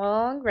a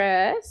long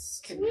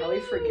rest. Can Kelly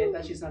forget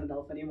that she's not an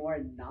elf anymore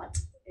and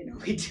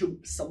only do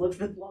some of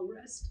the long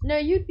rest? No,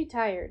 you'd be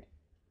tired.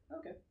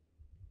 Okay.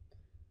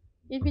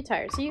 You'd be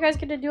tired. So you guys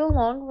get to do a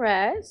long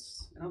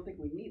rest. I don't think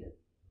we need it.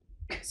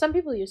 Some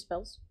people use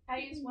spells. I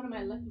used one of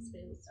my lucky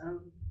spells.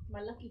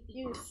 My lucky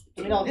feet.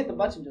 I mean, I'll hit the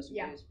button just in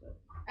Yeah. case, but...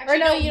 Actually,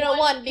 no, you know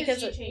one, 'cause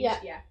because you it-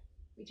 changed, yeah.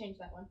 we changed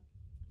that one.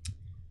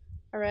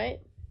 All right.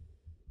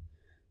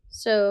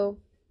 So,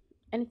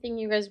 anything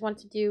you guys want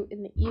to do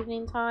in the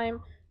evening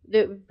time?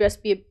 There would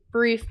just be a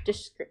brief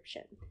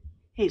description.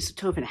 Hey, so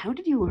Tobin, how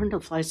did you learn to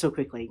fly so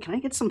quickly? Can I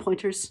get some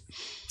pointers?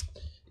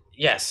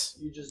 Yes.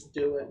 You just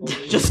do it.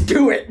 Just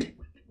do it!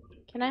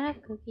 Can I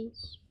have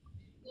cookies?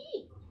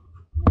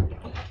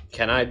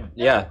 Can I?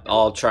 Yeah,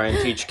 I'll try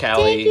and teach Thank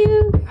Callie.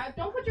 you.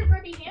 Don't put your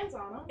grubby hands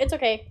on them. It's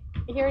okay.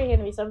 He already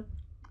handed me some.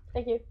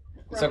 Thank you.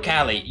 So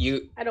Callie,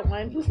 you I don't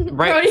mind.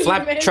 right Brody, you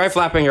try missed.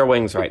 flapping your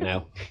wings right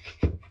now.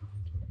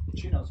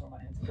 She knows where my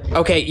hands are.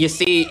 Okay, you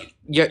see,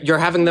 you're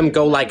having them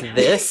go like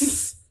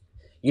this.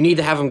 You need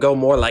to have them go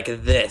more like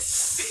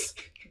this.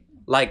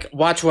 Like,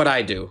 watch what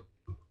I do.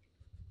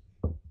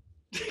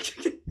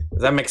 Does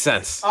that make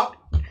sense? Up,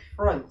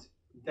 front,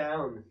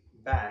 down,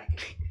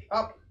 back.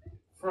 Up,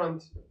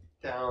 front,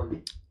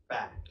 down,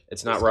 back.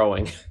 It's not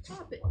rowing.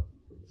 Stop it.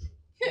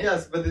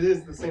 Yes, but it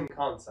is the same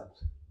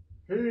concept.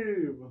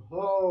 Heave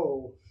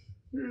ho.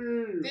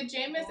 Did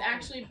Jameis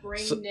actually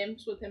bring So-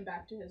 nymphs with him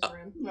back to his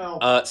room?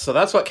 No. So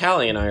that's what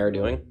Callie and I are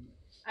doing.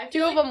 I Two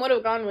feel of them would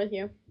have gone with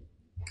you.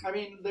 I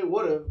mean, they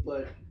would have,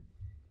 but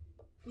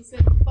He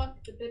said,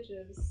 "Fuck the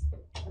bitches."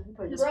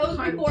 Bros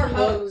before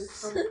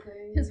hoes.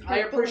 His I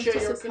heart appreciate belongs your to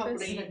Sisyphus.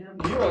 company, You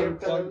dear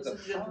unplugged fellows the and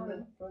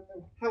gentlemen. power.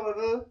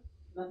 However,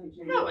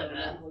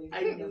 However,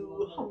 I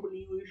do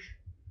humbly wish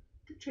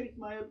to take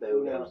my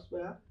abode Yeah.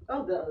 elsewhere.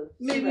 Oh, the...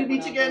 May we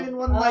meet again in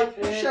one life.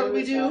 Shall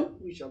we do?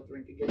 We shall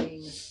drink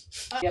again.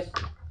 All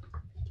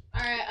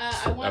right,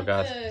 I want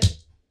God.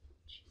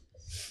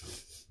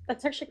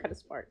 That's actually kind of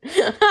smart.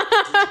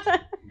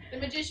 the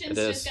magician's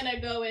It just is. gonna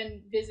go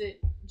and visit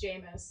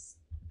Jameis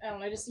I don't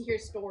know, just to hear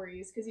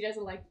stories because he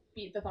doesn't like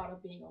the thought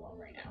of being alone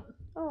right now.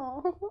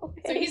 Oh,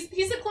 okay. So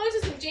he's the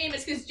closest with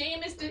Jameis because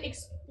Jameis did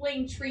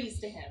explain trees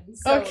to him.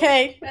 So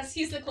Okay.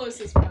 he's the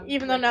closest one.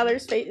 Even though now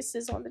there's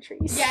faces on the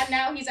trees. Yeah,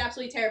 now he's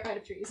absolutely terrified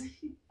of trees.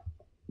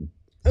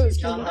 Oh,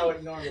 It's not how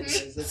it normally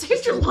is. It's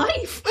Saved your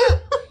life.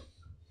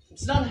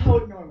 It's not how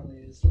it normally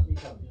is, let me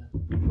tell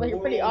you. Well, you're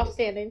pretty world-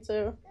 offstanding,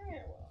 so.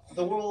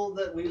 The world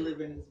that we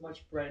live in is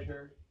much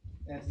brighter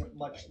and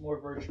much more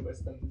virtuous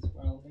than this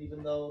realm,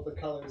 even though the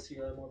colors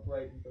here are more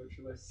bright and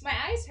virtuous. My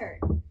eyes hurt.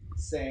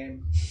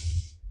 Same.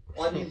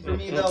 Well, I mean, for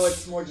me, though,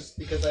 it's more just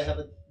because I have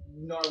a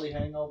gnarly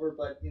hangover,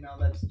 but, you know,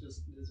 that's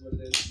just is what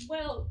it is.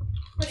 Well,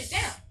 put it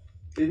down.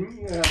 Didn't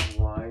you have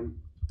wine?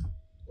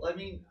 Well, I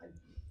mean,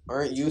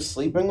 Aren't you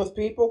sleeping with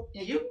people?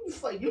 you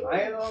I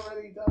had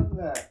already done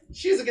that.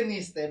 She's a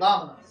ganiste,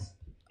 vámonos.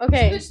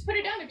 Okay. So just put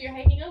it down if you're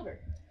hiking over.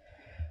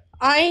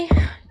 I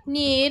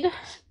need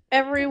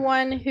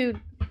everyone who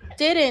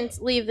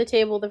didn't leave the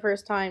table the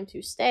first time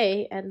to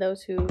stay, and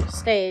those who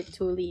stayed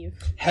to leave.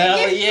 Hell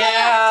Get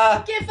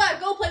yeah! Get fucked.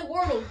 Go play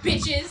Wordle,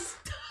 bitches.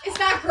 It's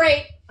not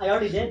great. I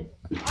already did.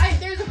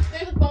 There's a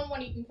phone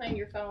one you can play on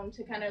your phone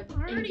to kind of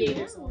engage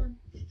with someone.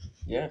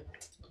 Yeah.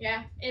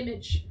 Yeah,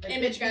 image,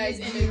 guys,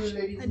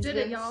 image. I did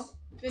it, y'all.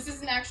 This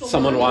is an actual.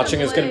 Someone Wordle.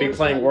 watching is going to be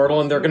playing Wordle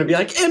and they're going to be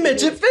like,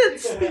 image, it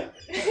fits!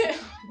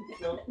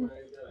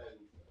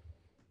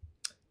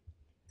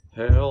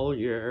 Hell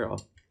yeah.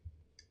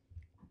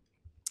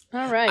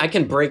 All right. I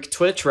can break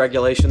Twitch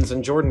regulations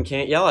and Jordan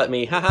can't yell at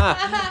me.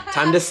 Haha.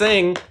 Time to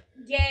sing. Oh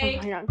Yay.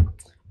 my god.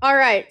 All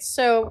right.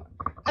 So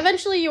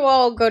eventually you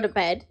all go to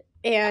bed,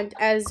 and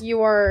as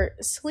you are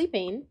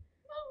sleeping,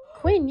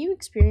 Quinn, you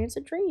experience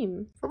a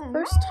dream for the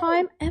first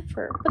time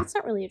ever. But it's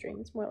not really a dream.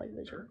 It's more like a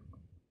vision.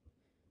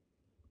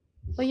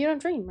 Well, you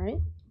don't dream, right?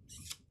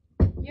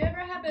 You ever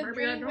have a Maybe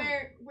I dream don't.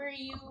 where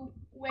you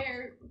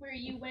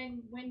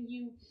when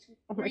you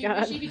Oh where my you wish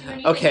god. you could do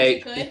anything Okay,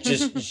 you could?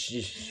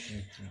 just.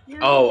 Yeah.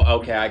 Oh,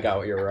 okay, I got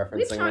what you're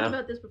We've referencing talked now.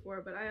 about this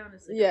before, but I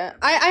honestly Yeah,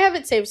 I have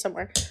it saved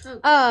somewhere.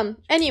 don't. Okay.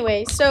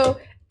 Anyway, so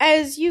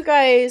as you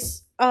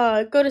guys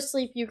go to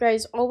sleep, you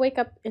guys all wake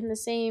up in the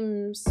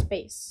same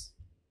space.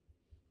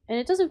 And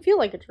it doesn't feel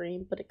like a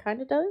dream, but it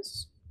kind of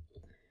does.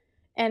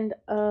 And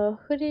a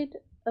hooded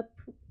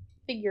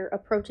figure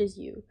approaches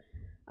you.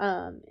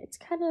 It's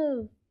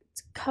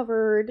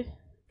covered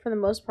for the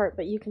most part,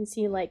 but you can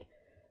see like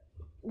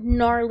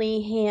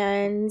gnarly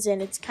hands, and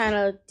it's kind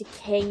of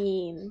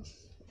decaying.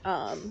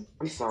 I'm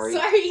sorry.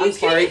 Sorry, I'm he's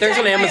sorry. getting There's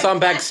an attacked by a Amazon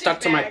bag plastic stuck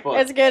to my bag. foot.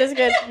 It's good. It's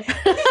good. He's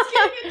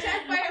getting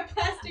attacked by a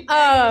plastic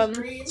bag in his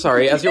dream.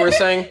 Sorry, as you were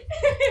saying.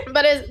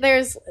 But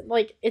there's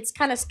like it's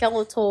kind of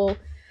skeletal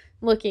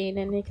looking,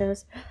 and he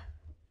goes,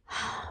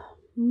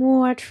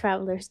 "More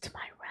travelers to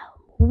my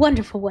realm.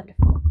 Wonderful,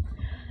 wonderful.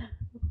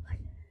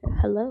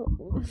 Hello,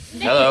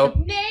 Hello.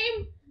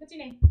 Name? What's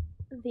your name?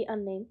 the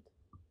unnamed."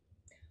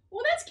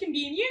 Well, that's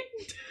convenient.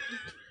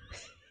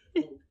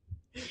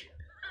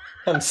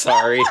 I'm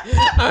sorry.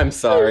 I'm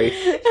sorry.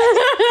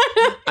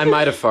 I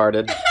might have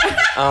farted.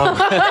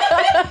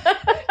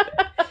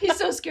 He's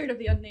so scared of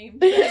the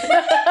unnamed. So, he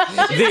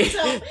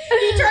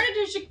turned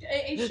into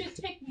a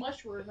shit-tick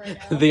mushroom right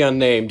now. The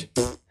unnamed.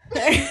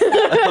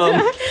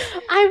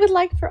 I would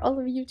like for all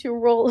of you to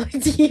roll a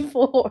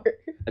d4.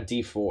 A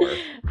D4.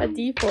 A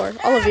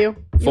d4. All of you.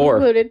 You 4.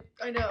 included.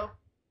 I know.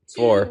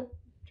 4.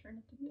 Turn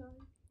up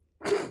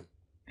the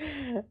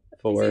volume.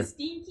 4. Is it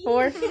stinky?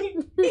 4. Is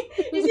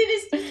it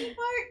a stinky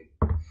part?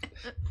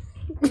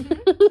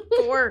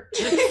 4.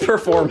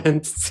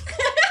 Performance.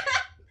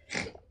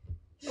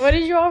 What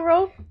did you all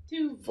roll?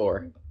 2.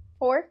 4.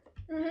 4?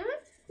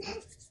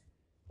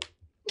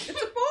 It's a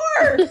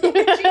 4!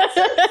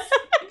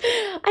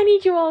 I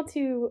need you all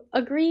to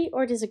agree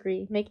or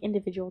disagree. Make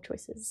individual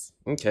choices.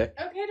 Okay.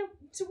 Okay,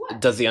 to what?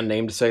 Does the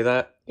unnamed say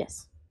that?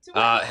 Yes. To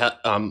what?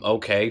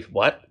 Okay.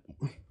 What?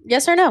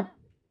 Yes or no?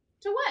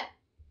 To what?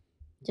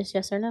 Just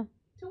yes or no.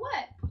 To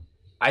what?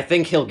 I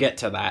think he'll get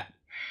to that.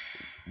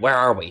 Where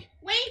are we?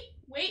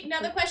 Wait,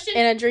 another question?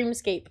 In a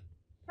dreamscape.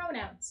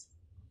 Pronouns.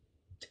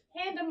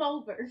 Hand them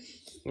over.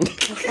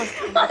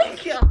 Oh my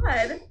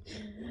god.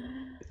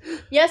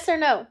 Yes or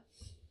no?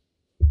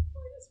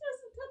 You're supposed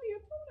to tell me your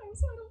pronouns,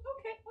 so I don't...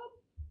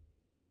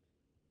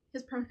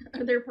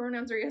 Okay, Their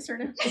pronouns are yes or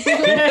no.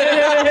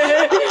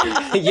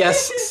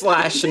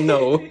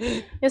 Yes/no.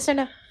 Yes or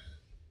no?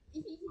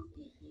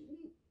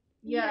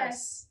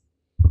 Yes.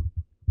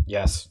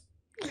 Yes.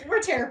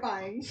 We're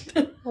terrifying.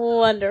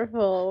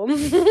 Wonderful.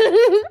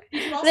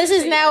 You also This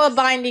is say now yes. a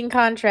binding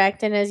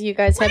contract, and as you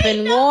guys have Wait,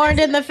 been no, warned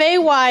this in the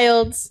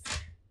Feywilds,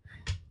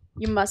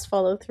 you must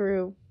follow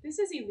through. This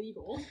is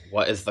illegal.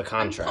 What is the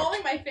contract? I'm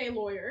calling my Fey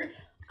lawyer.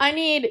 I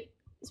need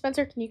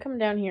Spencer. Can you come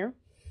down here?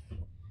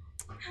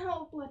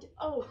 How? What?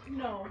 Oh,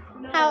 no.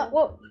 How?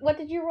 What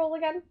did you roll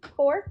again?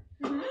 4.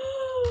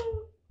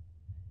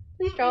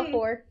 Please draw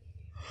 4.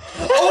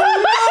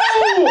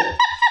 Oh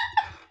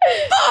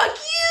Fuck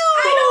you!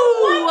 I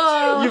don't want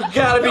no! You've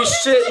got to be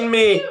shitting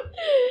me.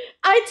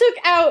 I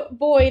took out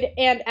Void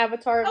and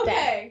Avatar of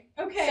Death.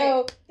 Okay.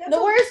 So That's the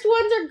a- worst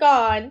ones are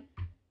gone.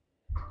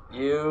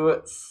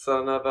 You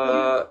son of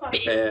a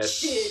fucking bitch.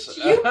 shit.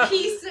 You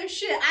piece of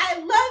shit. I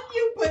love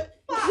you, but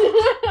fuck.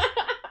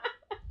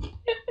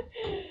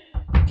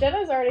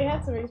 Jenna's already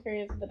had some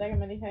experience with the deck of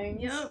many things.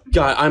 Yep.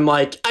 God, I'm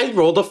like, I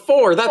rolled a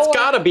 4. That's 4.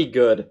 gotta be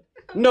good.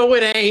 No,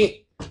 it ain't.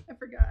 I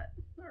forgot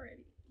already.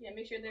 Yeah,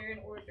 make sure they're in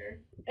order.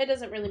 It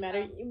doesn't really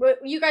matter.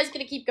 You guys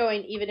gonna keep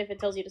going even if it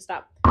tells you to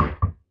stop.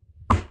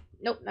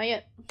 Nope, not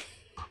yet.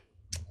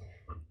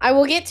 I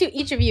will get to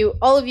each of you.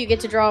 All of you get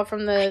to draw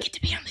from the... I get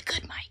to be on the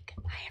good mic.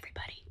 Hi,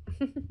 everybody.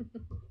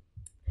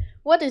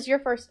 What is your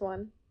first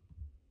one?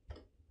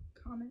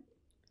 Comment.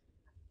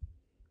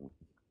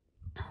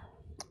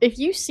 If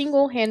you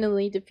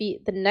single-handedly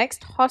defeat the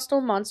next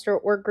hostile monster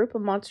or group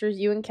of monsters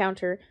you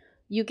encounter,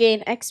 you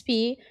gain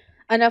XP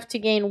enough to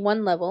gain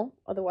 1 level.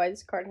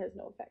 Otherwise, the card has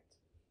no effect.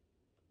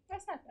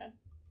 That's not bad.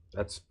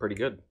 That's pretty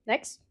good.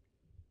 Next.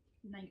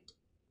 Knight.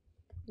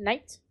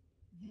 Knight.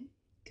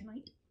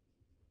 Knight.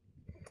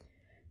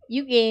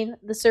 You gain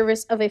the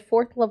service of a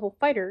 4th level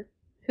fighter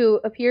who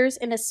appears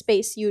in a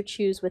space you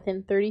choose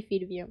within 30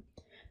 feet of you.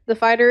 The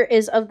fighter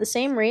is of the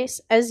same race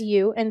as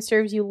you and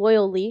serves you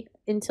loyally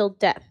until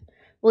death.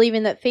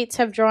 Believing that fates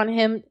have drawn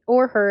him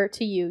or her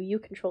to you, you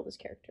control this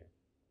character.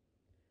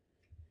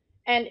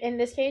 And in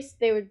this case,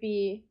 they would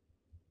be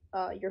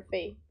your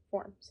Fae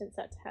form, since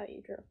that's how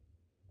you drew.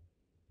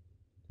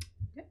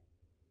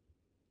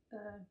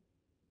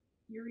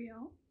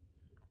 Uriel.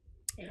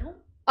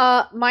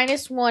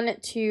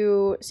 -1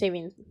 to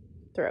saving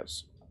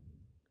throws.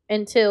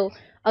 Until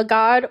a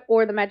god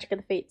or the magic of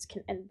the fates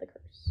can end the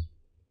curse.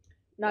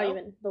 Not Well.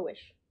 even the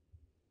wish.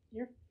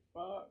 You're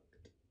fucked.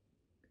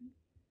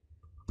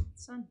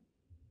 Sun.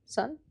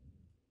 Sun?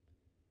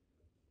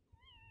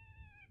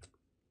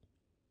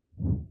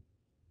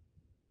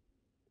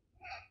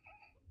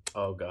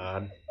 Oh,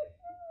 God.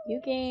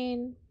 You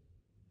gain...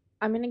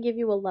 I'm going to give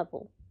you a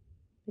level.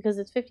 Because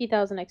it's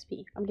 50,000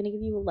 XP. I'm going to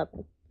give you a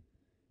level.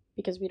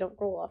 Because we don't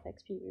roll off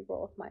XP, we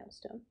roll off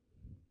milestone.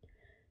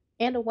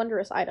 And a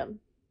wondrous item.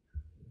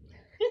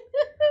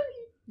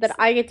 That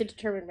I get to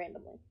determine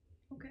randomly.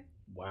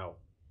 Wow.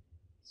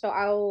 So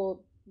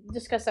I'll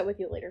discuss that with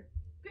you later.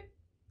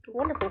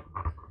 Wonderful.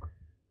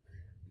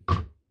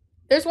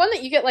 There's one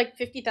that you get like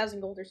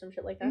 50,000 gold or some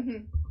shit like that.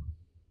 Mm-hmm.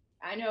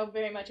 I know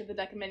very much of the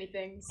deck of many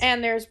things.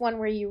 And there's one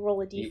where you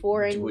roll a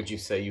d4 and... Would you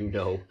say you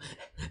know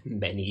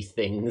many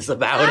things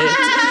about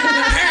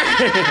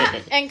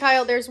it? And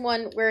Kyle, there's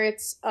one where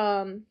it's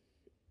a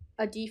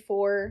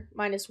d4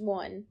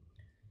 -1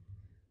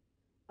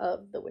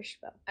 of the wish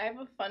spell. I have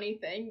a funny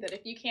thing that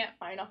if you can't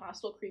find a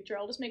hostile creature,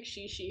 I'll just make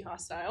she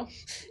hostile.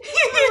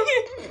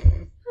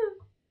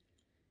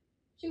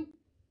 Shoot.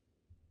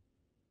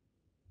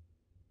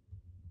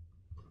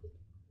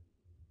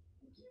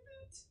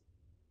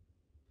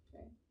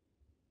 Okay.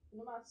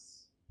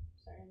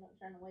 Sorry, I'm not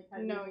trying to like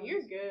hide No, these you're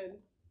ones. good.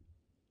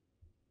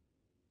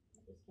 I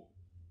just can't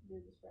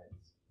do the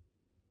spreads.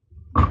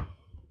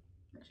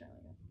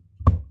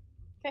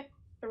 Okay.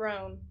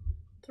 Throne.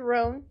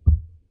 Throne.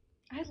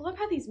 I love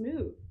how these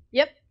move.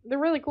 Yep, they're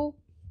really cool.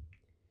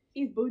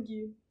 He's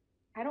boogie.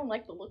 I don't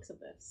like the looks of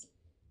this.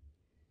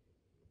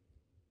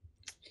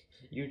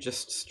 You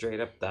just straight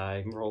up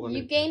die rolling.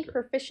 You a gain character.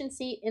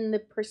 proficiency in the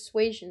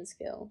persuasion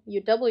skill. You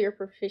double your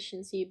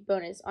proficiency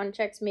bonus on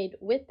checks made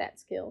with that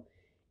skill.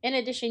 In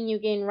addition, you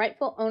gain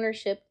rightful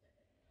ownership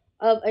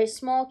of a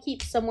small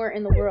keep somewhere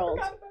in the world.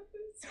 I forgot about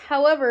this.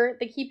 However,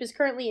 the keep is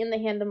currently in the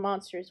hand of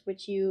monsters,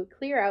 which you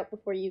clear out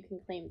before you can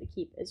claim the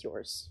keep as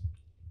yours.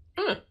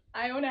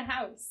 I own a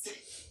house.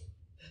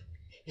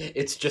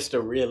 It's just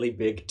a really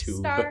big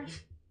tube.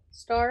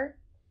 Star.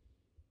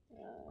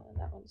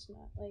 That one's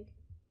not like.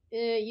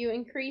 You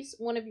increase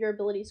one of your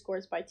ability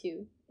scores by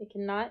 2. It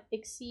cannot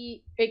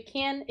exceed. It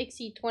can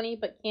exceed 20,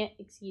 but can't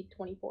exceed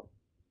 24.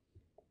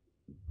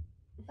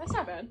 That's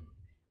not bad.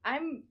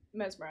 I'm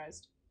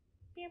mesmerized.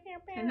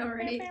 I know,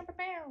 right?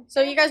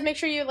 So you guys make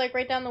sure you like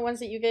write down the ones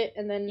that you get,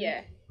 and then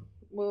Yeah.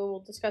 we'll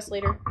discuss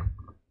later.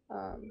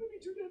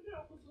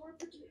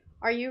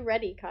 Are you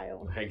ready,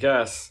 Kyle? I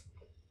guess.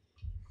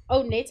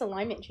 Oh, Nate's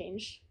alignment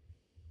changed.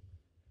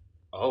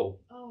 Oh.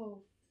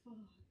 Oh, fuck.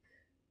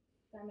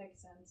 That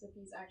makes sense if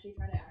he's actually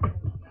trying to act on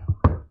it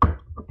now.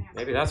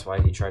 Maybe that's why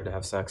he tried to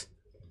have sex.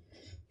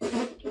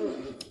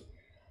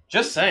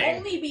 Just saying.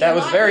 Only be That a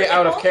was naughty- very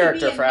out of only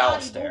character be a for naughty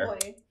Alistair.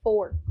 boy.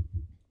 4.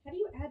 How do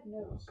you add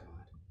notes? God.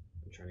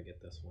 I'm trying to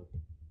get this one.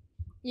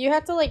 You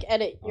have to like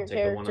edit I'll your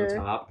take the one character.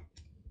 on top.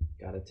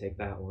 Gotta take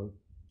that one.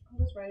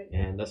 I'll just write it.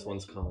 And this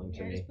one's calling to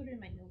Yeah, I me. just put it in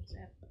my notes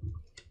app.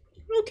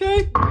 Okay.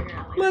 Figure it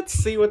out later. Let's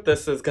see what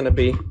this is gonna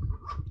be.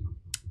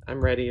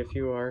 I'm ready if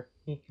you are.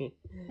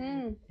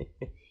 Hmm.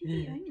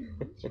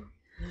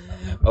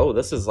 Oh,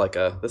 this is a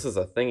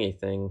thingy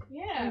thing.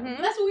 Yeah, Mhm.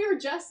 that's what we were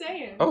just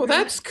saying. Oh,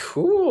 that's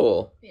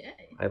cool. Yeah.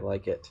 I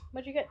like it.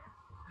 What'd you get?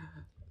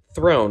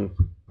 Throne.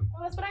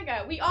 Oh, that's what I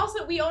got. We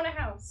own a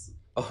house.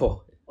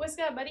 Oh, What's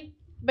that, buddy?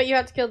 But you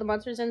have to kill the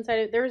monsters inside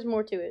it. There is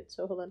more to it,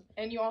 so hold on.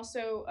 And you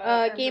also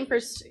Game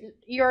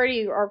you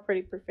already are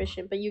pretty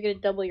proficient, but you get to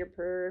double your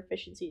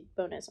proficiency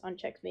bonus on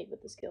checks made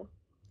with the skill.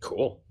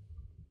 cool.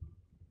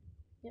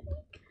 Yep.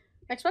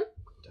 Next one.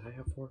 Did I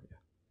have 4? Yeah.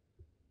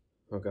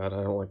 Oh god,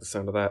 I don't like the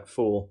sound of that.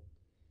 Fool.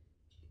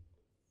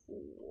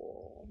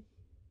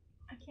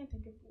 I can't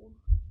think of fool.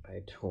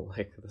 I don't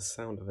like the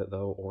sound of it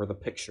though, or the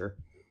picture.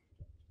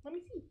 Let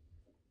me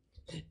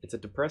see. It's a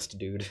depressed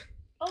dude.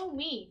 Oh,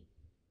 me.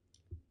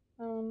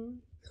 Oh,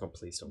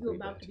 please don't You're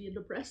read about that. to be a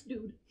depressed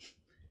dude.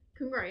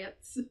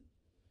 Congrats.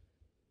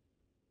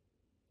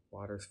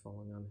 Water's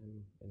falling on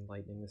him and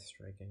lightning is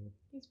striking.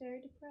 He's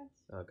very depressed.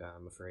 Oh god,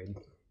 I'm afraid.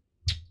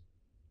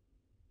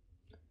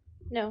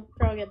 No,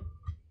 they're all good.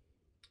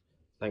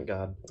 Thank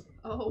god.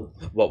 Oh.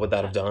 What would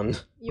that have done?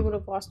 You would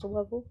have lost a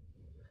level.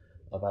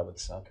 Oh, that would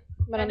suck.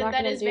 But I'm not that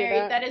gonna is do very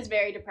that. that is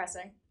very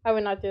depressing. I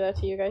would not do that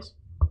to you guys.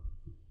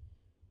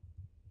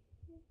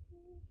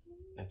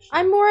 Actually,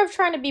 I'm more of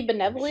trying to be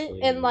benevolent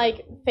Actually, and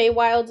like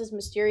Feywilds is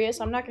mysterious.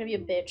 I'm not gonna be a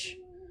bitch.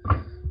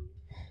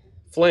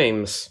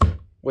 Flames.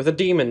 With a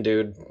demon,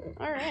 dude.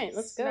 Alright,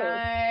 let's go.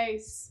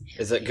 Nice.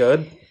 Is it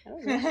good? I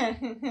don't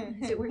know.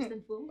 Is it worse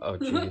than fool? Oh,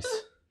 jeez.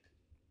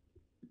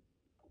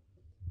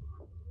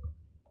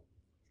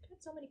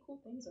 Got so many cool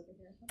things over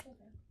here. That's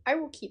okay. I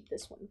will keep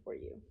this one for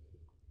you.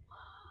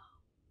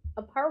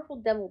 A powerful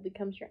devil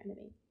becomes your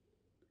enemy.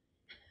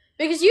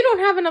 Because you don't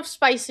have enough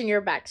spice in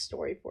your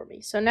backstory for me.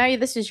 So now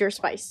this is your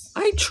spice.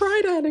 I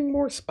tried adding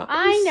more spice.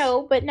 I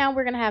know, but now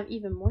we're gonna have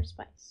even more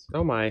spice.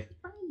 Oh my.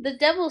 The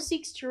devil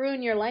seeks to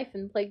ruin your life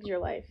and plagues your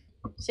life,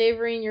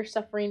 savoring your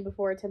suffering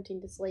before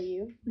attempting to slay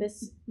you.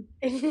 This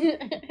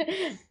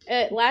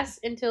it lasts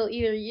until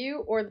either you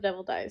or the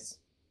devil dies.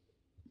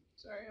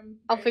 Sorry,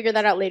 I'll figure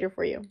that out later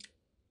for you.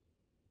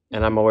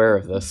 And I'm aware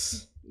of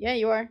this. Yeah,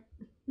 you are.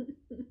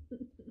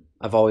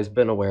 I've always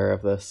been aware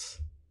of this.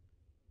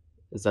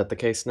 Is that the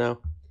case now?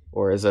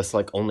 Or is this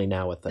like only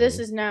now a thing? This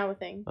is now a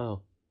thing.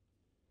 Oh.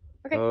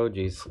 Okay. Oh,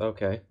 jeez.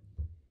 Okay.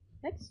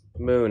 Next.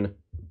 Moon.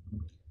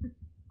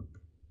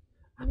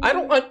 I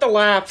don't like the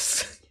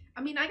laughs.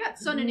 I mean, I got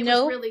sun and it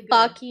No was really good.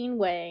 fucking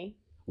way.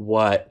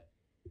 What?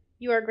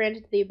 You are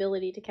granted the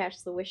ability to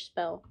cast the wish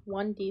spell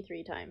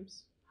 1d3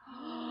 times.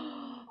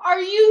 Are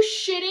you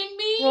shitting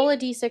me? Roll a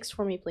d6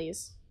 for me,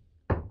 please.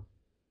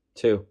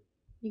 2.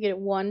 You get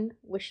one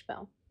wish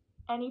spell.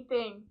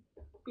 Anything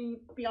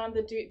beyond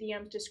the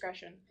DM's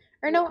discretion.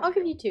 Or no, I'll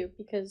give you 2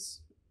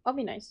 because I'll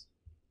be nice.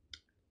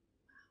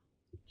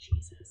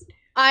 Jesus.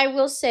 I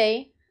will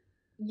say,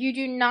 you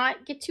do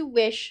not get to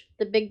wish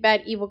the big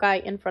bad evil guy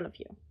in front of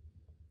you.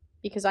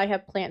 Because I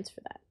have plans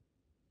for that.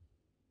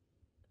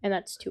 And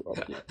that's too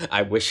OP.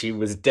 I wish he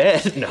was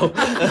dead. No.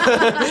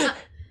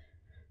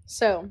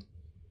 So,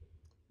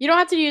 you don't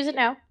have to use it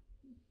now.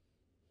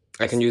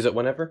 I can use it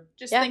whenever.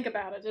 Just Yeah. think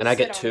about it. Just And I sit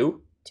get on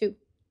 2? 2. it.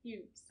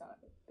 You son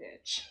of a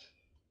bitch.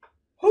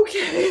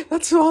 Okay,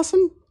 that's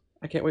awesome.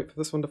 I can't wait for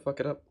this one to fuck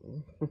it up.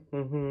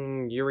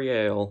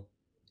 Uriel.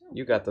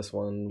 You got this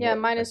one. Yeah,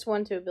 What-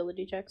 -1 to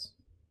ability checks.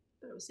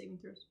 That was saving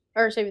throws.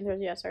 Or saving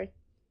throws, yeah, sorry.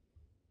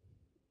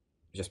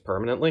 Just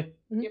permanently?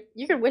 Mhm. Yep.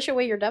 You can wish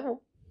away your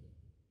devil.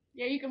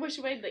 Yeah, you can wish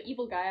away the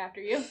evil guy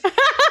after you.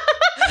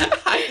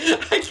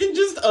 I can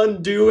just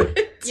undo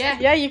it. Yeah.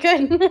 Yeah, you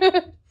could.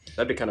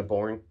 That'd be kind of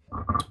boring.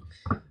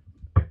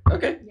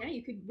 Okay. Yeah,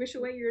 you could wish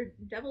away your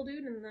devil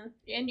dude and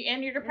the And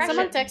your depression.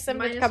 Someone text them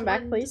to -1 come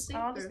back, please. save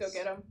I'll just go throws.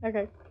 get him.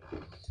 Okay.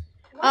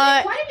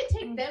 Why did it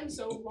take them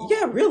so long?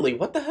 Yeah, really?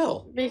 What the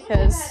hell?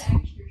 Because, All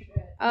that extra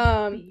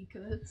shit.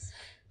 Because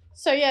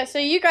so yeah, so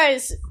you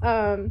guys,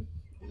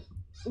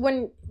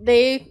 when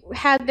they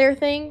had their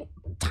thing,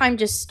 time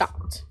just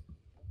stopped.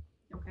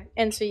 okay,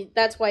 And so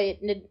that's why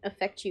it didn't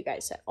affect you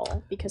guys at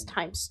all, because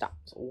time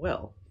stopped.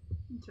 Well,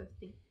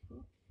 interesting.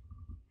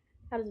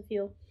 How does it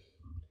feel?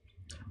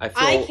 I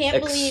feel I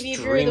can't believe you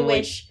drew the extremely-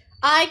 wish.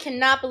 I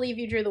cannot believe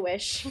you drew the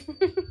wish.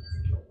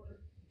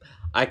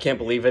 I can't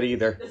believe it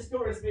either. This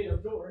door is made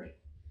of door.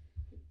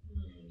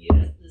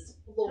 Yes, this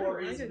floor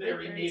Oh, is I did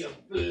very good. made of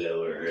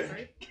floor.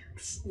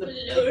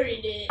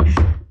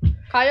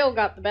 Kyle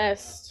got the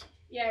best.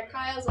 Yeah,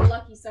 Kyle's a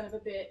lucky son of a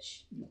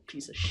bitch.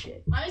 Piece of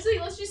shit. Honestly,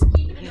 let's just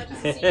keep it as much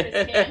as a secret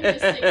as can.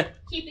 Just like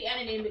keep the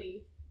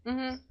anonymity,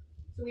 Mm-hmm.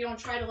 so we don't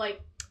try to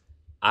like.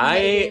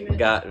 I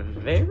got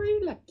very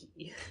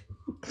lucky.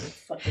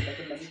 Fucking like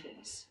many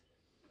things.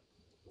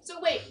 So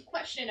wait,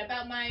 question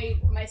about my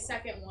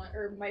second one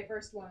or my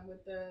first one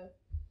with the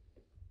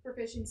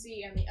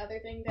proficiency and the other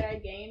thing that I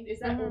gained. Is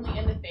that only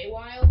in the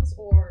Feywilds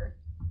or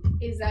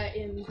is that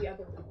in the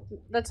other world?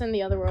 That's in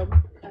the other world.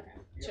 Okay,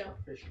 chill.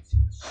 Proficiency.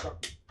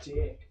 Suck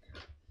dick.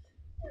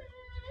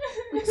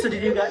 So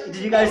did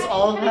you guys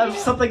all have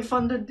something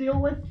fun to deal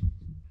with?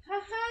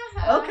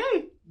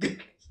 Okay.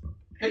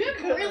 You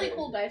have really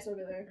cool dice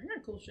over there. I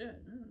got cool shit.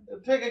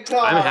 Pick a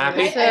card. I'm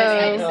happy.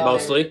 So-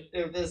 Mostly.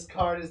 If this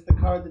card is the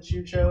card that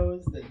you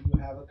chose, then you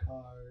have a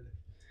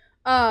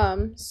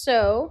card.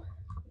 So,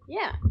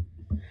 yeah.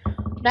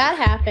 That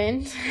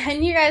happened.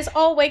 And you guys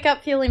all wake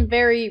up feeling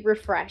very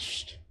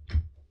refreshed.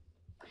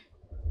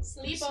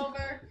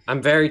 Sleepover.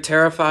 I'm very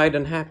terrified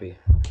and happy.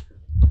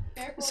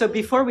 So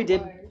before we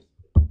did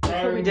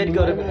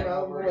go to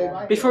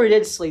bed, before we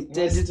did sleep,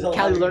 did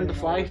Callie learn to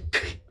fly?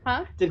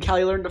 Huh? Did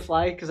Callie learn to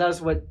fly? Because that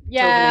was what.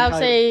 Yeah, Tobin I'll and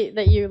Callie- say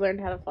that you learned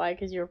how to fly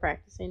because you were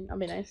practicing. I'll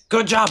be nice.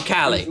 Good job,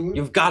 Callie.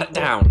 You've got it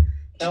down.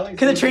 Kelly's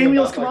Can the training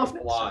thinking wheels about,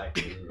 come like, off?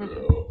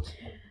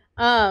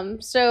 Fly.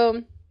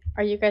 So,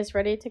 are you guys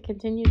ready to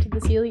continue to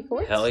the Sealy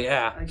Courts? Hell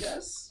yeah. I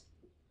guess.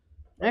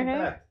 Fun Okay.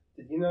 fact,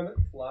 did you know that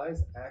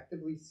flies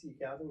actively seek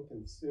out and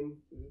consume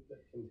food that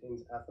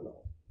contains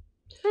ethanol?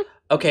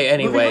 Okay,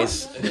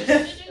 anyways.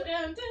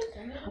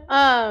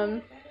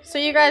 So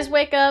you guys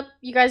wake up,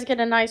 you guys get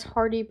a nice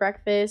hearty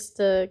breakfast,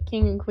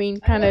 king and queen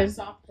kind of.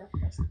 Soft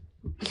breakfast.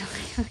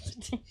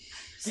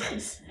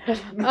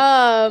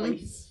 I'd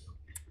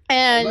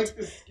And like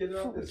to skid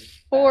off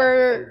this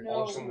for- back and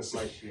launch them with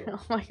my shield.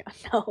 oh my god,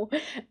 no.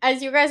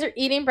 As you guys are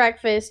eating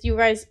breakfast, you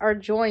guys are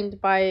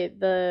joined by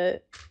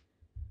the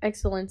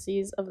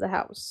excellencies of the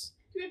house.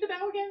 Do we have to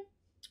bow again?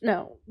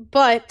 No,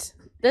 but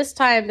this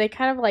time they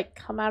kind of like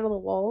come out of the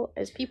wall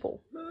as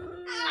people.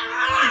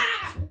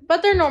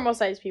 But they're normal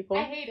sized people.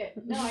 I hate it.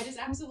 No, I just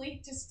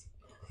absolutely just.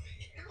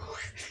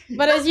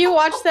 But as you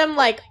watch them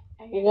like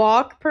I hate it.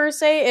 walk per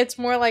se, it's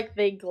more like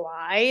they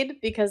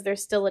glide because they're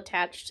still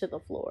attached to the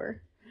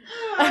floor.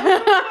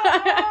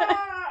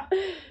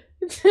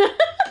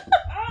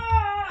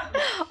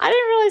 I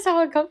didn't realize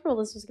how uncomfortable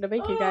this was gonna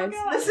make you guys.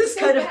 Oh, God, This it's is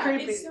kind of bad.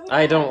 creepy. It's so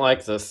I don't bad.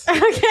 like this.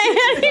 Okay,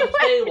 anyway.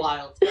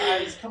 Feywild,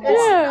 guys, come on.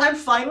 Yeah. I'm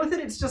fine with it.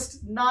 It's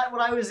just not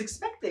what I was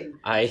expecting.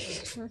 I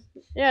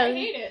Yeah. I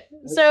hate it.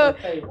 So you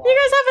guys have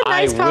a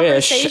nice I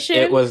wish conversation.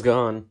 it was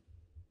gone.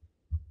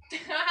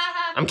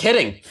 I'm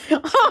kidding.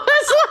 Oh,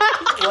 it's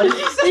What did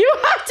you like, say? you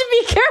have to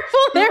be careful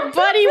there,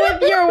 buddy,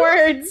 with your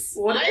words.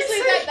 What did Honestly,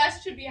 you say? that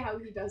should be how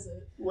he does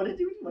it. What did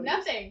you? What did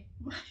you say?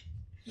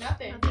 Nothing.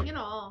 Nothing. Nothing at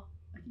all.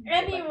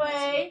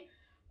 Anyway,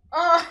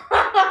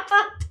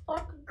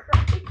 fucking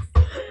Christ.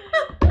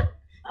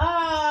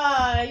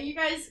 You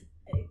guys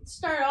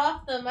start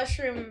off the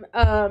mushroom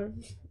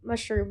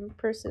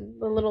person,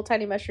 the little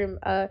tiny mushroom,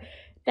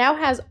 now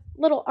has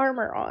little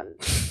armor on.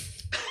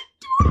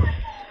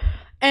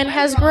 And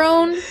has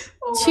grown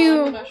The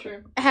to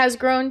mushroom.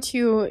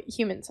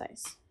 human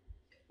size.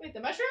 Wait, the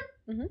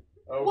mushroom?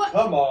 Oh, What?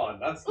 come on.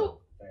 That's not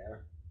Oh.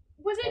 fair.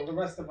 Was All it? the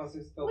rest of us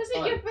are still Was it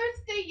fine. your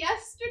birthday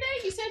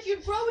yesterday? You said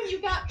you'd grow when you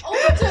got older.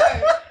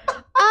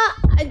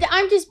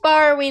 I'm just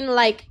borrowing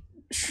like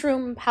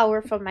shroom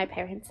power from my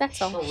parents.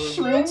 That's all.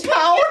 Shroom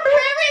power.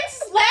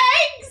 Parents'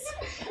 legs.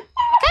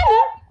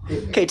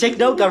 Okay, take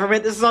note,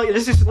 government. This is all.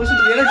 This is a solution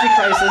to the energy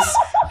crisis.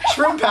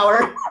 Shroom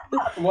power.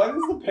 What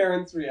is the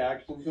parents'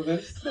 reaction to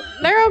this?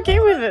 They're okay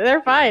with it.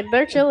 They're fine.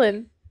 They're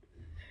chilling.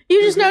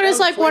 You just notice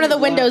like one of the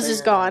windows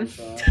is gone.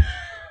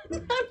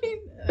 I mean,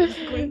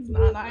 Quinn's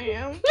not. I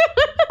am.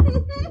 Can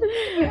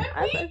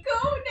we go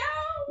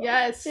now?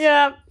 Yes.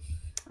 Yeah.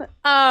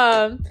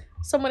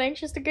 Someone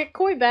anxious to get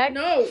Koi back.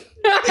 No.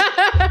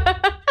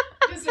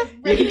 Just You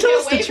ready can to tell get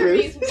us the away from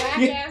truth. these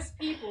whack ass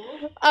people.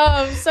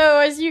 So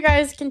as you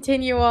guys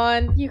continue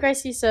on, you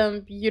guys see some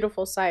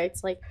beautiful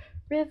sights like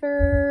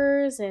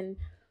rivers and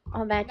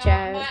all that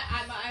jazz.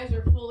 My eyes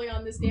are fully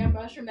on this damn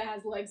mushroom that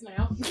has legs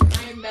now.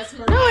 I am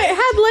mesmerized. No, it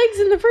had legs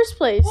in the first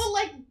place. Well,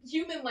 like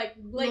human legs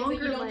that Longer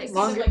you don't legs. just see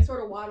them Longer- like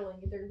sort of waddling.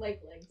 They're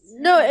legs.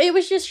 No, it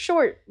was just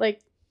short.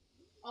 Like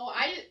Oh,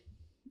 I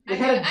They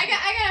had a-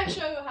 gotta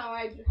show you how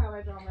I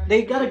draw my.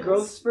 They got a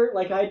growth spurt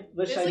like I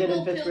wish It's I like did in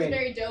little 5th grade.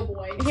 Pillsbury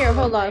Doughboy. here,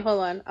 hold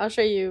on. I'll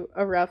show you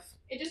a rough.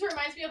 It just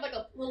reminds me of like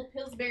a little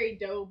Pillsbury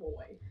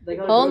Doughboy. They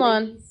got a Hold growth-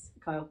 on.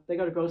 Kyle. They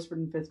got a growth spurt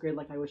in 5th grade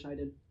like I wish I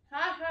did.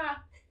 Haha.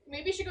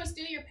 Maybe you should go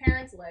steal your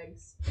parents'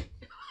 legs.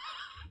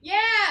 Yeah,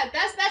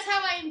 that's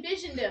how I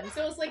envisioned them.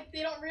 So it's like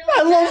they don't realize.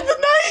 I love that- the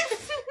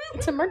knife.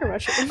 It's a murder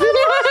mushroom.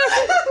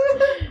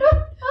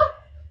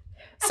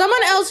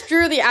 Someone else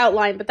drew the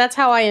outline, but that's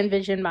how I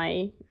envisioned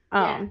my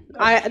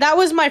that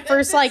was my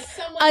first like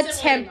somewhat similar to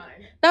attempt.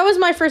 mine. That was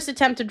my first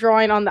attempt at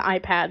drawing on the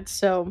iPad.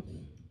 So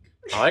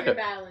I like You're it.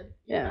 valid.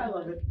 yeah. I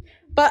love it.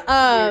 But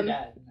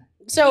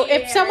so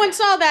if Yeah. someone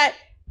saw that,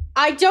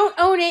 I don't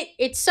own it.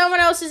 It's someone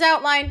else's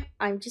outline.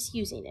 I'm just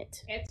using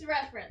it. It's a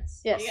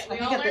reference. Yes. We I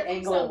all think at learn the from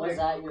angle it was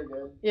somewhere. at, you're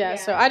good. Yeah, Yeah,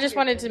 so I just you're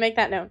wanted good. to make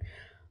that known.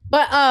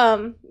 But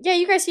yeah,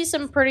 you guys see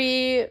some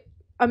pretty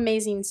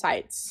amazing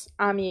sights.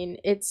 I mean,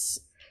 it's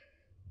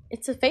a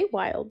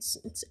Feywilds.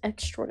 It's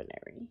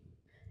extraordinary.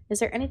 Is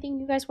there anything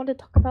you guys want to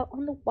talk about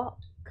on the walk?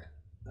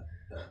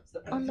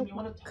 On the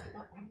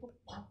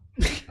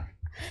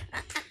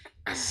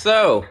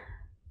So,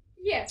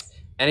 Yes.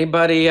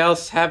 anybody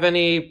else have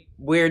any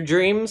weird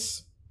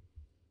dreams?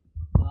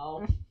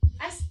 Well,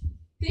 I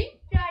think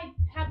I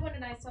had one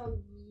and I saw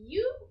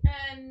you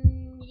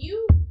and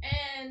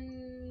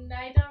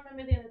I don't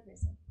remember the other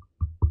person.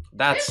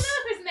 That's There's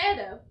another person there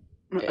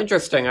though.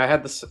 interesting. I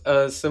had this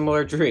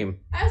similar dream.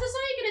 I also saw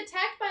you get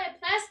attacked by a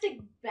plastic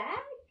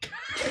bag.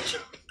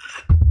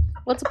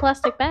 What's a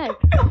plastic bag?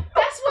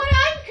 That's what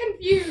I'm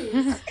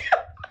confused.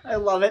 I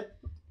love it.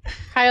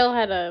 Kyle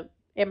had a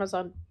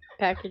Amazon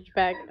package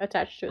bag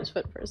attached to his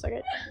foot for a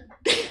second.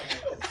 I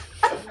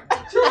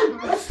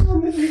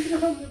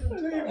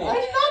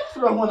did not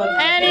throw one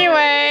on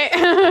Anyway,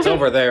 It's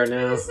over there That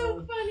now. was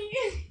so funny.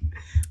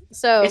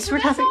 so It's So we're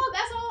that's having. all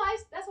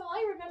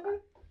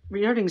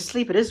Regarding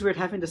sleep, it is weird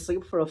having to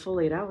sleep for a full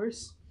 8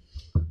 hours.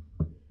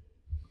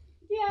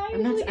 Yeah, I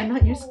I'm not. usually I'm get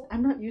not used. full.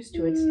 I'm not used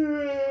to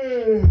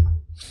it.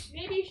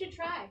 Maybe you should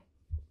try.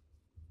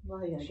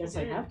 Well, yeah, I guess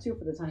I have to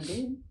for the time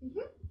being.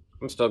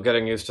 I'm still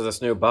getting used to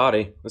this new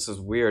body. This is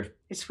weird.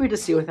 It's weird to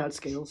see without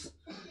scales.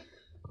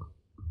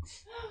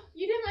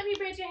 You didn't let me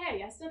braid your hair.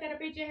 I still gotta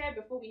braid your hair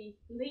before we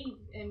leave,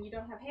 and you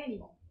don't have hair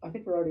anymore. I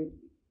think we're already.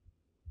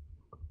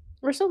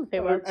 We're still in the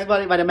Feywilds.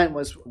 What I meant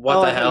was. What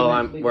oh, the I thought you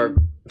hell? meant We're.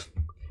 leaving.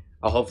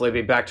 I'll hopefully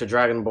be back to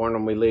Dragonborn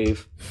when we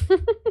leave.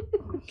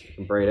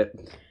 Braid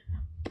it.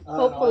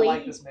 Hopefully. I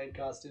like this maid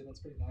costume. It's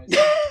pretty nice.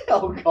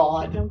 Oh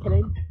God. I'm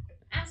kidding.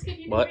 Ask if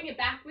you can What? bring it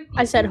back with you.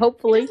 I said It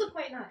hopefully. does look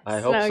quite nice. I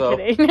hope No, so.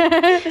 kidding.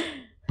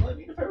 Well, I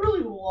mean, if I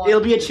really want,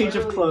 It'll be a if I change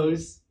of really-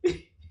 clothes. If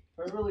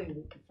I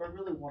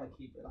really want to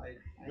keep it, I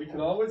We have-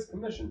 can always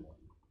commission one.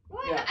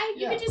 Well, Yeah, you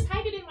yeah. could just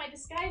hide it in my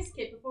disguise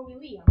kit before we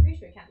leave. I'm pretty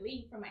sure I can't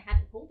leave from my hat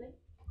and hold it.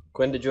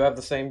 Quinn, did you have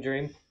the same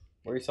dream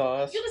where you saw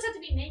us? You'll just have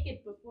to be naked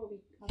before we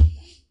come back.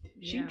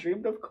 She Yeah.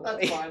 dreamed of Koi.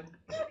 That's fine.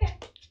 Okay.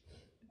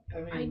 I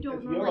mean, I don't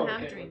if you're normally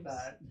have okay with dreams.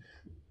 that.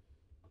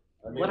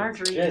 I mean, What are it's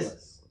dreams?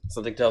 endless.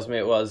 Something tells me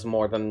it was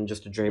more than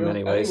just a dream, Will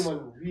anyways.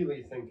 anyone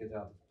really think it's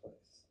out of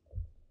place?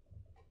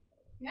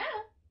 Yeah.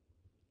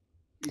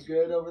 You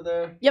good over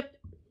there?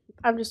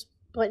 I'm just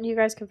letting you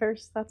guys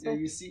converse. That's Yeah, all.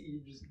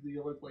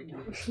 you look like you're.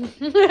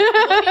 Look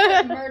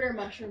at your murder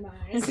mushroom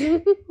eyes.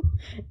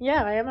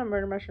 Yeah, I am a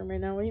murder mushroom right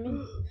now. What do you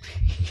mean?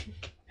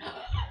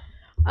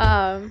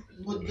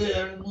 Look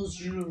there in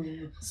this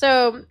room.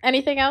 So,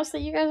 anything else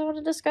that you guys want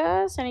to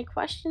discuss? Any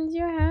questions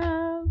you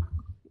have?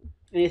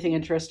 Anything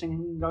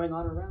interesting going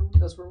on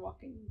around as we're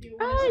walking? Do you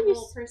Ah, want to you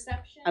roll s-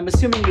 perception? I'm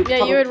assuming you.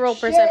 Yeah, you would roll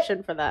Shit!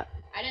 perception for that.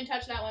 I didn't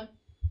touch that one.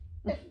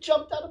 It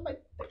jumped out of my.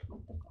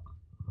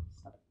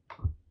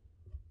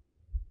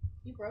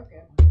 You broke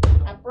it.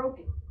 I broke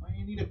it. Why do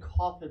you need a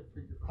coffin for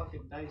your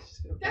fucking dice?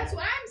 Just get a That's bat.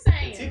 what I'm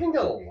saying. It's even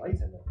got a light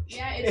in it.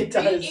 Yeah, It it's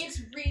does.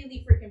 it's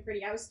really freaking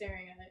pretty. I was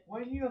staring at it.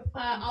 Why do you have a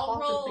fucking I'll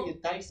coffin roll- for your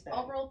dice bag?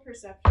 I'll roll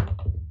perception.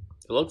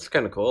 It looks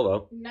kind of cool,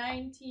 though.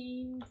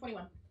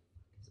 1921.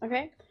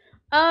 Okay.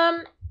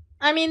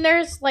 I mean,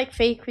 there's like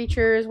fake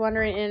creatures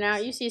wandering in and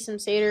out. You see some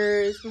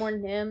satyrs, more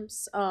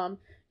nymphs.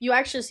 You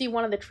actually see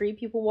one of the tree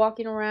people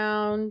walking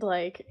around.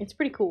 Like, it's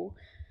pretty cool.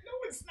 No,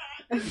 it's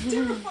not. It's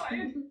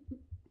terrifying.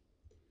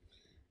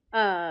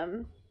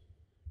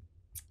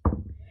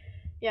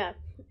 Yeah.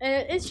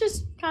 It's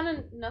just kind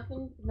of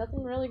nothing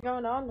really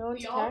going on. No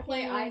one's We all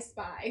play attacking. I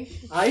Spy.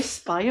 I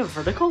spy a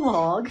vertical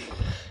log.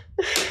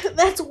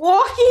 That's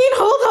walking.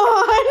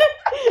 Hold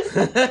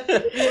Run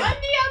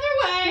the other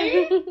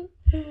way.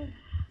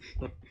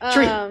 on.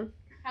 Tree.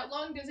 How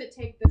long does it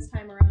take this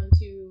time around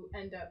to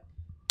end up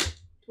to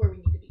where we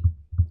need to be?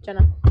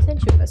 Jenna,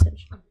 send you a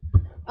message.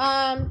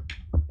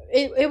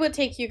 It would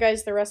take you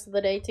guys the rest of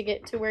the day to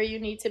get to where you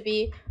need to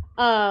be.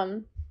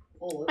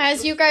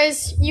 As you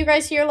guys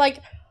hear like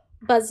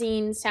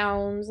buzzing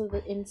sounds of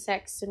the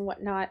insects and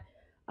whatnot.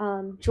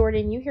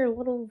 Jordan, you hear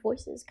little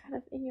voices kind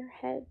of in your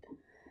head.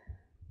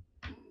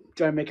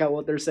 Do I make out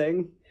what they're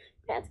saying?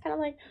 Yeah, it's kind of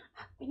like,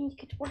 we need to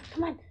get to work.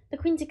 Come on, the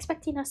queen's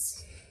expecting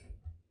us.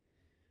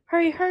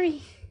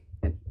 Hurry.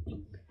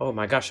 Oh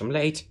my gosh, I'm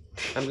late.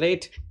 I'm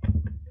late.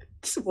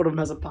 One of them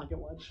has a pocket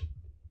watch.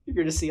 If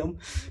you're to see them.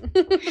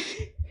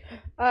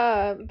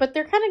 But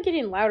they're kind of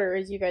getting louder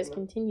as you guys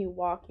continue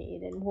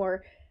walking and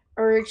more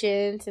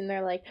urgent. And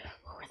they're like,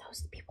 who are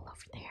those people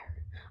over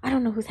there? I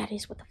don't know who that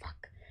is. What the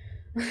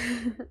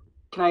fuck?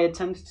 Can I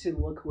attempt to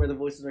look where the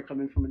voices are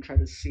coming from and try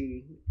to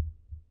see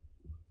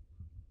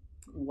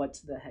what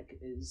the heck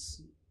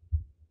is?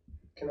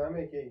 Can I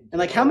make a? And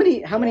like, how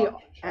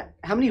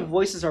many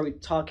voices are we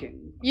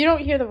talking? You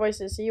don't hear the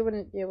voices, so you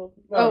wouldn't be able.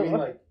 No, I mean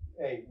like,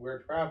 hey,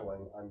 we're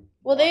traveling.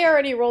 Well, they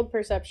already rolled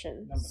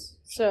perception,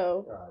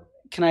 so God,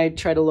 Can I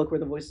try to look where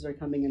the voices are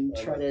coming and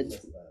I try must to have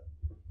missed that.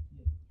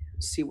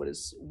 see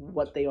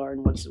what they are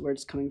and where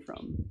it's coming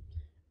from?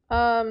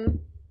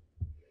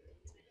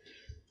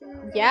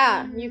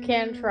 yeah, you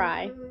can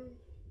try.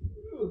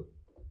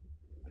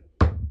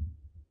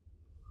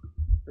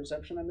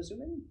 Perception, I'm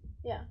assuming.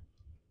 Yeah.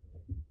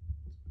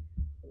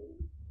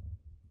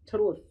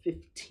 Total of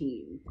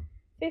 15.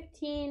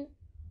 15.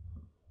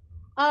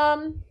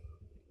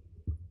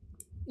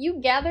 You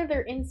gather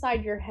they're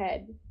inside your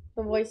head.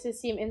 The voices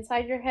seem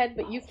inside your head,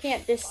 but you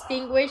can't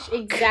distinguish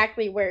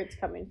exactly where it's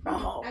coming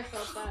from. I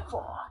felt that.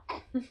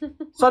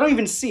 So I don't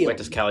even see it. Wait,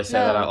 does Callie say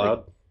that out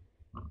loud?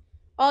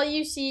 All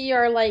you see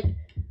are like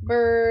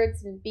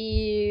birds and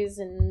bees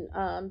and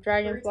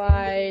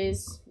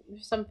dragonflies,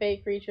 some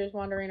fake creatures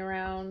wandering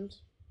around.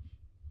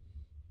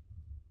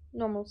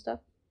 Normal stuff.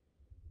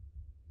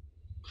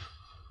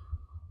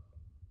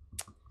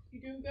 You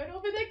doing good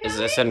over there, Is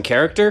Kelly? this in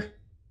character?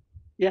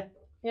 Yeah?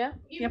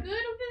 You Yep. good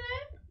over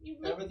there? You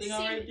look Everything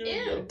all right, seem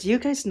dude? ill. Do you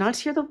guys not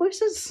hear the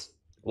voices?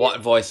 What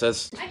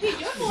voices? I hear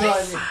your No, I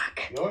voice. mean-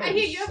 You're I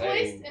hear your insane.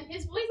 voice and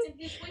his voice and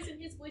his voice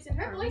and his voice and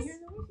her voice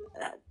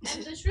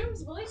and the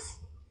shroom's voice.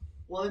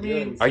 Well, I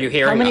mean, Are you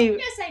hearing? How many?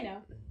 Yes, I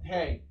know.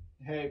 hey,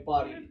 Hey,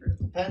 buddy.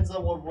 Depends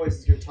on what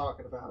voices you're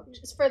talking about.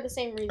 Just for the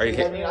same reason. Are you I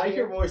kidding? mean, I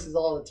hear voices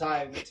all the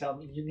time that tell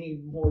me you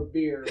need more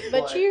beer.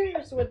 But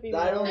yours would be.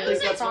 I don't more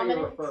think that's what you're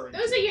prominent. referring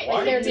Those to. are your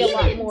Why there'd be a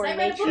lot demons. more I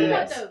read a book nature.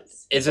 about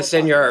those. Is this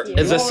in your?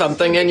 Is this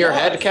something in your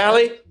head,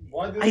 Callie?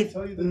 Why did they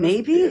tell you that?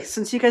 Maybe,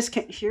 since you guys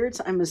can't hear it,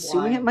 I'm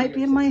assuming Why it might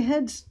be in my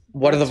head.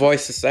 What are the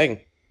voices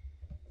saying?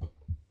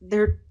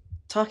 They're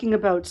talking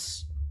about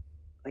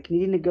like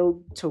needing to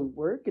go to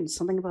work and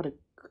something about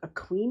a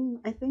queen,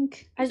 I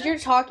think. As you're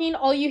talking,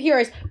 all you hear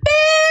is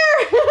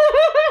bear,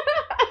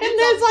 and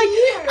there's like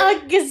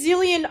a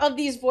gazillion of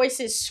these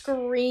voices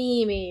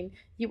screaming.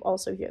 You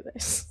also hear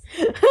this.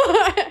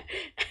 I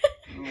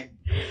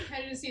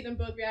just see them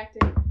both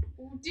reacting.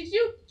 Did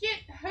you get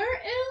her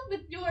ill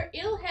with your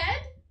ill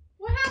head?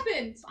 What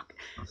happened?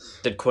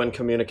 Did Quinn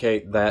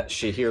communicate that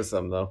she hears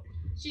them though?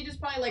 She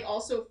just probably like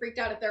also freaked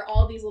out if there are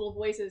all these little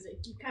voices.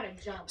 It kind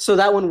of jumped. So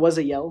that one was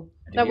a yell.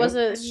 That was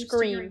a I'm used to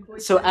hearing scream.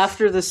 voices, So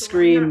after the so I'm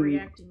scream- not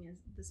reacting as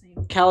the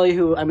same. Callie,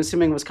 who I'm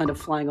assuming was kind of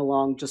flying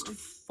along, just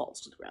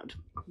falls to the ground.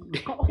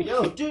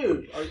 Yo,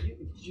 dude, are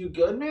you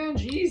good, man?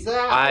 Jeez,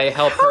 I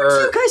help How do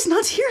you her. guys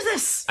not hear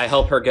this? I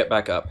help her get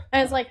back up.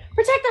 And it's like,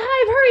 protect the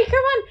hive, hurry,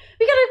 come on,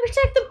 we gotta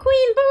protect the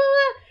queen, blah, blah,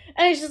 blah.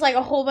 And it's just like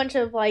a whole bunch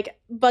of like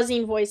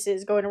buzzing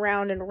voices going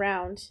around and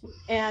around.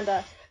 And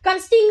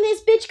gotta sting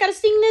this bitch, gotta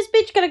sting this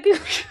bitch, gotta go.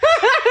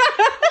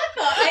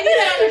 I need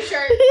that on a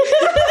shirt.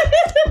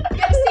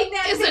 Gotta sting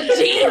that It's bitch. a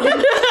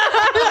demon.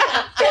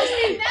 Gotta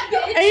sting that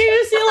bitch. And you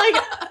just see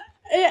like,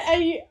 Can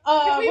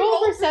we roll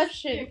roll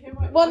perception. Yeah, can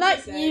we- Well, what not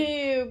did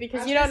say? you, because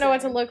I was you don't gonna know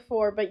what to say. look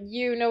for, but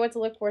you know what to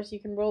look for, so you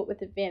can roll it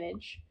with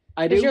advantage.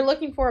 I Because you're do.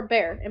 looking for a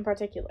bear in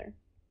particular.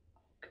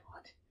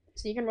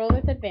 So you can roll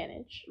with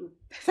advantage.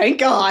 Thank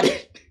God.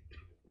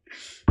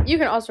 You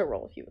can also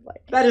roll if you would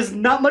like. That is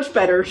not much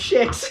better.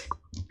 Shit.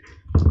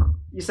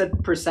 You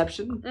said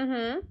perception?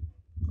 Mm-hmm.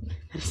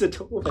 That's a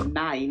total of a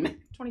 9.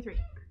 23.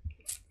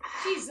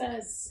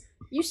 Jesus.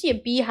 You see a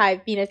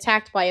beehive being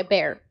attacked by a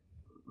bear.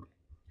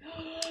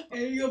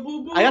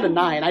 I got a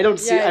 9. I don't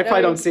see. I no,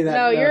 probably don't see that.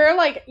 No,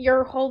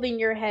 you're holding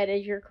your head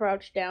as you're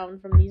crouched down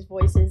from these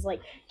voices,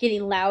 like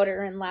getting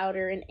louder and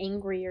louder and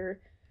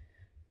angrier.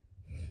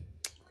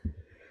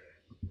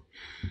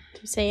 Do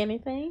you say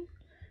anything?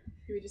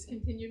 Do we just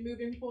continue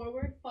moving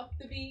forward? Fuck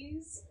the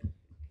bees.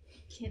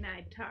 Can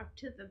I talk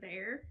to the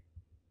bear?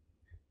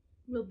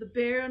 Will the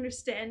bear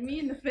understand me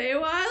in the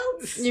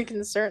Feywilds? You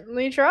can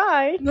certainly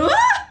try.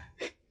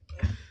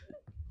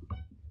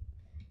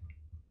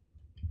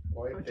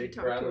 Boy, Would you big,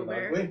 talk brown, to a and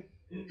bear? ugly.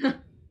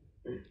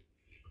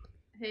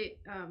 Hey,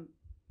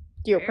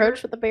 Do you Bear?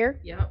 approach with the bear?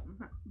 yep.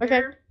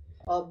 Okay. Bear,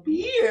 A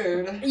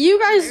beard. You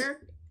guys bear.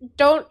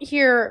 don't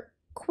hear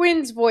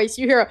Quinn's voice.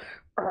 You hear a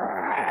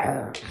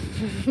What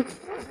the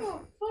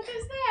fuck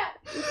is that?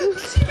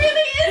 She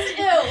really is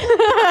ill.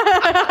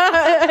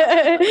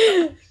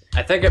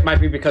 I think it might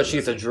be because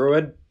she's a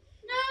druid.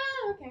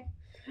 No, okay.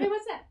 Hey,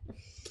 what's that?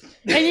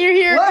 and you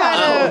hear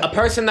Wow. kind A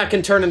person that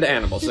can turn into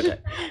animals. Okay.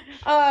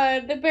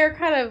 of the bear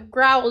kind of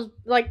growls,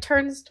 like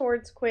turns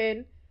towards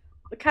Quinn,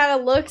 kind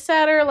of looks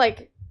at her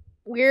like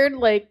weird,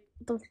 like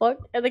the fuck,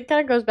 and then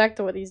kind of goes back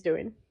to what he's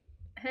doing.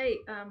 Hey,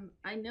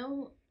 I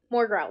know.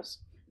 More growls.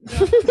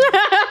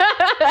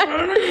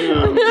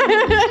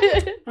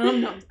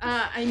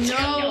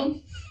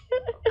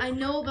 I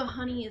know the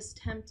honey is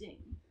tempting,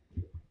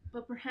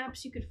 but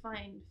perhaps you could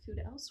find food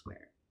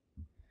elsewhere.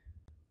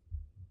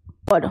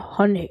 But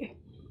honey.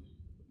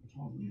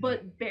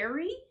 But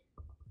berry?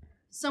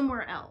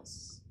 Somewhere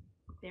else.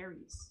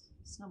 Berries.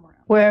 Somewhere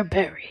else. Where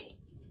berry?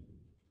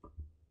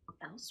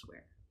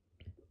 Elsewhere.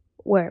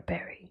 Where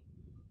berry?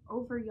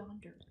 Over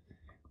yonder.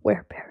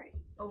 Where berry?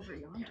 Over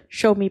yonder.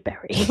 Show me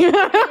berry.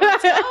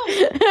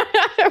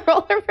 Roll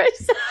a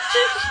perception.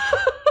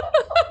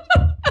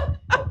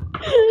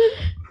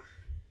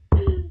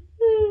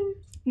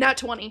 Not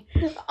 20.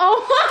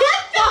 Oh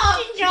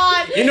my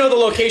god! You know the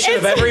location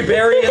of every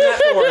berry in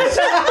that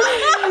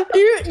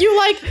forest. you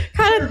like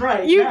kind of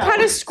Right you now.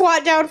 kind of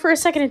squat down for a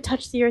second and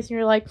touch the earth, and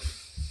you're like,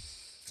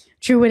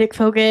 druidic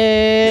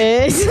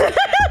focus.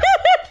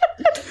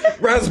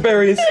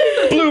 Raspberries,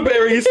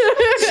 blueberries,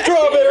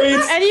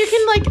 strawberries. And you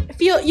can like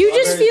feel. You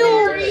just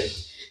feel.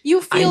 You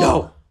I feel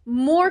know.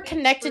 more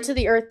connected to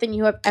the earth than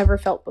you have ever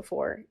felt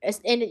before.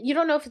 And you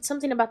don't know if it's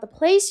something about the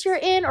place you're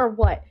in or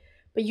what,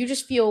 but you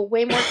just feel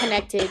way more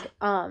connected,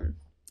 and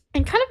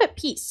kind of at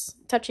peace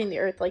touching the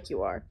earth like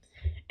you are.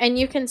 And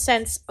you can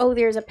sense, oh,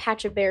 there's a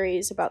patch of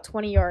berries about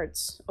 20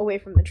 yards away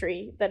from the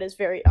tree that is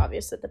very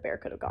obvious that the bear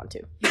could have gone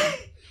to.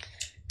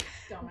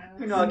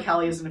 You know,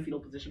 Callie is in a fetal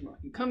position.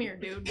 Come here,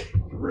 dude.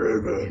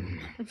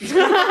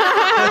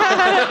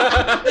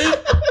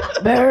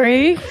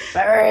 Berry?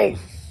 Berry.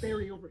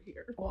 Berry over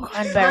here. What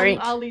kind berry?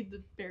 I'll lead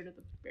the bear to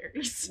the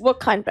berries. What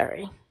kind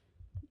berry?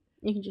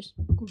 You can just...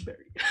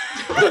 Gooseberry.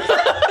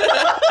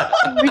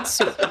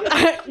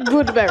 Ritsu.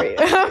 Good berry.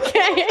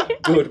 Okay.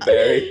 Good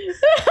berry.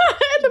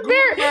 The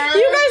bear.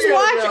 You guys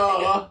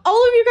watch.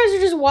 All of you guys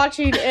are just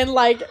watching and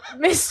like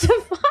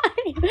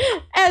mystifying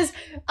as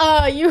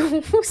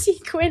you see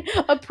Quinn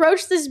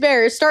approach this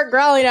bear, start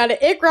growling at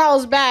it. It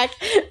growls back,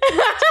 kind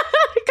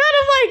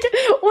of like,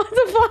 what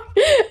the fuck?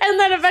 And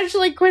then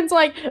eventually Quinn's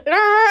like,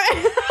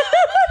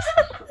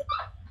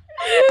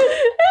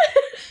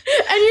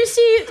 and you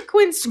see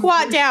Quinn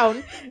squat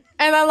down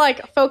and then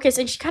like focus,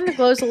 and she kind of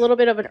glows a little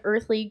bit of an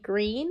earthly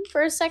green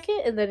for a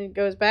second, and then it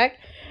goes back.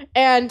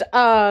 And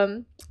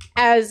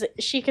as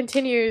she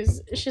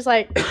continues, she's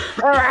like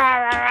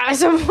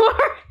some more.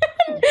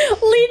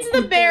 Leads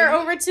the bear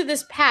over to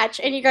this patch,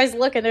 and you guys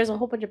look, and there's a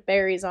whole bunch of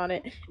berries on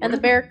it. And the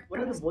bear. What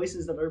are the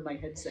voices that are in my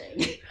head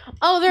saying?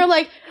 Oh, they're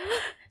like,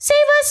 save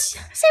us,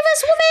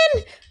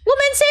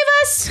 woman, save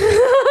us.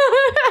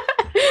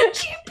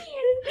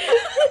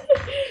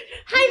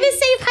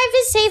 Hive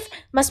is safe.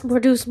 Must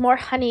produce more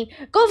honey.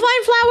 Go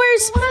find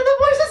flowers. What are the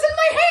voices in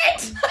my head?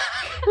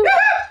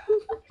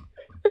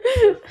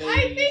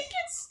 I think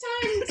it's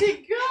time to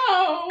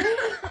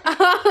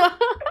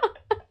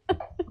go.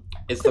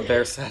 Is the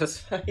bear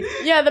satisfied?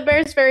 Yeah, the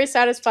bear's very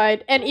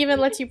satisfied, and even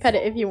lets you pet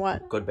it if you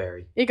want. Good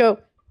berry. You go,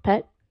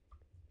 pet.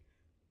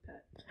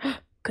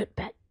 Good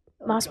pet.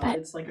 Moss God, pet.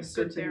 It's like a Good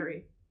certain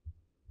berry.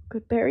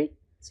 Good berry.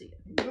 See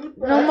ya.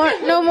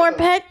 No more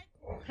pet.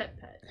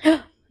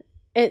 Pet.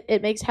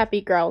 It makes happy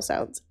growl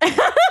sounds.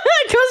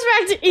 It goes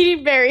back to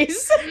eating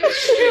berries.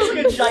 It's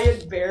like a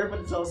giant bear, but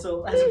it's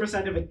also has a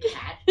percent of a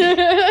cat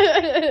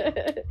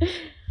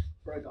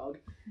or a dog.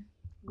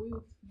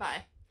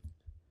 Bye.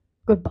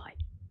 Goodbye.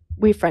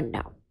 We friend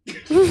now. and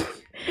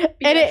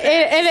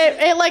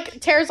it like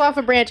tears off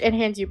a branch and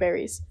hands you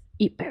berries.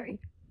 Eat berry.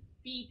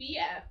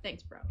 BBF.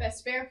 Thanks, bro.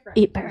 Best bear friend.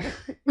 Eat berry.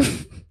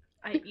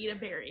 I eat a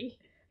berry.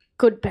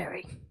 Good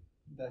berry.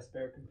 Best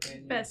bear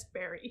companion. Best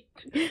berry.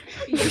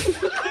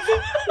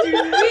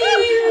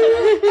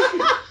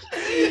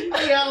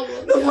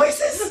 The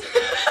voices.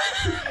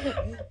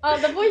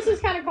 The voices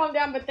kind of calm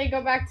down, but they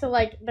go back to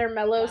like their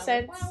mellow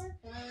sense. Flower.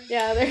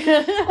 Yeah,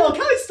 they're. Oh,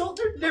 guys, still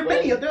there are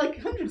many. There are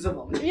like hundreds of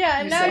them. Yeah,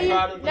 and now so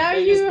proud of the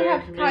you biggest bear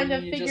have kind community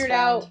of you just figured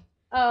out.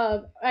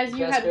 found. As you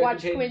Best had bear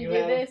watched companion Quinn you do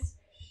have. this,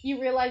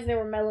 you realized they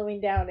were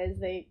mellowing down as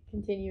they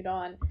continued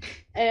on,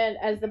 and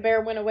as the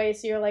bear went away,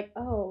 so you're like,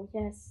 oh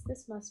yes,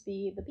 this must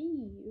be the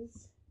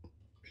bees.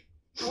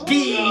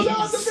 Bees. Oh,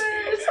 no, the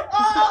bears!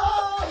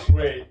 Oh!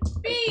 Wait.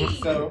 Bees.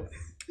 So,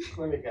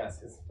 let me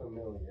guess. It's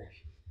familiar.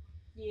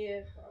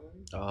 Yeah,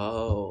 probably.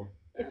 Oh.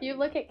 If you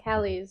look at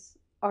Callie's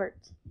art,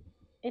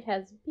 it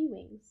has bee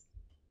wings.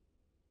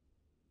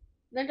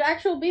 They're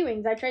actual bee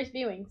wings. I traced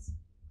bee wings.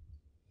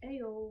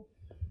 Ayo.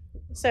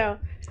 So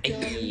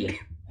Ay.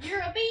 You're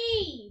a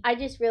bee. I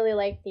just really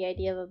like the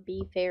idea of a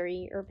bee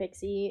fairy or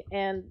pixie,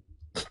 and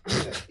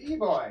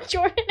E-boy.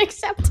 Jordan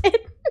accepted.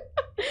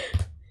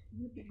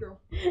 Good girl.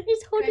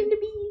 He's holding the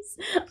bees.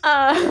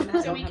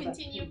 So we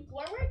continue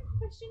forward?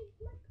 Question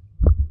mark?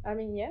 I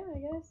mean, yeah, I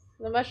guess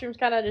the mushroom's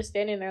kind of just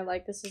standing there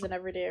like this is an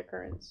everyday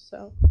occurrence.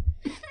 So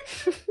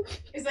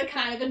Is like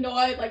kind of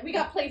annoyed. Like we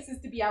got places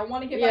to be. I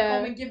want to get back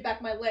home and give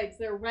back my legs.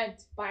 They're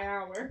rent by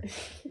hour.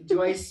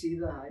 Do I see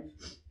the hive?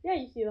 yeah,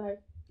 you see the hive.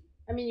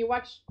 I mean, you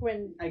watched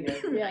Quinn. I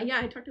guess. Yeah. Yeah,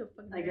 I talked to a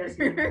fucking I guess.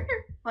 bear.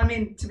 I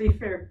mean, to be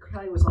fair,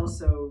 Kai was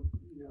also,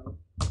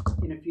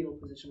 in a fetal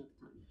position at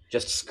the time.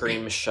 Just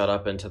scream shut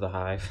up into the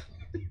hive.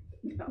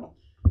 No.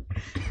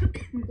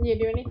 You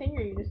do anything,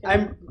 or you just gonna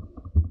I'm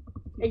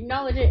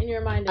acknowledge it in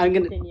your mind and I'm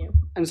gonna- continue?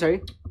 I'm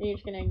sorry. Are you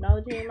just gonna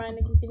acknowledge it in your mind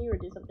and continue, or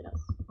do something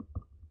else?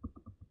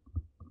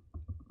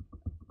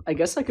 I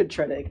guess I could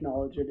try to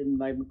acknowledge it in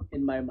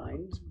my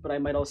mind, but I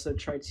might also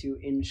try to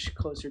inch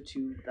closer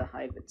to the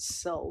hive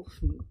itself,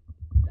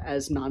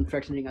 as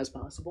non-threatening as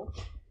possible.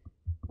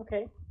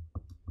 Okay.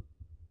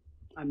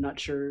 I'm not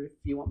sure if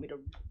you want me to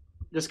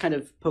just kind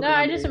of poke No, around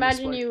I the just area and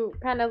imagine spark. you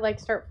kind of like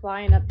start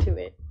flying up to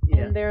it, Yeah.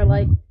 and they're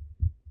like,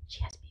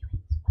 "She has bee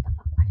wings. What the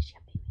fuck? Why does she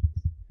have bee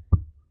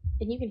wings?"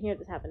 And you can hear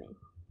this happening.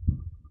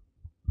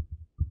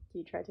 Do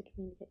you try to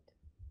communicate?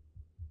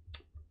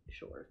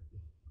 Sure.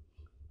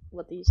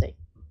 What do you say?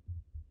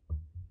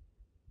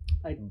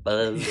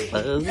 Buzz,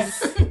 buzz.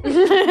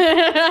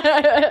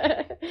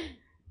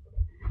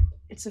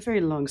 It's a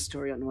very long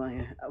story on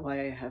why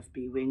I have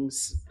bee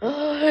wings.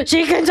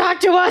 She can talk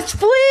to us.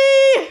 Flee!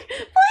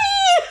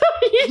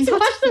 You just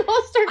watch them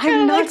all start kind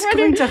I'm of not like running.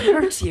 going to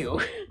hurt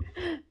you.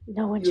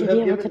 No one You should have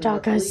be able given to her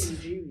talk us.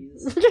 fleeting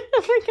jeez.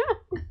 Oh my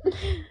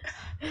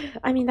god.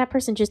 I mean, that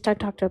person just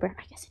talked to a bear.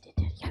 I guess it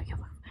did. Yeah.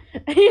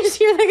 And you just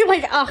hear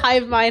like a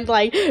hive mind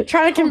like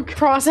trying to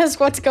process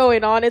what's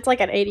going on. It's like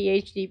an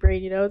ADHD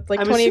brain, It's like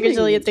I'm 20 assuming-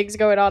 gazillion things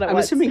going on at I'm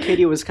once. assuming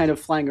Katie was kind of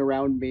flying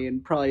around me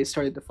and probably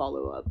started to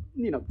follow up.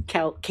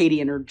 Katie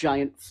in her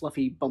giant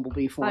fluffy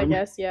bumblebee form. I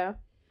guess, yeah.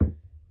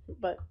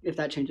 But If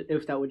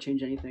that would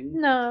change anything.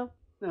 no.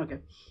 Okay.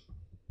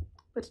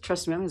 But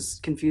trust me, I'm as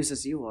confused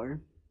as you are.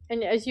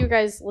 And as you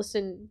guys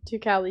listen to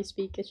Callie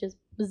speak, it's just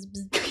bzz,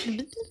 bzz, bzz,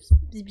 bzz,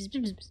 bzz,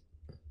 bzz, bzz.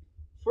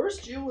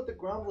 First you with the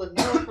grumble and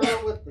now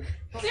her with the.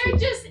 They're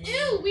just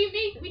ill. We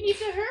need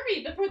to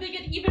hurry before they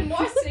get even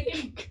more sick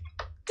and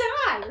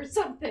die or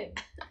something.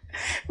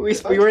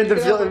 We were in the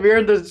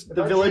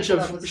village of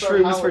If I start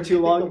shrooms howling, for do too you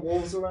think long. The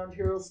wolves around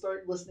here will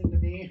start listening to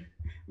me.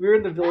 We were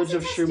in the village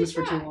of That's a shrooms tested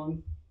for too fact.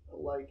 long. I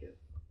like it.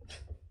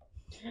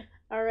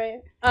 All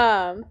right.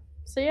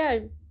 So yeah,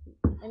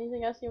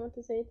 anything else you want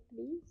to say to the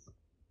bees?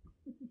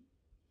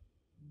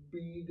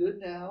 Be good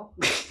now.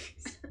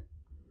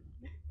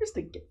 Here's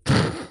the gift.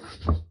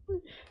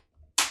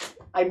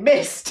 I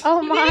missed. Oh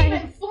He my! didn't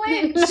even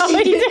flinch. No,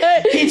 he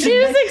did. He He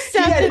just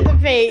accepted the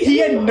fate. He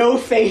had no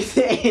faith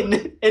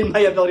in my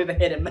ability to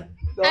hit him. No, I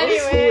was Anyway.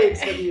 fully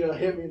expecting you to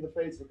hit me in the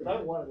face because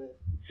I wanted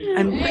it.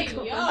 I'm- Hey,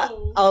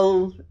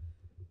 yo.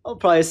 I'll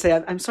probably say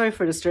I'm sorry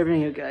for disturbing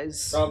you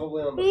guys.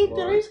 Probably on the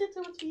floor.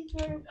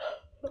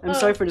 I'm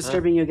sorry for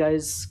disturbing you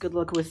guys. Good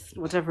luck with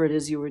whatever it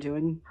is you were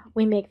doing.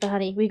 We make the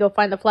honey. We go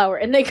find the flower,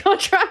 and they go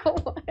drive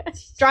away.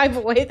 Drive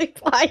away. They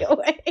fly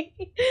away.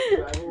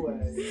 Drive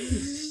away.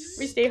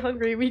 We stay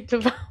hungry. We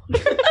devour.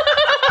 What are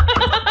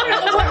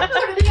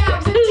the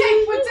hours? And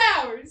Jake, what's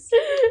ours?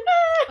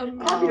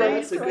 Oh,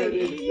 that's a good.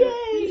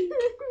 Yay!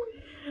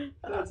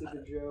 That's a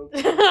good joke.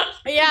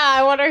 Yeah,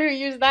 I wonder who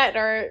used that in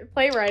our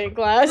playwriting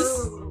class.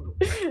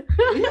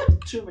 We have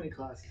too many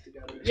classes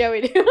together. Yeah,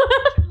 we do.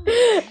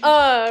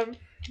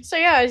 So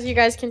yeah, as you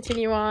guys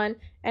continue on,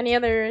 any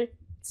other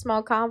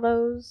small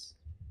combos?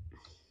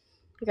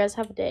 You guys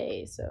have a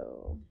day,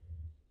 so.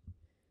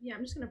 Yeah,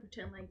 I'm just gonna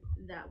pretend like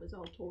that was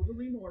all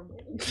totally normal.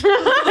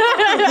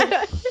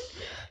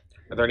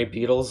 Are there any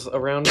beetles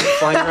around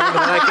flying around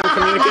that I can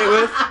communicate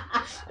with?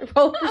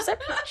 Roll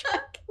perception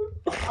check.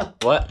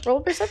 What?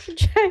 Roll perception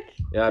check.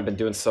 Yeah, I've been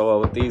doing so well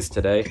with these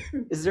today.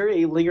 Is there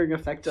a lingering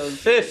effect of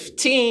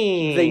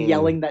 15. the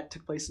yelling that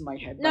took place in my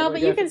head? by No, the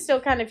but way? you can still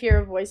kind of hear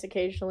a voice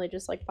occasionally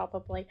just like pop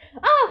up like,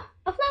 ah,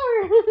 a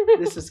flower.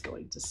 This is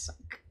going to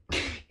suck.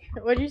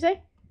 What'd you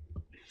say?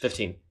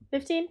 15.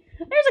 15?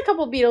 There's a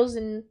couple beetles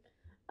and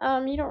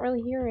you don't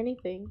really hear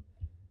anything.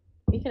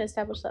 We can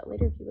establish that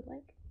later if you would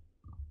like.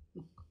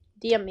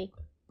 DM me.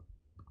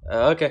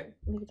 Okay.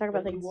 We can talk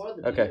about But things. you are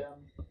the Okay.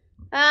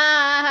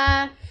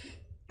 DM.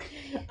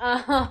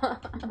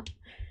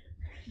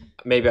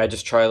 Maybe I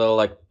just try a little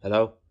like,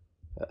 hello?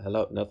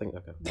 Hello? Nothing?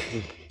 Okay.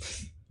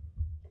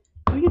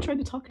 Who are you trying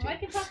to talk to? Well, I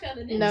can talk to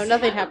other No, ninjas.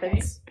 nothing Okay.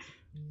 happens.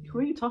 Who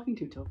are you talking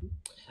to, Toby?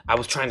 I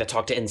was trying to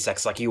talk to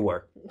insects like you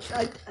were.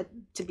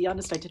 To be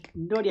honest, I had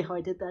no idea how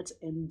I did that,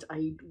 and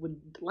I would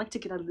like to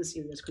get out of this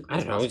area as quickly I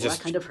as don't know, possible. just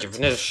That kind of hurts.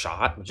 giving it a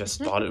shot.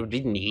 Just thought it would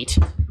be neat.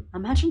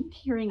 Imagine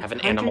hearing Have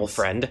an animal hundreds-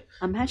 friend.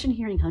 Imagine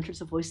hearing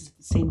hundreds of voices at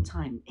the same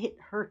time. It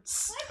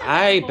hurts.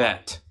 I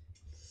bet.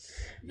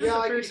 Not Yeah, the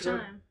I first concur.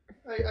 time.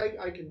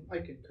 I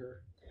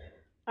concur.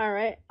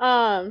 Alright.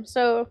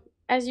 So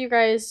as you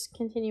guys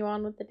continue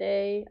on with the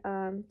day,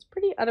 it's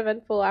pretty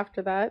uneventful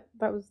after that.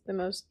 That was the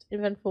most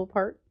eventful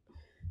part.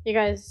 You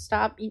guys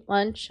stop, eat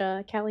lunch.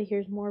 Callie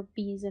hears more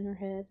bees in her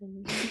head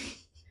and bees.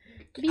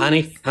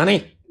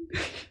 Honey.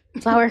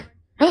 Flower.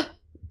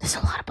 There's a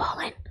lot of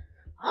pollen.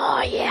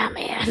 Oh yeah,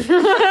 man. Give me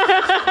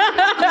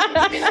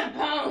that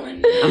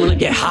pollen. I'm gonna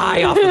get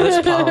high off of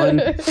this pollen.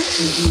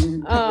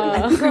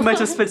 I think we might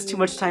have spent too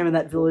much time in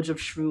that village of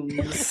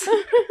shrooms.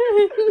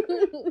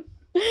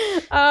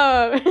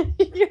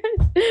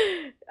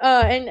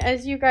 And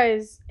as you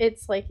guys,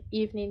 it's like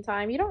evening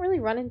time. You don't really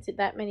run into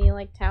that many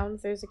like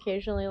towns. There's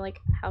occasionally like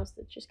a house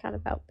that's just kind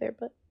of out there,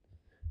 but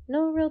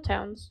no real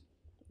towns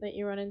that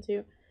you run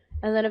into.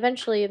 And then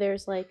eventually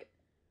there's like,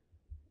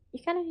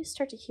 you kind of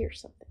start to hear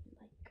something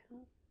like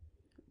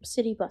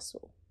city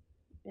bustle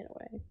in a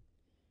way.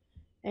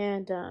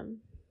 And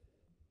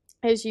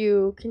as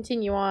you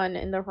continue on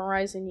in the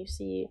horizon, you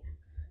see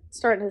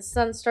the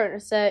sun's starting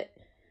to set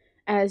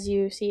as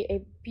you see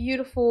a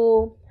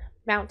beautiful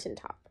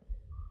mountaintop.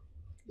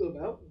 The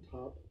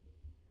mountaintop.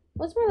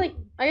 Well, it's more like,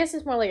 I guess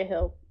it's more like a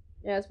hill.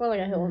 Yeah, it's more like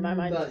a hill in my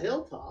mind. The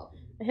hilltop.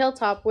 A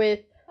hilltop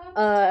with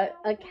a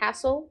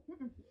castle.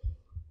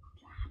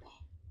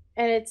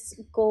 And it's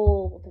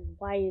gold and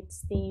white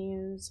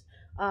themes.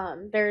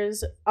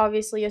 There's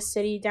obviously a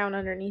city down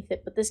underneath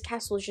it, but this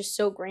castle is just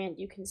so grand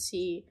you can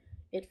see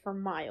it for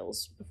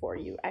miles before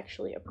you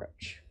actually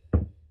approach.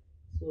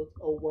 So it's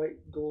a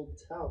white gold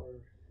tower.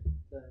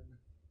 Then.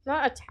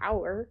 Not a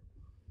tower,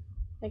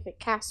 like a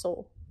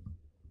castle.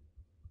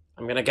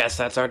 I'm gonna guess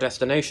that's our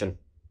destination.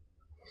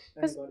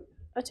 Anybody?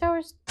 A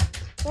tower's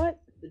what?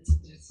 It's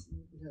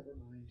never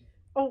mind.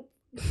 Oh,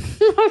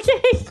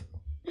 okay.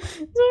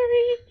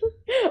 Sorry.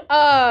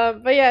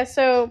 But yeah,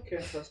 so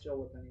Can't trust y'all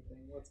with anything.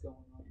 What's going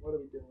on? What are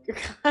we doing?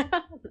 I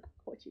don't know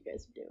what you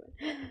guys are doing.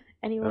 I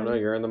Anyone? don't know,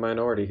 you're in the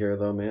minority here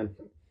though, man.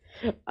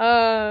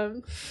 I'll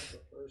go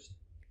first.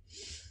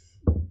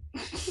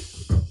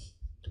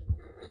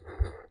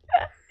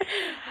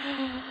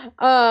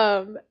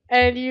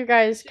 And you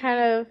guys kind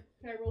of,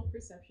 Can I roll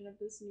perception of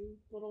this new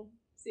little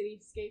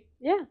cityscape?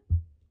 yeah.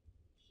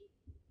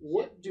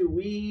 What do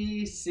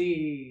we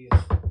see? I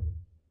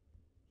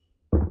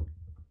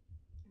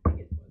think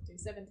it's what,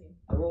 17.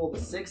 I rolled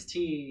a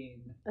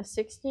 16. A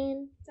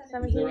 16, Is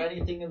 17. there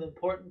anything of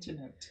important to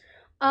note?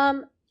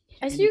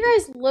 As you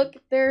guys look,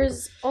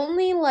 there's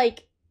only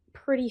like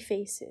pretty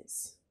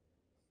faces.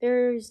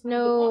 There's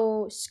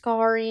no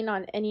scarring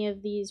on any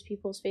of these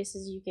people's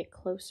faces. You get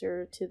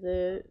closer to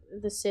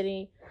the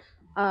city.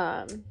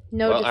 No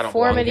Well, I don't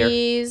belong here.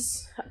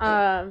 deformities.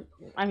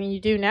 I mean,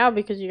 you do now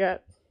because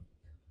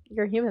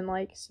you're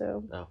human-like.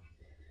 So. No.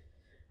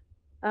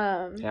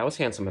 Yeah, I was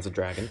handsome as a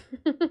dragon.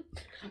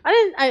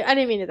 I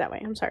didn't mean it that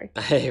way. I'm sorry.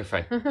 You're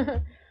fine.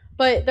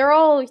 But they're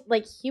all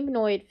like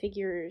humanoid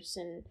figures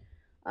and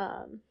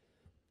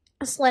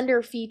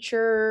slender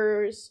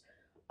features,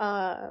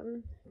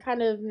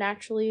 kind of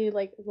naturally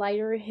like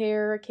lighter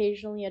hair,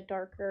 occasionally a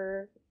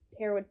darker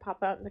hair would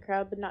pop out in the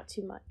crowd, but not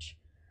too much.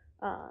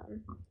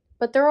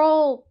 But they're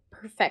all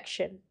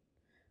perfection.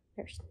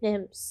 There's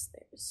nymphs,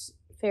 there's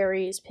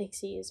fairies,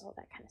 pixies, all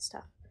that kind of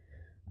stuff.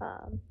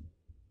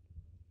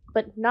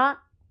 But not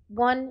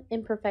one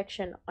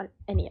imperfection on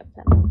any of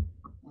them.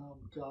 Oh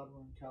God,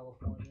 we're in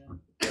California.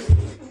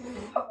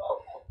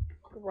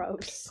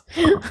 Gross.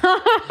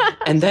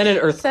 And then an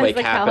earthquake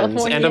the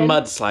happens, and a Californian.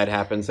 mudslide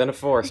happens, and a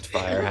forest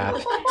fire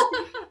happens.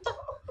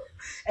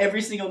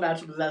 Every single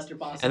natural disaster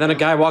possible. And then a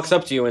guy walks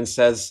up to you and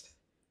says,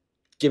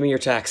 "Give me your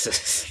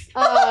taxes."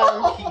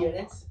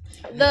 Yes.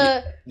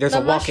 There's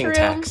The a walking mushroom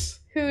tax.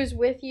 who's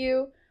with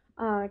you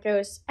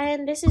goes,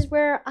 and this is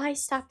where I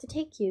stop to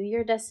take you.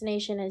 Your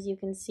destination, as you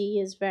can see,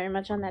 is very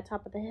much on that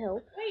top of the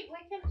hill. Wait, why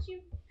can't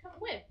you come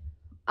with?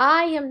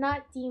 I am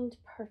not deemed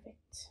perfect.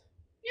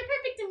 You're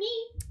perfect to me.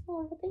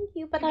 Oh, well, thank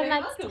you, but You're I'm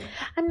very not. welcome.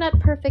 I'm not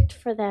perfect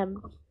for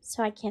them,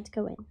 so I can't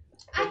go in.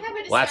 I have a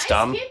disguise Well, that's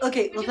dumb. kit.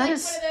 Okay, Would well, you that like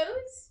is- one of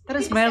those? that You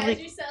is can mildly-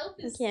 disguise yourself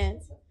as- I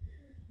can't.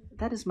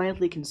 That is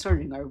mildly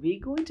concerning. Are we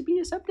going to be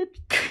accepted?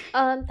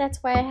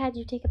 That's why I had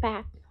you take a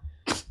bath.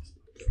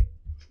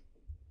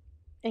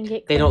 And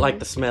get They don't clean. like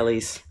the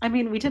smellies. I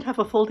mean, we did have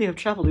a full day of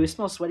travel. Do we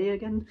smell sweaty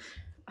again?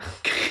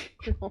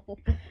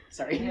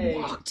 Sorry. Hey,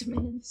 Walked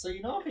man. so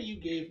you know how you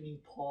gave me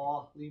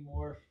Paw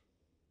Lemorph?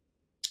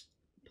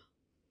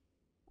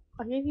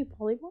 I gave you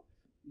polymorph?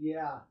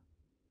 Yeah,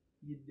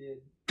 you did.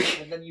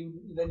 And then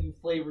you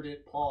flavored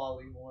it Paw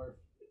Lemorph.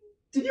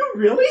 Did you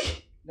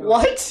really? No.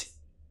 What?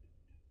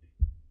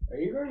 Are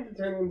you going to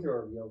turn into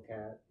a real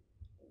cat?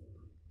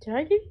 Did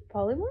I give you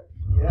polymorph?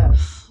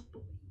 Yes.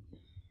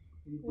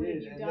 You What have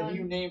did, you and done? then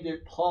you named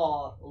it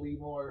Paw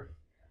Lemorph.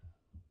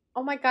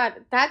 Oh my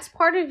god, that's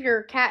part of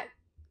your cat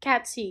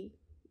seed.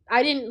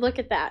 I didn't look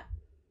at that.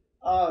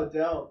 Oh,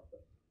 dope.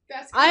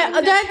 That's That's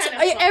kinda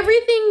funny.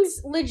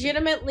 everything's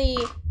legitimately.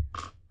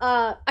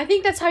 I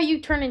think that's how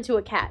you turn into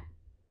a cat.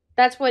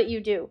 That's what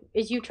you do.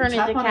 Is you turn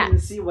Tap into on it and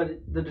cats. see what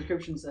the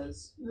description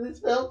says. The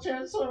spell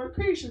transform a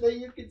creature that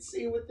you can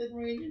see within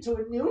range into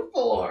a new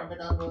form. An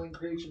unwilling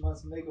creature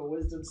must make a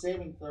wisdom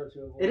saving throw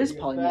to avoid It is the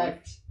polymorph.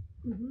 effect.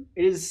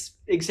 It is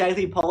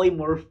exactly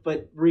polymorph,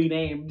 but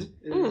renamed.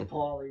 It is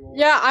polymorph.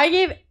 Yeah, I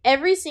gave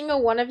every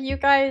single one of you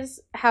guys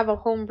have a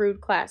homebrewed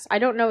class. I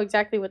don't know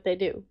exactly what they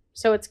do,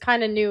 so it's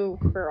kind of new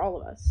for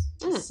all of us.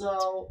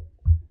 So,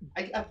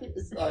 I think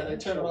this, I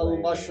turn to my little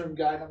mushroom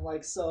guy and I'm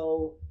like,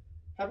 so,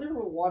 have you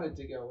ever wanted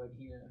to go in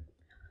here?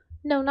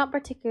 No, not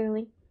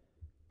particularly.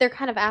 They're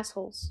kind of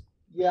assholes.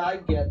 Yeah, I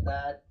get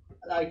that.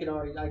 I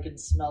can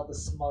smell the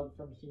smug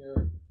from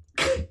here.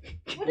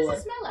 What does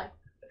it smell like?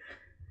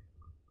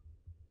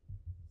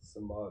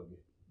 Smug.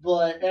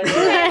 But anyway,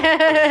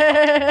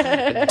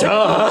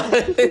 Duh! so I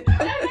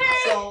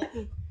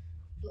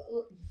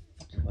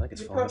think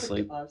it's you're falling perfect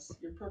asleep. to us.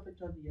 You're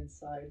perfect on the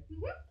inside.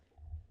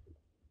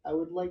 I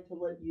would like to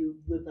let you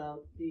live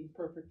out being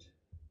perfect. To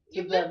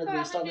You've them, lived at for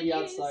least on the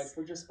 100 outside, years.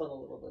 for just but a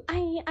little bit.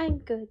 I'm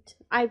good.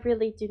 I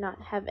really do not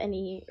have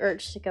any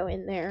urge to go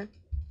in there.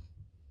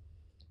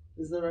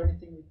 Is there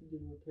anything we can do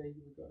to repay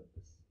you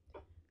regardless?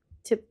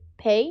 To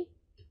pay?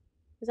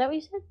 Is that what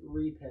you said?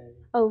 Repay.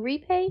 Oh,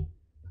 repay?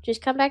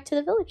 Just come back to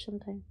the village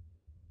sometime.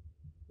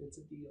 It's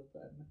a deal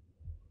then.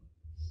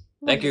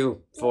 Thank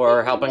you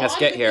for helping us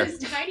get here. This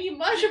tiny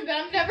mushroom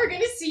that I'm never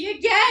gonna see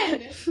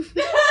again.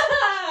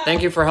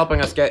 Thank you for helping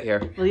us get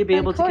here. Will you be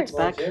Of able to get course.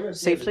 back Jameis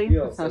safely made a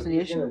deal, without so any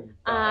he's issue? gonna die if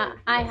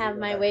he I doesn't have go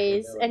my back to the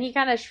ways. village. And he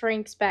kind of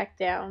shrinks back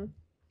down.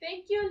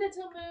 Thank you,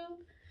 Little Moo.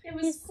 It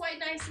was Yes. quite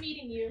nice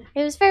meeting you.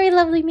 It was very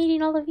lovely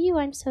meeting all of you.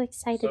 I'm so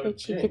excited So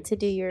that you get to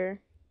do Jinx. your...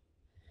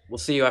 We'll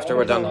see you after All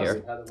we're of done us here.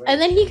 have had a way And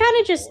then to he see kind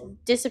of before. just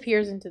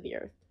disappears into the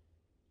earth.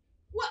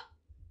 What?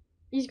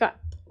 He's gone.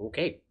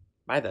 Okay,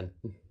 bye then.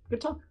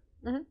 Good talk.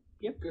 Good.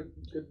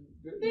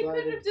 They glad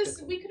could have it's just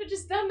different. we could have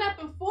just done that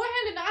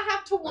beforehand and not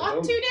have to I walk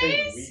don't 2 think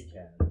days. we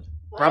can.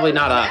 Probably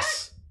not Well,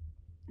 us.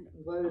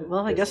 I'm glad it's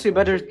Well, I guess we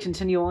better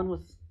continue on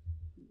with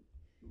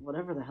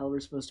whatever the hell we're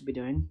supposed to be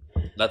doing.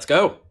 Let's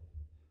go.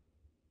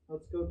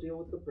 Let's go deal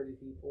with the pretty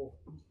people.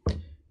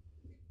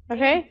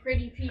 Okay.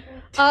 Pretty people.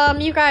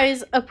 You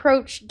guys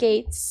approach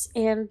gates,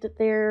 and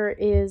there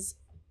is...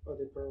 Are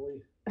they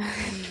pearly?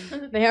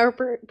 they are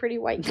pretty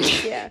white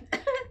gates, yeah.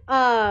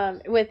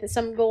 With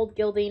some gold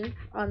gilding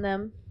on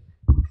them.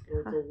 Or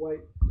it's a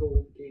white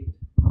gold gate.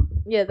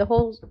 Yeah, the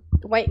whole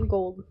white and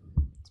gold.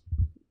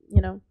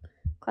 You know,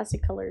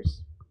 classic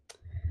colors.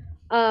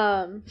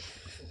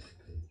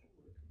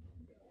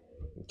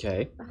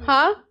 Okay.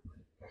 Huh?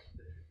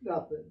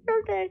 Nothing.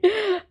 Okay.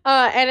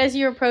 And as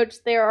you approach,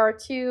 there are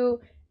two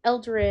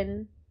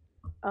Eldrin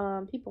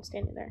people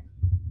standing there.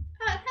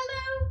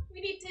 Hello.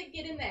 We need to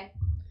get in there.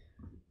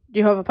 Do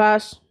you have a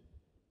pass?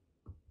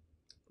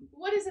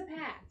 What is a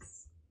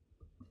pass?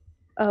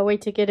 A way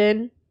to get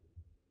in?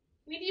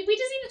 We just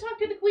need to talk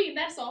to the queen.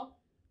 That's all.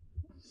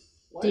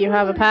 Do you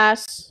have a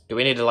pass? Do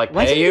we need to like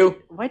Why pay did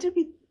you? Why did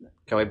we?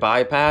 Can we buy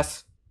a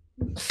pass?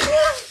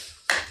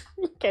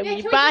 Can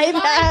we Can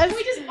bypass?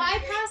 we just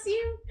bypass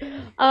you?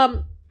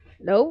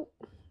 No.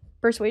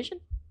 Persuasion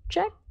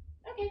check.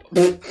 Okay.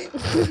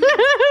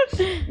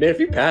 Man, if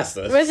you pass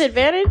this. With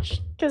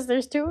advantage, because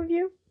there's two of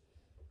you.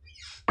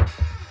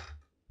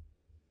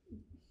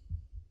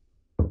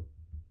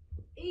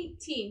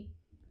 18.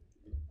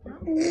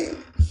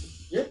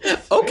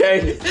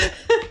 Okay.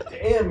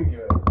 Damn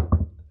good.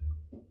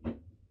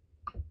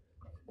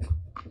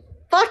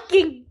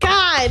 Fucking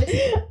God!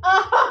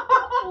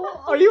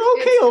 Are you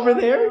okay It's over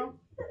gone there? now.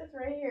 It's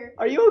right here.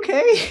 Are you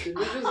okay? Did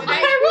we just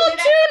I rolled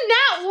two,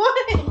 not one.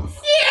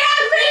 Yeah,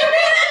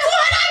 baby, that's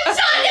what I'm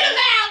talking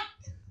about.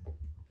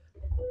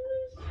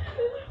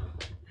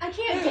 I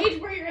can't gauge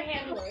where your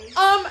hand was.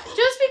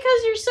 Just because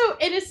you're so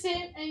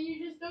innocent and you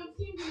just don't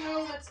seem to know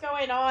what's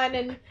going on,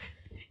 and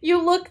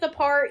you look the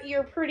part,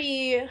 you're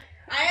pretty. I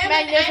am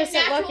magnificent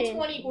natural looking.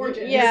 20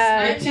 gorgeous.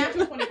 Yeah. I'm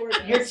natural 20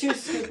 gorgeous. You're too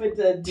stupid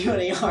to do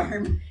any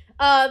harm.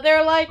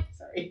 They're like,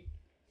 Sorry.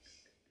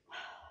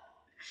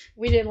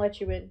 we didn't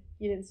let you in.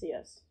 You didn't see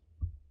us.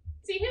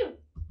 See who?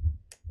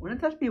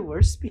 Wouldn't that be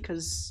worse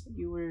because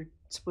you were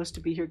supposed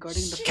to be here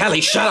guarding the? Kelly,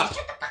 shut up!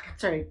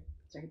 Sorry.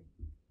 Thank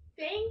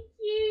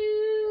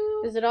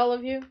you. Is it all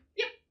of you?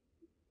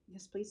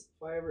 Yes, please.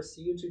 If I ever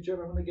see you two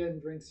gentlemen again,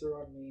 drinks are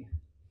on me.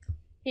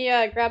 He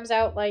grabs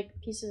out like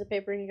pieces of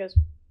paper and he goes,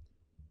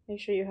 "Make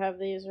sure you have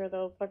these, or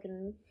they'll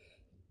fucking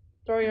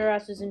throw your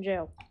asses in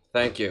jail."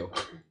 Thank you.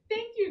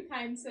 Thank you,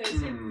 kind sir. Does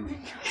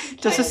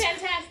That's this?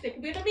 fantastic.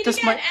 We'll meet does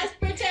again. my- As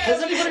per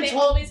Has anybody they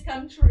told- always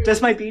come true.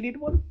 Does my bee need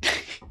one?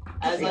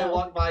 As I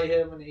walk by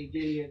him and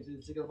he hands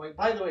it to him, like,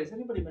 by the way, has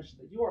anybody mentioned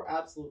that you are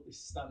absolutely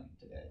stunning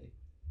today?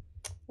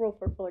 Roll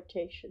for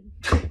flirtation.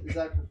 Is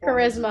that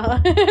performance?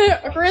 Charisma.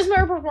 Charisma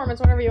or performance,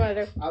 whatever you want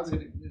to do. I was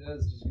gonna. That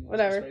was just gonna use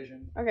Whatever.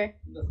 persuasion. Okay.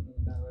 Doesn't really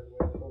matter either way.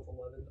 They're both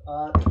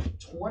 11.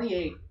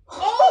 28.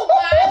 Oh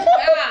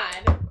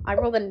my god. I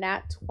rolled a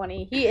nat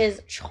 20. He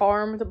is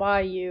charmed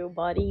by you,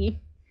 buddy.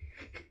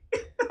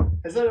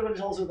 Has anybody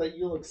told you that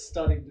you look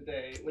stunning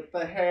today with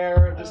the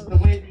hair, just the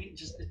way you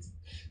just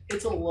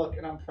it's a look,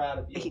 and I'm proud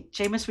of you. Hey,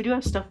 Jameis, we do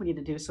have stuff we need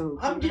to do, so.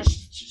 I'm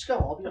just go.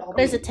 I'll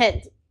There's a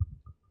tent.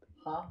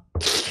 Huh?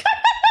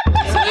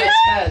 There's a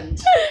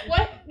tent.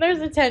 What? There's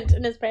a tent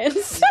in his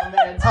pants. My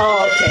man's-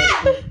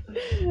 Oh, okay.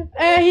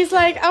 And he's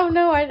like, "Oh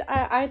no,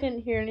 I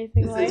didn't hear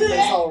anything His like face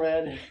that." all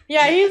red.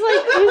 Yeah, he's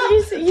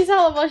like, he's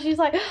hella blush. He's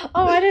like,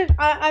 "Oh, I didn't.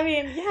 I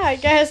mean, yeah, I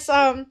guess.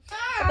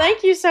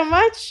 Thank you so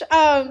much.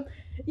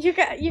 You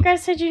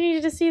guys said you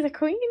needed to see the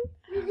queen.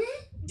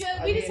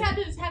 Yeah, we just had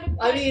to have a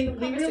I mean,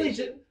 we really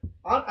conversation. did.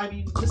 I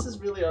mean, this is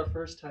really our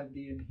first time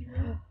being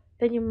here.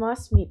 Then you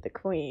must meet the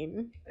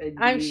queen. And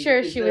I'm sure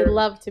is she there- would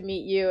love to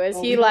meet you." As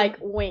Oh, he we like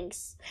don't-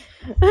 winks.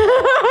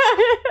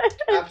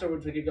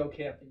 Afterwards, we could go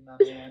camping, my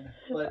man.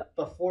 But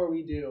before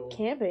we do,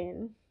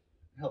 Camping.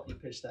 help you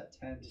pitch that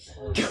tent.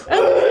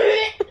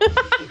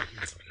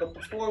 But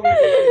before we do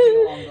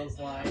anything along those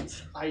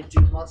lines, I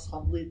must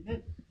humbly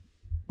admit,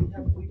 we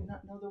do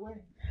not know the way.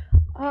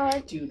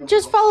 Dude,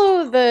 Just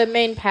follow the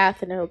main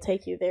path and it'll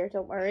take you there.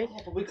 Don't worry.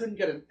 Oh, but we couldn't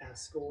get an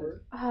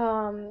escort.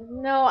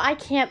 No, I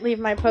can't leave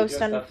my post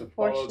just have to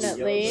follow the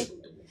unfortunately.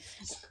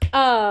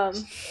 yellow-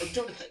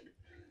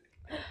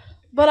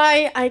 But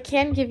I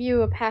can give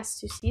you a pass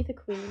to see the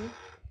queen.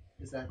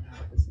 Is that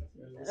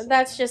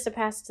That's just a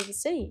pass to the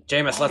city.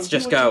 Jameis, let's you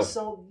just would go.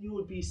 be you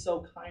would be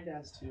so kind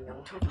as to.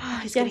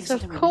 He's getting Yes,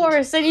 something of we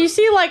course. And you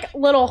see like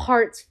little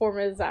hearts form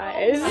in his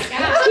eyes. my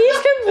God.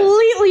 He's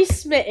completely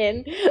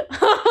smitten.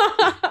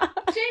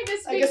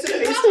 Jameis, I guess it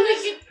we pays probably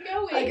to- get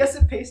going. I guess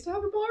it pays to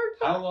have a bard.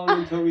 How long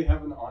until we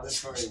have an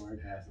auditory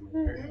orgasm?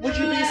 Would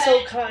you be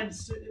so kind?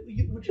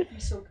 Would you be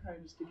so kind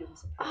as to give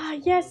us a pass?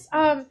 Yes.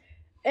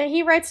 And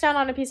he writes down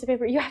on a piece of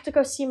paper, "You have to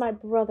go see my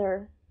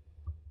brother."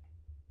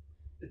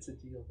 It's a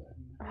deal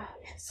then.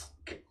 Yes.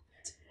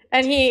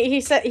 And he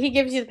said he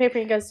gives you the paper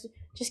and he goes,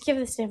 "Just give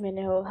this to him and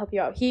he'll help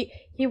you out." He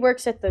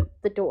works at the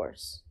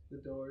doors. The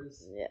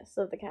doors. Yes,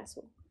 of the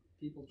castle.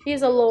 People.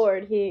 He's a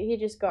lord. He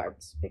just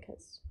guards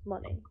because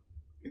money.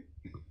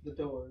 The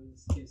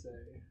doors. You say.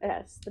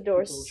 Yes, the People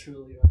doors.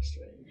 truly are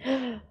strange,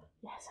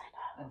 Yes,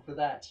 and for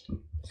that,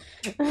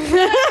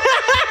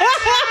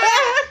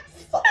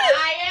 I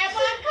I am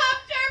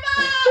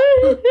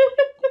uncomfortable.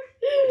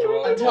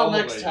 know. until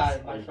next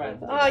time, my friend.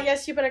 Oh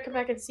yes, you better come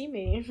back and see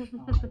me. Oh,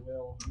 I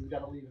will. We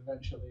gotta leave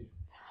eventually.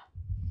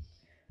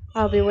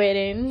 I'll be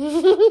waiting.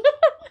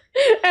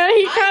 And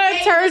he kind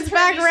of turns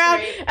back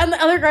around, and the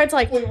other guard's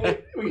like,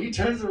 Wait, he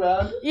turns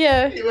around.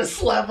 "Yeah." He was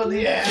slapping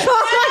the ass.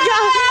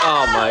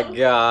 Oh my A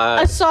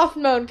god. soft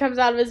moan comes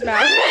out of his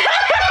mouth. And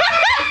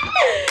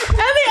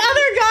the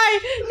other guy,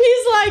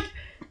 he's like,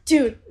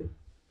 "Dude,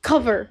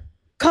 cover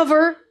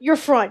your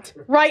front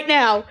right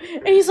now.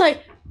 And he's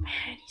like, man,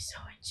 he's so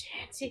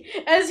enchanting.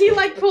 As he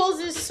like pulls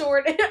his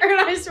sword, or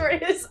not his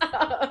sword, his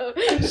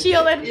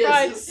shield in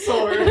front. His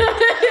sword. and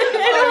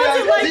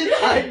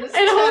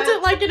holds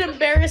it like an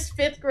embarrassed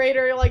 5th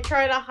grader, like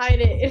trying to hide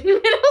it in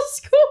middle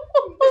school.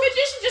 The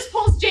magician just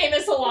pulls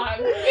Jameis along.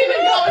 You've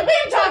been going, we've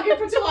been talking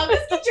for too long.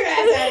 Let's get your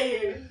ass out of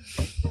here.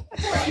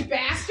 Poor you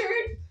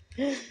bastard.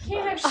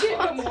 Can't have shit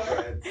no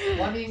more.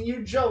 Well, I mean,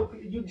 you joke,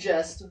 you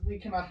jest. We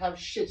cannot have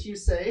shit, you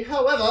say.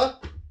 However,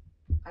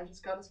 I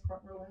just got us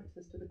front row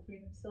access to the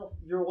queen himself.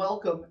 You're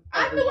welcome.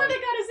 I'm the one that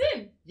got us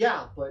in.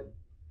 Yeah, but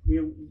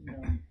you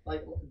know,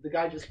 like the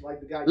guy.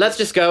 Let's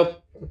just go.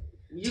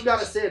 You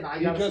got us in.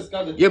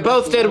 You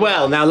both did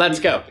well. Now let's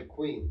go. The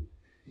queen.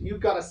 You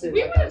got us in.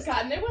 We would have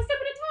gotten there one step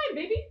at a time,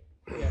 baby.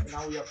 Yeah,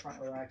 now we have front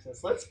row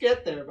access. Let's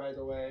get there, by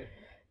the way.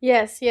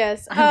 Yes. I'm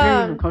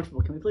very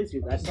uncomfortable. Can we please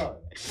do that?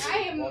 I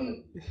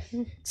am.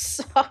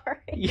 Sorry.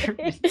 I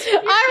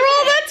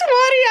rolled a 20.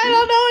 I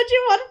don't know what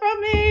you want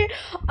from me.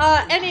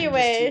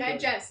 Anyway.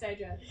 Digest.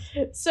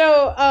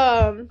 So,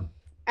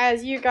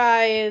 as you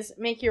guys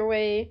make your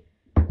way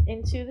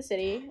into the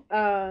city,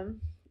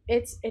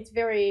 it's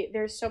very,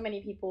 there's so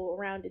many people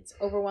around, it's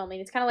overwhelming.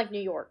 It's kind of like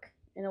New York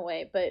in a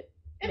way, but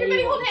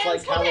Everybody hold It's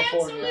hands, like hold hands,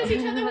 California. don't lose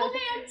each other, hold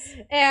hands.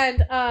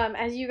 and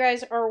as you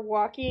guys are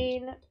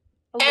walking along,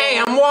 Hey,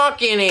 I'm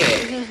walking here.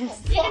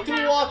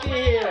 Fucking walking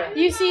here.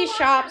 you see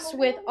shops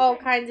with all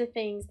kinds of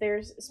things.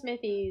 There's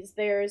smithies,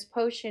 there's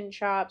potion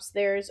shops,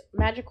 there's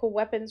magical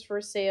weapons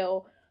for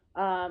sale,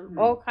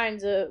 all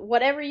kinds of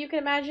whatever you can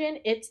imagine,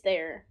 it's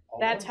there.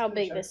 That's how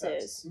big this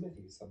is.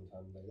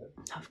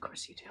 Of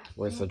course you do.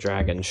 Where's the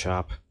dragon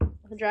shop?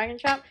 The dragon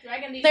shop.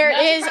 Dragging these There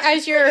nuts is,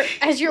 across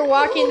as you're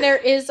walking, there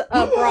is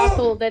a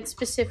brothel that's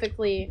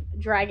specifically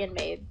dragon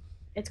made.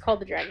 It's called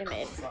the Dragon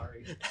Maid.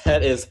 Sorry.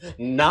 That is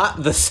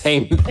not the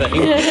same thing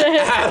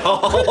at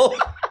all.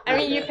 I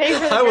mean, you pay for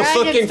the I was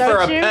dragons, looking for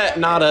a don't you? pet,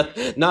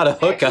 not a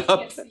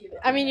hookup.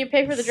 I mean, you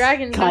pay for the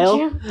dragons, Kyle?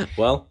 don't you?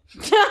 Well,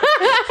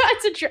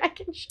 It's a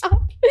dragon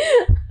shop.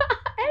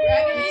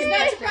 Dragging these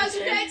nuts across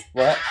your necks.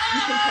 what?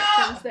 You can pet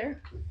friends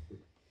there.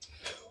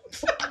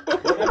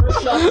 Whatever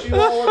shop you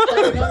all are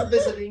planning on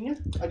visiting.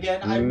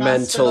 Again, I'm not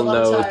Mental spent a lot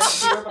of note.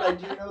 time here, but I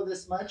do know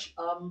this much.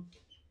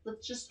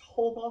 Let's just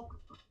hold off.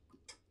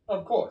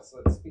 Of course.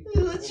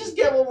 Let's just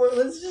get what we're.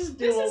 Let's just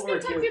do Let's what just we're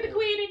go talk here to the for.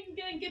 queen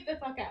and get the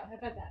fuck out. How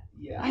about that?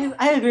 Yeah.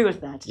 I agree with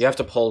that. You have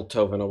to pull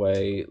Tovin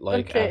away,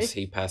 like, Okay. as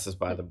he passes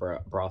by the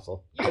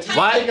brothel. I just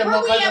What? think I'm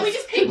not Where we by at? the- We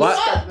just picked What?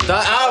 you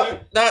up.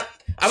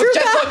 I was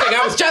just looking!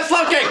 I was just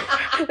looking!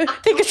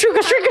 Think of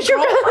Shrooka.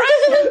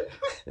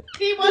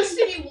 He wants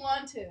to be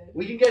wanted.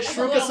 We can get As a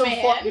Shruka little some.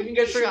 man. We can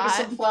get Shruka Forgot.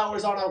 some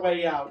flowers on our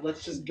way out.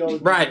 Let's just go.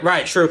 Right,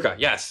 Shruka,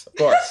 yes, of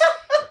course.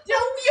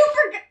 Don't you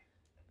forget.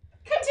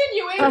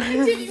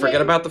 Continuing.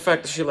 Forget about the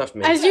fact that she left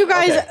me. As you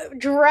guys Okay.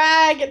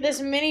 drag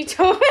this mini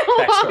Tobin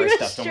along Backstory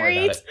the stuff, don't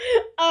worry about street,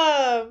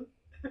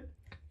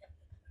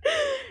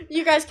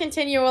 you guys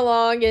continue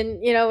along,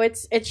 and you know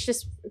it's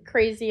just a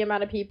crazy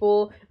amount of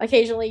people.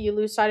 Occasionally, you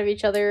lose sight of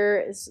each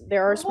other.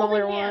 There are We're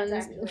smaller holding hands,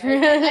 ones. actually.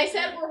 I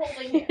said we're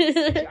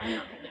holding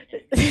hands.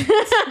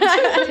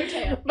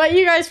 But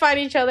you guys find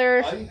each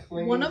other.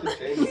 One of them?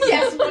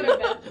 Yes, one of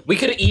them. We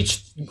could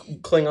each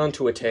cling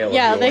onto a tail.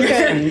 Yeah, of they yours,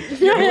 could. and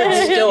you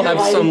would still have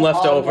some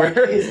left over.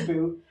 His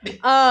boot.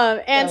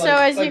 And so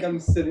as you I'm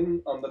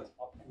sitting on the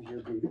top of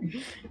your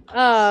booty.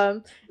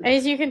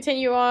 as you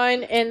continue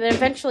on, and then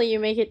eventually you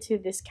make it to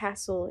this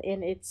castle,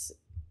 and it's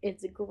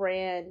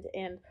grand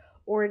and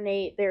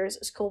ornate. There's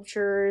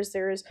sculptures,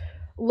 there's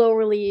low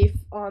relief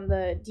on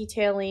the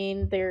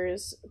detailing,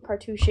 there's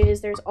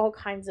cartouches, there's all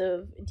kinds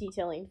of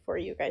detailing for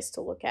you guys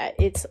to look at.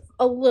 It's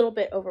a little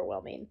bit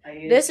overwhelming.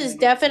 This is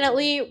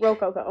definitely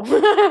Rococo.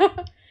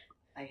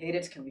 I hate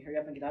it. Can we hurry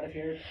up and get out of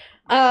here?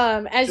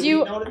 As Do you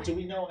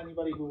we know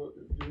anybody who?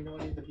 Do we know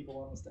any of the people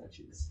on the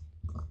statues?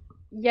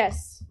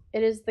 yes,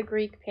 it is the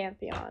Greek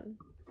pantheon.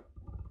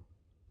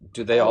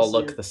 Do they all Also,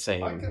 look the I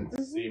same?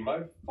 can see my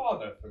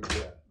father from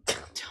here.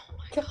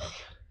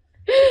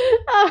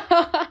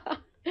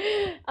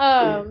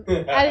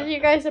 As you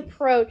guys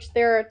approach,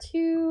 there are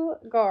two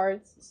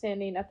guards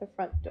standing at the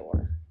front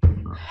door.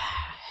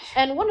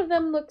 And one of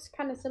them looks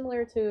kind of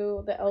similar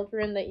to the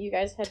Eldrin that you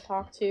guys had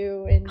talked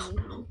to and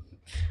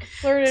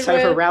flirted Time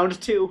for with. round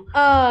 2.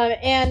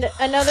 And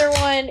another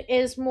one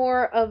is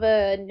more of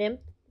a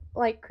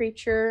nymph-like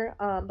creature,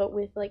 but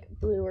with like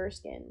bluer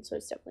skin. So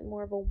it's definitely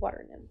more of a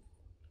water nymph.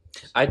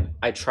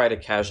 I try to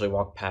casually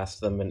walk past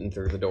them and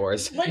through the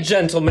doors.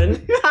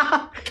 Gentlemen.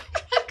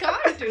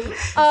 God, dude.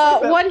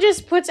 One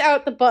just puts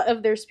out the butt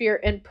of their spear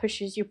and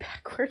pushes you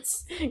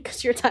backwards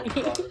because you're tiny.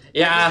 Just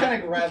Yeah.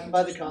 kind of grab him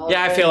by the collar.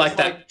 Yeah, I and feel like just,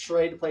 that.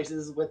 Trade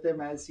places with him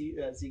as he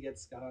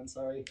gets gone.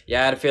 Sorry.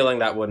 Yeah, I had a feeling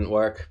that wouldn't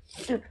work.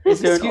 Is there an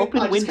Excuse- open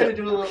I just window? kind of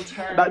do a little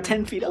turn. About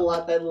 10 feet Pull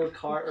up. out that little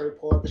card or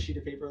pull out the sheet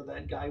of paper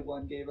that guy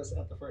one gave us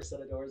at the first set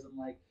of doors. I'm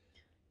like,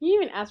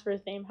 You even asked for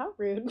his name. How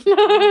rude.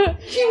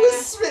 he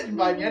was smitten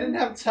by me. I didn't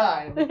have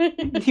time.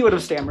 He would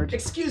have stammered.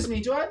 Excuse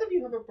me, do either of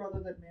you have a brother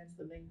that mans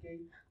the main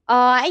gate?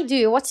 I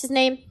do. What's his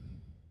name?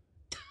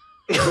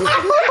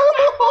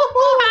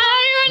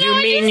 You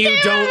mean you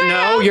don't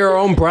know your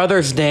own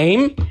brother's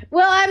name?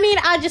 Well, I mean,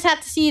 I just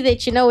have to see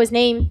that you know his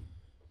name.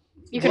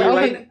 You can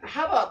open.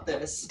 How about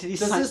this? Did he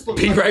Does sign- this look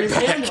Be like right his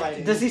back.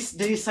 handwriting? Did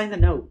he sign the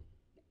note?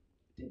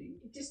 Did he?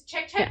 Just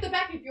check the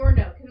back of your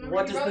note. 'Cause remember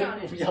What you does wrote on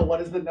the it. what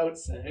does the note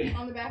say?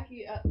 On the back,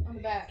 on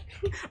the back.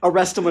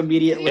 Arrest him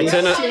immediately. It's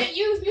in a-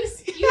 You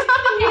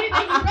indicated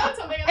that you wrote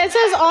something on the It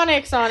says back.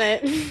 Onyx on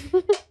it.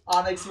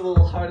 Onyx with a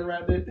little heart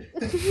around it.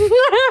 We're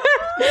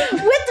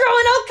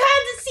throwing all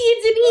kinds of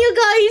seeds in here,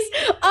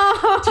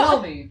 guys.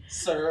 Tell me,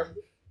 sir,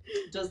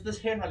 does this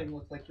handwriting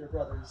look like your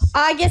brother's?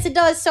 I guess it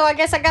does. So I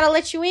guess I gotta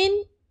let you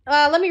in.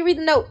 Let me read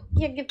the note.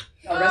 Here, give.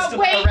 Arrest him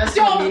Wait,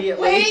 don't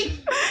immediately. wait.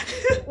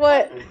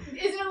 What?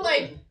 Isn't it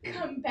like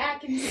come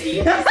back and see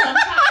me sometime?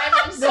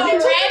 I'm so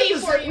ready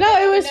for you.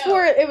 No,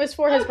 it was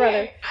for his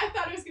brother. I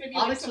thought it was gonna be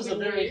Onyx like was a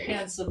something very weird.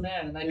 handsome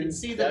man, and I can He's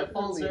see that it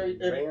falls very.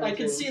 definitely I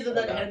can see that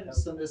ranting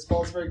handsomeness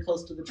falls very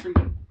close to the tree.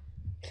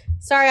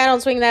 Sorry, I don't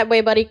swing that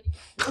way, buddy.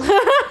 I'm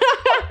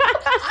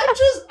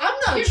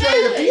not You're trying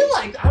to valid. be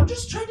like. I'm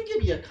just trying to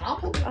give you a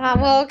compliment.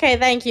 Well, okay,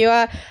 thank you.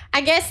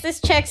 I guess this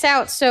checks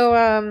out.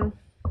 So,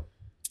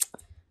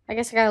 I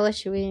guess I gotta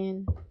let you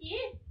in. Yeah.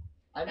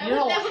 I mean, That you would-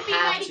 don't that would be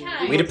have mighty to.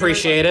 kind. We'd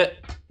appreciate it.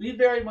 We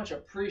very much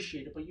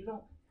appreciate it, but you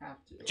don't have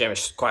to.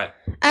 Jamish, quiet.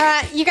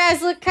 You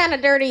guys look kind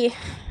of dirty.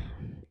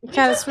 You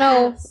kind of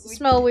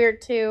smell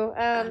weird too.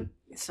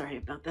 Sorry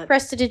about that.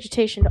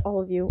 Prestidigitation to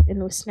all of you in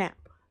the snap.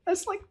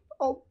 That's like,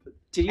 oh,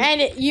 did you?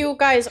 And you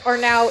guys are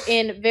now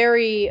in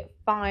very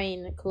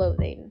fine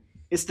clothing.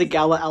 It's the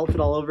gala outfit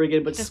all over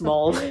again, but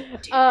small.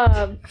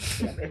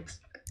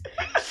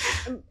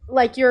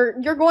 Like you're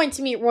going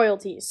to meet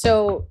royalty,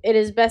 so it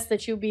is best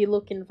that you be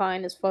looking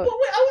fine as fuck. Well,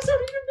 wait, I was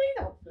already in your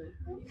main outfit.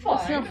 Oh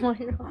Fine. my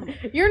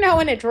god. You're now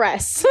in a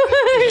dress.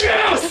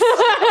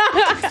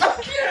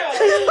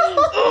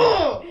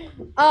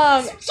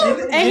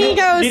 And he Need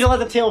goes, to let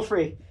the tail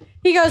free.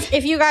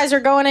 if you guys are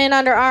going in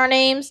under our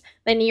names,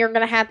 then you're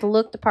gonna have to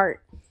look the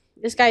part.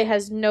 This guy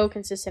has no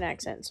consistent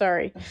accent.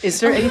 Sorry. Is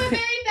there You are anything?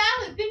 very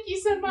valid. Thank you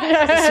so much. Is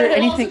there He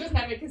anything- also doesn't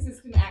have a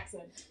consistent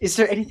accent. Is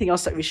there anything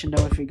else that we should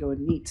know if we go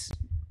and meet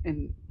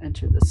and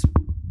enter this?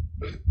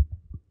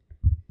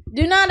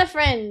 Do not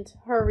offend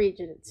her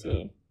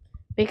regency.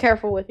 Be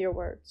careful with your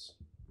words.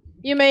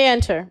 You may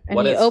enter, and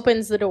What he is-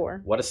 opens the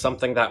door. What is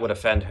something that would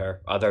offend her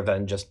other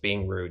than just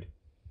being rude?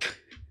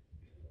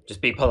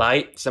 Just be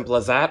polite, simple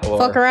as that, or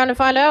Fuck around and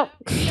find out.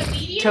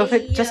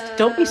 Tophet, just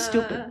don't be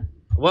stupid.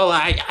 well,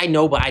 I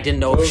know, but I didn't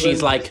know if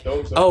she's like,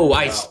 oh,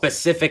 I Wow.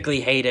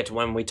 specifically hate it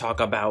when we talk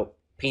about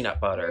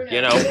peanut butter.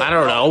 You know, I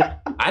don't know.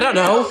 I don't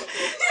know.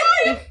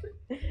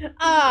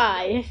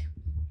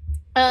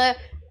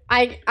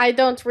 I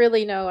don't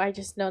really know. I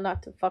just know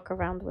not to fuck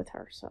around with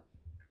her. So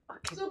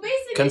So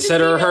basically,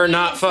 Consider just her be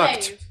not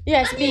enslaved. fucked.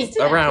 yes, I'm be used to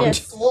that. Around.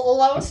 Yes. Well,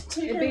 allow us to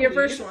take It'll be our your leave.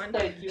 first one.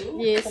 Thank you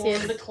Yes, for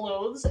yes. the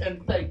clothes,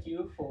 and thank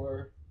you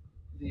for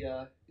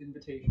the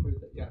invitation. Or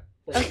the,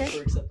 thank Okay. you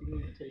for accepting the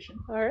invitation.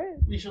 All right.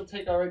 We shall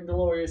take our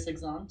glorious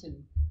exant,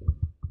 and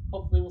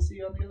hopefully we'll see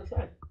you on the other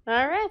side.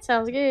 All right.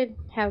 Sounds good.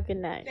 Have a good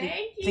night.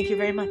 Thank you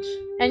very much.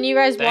 And you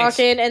guys Thanks. walk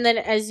in, and then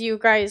as you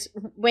guys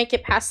wank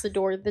it past the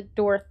door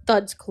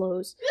thuds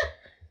close.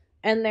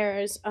 And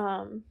there's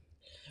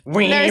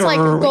like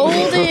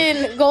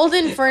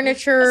golden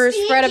furniture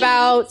spread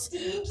about,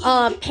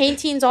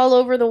 paintings all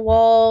over the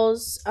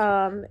walls,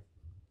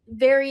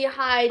 very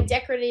high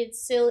decorated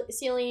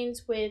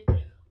ceilings with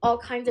all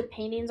kinds of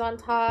paintings on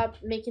top,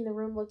 making the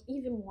room look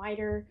even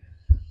wider.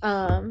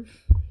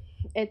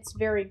 It's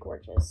very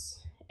gorgeous.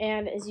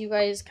 And as you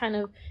guys kind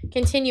of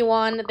continue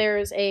on,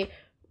 there's a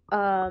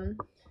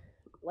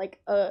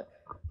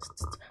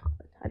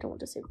I don't want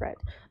to say red.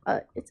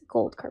 It's a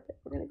gold carpet.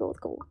 We're gonna go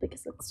with gold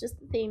because that's just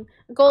the theme.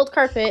 Gold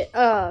carpet.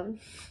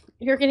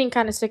 You're getting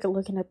kind of sick of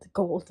looking at the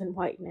gold and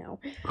white now.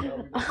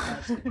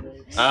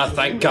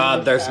 Thank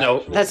God there's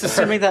no. That's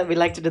assuming that we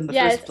liked it in the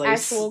Yeah, first it's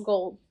place. actual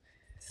gold.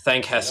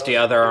 Thank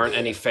Hestia there aren't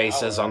any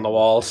faces on the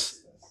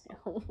walls.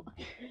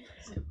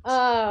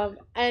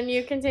 And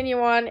you continue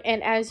on,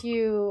 and as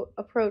you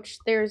approach,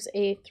 there's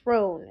a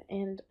throne,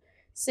 and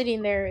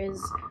sitting there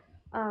is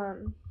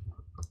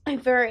a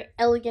very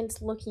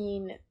elegant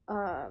looking,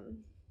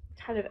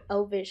 kind of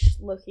elvish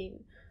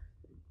looking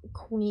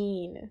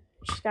queen.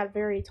 She's got a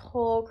very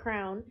tall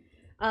crown.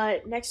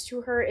 Next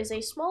to her is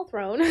a small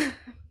throne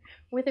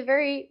with a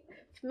very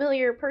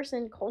familiar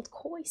person called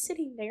Koi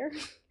sitting there,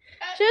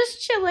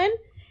 just chilling.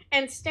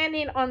 And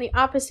standing on the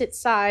opposite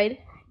side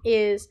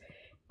is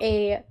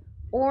a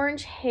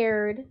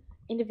orange-haired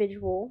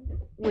individual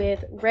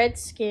with red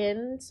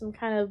skin, some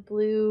kind of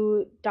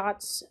blue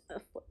dots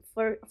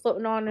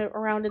floating on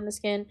around in the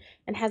skin,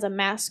 and has a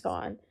mask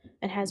on,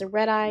 and has a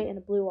red eye and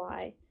a blue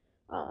eye,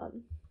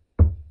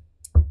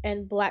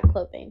 and black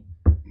clothing.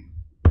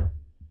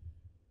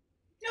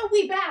 No,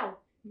 we bow.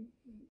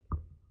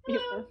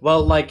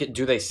 Well, like,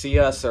 do they see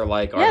us or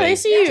like? Are Yeah, they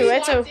see you. Yeah,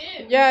 It's we a walked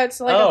in. it's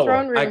like a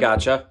throne room. I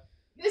gotcha.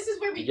 This is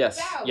where we Yes,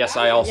 bow. yes,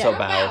 Bow. I also Bow,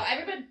 bow.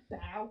 Everybody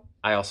bow.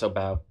 I also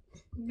bow.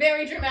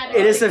 Very dramatic.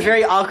 It is a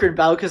very awkward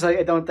bow because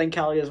I don't think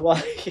Callie is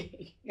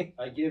walking.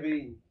 I give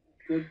a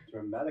good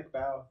dramatic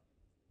bow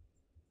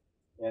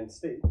and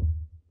state,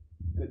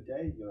 "Good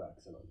day, Your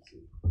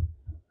Excellency."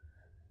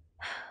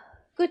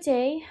 Good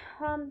day.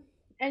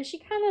 And she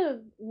kind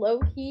of low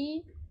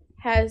key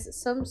has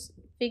some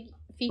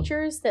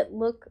features that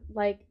look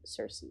like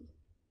Cersei.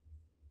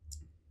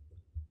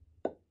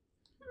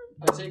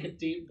 I take a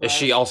deep breath. Is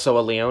she also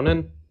a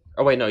Leonin?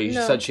 Oh wait, no, you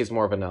No. said she's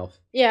more of an elf.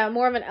 Yeah,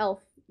 more of an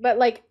elf, but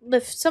like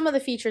some of the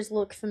features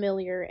look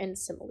familiar and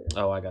similar.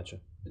 Oh, I got you.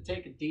 I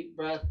take a deep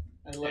breath.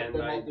 I let And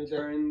them I all do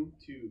their. turn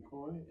to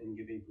Koi and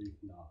give a brief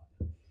nod.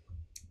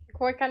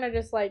 Koi kind of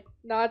just like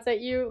nods at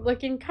you,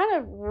 looking kind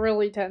of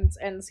really tense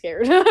and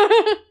scared.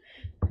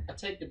 I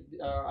take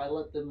a. I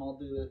let them all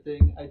do their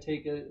thing. I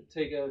take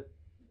a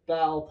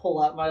bow,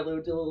 pull out my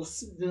lute, do a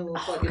little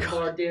fucking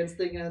bar dance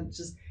thing, and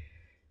just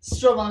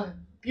strum a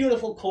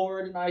beautiful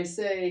chord, and I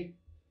say,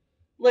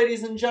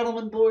 "Ladies and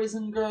gentlemen, boys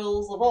and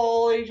girls of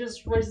all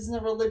ages, races,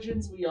 and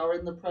religions, we are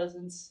in the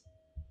presence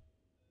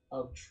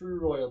of true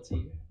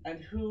royalty.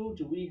 And who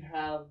do we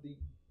have the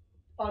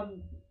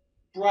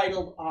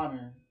unbridled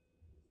honor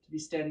to be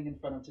standing in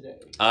front of today?"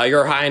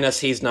 Your Highness,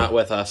 he's not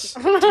with us.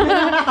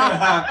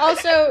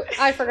 Also,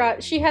 I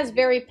forgot, she has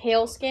very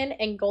pale skin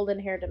and golden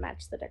hair to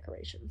match the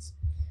decorations.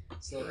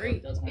 So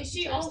it does my Is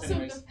she text also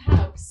anyways. the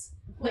Paus?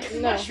 Like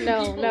No, mushroom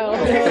no, people? no.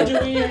 Who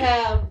do we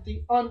have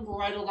the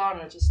unbridled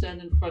honor to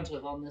stand in front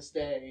of on this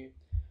day?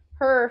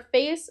 Her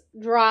face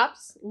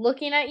drops,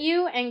 looking at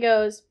you, and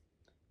goes,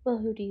 "Well,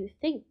 who do you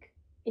think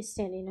is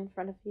standing in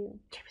front of you?"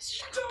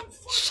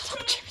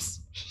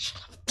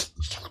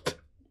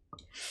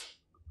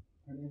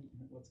 Her name,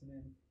 what's her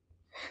name?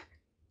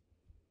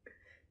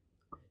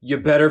 You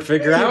better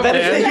figure out, better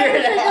man. figure Figure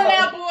it it out.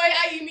 out, boy.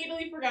 I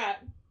immediately forgot.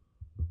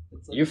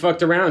 It's like, You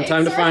fucked around.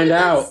 Time to It find started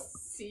out.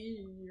 with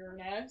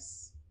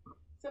Seerness.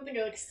 Something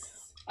like.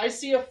 I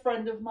see a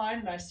friend of mine,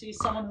 and I see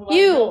someone who I know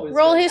You is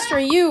roll there.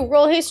 history. You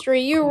roll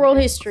history. You roll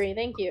history.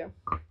 Thank you.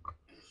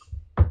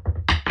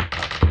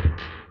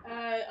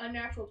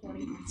 Unnatural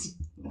 20.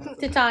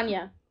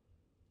 Titania.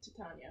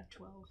 Titania.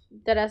 12.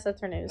 That's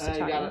her name. Is I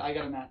Titania.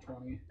 got a nat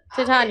 20.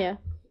 Titania.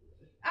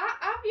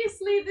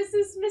 Obviously, this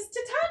is Miss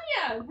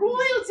Titania.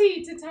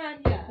 Royalty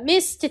Titania.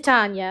 Miss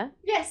Titania.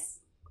 Yes.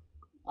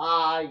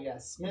 Ah,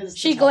 yes. Ms.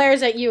 She Titania.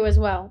 glares at you as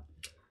well.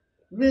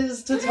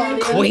 Ms.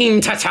 Titania.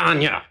 Queen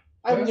Titania.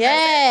 I was-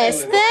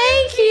 Yes,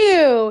 thank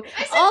you.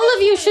 I said All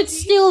of you should royalty.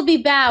 still be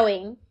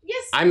bowing,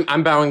 Yes.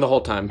 I'm bowing the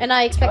whole time. and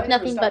I expect I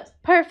never nothing but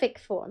stopped. perfect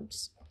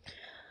forms.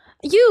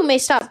 You may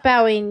stop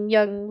bowing,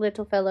 young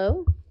little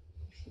fellow.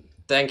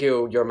 Thank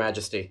you, Your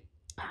Majesty.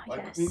 Ah,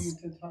 Like yes. Queen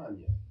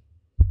Titania.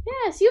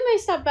 Yes, you may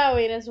stop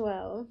bowing as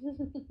well.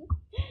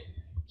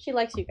 She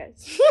likes you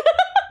guys.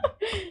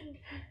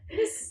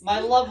 My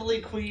lovely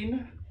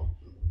queen,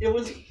 it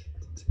was,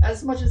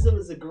 as much as it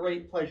was a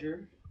great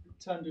pleasure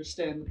to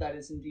understand that that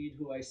is indeed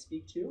who I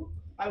speak to,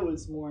 I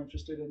was more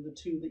interested in the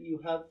two that you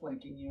have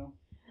flanking you.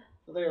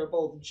 For they are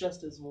both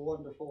just as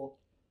wonderful.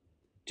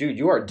 Dude,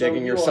 you are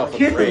digging you yourself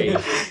are. a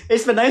grave.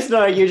 It's been nice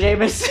knowing you,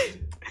 Jameis.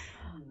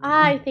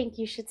 I think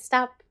you should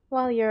stop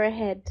while you're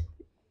ahead.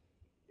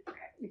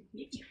 If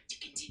you have to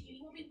continue,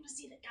 you won't be able to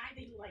see the guy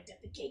that you liked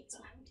at the gate, so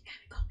I would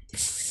kind of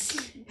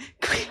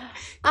comment.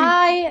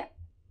 I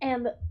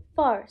am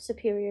far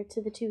superior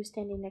to the two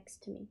standing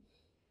next to me.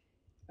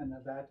 And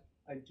of that,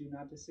 I do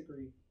not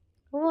disagree.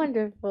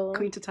 Wonderful.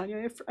 Queen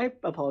Titania, I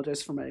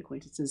apologize for my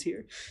acquaintances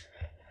here.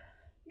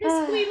 Miss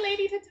Queen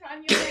Lady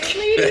Titania,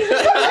 lady.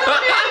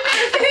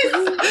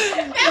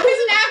 That was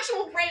an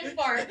actual brain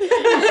fart.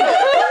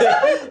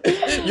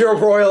 Your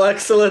Royal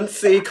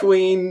Excellency,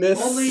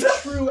 Queenness. Only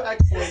true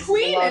excellence is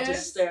allowed to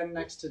Queeness. stand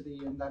next to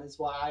thee, and that is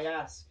why I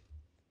ask,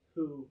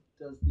 who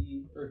are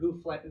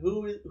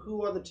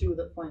the two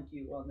that flank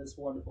you on this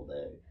wonderful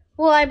day?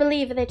 Well, I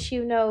believe that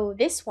you know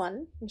this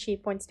one. And she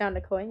points down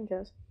to Koi and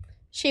goes,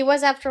 "She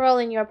was, after all,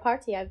 in your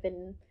party. I've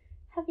been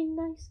having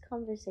nice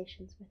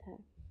conversations with her."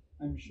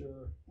 I'm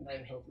sure, and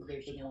I hope that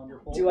they've been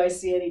wonderful. Do I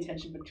see any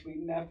tension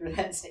between after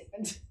that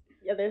statement?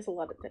 Yeah, there's a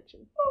lot of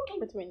tension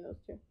between those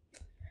two.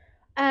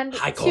 And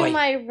Hi, to Koi.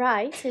 my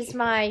right is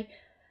my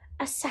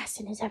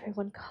assassin, as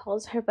everyone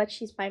calls her, but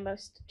she's my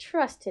most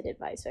trusted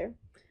advisor.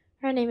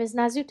 Her name is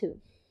Nazutu.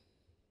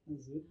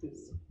 You're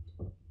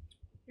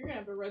gonna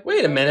have a red.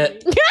 Wait a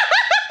minute.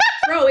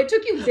 Bro, it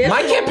took you this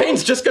My long.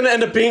 campaign's just gonna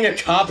end up being a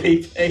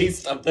copy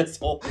paste of this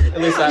whole, at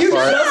least that You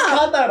part. just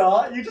caught that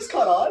on? You just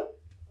caught on?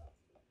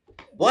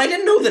 Well, I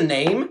didn't know the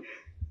name.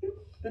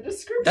 The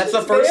descriptions, That's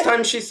the first man.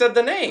 time she said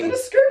the The name.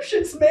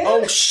 descriptions, man.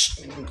 Oh,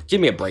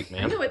 give me a break, I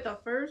man. knew it the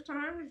first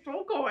time. I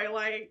told Koi,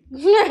 like,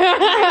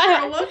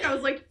 I um, look, I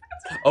was like,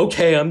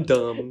 Okay, I'm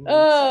dumb. what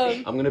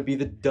I'm gonna be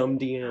the dumb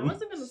I DM.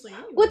 wasn't gonna say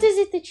anything. is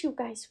it that you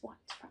guys want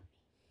from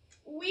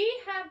me?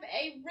 We have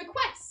a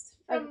request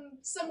from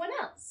someone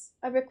else.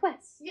 A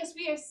request Yes,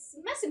 we are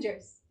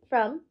messengers.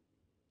 from?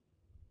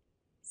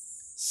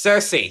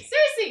 Cersei.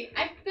 Cersei!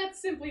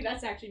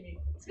 That's actually me.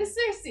 It's Miss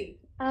Cersei.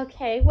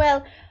 Okay,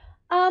 well,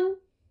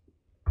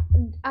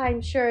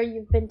 I'm sure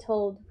you've been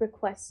told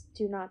requests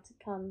do not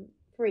come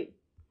free.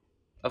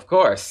 Of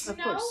course. Of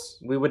No. course.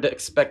 We would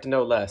expect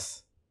no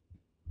less.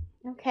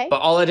 Okay.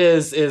 But all it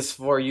is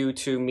for you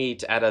to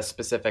meet at a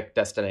specific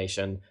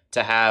destination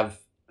to have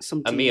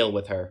Some a tea. meal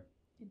with her.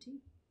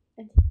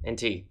 And- And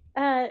tea.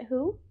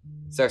 Who?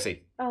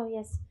 Cersei. Oh,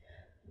 yes.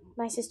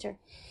 My sister.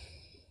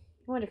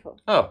 Wonderful.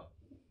 Oh.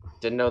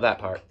 Didn't know that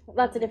part.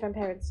 Lots of different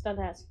parents, don't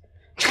ask.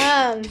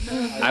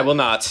 I will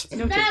not.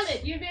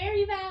 Valid. You're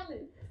very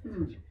valid.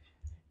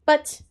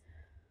 But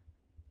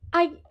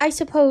I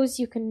suppose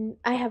you can.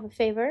 I have a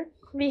favor.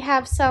 We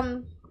have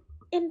some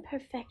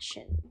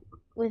imperfection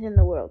within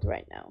the world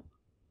right now.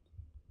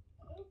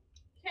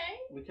 Okay.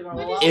 We cannot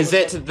What allow Is for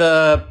it such-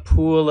 the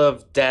pool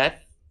of death,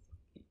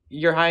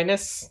 Your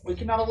Highness? We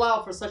cannot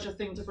allow for such a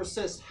thing to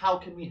persist. How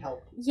can we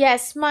help?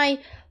 Yes, my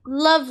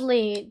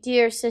lovely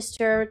dear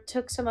sister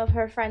took some of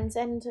her friends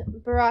and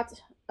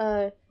brought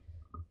a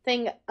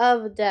thing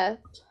of death.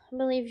 I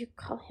believe you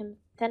call him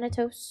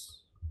Thanatos.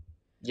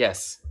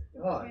 Yes.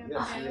 Ah,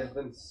 yes, we have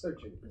been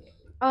searching for it.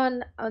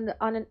 On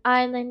an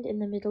island in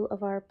the middle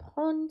of our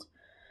pond,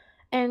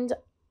 and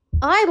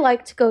I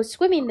like to go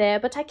swimming there,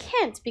 but I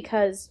can't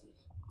because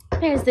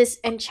there's this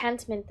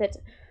enchantment that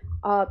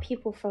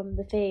people from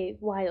the Fey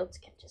Wilds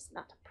can just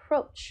not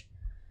approach.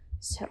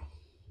 So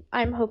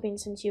I'm hoping,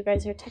 since you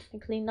guys are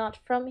technically not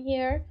from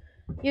here,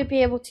 you'd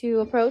be able to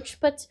approach,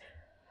 but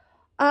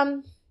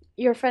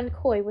your friend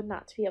Koi would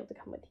not be able to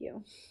come with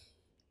you.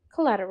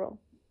 Collateral,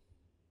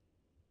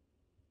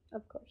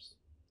 of course.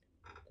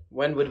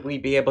 When would we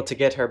be able to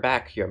get her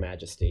back, Your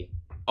Majesty?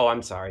 Oh,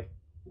 I'm sorry.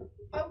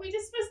 Are we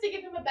just supposed to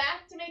give him a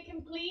bath to make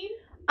him clean?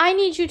 I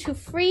need you to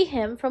free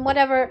him from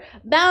whatever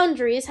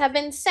boundaries have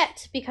been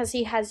set, because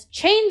he has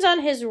chains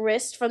on his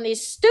wrist from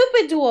these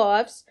stupid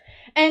dwarves,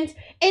 and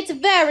it's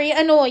very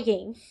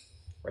annoying.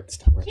 Write this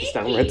down, write this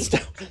down, write this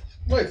down.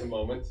 Wait a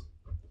moment.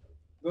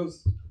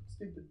 Those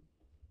stupid.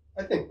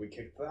 I think we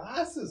kicked their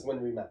asses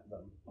when we met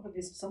them. Or at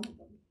least some of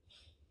them.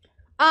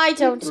 I We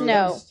don't threw them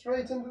know.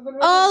 straight into the river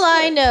All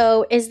I Styx.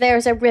 know is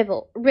there's a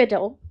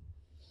riddle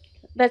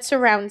that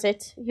surrounds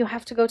it. You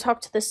have to go talk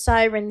to the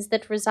sirens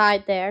that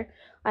reside there.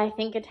 I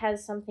think it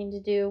has something to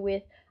do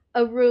with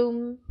a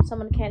room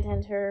someone can't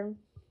enter,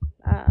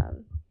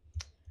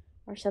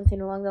 or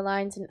something along the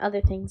lines, and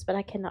other things, but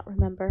I cannot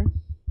remember.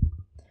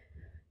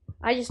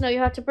 I just know you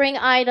have to bring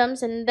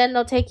items, and then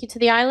they'll take you to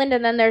the island,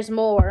 and then there's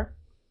more.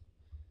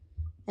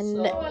 And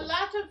So- So a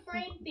lot of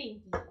brain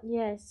thinking.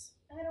 yes.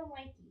 I don't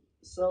like it.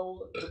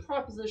 So the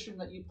proposition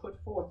that you put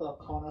forth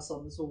upon us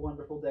on this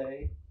wonderful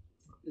day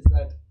is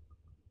that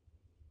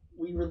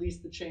we release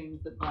the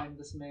chains that bind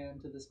this man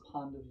to this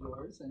pond of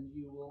yours, and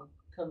you will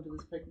come to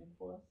this picnic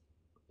for us.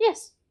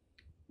 Yes.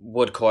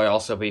 Would Koi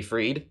also be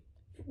freed?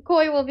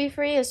 Koi will be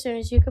free as soon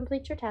as you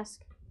complete your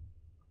task.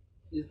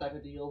 Is that a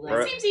deal? That Then?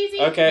 Right. seems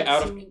easy. Okay, That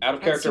out of seem-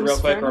 character that real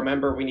seems quick, fair enough.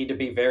 remember we need to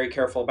be very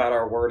careful about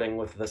our wording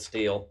with this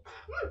deal.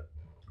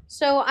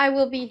 So I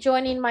will be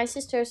joining my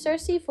sister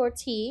Cersei for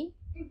tea.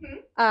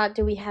 Mm-hmm.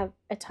 Do we have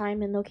a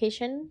time and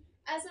location?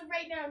 As of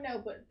right now, no,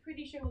 but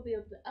pretty sure we'll be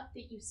able to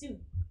update you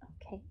soon.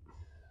 Okay.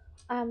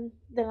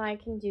 Then I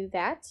can do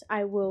that.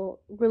 I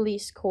will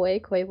release Koi.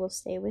 Koi will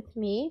stay with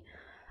me.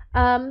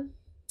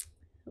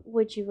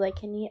 Would you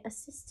like any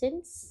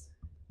assistance?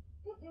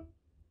 Mm-mm.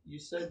 You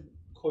said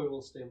Koi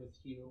will stay with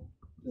you.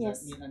 Does Yes.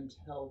 that mean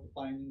until the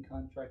binding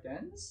contract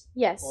ends?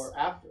 Yes. Or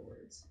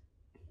afterwards?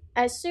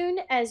 As soon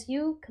as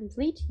you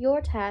complete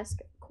your task,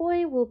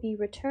 Koi will be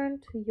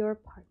returned to your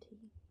party.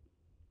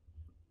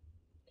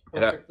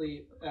 And,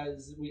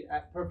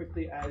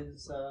 Perfectly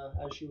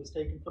as she was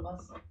taken from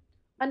us.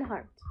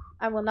 Unharmed.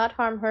 I will not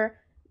harm her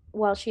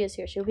while she is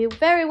here. She'll be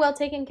very well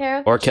taken care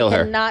of. Or kill She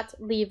her. cannot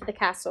leave the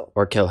castle.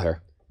 Or kill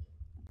her.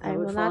 I would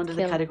will fall not into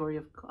kill. the category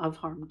of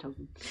harm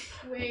token.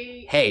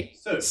 Wait. Hey,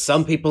 So,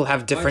 some people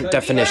have different I-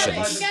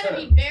 definitions. We gotta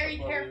be very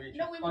Before we careful. reach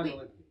No, our wait.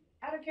 final-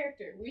 Out of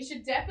character. We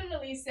should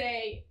definitely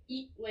say,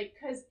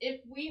 because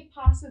if we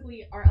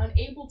possibly are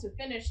unable to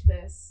finish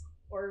this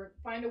or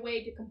find a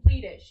way to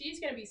complete it, she's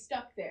gonna be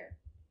stuck there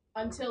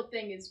until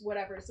thing is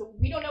whatever. So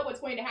we don't know what's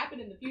going to happen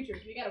in the future.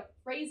 So we gotta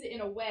phrase it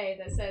in a way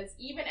that says,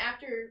 even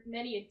after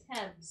many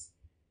attempts,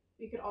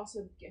 we could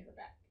also get her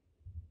back.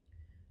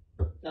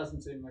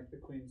 Doesn't seem like the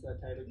Queen's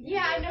that type of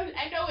Yeah, I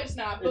candidate. know it's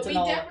not, but It's we an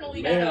all-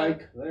 definitely May I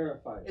gotta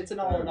clarify? It's an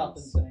all or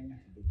nothing terms thing.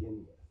 to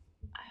begin with.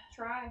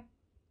 try.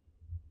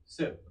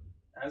 So,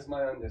 as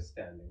my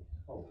understanding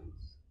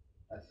holds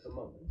at the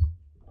moment,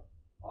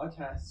 our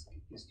task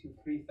is to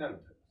free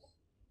Thanatos.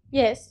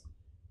 Yes.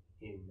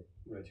 In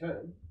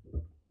return,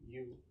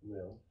 you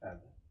will have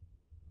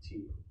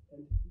tea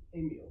and a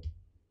meal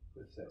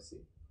with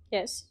Cersei,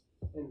 Yes.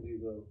 and we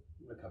will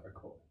recover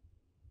Koi.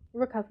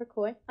 Recover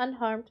Koi.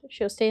 Unharmed.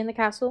 She'll stay in the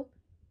castle.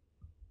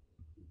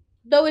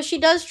 Though if she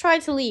does try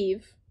to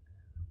leave,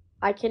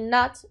 I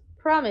cannot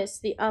promise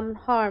the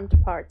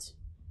unharmed part.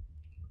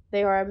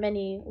 There are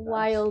many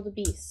wild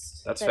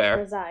beasts That's that fair.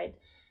 reside.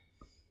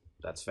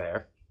 That's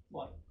fair.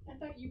 What? I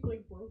thought you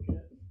broke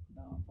it.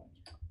 No, I'm fine.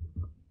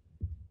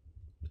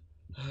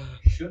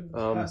 Should the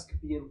Um, task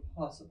be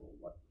impossible,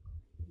 what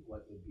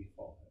what would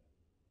befall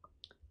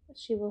her.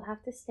 She will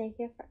have to stay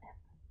here forever.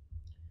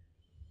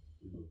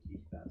 We will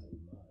keep that in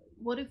mind.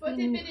 What if But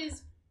we... if it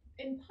is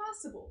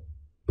impossible,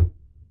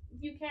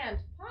 you can't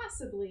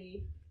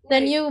possibly.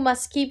 Then like- you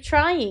must keep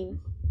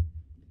trying.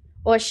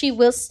 Or she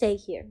will stay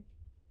here.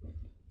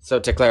 So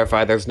to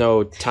clarify, there's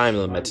no time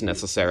limit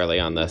necessarily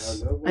on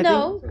this.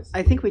 No.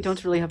 I think we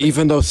don't really have.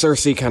 Even though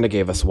Cersei kind of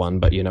gave us one,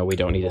 but you know we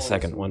don't need a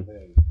second one.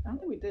 I don't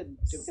think we did.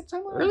 Did we get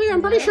time limit? Really,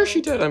 I'm pretty sure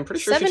she did. I'm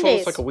pretty sure 7 she told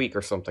days. us like a week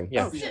or something.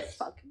 Yeah. Oh shit!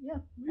 Fuck yeah.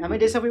 How many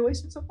days have we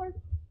wasted so far?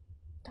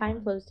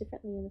 Time flows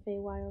differently in the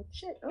Feywild.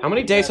 Shit. How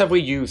many days have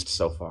we used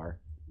so far?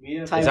 We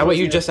have Time Is that what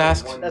you been just here for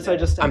asked? 1 That's what I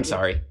day. just said. I'm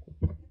sorry.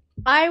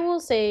 I will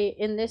say,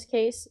 in this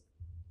case,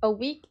 a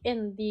week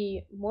in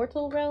the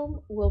mortal realm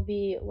will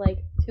be like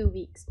 2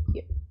 weeks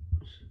here.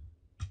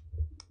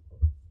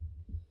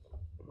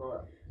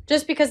 Alright.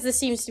 Just because this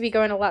seems to be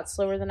going a lot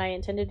slower than I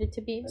intended it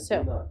to be. I do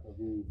So not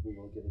believe we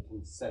will get a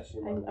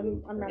concession.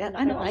 I'm not Yeah, gonna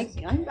I know.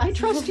 promise. I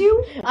trust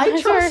you.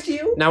 I trust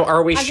you. Now,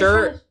 are we I'm just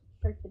sure? trying to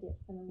start the video.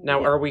 I don't know.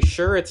 Now, are we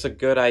sure it's a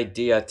good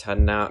idea to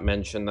not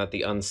mention that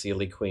the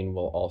Unseelie Queen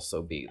will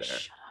also be there?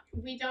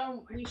 We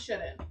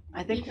shouldn't.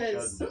 I think.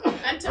 Because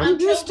I'm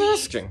just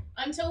asking.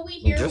 until we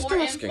hear Just more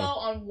asking. info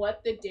on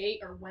what the date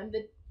or when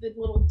the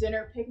little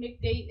dinner picnic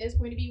date is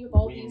going to be with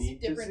all We these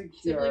need to different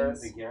secure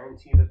siblings. the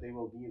guarantee that they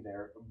will be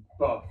there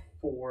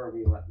before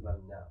we let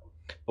them know.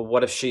 But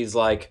what if she's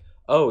like,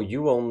 "Oh, we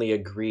only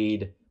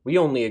agreed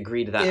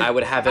that If- I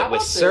would have how it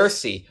with about this?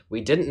 Cersei. We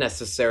didn't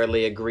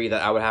necessarily agree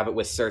that I would have it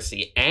with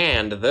Cersei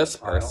and this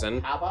person."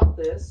 How about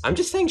this? I'm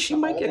just saying she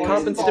might get All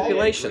caught up in parties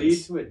Agree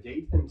stipulations. to a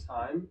date and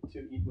time to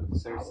eat with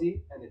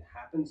Cersei, and it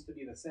happens to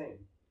be the same.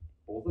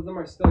 Both of them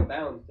are still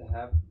bound to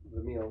have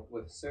the meal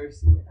with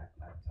Cersei at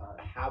that time.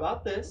 How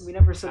about this? We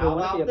never said How there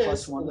would about be a this,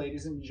 plus one.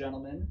 ladies and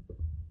gentlemen?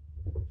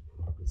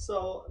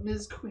 So,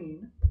 Ms.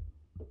 Queen,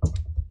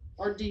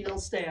 our deal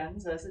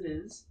stands as it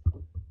is.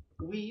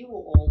 We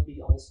will all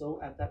be also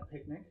at that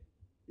picnic.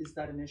 Is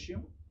that an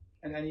issue?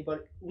 And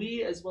anybody,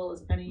 we as well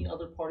as any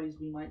other parties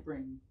we might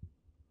bring,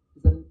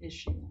 is that an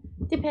issue?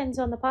 Depends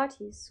on the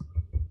parties.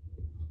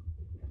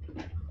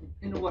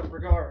 In what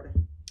regard?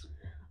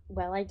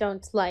 Well, I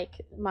don't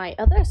like my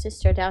other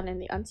sister down in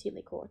the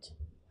Unseelie Court.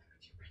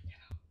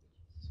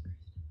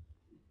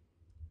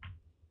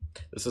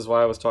 This is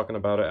why I was talking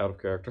about it out of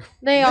character.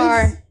 They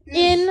are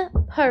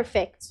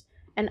imperfect,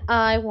 and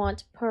I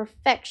want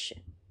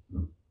perfection.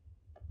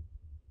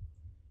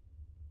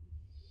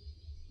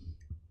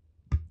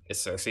 Is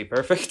Cersei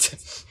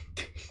perfect?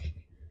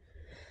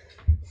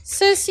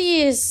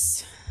 Cersei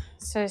is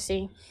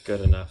Cersei.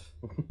 Good enough.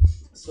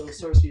 So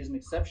Cersei is an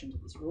exception to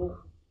this rule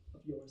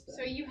of yours then.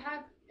 So you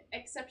have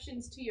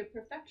exceptions to your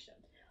perfection.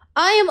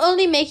 I am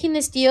only making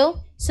this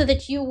deal so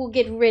that you will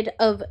get rid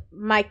of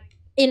my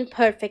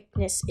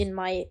imperfectness in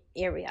my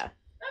area.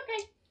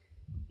 Okay.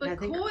 But I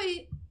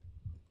think-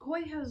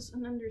 Koi has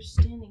an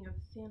understanding of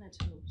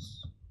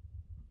Thanatos.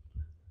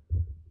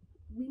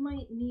 We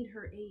might need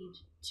her aid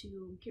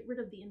to get rid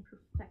of the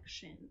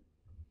imperfection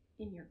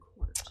in your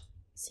court.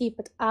 See,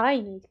 but I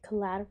need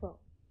collateral.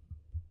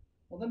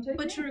 Well, then take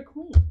But me. you're a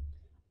queen.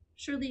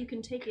 Surely you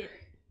can take it.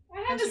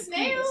 I have As a your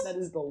snail. penis. That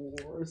is the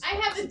worst. I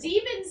have a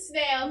demon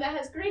snail that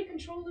has great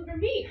control over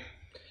me.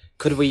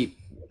 Could we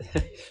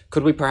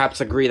perhaps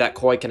agree that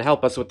Koi can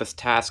help us with this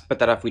task, but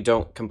that if we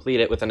don't complete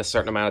it within a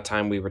certain amount of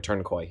time, we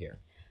return Koi here?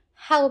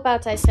 How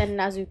about I send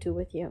Nazutu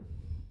with you?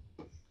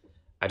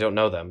 I don't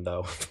know them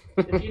though.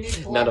 If you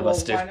need None of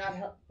us do.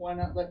 Why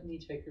not let me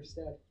take her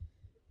stead?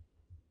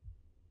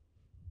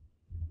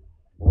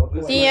 Well,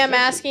 this is DM my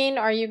asking,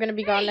 are you going to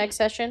be gone next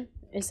session?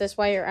 Is this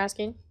why you're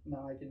asking? No,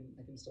 I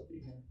can still be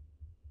here.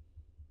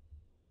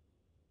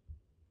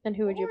 Then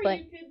who would you Or play?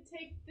 you could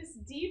take this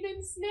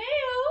demon snail.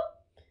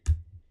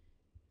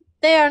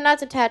 They are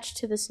not attached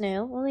to the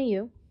snail, only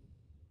you.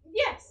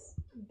 Yes,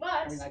 but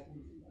I mean,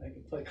 I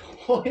can play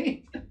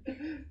Koi.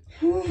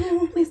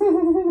 Please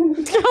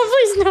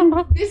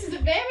no. this is a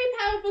very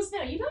powerful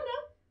snail. You don't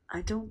know.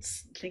 I don't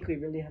think we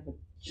really have a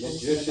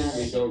choice Magician, in that.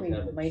 we I think don't we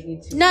have a might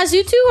need to.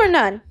 Nazutu or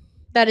none?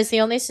 That is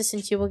the only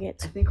assistance you will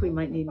get. I think we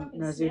might need Fucking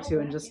Nazutu snail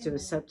and just to back in.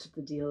 accept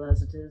the deal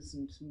as it is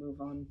and to move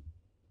on.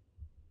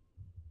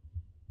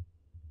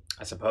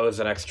 I suppose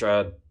an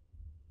extra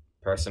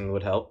person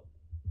would help.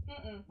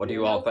 Mm-mm. What do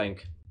you all Nope.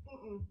 think?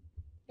 Mm-mm.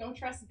 Don't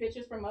trust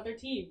bitches from other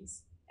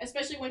teams.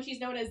 Especially when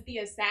she's known as the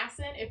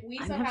assassin. If we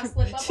I somehow never-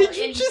 slip up or Did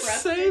you in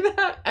just say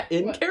that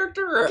in What?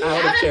 character or out,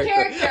 Out of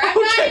character. I'm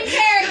not in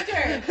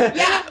character.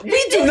 Yeah.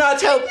 We do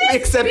not help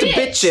accept bitch.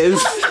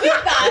 bitches.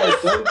 Yeah,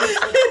 don't get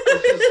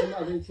suspicious from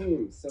other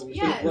teams, so we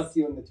should have Yes. left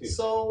you in the two.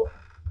 So,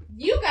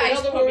 You in guys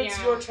other put me words,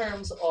 out. your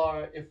terms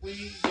are: if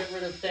we get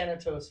rid of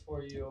Thanatos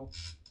for you,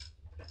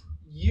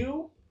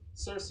 you,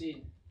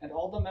 Cersei, and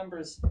all the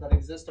members that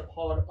exist that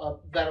are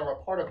a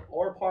part of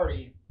our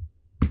party,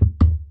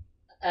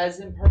 as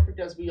imperfect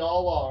as we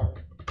all are,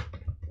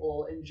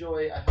 will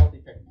enjoy a healthy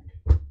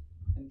picnic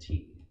and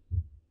tea.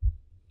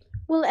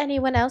 Will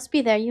anyone else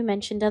be there? You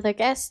mentioned other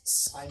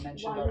guests. I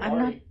mentioned Why our not? I'm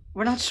party.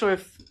 We're not sure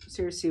if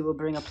Circe will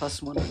bring a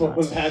 +1 or Oh,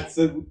 not. that's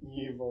an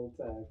evil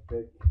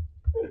tactic.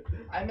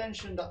 I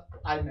mentioned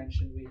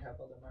we have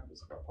other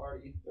members of our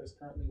party. There's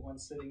currently one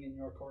sitting in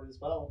your court as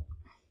well.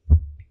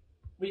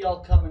 We all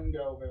come and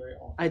go very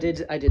often. I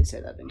did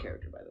say that in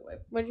character, by the way.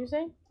 What'd you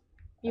say?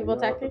 Evil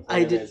tactics?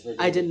 I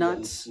did not.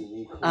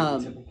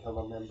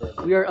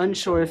 We are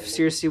unsure if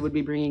Circe would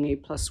be bringing a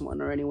 +1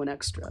 or anyone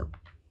extra.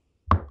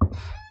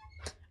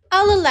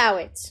 I'll allow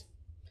it.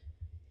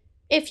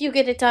 If you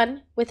get it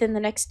done within the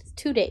next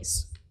 2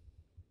 days.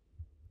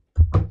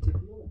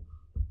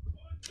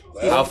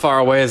 How far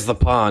away is the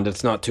pond?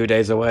 It's not 2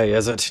 days away,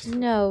 is it?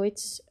 No,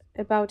 it's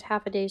about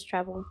half a day's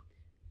travel.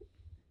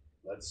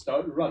 Let's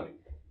start running.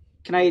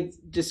 Can I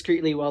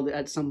discreetly, while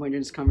at some point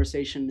in this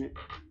conversation,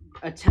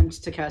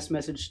 attempt to cast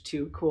message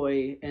to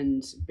Koi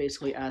and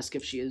basically ask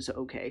if she is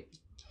okay?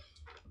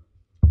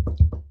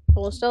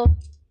 Hold still.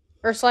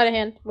 Or sleight of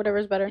hand,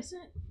 whatever's better.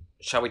 Isn't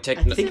Shall we take...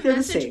 I think they're the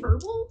message same.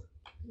 verbal?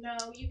 No,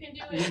 you can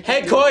do it.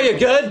 Hey, Koi, you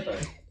good?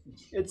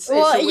 It's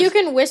Well, a you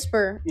can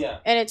whisper, Yeah.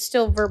 and it's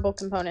still verbal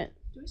component.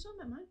 Do I still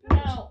have my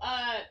mind? No,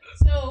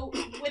 so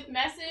with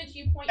message,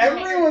 you point your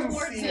finger Everyone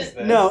towards sees it.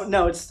 this.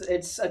 No,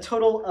 it's a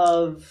total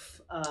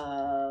of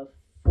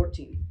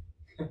 14.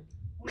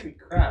 Holy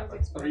crap,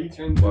 that's 3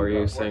 turns. What were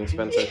you saying,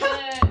 Spencer?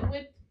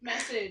 With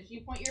message,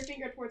 you point your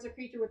finger towards a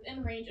creature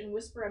within range and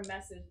whisper a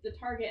message. The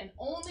target and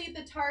only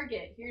the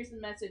target hears the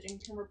message and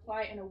can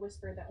reply in a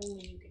whisper that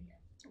only you can hear.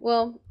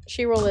 Well,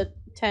 she rolled a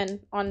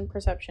 10 on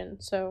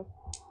perception, so...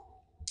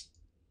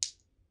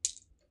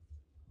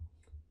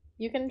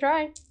 You can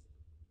try.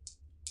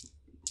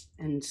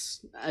 And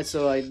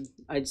so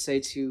I'd say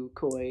to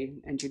Koi,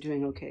 and you're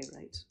doing okay,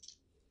 right?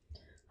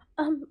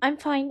 I'm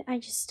fine. I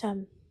just,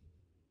 I'm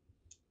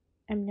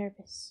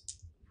nervous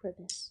for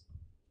this.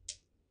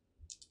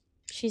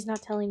 She's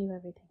not telling you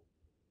everything.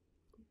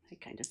 I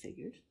kind of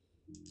figured.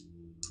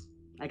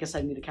 I guess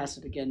I need to cast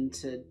it again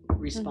to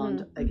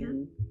respond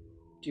again.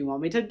 Do you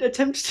want me to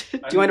attempt? Do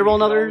you want to roll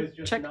another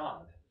check?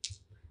 Nod.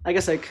 I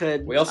guess I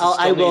could. We also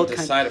I still will need to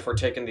decide if we're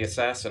taking the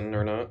assassin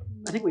or not.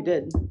 I think we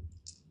did.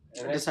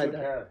 And I I decide shook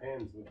that. our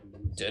hands with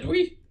them. Did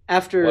we?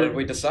 After What did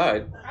we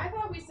decide? I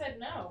thought we said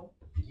no.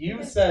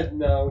 You said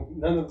no.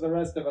 None of the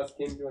rest of us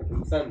came to a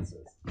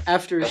consensus.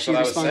 after That's she what I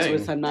was responds saying.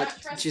 with "I'm not,"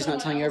 trust she's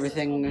not someone telling you else is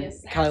only everything.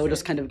 assassin Kyle will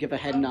just kind of give a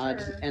head of nod,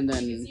 her. and You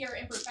then can see her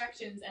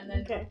imperfections and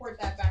then Okay. report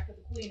that back to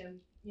the queen, and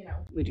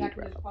We do that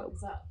wrap could up, fuck though.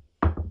 us up.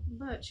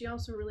 But she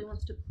also really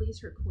wants to please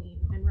her queen,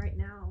 and right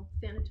now,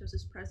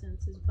 Thanatos'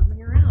 presence is bumming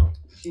her out.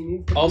 She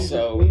needs to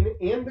Also- be the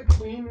queen, and the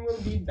queen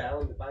will be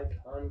bound by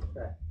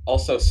contract.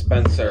 Also,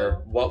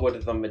 Spencer, what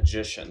would the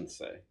magician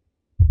say?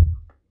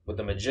 Would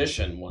the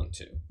magician want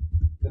to?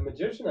 The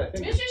magician, I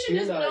think, Magician is too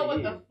doesn't know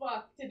what naive. the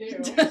fuck to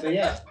do. So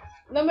yeah,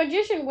 The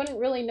magician wouldn't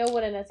really know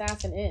what an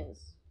assassin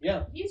is.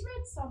 yeah. He's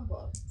read some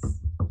books.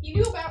 He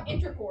knew about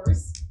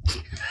intercourse.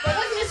 That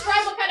doesn't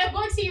describe what kind of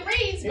books he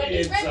reads, but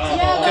he's It's, read some.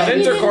 Yeah, Because but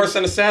he intercourse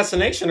and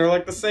assassination are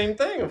like the same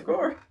thing, of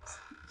course.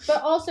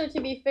 But also,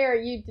 to be fair,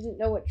 you didn't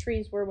know what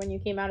trees were when you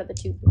came out of the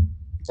tube.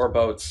 Or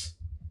boats.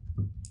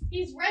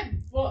 He's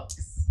read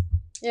books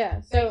Yeah,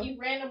 that so he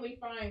randomly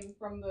finds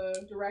from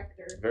the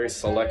director. Very That's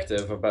about it.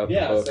 selective about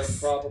Yeah, the so books.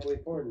 probably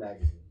porn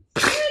magazines.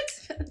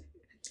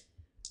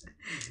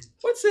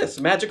 What's this?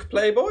 Magic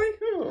Playboy?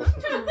 Oh.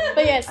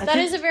 But yes, I that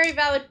think- is a very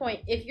valid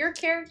point. If your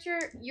character,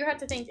 you have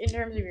to think in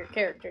terms of your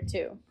character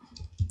too.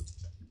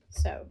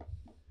 So,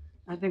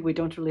 I think we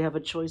don't really have a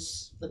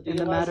choice The in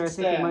the deal matter. I as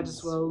it think we might as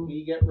stands, well.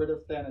 We get rid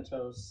of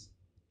Thanatos,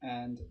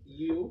 and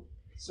you,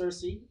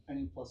 Circe,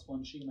 any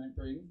 +1 she might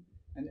bring,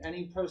 and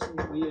any person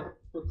that we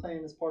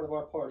proclaim as part of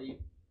our party.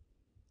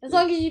 as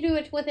long as you do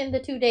it within the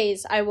 2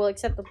 days, I will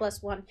accept the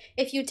 +1.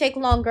 If you take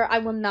longer, I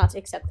will not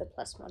accept the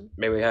 +1.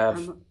 May we have...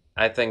 I'm,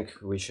 I think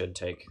we should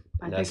take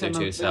I think I'm,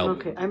 Nasutu's I'm help.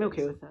 okay. I'm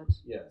okay with that.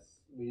 Yes,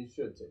 we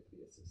should take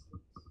the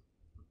assistance.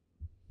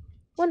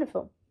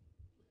 Wonderful.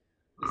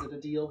 Is it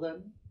a deal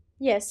then?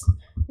 Yes,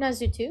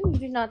 Nazutu, you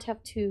do not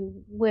have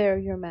to wear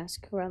your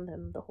mask around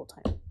them the whole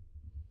time.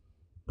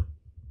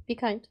 Be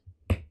kind.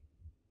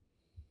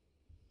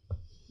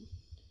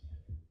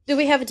 Do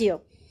we have a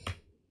deal?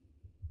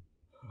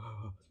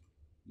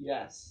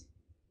 Yes.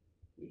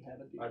 We have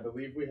a deal. I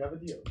believe we have a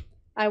deal.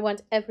 I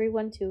want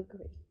everyone to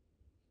agree.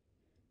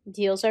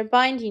 Deals are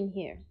binding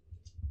here.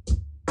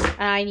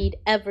 And I need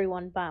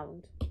everyone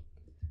bound.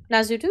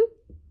 Nazutu?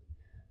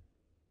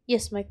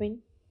 Yes, my queen.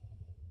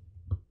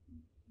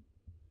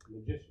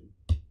 Magician.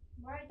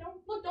 Why don't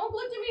look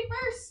to me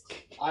first.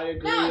 I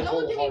agree. No, don't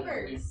look at me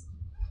wholeheartedly. first.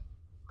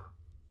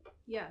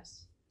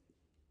 Yes.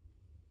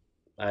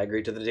 I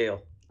agree to the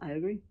deal. I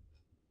agree.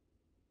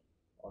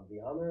 On the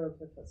honor of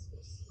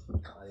Hephaestus,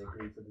 I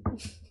agree to the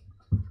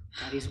deal.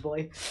 Daddy's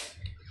boy.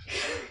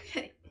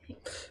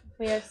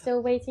 We are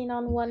still waiting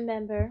on one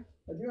member.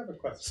 I do have a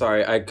question.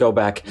 Sorry, I go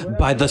back. What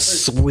By have the you ever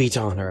sweet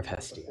seen honor of before?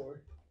 Hestia.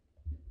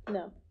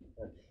 No.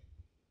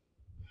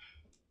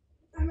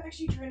 I'm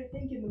actually trying to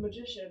think in the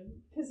magician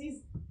because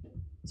he's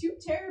too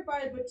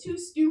terrified but too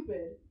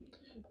stupid.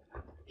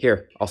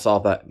 Here, I'll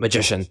solve that.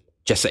 Magician,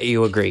 just say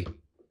you agree.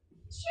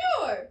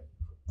 Sure.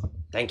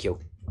 Thank you.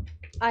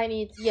 I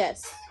need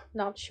yes,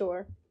 not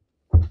sure.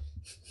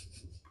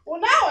 Well,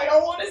 now I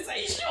don't want to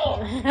say sure.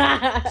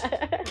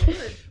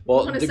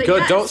 Well, wanna say good.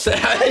 yes. Don't say.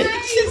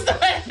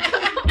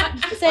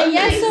 Say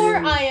yes or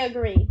I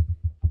agree.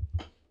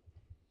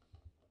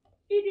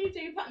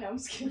 No, I'm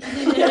just kidding.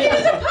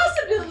 There's a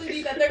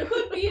possibility that there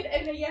could be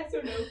a yes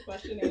or no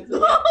question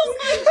answer.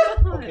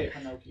 Okay,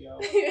 Pinocchio.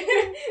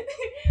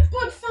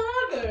 But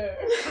father.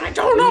 I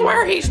don't know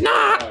where he's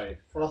not.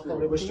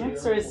 Probably wish The to be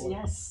answer is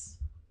available. yes.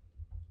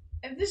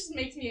 And this just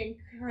makes me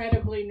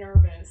incredibly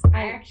nervous.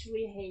 I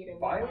actually hate it.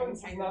 when I'm Violence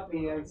is kind not of the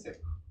bored. answer.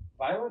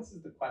 Violence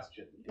is the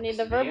question. I need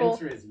the The verbal.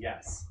 answer is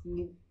yes.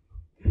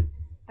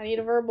 I need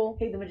a verbal.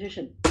 Hey, the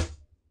magician.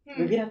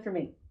 Hmm. Repeat after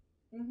me.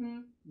 Mm-hmm.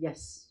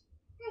 Yes.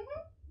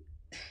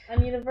 I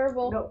need a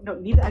verbal. No,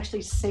 need to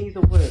actually say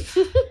the word.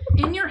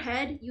 In your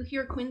head, you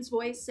hear Quinn's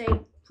voice say,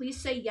 "Please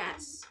say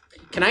yes."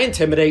 Can I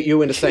intimidate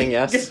you into saying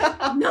yes?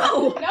 No.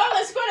 No,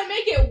 that's going to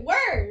make it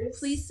worse.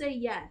 Please say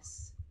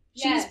yes.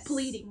 Yes. She's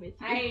pleading with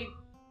you. I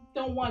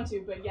don't want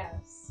to, but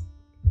yes.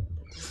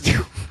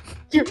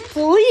 You're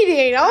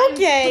bleeding.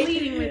 Okay.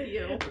 Pleading with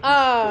you.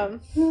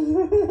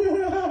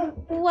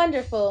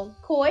 Wonderful.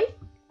 Koi?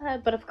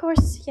 But of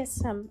course,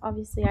 yes,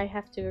 obviously I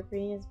have to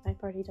agree, as my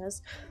party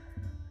does.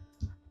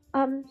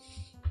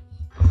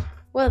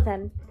 Well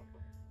then.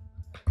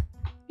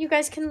 You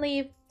guys can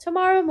leave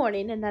tomorrow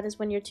morning, and that is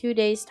when your 2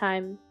 days'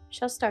 time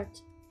shall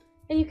start.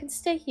 And you can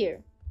stay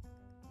here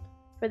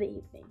for the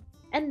evening.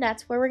 And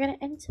that's where we're gonna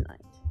end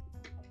tonight.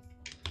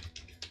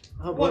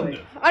 Oh boy.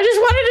 I just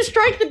wanted to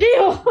strike the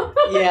deal!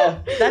 Yeah,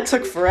 that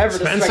took forever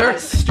to Spencer? strike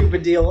that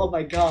stupid deal. Oh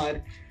my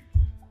god.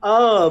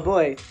 Oh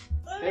boy.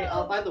 Hey,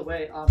 by the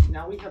way,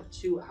 now we have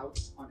 2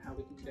 outs on how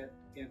we can get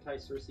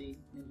anti-Cersei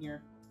in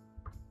here.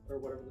 Or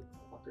whatever the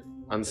fuck her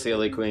name was.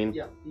 Unseelie Queen.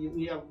 Yeah,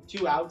 we have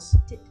 2 outs.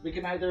 We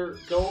can either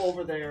go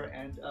over there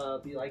and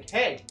be like,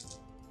 hey,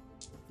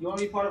 you want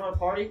to be part of our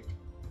party?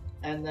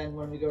 And then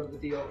when we go to the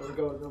deal, or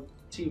go to the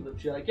team, we'll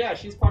be like, yeah,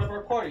 she's part of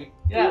our party.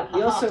 Yeah,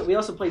 We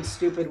also played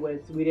stupid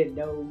with we didn't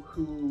know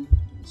who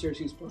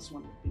Cersei's +1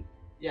 would be.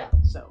 Yeah,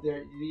 So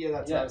there, yeah,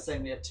 that's what I was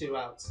saying. We have 2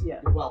 outs. Yeah.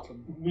 You're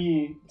welcome.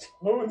 We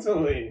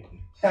totally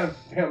have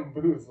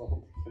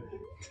bamboozled.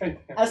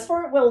 as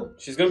for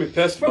She's gonna be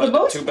pissed, for the but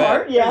most too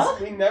part, bad. yeah.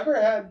 We never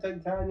had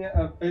Titania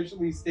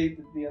officially state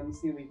that the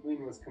Unseelie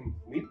Queen was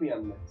completely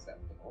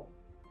unacceptable.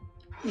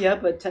 Yeah,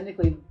 but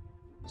technically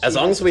As she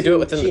long has as we do it to-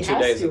 within she the 2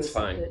 has days, to it's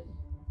accept fine. it.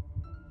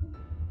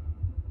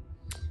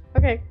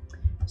 Okay.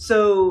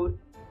 So,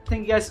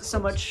 thank you guys so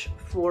much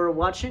for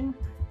watching.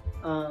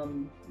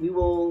 We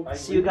will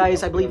see you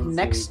guys, I believe,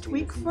 next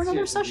week for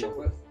another session.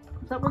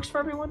 If that works for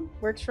everyone.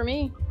 Works for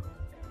me.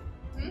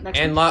 Next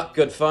And lot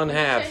good fun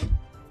have. week.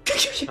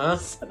 Huh?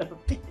 Son of a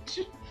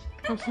bitch.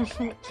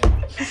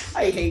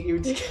 I hate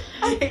you.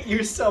 I hate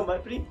you so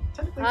much. But he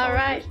technically All followed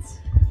right.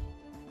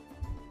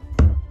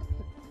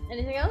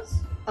 Anything else?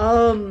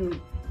 it.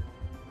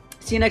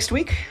 See you next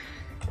week.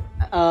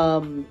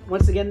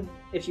 Once again,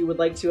 if you would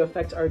like to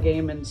affect our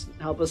game and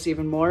help us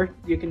even more,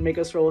 you can make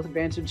us roll with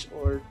advantage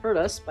or hurt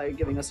us by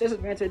giving us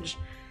disadvantage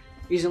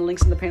using the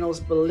links in the panels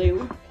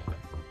below.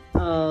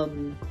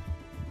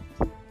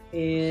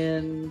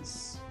 And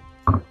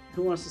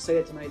who wants to say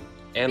it tonight?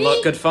 And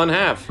lot good fun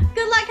have.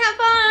 Good luck, have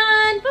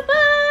fun!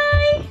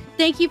 Bye-bye!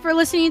 Thank you for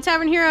listening to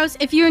Tavern Heroes.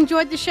 If you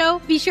enjoyed the show,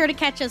 be sure to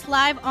catch us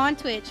live on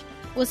Twitch.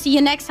 We'll see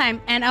you next time,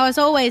 and as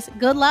always,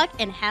 good luck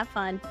and have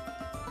fun.